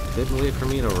 Couldn't wait for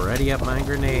me to ready up my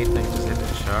grenade thing. Just had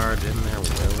to charge in there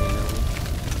willy-nilly.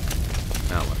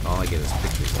 Now look, all I get is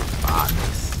pictures of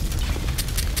bodies.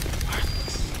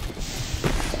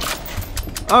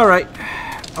 Alright.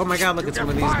 Oh my god, look at some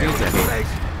of these dudes I hate.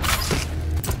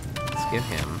 Let's get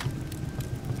him.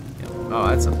 Oh,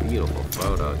 that's a beautiful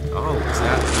photo. Oh, is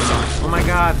that... Oh my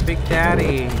god, Big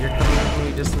Daddy. You're coming up to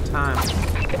me just in time.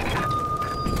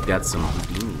 Got some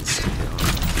beans. Kind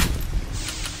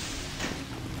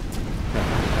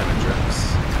of jokes.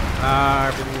 Ah,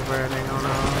 everything's burning. Oh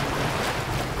no.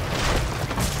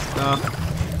 Oh,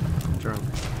 I'm drunk.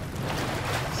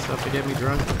 Stuff you get me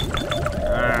drunk.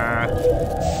 Ah.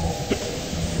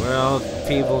 Well,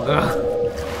 people go.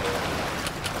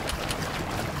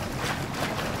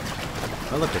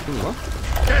 Oh look, they're cool.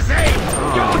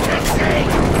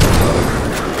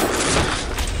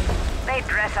 They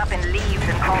dress up in leaves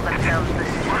and call themselves the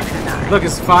Saturnine. Look,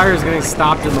 his fire is getting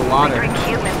stopped in the water. Drink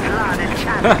human blood and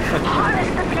chant, harness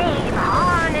the flame,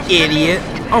 harness Idiot. the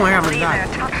mist. Oh my god, I'm gonna Believe die.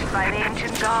 they're touched by the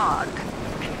ancient god.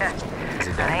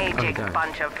 An aging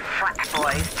bunch of frat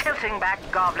boys tilting back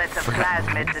goblets of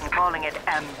plasmids and calling it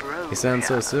ambrosia. He sounds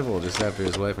so civil just after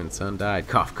his wife and son died.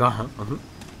 Cough, cough.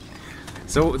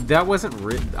 So that wasn't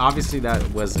obviously that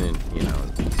wasn't, you know,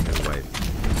 his wife.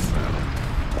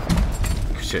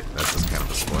 So shit, that's just kind of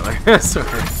a spoiler.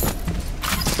 Sorry.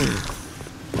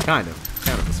 kind of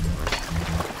a spoiler.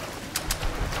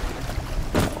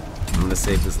 I'm gonna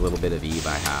save this little bit of Eve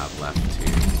I have left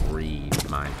to read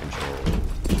mind control.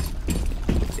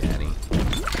 Daddy.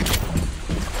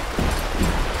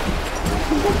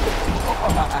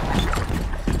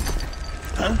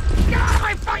 Huh? God,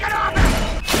 my fucking armor!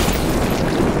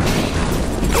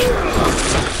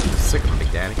 Sick of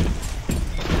Big Daddy.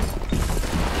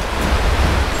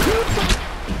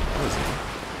 What is he?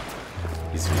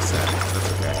 He's reset. That's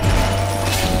okay.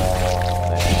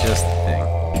 That's just the thing.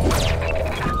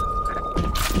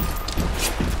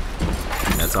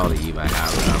 That's all the Eve I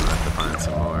have, but I'm gonna have to find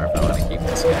some more if I want to keep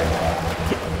this guy.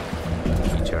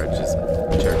 He charges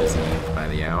Eve by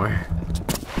happy hour.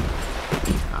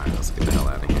 Alright, let's get the hell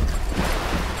out of here.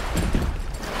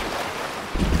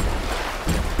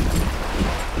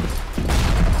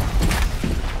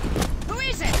 Who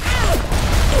is it?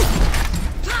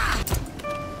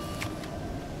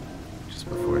 Just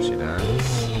before she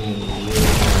dies.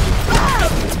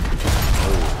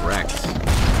 Oh, wrecked.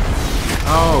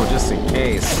 Oh, just in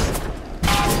case.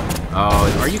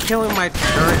 Oh, are you killing my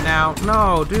turret now?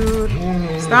 No, dude.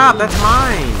 Stop, that's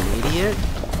mine, idiot.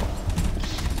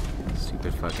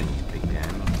 Stupid fucking big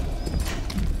daddy.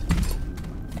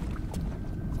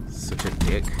 Such a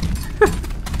dick.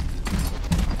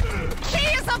 He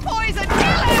is a poison!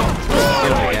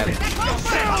 Kill him! Get him, McGaddy.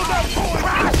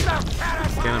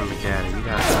 Get him, McGaddy. You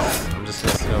got this. I'm just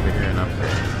gonna sit over here and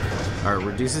upgrade. Alright,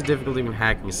 reduces difficulty when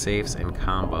hacking safes and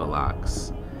combo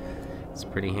locks. It's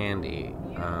pretty handy.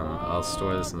 I'll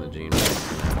store this in the gene bank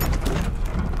for now.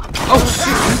 Oh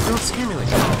shit! Don't scare me like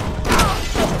that.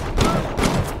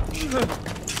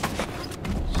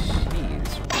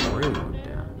 Jeez, rude.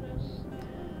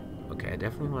 Okay, I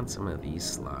definitely want some of these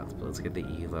slots, but let's get the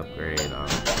Eve upgrade on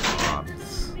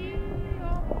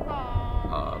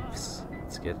Ops.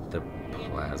 Let's get the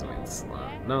Plasmid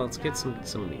slot. No, let's get some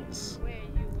of these.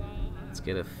 Let's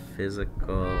get a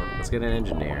physical. Let's get an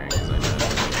engineering, because I know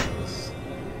this.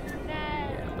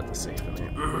 Yeah, put the safe in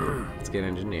there. Let's get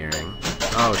engineering.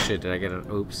 Oh shit! Did I get an?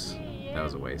 Oops, that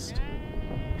was a waste.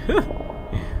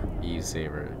 E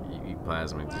saver, E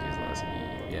plasmids use less E.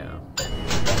 Yeah.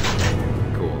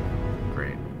 Cool.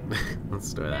 Great. Let's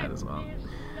store that as well.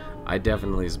 I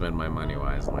definitely spend my money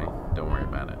wisely. Don't worry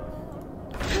about it.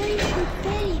 Where's your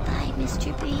Betty by,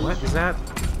 Mr. B? What is that?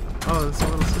 Oh, that's a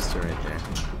little sister right there.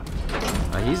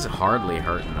 He's hardly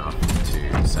hurt enough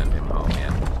to send him home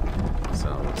yet. So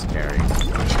let's carry.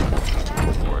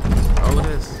 Oh, look at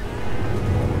this.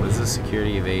 What is this?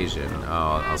 Security evasion.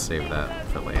 Oh, I'll save that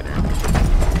for later.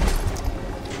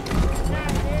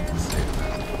 Save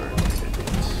that for a later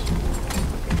date.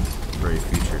 For a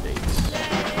future date.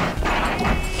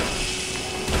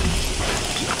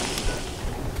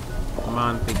 Come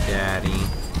on, Big Daddy.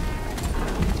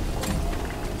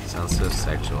 Sounds so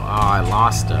sexual. Oh, I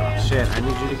lost him. Shit, I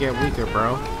need you to get weaker,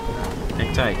 bro.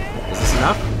 Hang tight. Is this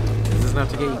enough? Is this enough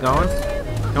to get you going?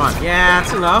 Come on. Yeah,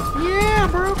 that's enough. Yeah,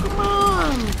 bro, come on.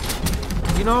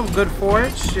 You know I'm good for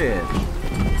it. Shit.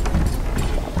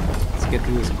 Let's get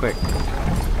through this quick.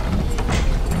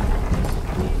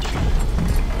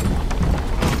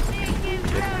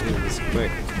 Get through this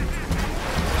quick.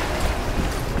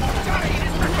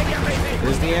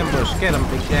 There's the ambush. Get him,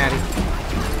 Big Daddy.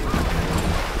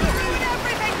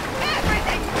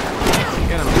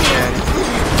 Get him, Big Daddy.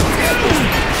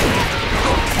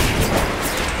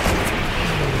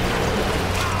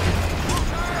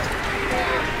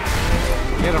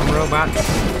 Get him, robot.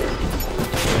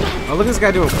 Oh, look at this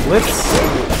guy doing flips.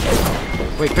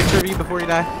 Wait, picture of you before you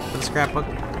die for the scrapbook.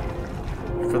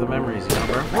 For the memories, you know,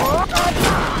 bro?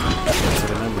 For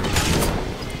the memories.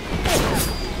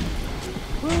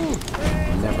 Woo.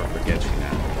 Never forget you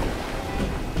now.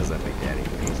 How's that, Big Daddy?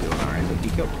 He's doing alright. Look, he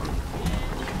killed one.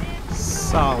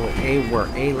 Solid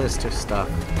A-lister stuff.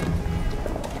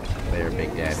 There,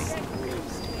 Big Daddy.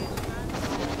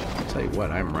 I'll tell you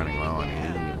what, I'm running low on you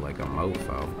like a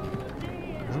mofo.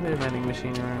 Isn't there a vending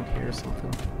machine around here or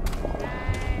something?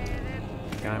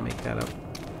 Can I make that up?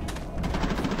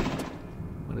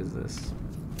 What is this?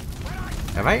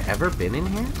 Have I ever been in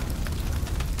here?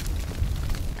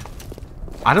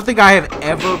 I don't think I have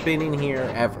ever been in here,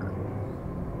 ever.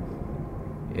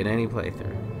 In any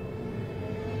playthrough.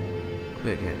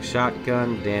 But yeah,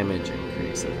 shotgun damage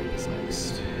increase, I think is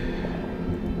next.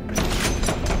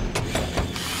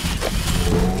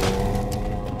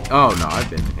 Oh no, I've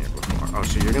been in here before. Oh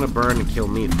shit, you're gonna burn and kill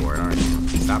me for it, aren't you?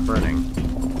 Stop burning.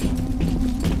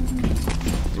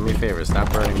 Do me a favor,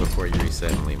 stop burning before you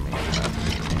reset and leave me.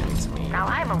 Now,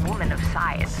 I'm a woman of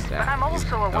science, but I'm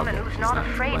also a woman who's not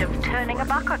afraid of turning a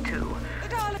buck or two.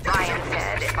 Ryan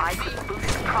said if I could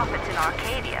boost profits in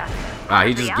Arcadia... Ah,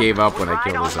 he just gave up when I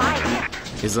killed his owner.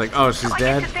 He's like, oh, she's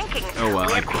dead? Oh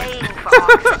well, I quit.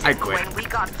 I quit.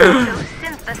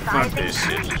 Fuck this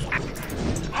shit.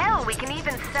 Hell, we can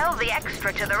even sell the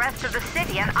extra to the rest of the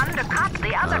city and undercut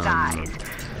the other guys.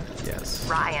 Yes.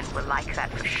 Ryan will like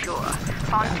that for sure.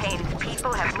 Fontaine's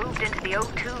people have moved into the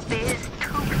O2 biz,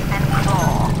 tooth and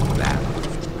claw.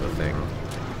 That's the thing.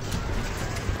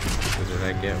 So did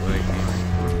I get what I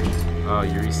came? Oh,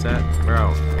 you reset?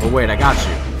 Bro. Oh wait, I got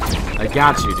you. I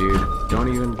got you, dude.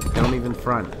 Don't even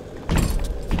front.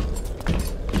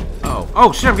 Oh.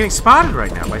 Oh shit, I'm getting spotted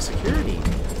right now by security.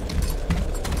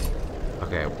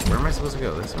 Okay, where am I supposed to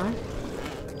go? This way?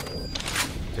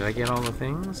 Did I get all the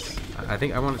things? I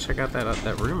think I want to check out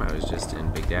that room I was just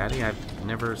in, Big Daddy. I've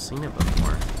never seen it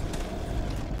before.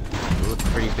 It looks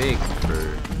pretty big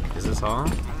for... Is this all?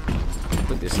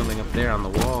 Look, there's something up there on the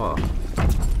wall.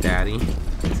 Daddy.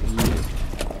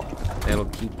 That'll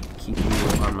keep you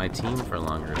on my team for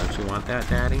longer. Don't you want that,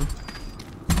 Daddy?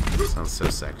 Sounds so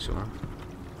sexual.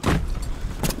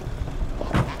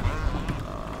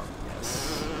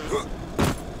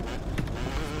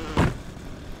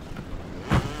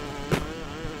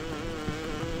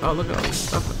 Oh, look at all this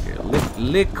stuff up here.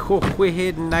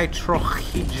 Liquid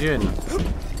nitrogen.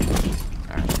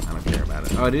 Alright, I don't care about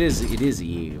it. Oh, it is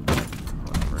E, but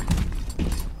whatever.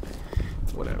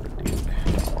 Whatever, dude.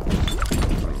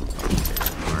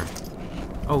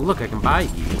 Oh, look, I can buy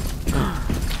E.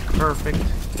 Perfect.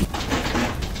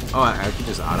 Oh, I can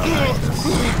just auto-buy this.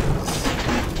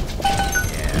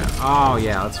 Yeah. Oh,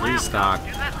 yeah, let's restock.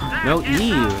 No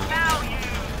E.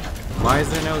 Why is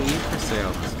there no E for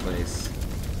sale in this place?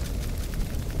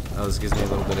 Oh, this gives me a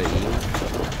little bit of E.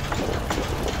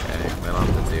 Okay, that'll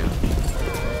have to do.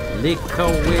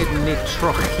 Liquid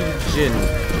nitrogen.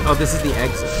 Oh, this is the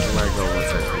exit. Where I go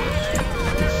once I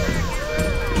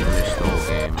finish the whole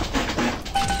game.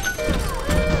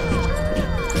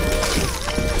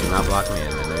 Do not block me in.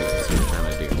 I know you see what you're trying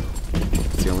to do.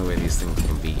 It's the only way these things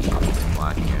can be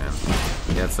blocking you in.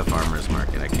 Yeah, that's the farmer's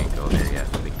market. I can't go there yet,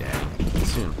 Big Daddy.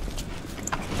 Soon.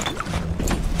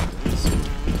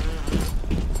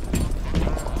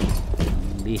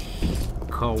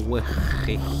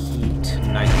 Heat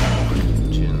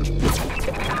nitrogen.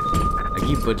 I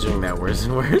keep butchering that worse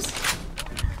and worse.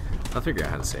 I'll figure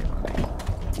out how to say it one day.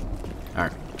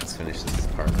 Alright, let's finish this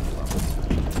part of the level.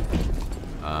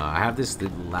 I have the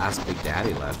last Big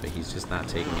Daddy left, but he's just not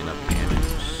taking enough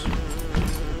damage.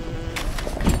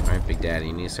 Alright, Big Daddy,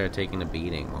 you need to start taking a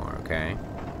beating more, okay?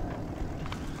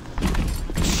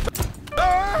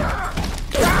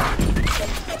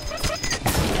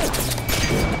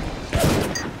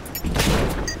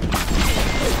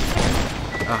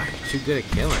 Oh, you're too good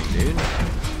at killing, dude.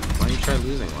 Why don't you try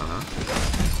losing one, huh?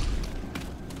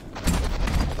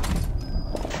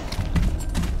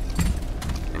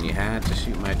 And you had to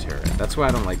shoot my turret. That's why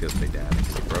I don't like this Big Daddy,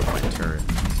 because he broke my turret.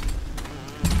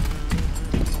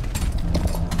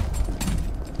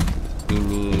 He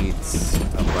needs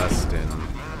a bustin'.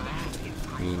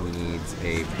 He needs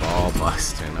a ball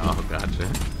bustin'. Oh, gotcha.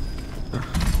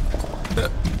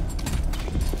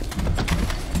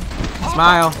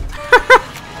 Smile!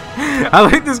 I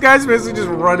like this guy's basically just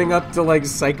running up to like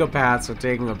psychopaths or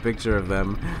taking a picture of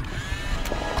them.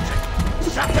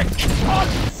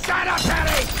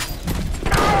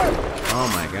 Oh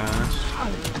my gosh.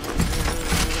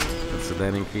 So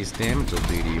that increased damage will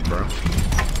do to you, bro.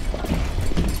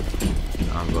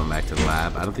 I'm going back to the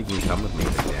lab. I don't think you can come with me,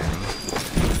 Big Daddy.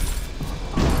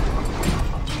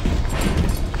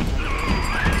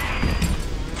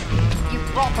 You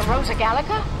brought the Rosa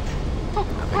Gallica? Oh,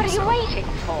 what are you waiting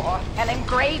for? An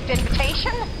engraved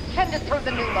invitation? Send it through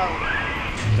the new load.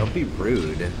 Don't be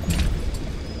rude.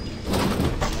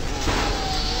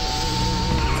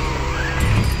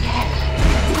 Yes.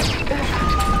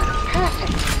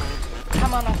 Perfect.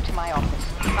 Come on up to my office.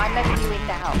 I'm letting you in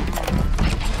now.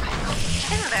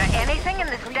 Isn't there anything in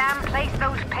this damn place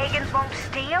those pagans won't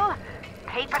steal?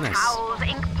 Paper towels,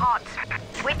 ink pots,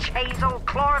 witch hazel,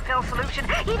 chlorophyll solution,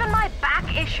 even my back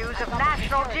issues of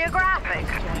National Geographic.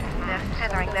 They're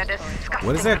feathering their disgusting.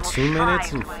 What is that? 2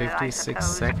 minutes and 56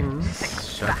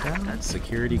 seconds? Shutdown?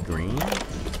 Security green?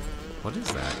 What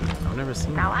is that? I've never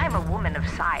seen Now, that. I'm a woman of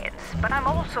science, but I'm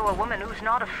also a woman who's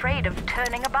not afraid of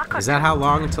turning a buck. Is that how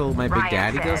long until my Big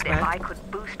Daddy Ryan goes said back? if I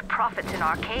could boost profits in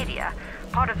Arcadia,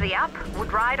 part of the up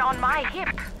would ride on my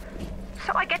hip.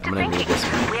 So I get to thinking,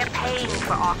 we're paying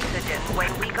for oxygen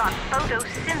when we got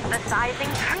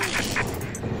photosynthesizing trees.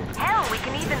 Hell, we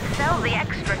can even sell the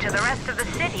extra to the rest of the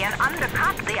city and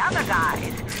undercut the other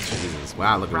guys. Jesus,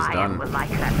 wow, look what's Ryan done. would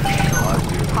like that.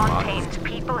 Fontaine's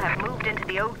people have moved into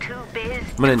the O2 biz.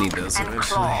 I'm gonna need those and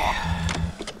eventually. claw.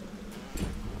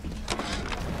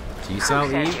 Do you sell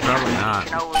E? Probably not.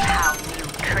 Knows how new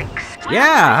tricks.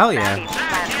 Yeah, hell yeah.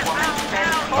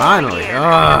 Finally.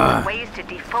 Ways to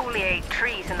defoliate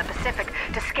trees in the Pacific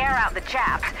to scare out the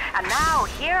Japs, and now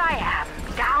here I am,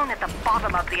 down at the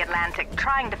bottom of the Atlantic,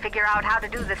 trying to figure out how to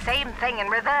do the same thing in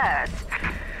reverse.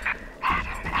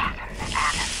 Atom.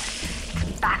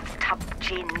 It's bathtub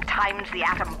gin times the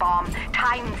atom bomb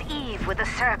times Eve with a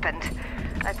serpent.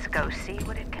 Let's go see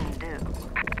what it can do.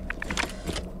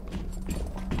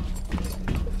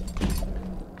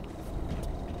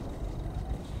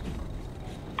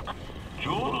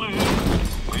 Julie,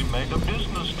 we made a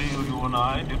business deal, you and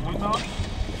I, did we not?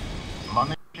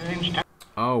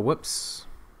 Oh, whoops.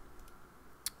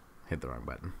 Hit the wrong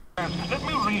button. Let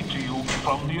me read to you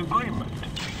from the agreement.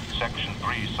 Section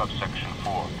 3, subsection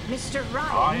 4. Mr.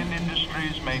 Ryan. Ryan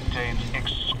Industries maintains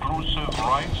exclusive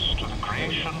rights to the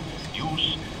creation,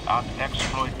 use, and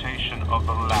exploitation of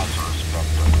the Lazarus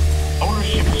vector.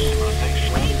 Ownership of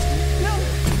civilization. Wait, no,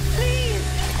 please.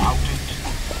 Without it,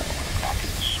 back in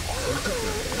the swamp.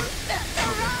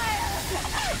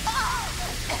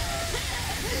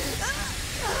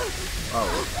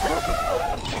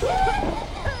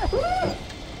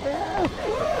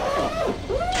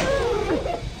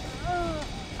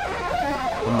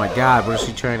 Oh my god, what is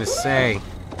she trying to say?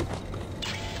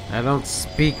 I don't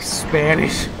speak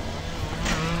Spanish.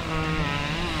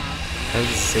 That was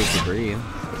a safe degree.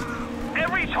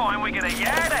 Every time we get a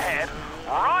yard ahead,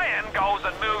 Ryan goes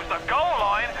and moves the goal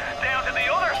line down to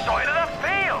the other side of the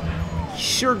field.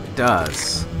 Sure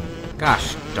does.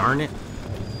 Gosh darn it.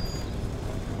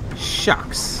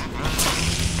 Shucks.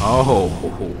 Oh.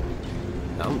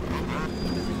 Hello.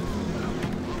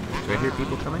 Do I hear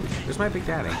people coming? There's my big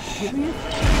daddy.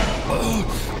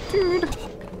 Dude.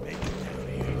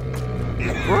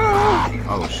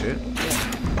 Oh shit.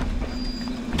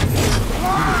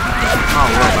 Oh,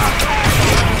 robot.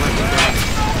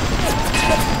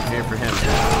 Here for him.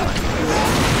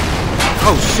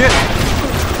 Oh shit!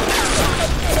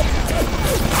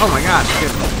 Oh my god, it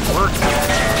didn't work.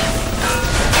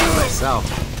 Myself.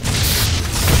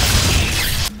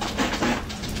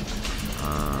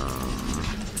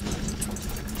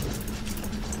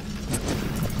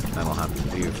 That'll have to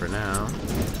do for now.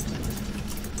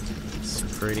 It's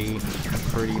pretty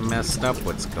messed up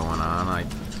what's going on.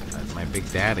 My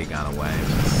big daddy got away.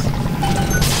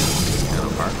 It's kind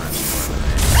of heart wrenching.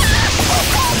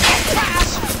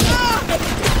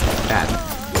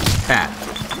 Pat.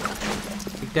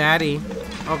 Big daddy.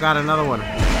 Oh, got another one.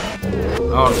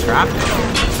 Oh, I'm trapped.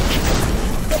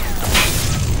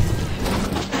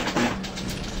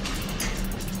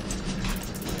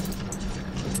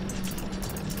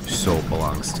 Your soul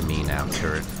belongs to me now,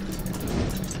 turret.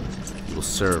 You will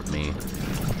serve me.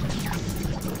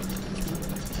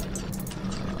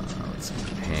 Let's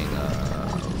hang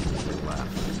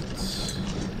left.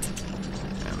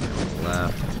 And then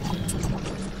left.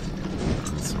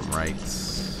 And some rights.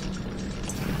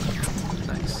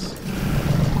 Nice.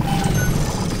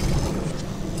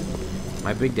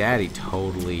 My big daddy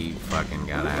totally fucking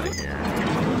got out of here.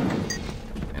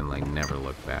 And like never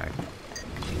looked back.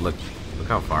 Look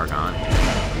how far gone.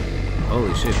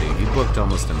 Holy shit, dude. You booked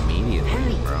almost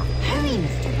immediately, bro.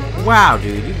 Wow,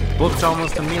 dude. You booked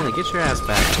almost immediately. Get your ass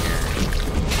back here.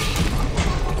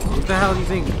 What the hell do you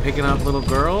think? Picking up little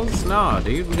girls? No,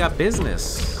 dude. We got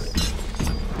business.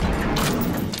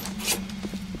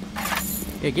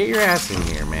 Yeah, get your ass in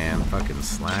here, man. Fucking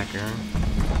slacker.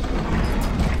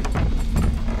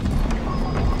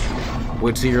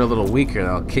 Wait till you're a little weaker,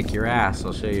 I'll kick your ass.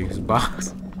 I'll show you his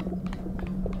box.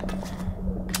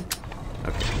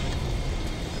 Okay.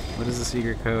 What is the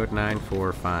secret code?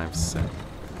 9457.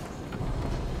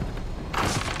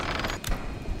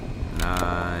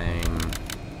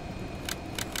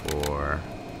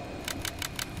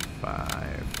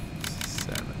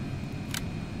 9457.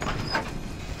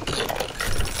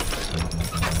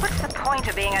 What's the point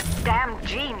of being a damn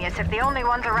genius if the only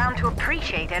ones around to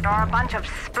appreciate it are a bunch of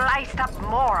spliced up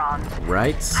morons?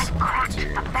 Right? I've cracked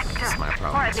Dude, the vector, this is my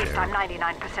problem or at least too. I'm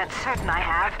 99% certain I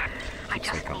have. I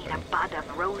just need a bud of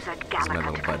Rosa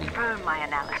gallica to confirm my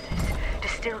analysis.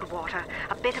 Distilled water,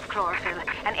 a bit of chlorophyll,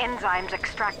 and enzymes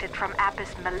extracted from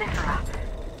Apis mellifera.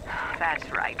 That's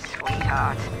right,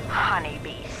 sweetheart.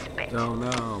 Honeybee spit. Oh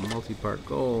no, multi-part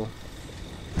goal.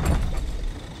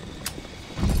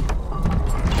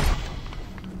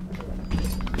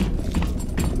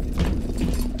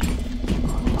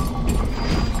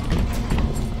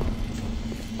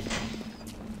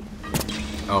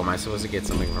 Oh, am I supposed to get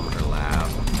something from her lab?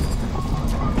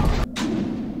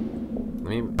 Let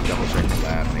me double check the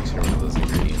lab, make sure one of those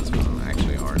ingredients wasn't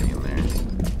actually already in there.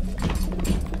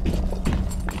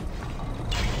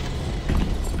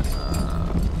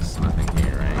 There's nothing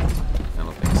here, right? I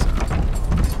don't think so.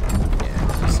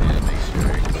 Yeah, just need to make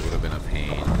sure, because it would have been a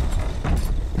pain.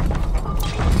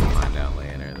 We'll find out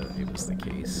later that it was the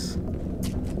case.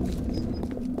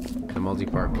 The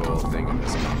multi-part goal thing in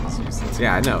this game is useless.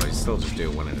 Yeah, I know. You still just do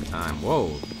it one at a time.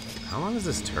 Whoa. How long has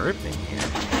this turret been here?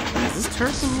 Has this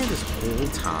turret been here this whole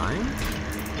time?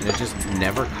 And it just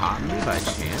never caught me by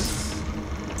chance?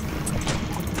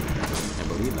 I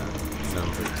believe that.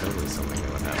 Sounds like totally something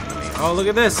that would happen to me. Oh, look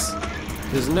at this!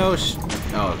 There's no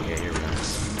oh, okay, here we go.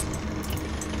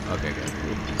 Okay, good.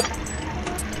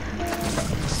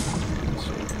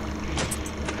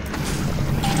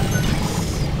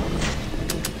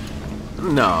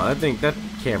 No, I think that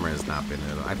camera has not been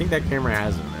there. I think that camera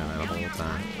has been there the whole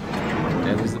time. Did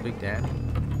I lose the big daddy?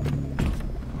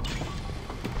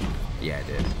 Yeah, I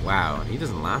did. Wow, he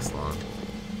doesn't last long.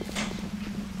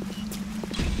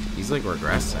 He's like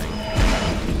regressing.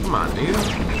 Come on, dude.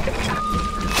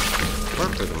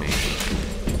 Work with me.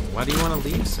 Why do you want to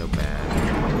leave so bad?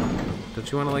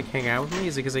 Don't you want to like hang out with me?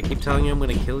 Is it because I keep telling you I'm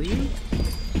going to kill you?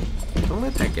 Don't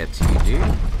let that get to you,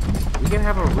 dude. We can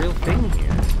have a real thing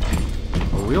here.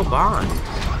 A real bond.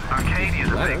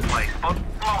 Arcadia's a big place, but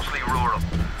mostly rural.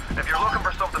 If you're looking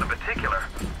for something in particular,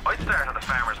 I'd start at the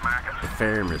farmer's market.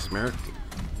 Farmer's market.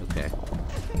 Okay.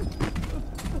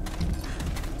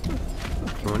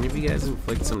 Can one of you guys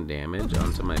inflict some damage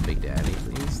onto my big daddy,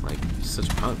 please? Like, you're such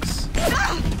punks.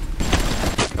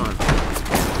 Come on.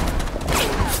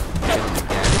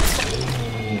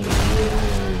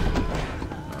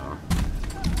 Oh.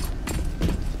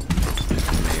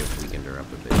 May have weakened her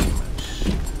up a bit too much.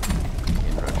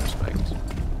 In retrospect.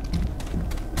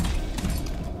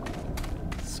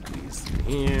 Squeeze through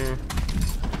here.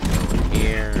 Go in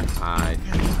here. Hide.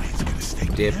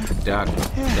 Dip, duck,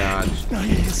 dodge,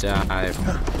 dive.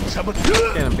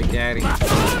 Get him, Big Daddy.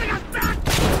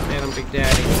 Get him, Big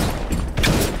Daddy.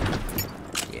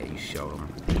 Yeah, you showed him.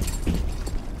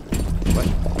 What?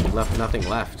 Left nothing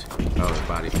left. Oh, his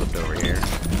body flipped over here.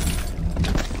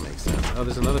 That makes sense. Oh,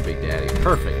 there's another Big Daddy.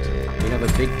 Perfect. We have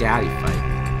a Big Daddy fight.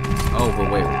 Oh, but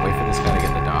wait for this guy to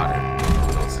get the daughter.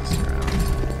 Little sister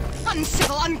out.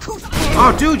 Uncivil, uncouth.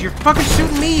 Oh, dude, you're fucking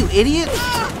shooting me, you idiot!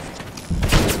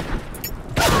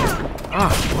 Oh,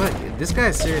 what? This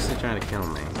guy's seriously trying to kill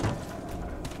me.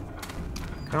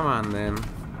 Come on, then.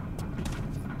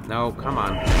 No, come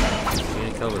on. You're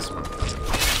gonna kill this one.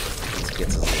 Let's get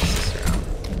his little sister out.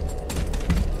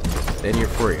 Then you're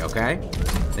free, okay?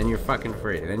 Then you're fucking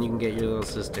free. Then you can get your little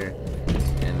sister,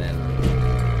 and then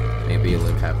maybe you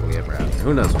live happily ever after.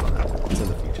 Who knows what will happen? It's in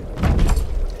the future.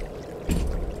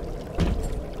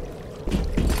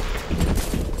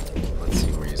 Let's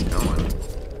see where he's going.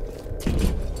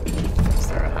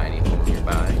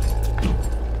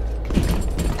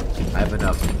 I have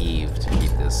enough Eve to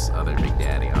keep this other Big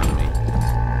Daddy on me.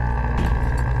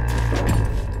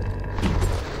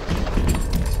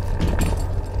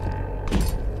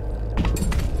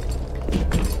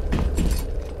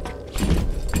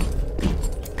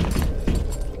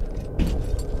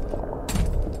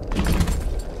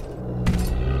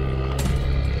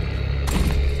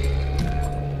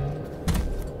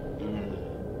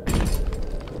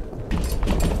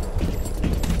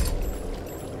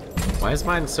 Why is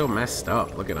mine so messed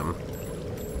up? Look at him.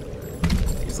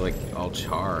 He's like all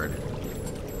charred.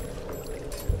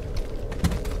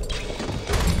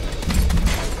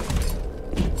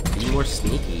 Be more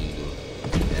sneaky,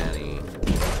 Daddy.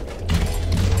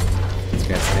 These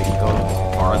guys think go to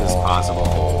the farthest possible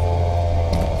hole.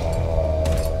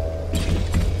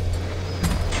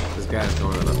 This guy's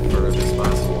going to the furthest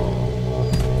possible hole.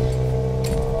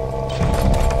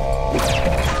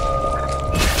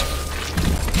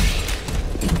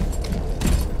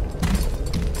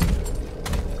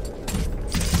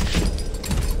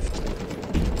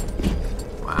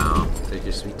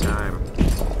 Sweet time.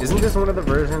 Isn't this one of the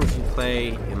versions you play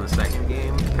in the second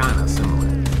game? Kinda similar.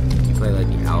 You play like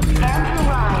the alpha. Andrew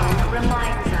Ryan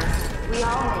reminds us we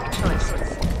all make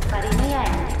choices, but in the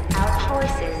end, our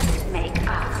choices make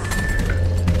us.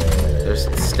 Their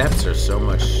steps are so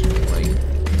much like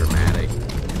dramatic in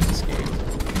this game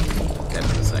than in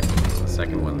the second one. In the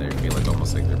second one, they feel like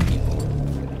almost like they're people.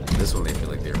 This one, they feel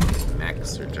like they're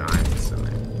mechs or giants in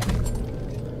there.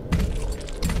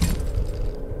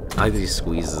 I like that he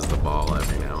squeezes the ball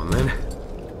every now and then.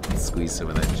 Squeeze some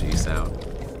of that juice out.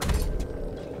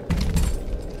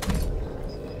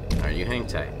 Alright, you hang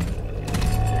tight.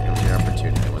 Here comes your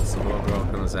opportunity. Once the little girl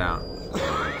comes out,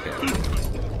 okay.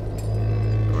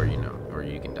 Or you know, or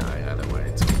you can die. Either way,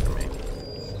 it's good for me.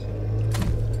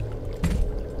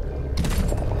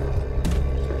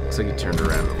 Looks like he turned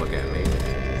around to look at me.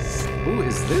 Who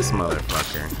is this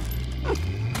motherfucker?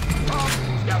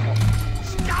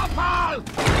 Scalpel!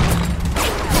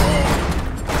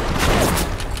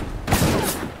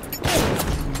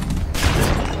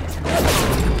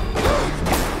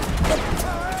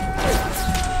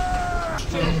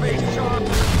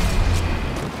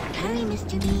 Hurry,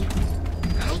 Mr. B.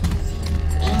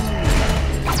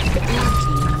 I can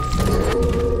see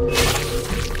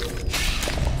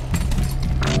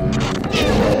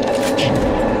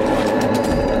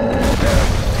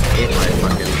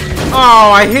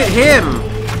Oh, I hit him!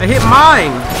 I hit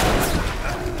mine!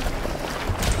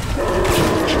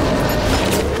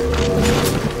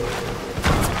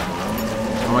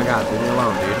 Oh my god, leave me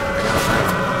alone, dude. I got a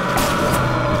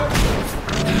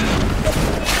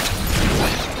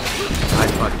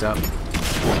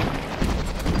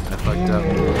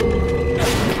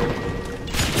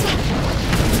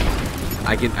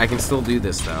I can still do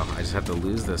this though. I just have to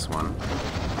lose this one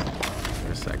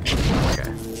for a second. Okay.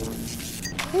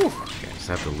 Whew. Okay, I just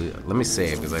have to lose. Let me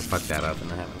save because I fucked that up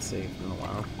and I haven't saved in a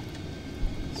while,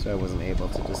 so I wasn't able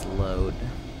to just load.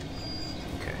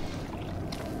 Okay.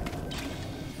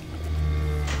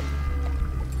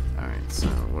 All right. So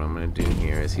what I'm gonna do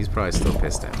here is he's probably still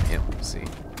pissed at me. Yep. See. You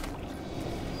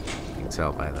can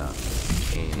tell by the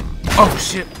aim. Oh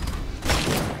shit.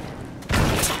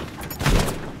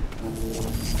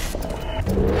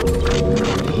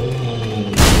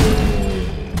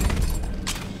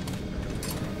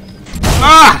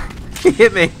 Ah! He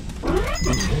hit me.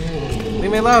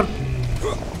 Leave me alone.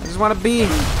 I just want to be. Okay.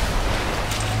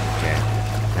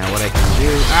 Now what I can do?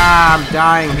 Ah, I'm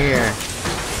dying here.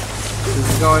 This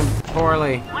is going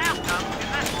poorly.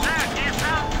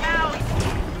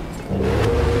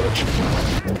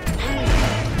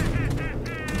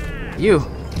 You.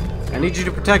 I need you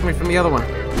to protect me from the other one.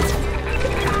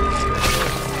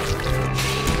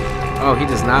 Oh, he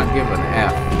does not give an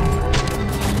F.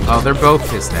 Oh, they're both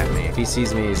pissed at me. If he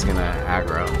sees me, he's gonna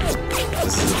aggro.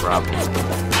 This is a problem.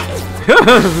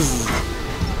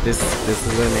 this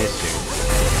is an issue.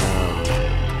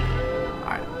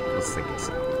 Alright, let's think this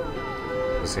out.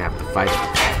 We're just gonna have to fight it.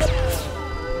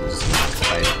 We're just gonna have to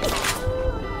fight it.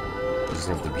 We just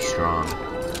have to be strong.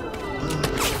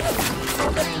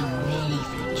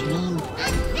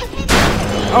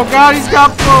 Oh god, he's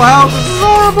got full health. This is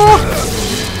horrible.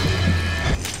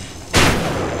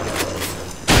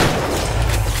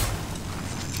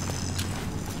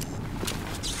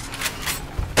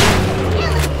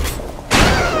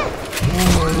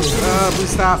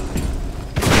 Please stop.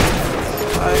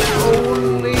 I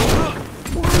only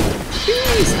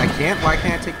jeez, I can't. Why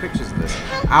can't I take pictures of this?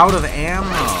 Out of ammo.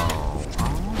 Oh.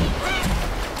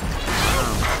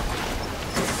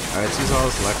 Alright, let's use all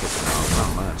this electric now. It's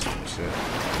not much. Shit.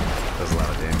 Does a lot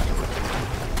of damage.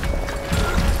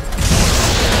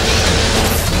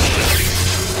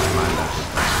 Mind that.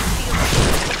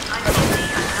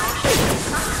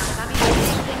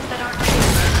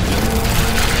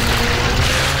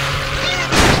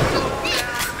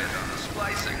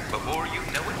 Before you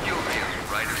know it, you'll be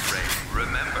as right as rain.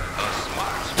 Remember, a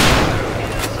smart sponsor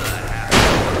is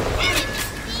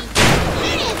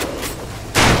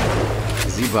a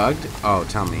Is he bugged? Oh,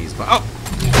 tell me he's bugged. Oh!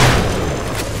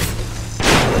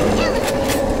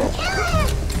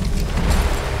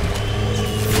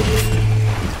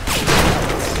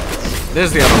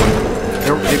 There's the other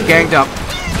one. They've ganged up.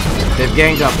 They've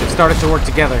ganged up. They've started to work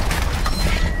together.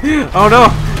 Oh no!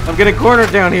 I'm getting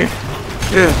cornered down here.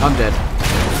 I'm dead.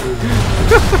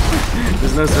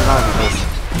 There's no surviving this.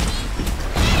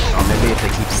 Oh, maybe if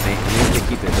they keep staying, maybe if they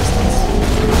keep their distance.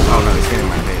 Oh no, he's getting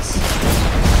my face.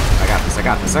 I got this, I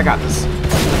got this, I got this.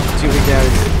 2 big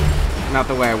daddies. Not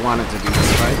the way I wanted to do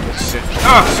this fight, but shit.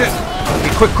 Oh shit!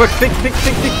 Okay, quick, quick, think.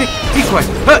 Decoy!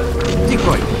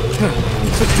 Decoy!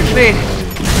 Switch to grenade!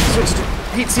 Switch to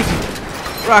heat seeking!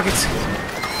 Rockets!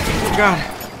 Oh god.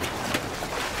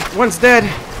 One's dead.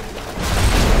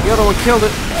 The other one killed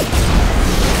it.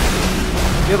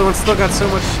 The other one's still got so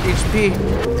much HP.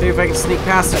 Maybe if I can sneak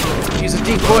past it. Use a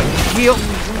decoy. Heal.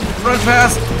 Run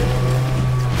fast.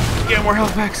 Get more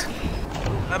health packs.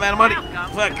 I'm out of money.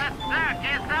 Fuck.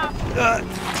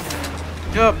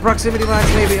 Proximity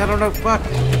mines maybe. I don't know. Fuck.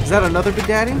 Is that another big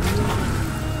daddy?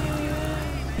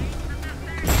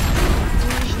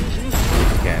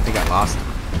 Okay, I think I lost him.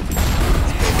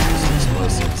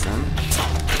 Explosives then.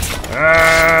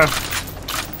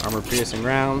 Armor piercing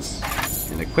rounds.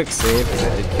 And a quick save because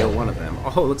I did kill one of them.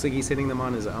 Oh, it looks like he's hitting them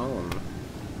on his own.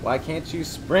 Why can't you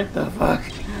sprint the fuck?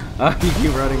 Oh, you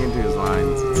keep running into his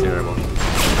lines. It's terrible.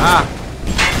 Ah!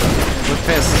 We're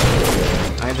pissed.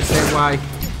 I understand why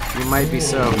you might be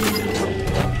so.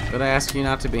 But I ask you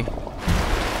not to be.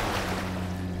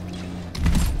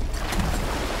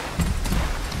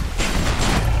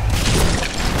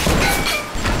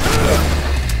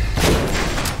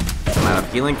 I'm out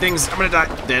of healing things. I'm gonna die.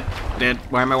 Dead. Dead.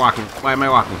 Why am I walking? Why am I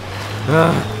walking?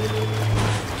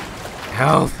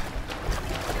 Health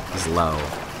is low.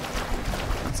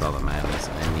 That's all that matters.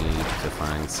 I need to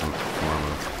find some form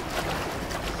of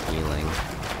healing.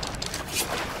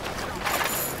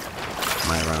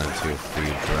 Might run into a few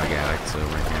drug addicts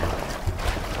over here.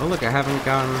 Oh look, I haven't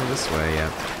gone this way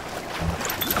yet.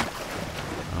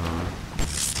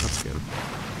 That's good.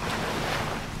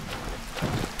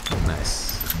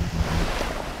 Nice.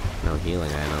 No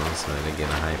healing items, so I did get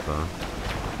a hypo.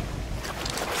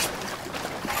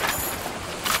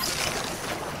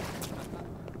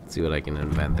 Let's see what I can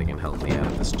invent that can help me out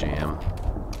of this jam.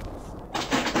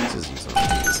 Let's just use some of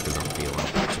these because I'm feeling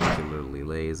particularly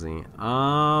lazy.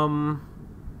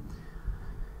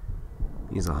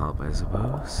 These will help, I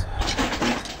suppose.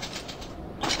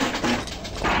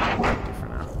 For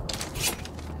now.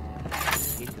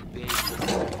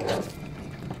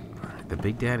 The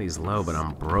Big Daddy's low, but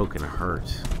I'm broke and hurt.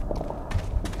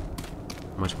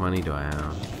 How much money do I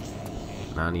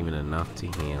have? Not even enough to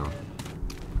heal.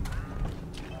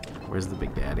 Where's the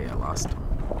Big Daddy? I lost him.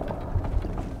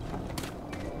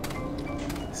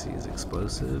 I see his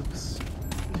explosives.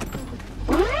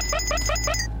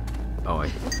 Oh,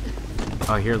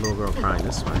 I hear a little girl crying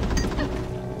this way.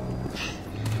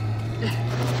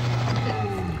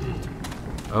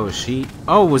 Oh, is she?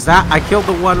 Oh, was that? I killed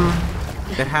the one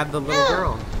that had the little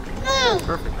girl.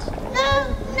 Perfect.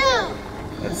 No.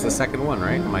 That's the second one,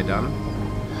 right? Am I done?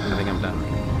 I think I'm done.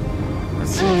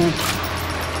 Let's see.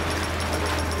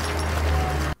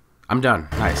 I'm done.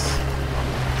 Nice.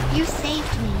 You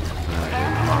saved me.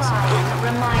 Awesome.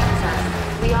 Reminds us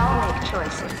we all make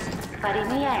choices, but in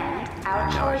the end,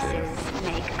 our choices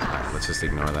make us. Alright, let's just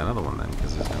ignore that other one then,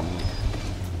 because there's no need.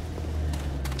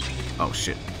 Oh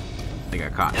shit. They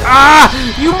got caught. Ah!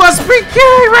 You must be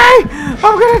kidding me!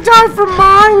 I'm gonna die from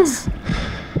mines!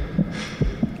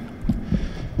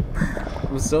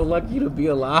 I'm so lucky to be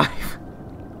alive.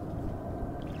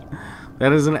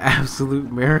 That is an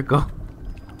absolute miracle.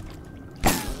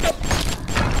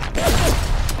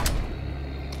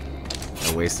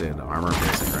 I wasted armor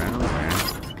piercing rounds there.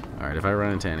 Alright, if I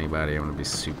run into anybody, I'm gonna be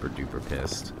super duper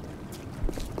pissed.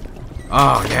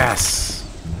 Oh, yes!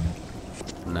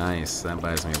 Nice, that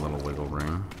buys me a little wiggle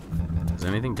room. Is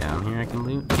there anything down here I can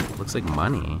loot? Looks like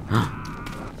money.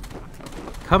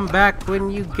 Come back when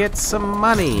you get some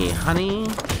money, honey.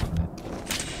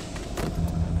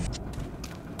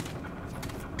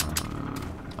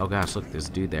 Oh gosh, look, there's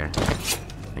a dude there.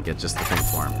 I get just the thing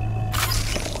for him.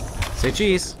 Say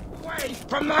cheese.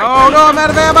 Oh no, I'm out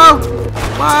of ammo!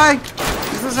 Why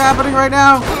is this happening right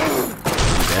now? I'm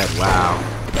dead, wow.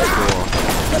 Cool.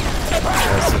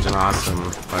 That was such an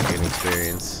awesome fucking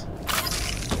experience.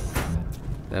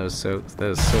 That was so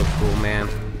cool, man.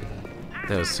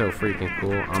 That was so freaking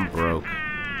cool. I'm broke.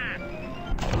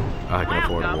 Oh, I can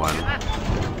afford one.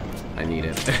 I need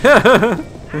it.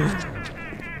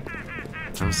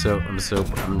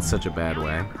 I'm in such a bad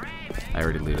way. I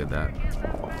already looted that.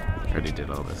 I already did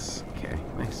all this. Okay,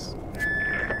 nice.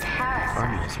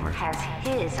 Parasite has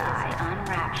his eye on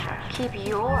Rapture. Keep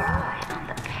your eye on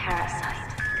the parasite.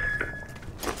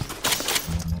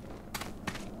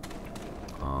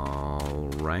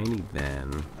 Alrighty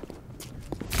then.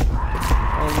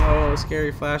 Oh no,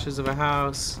 scary flashes of a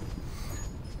house.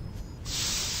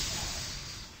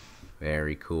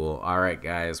 Very cool. Alright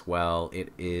guys, well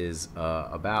it is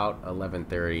about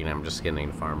 11:30 and I'm just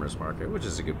getting to Farmer's Market, which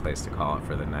is a good place to call it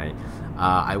for the night.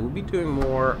 I will be doing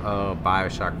more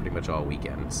Bioshock pretty much all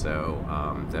weekend, so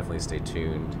definitely stay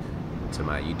tuned to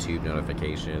my YouTube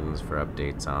notifications for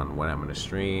updates on when I'm going to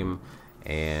stream.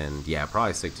 And yeah,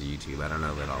 probably stick to YouTube. I don't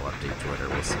know that I'll update Twitter,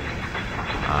 we'll see.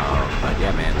 But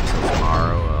yeah man, until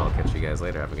tomorrow, I'll catch you guys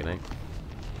later. Have a good night.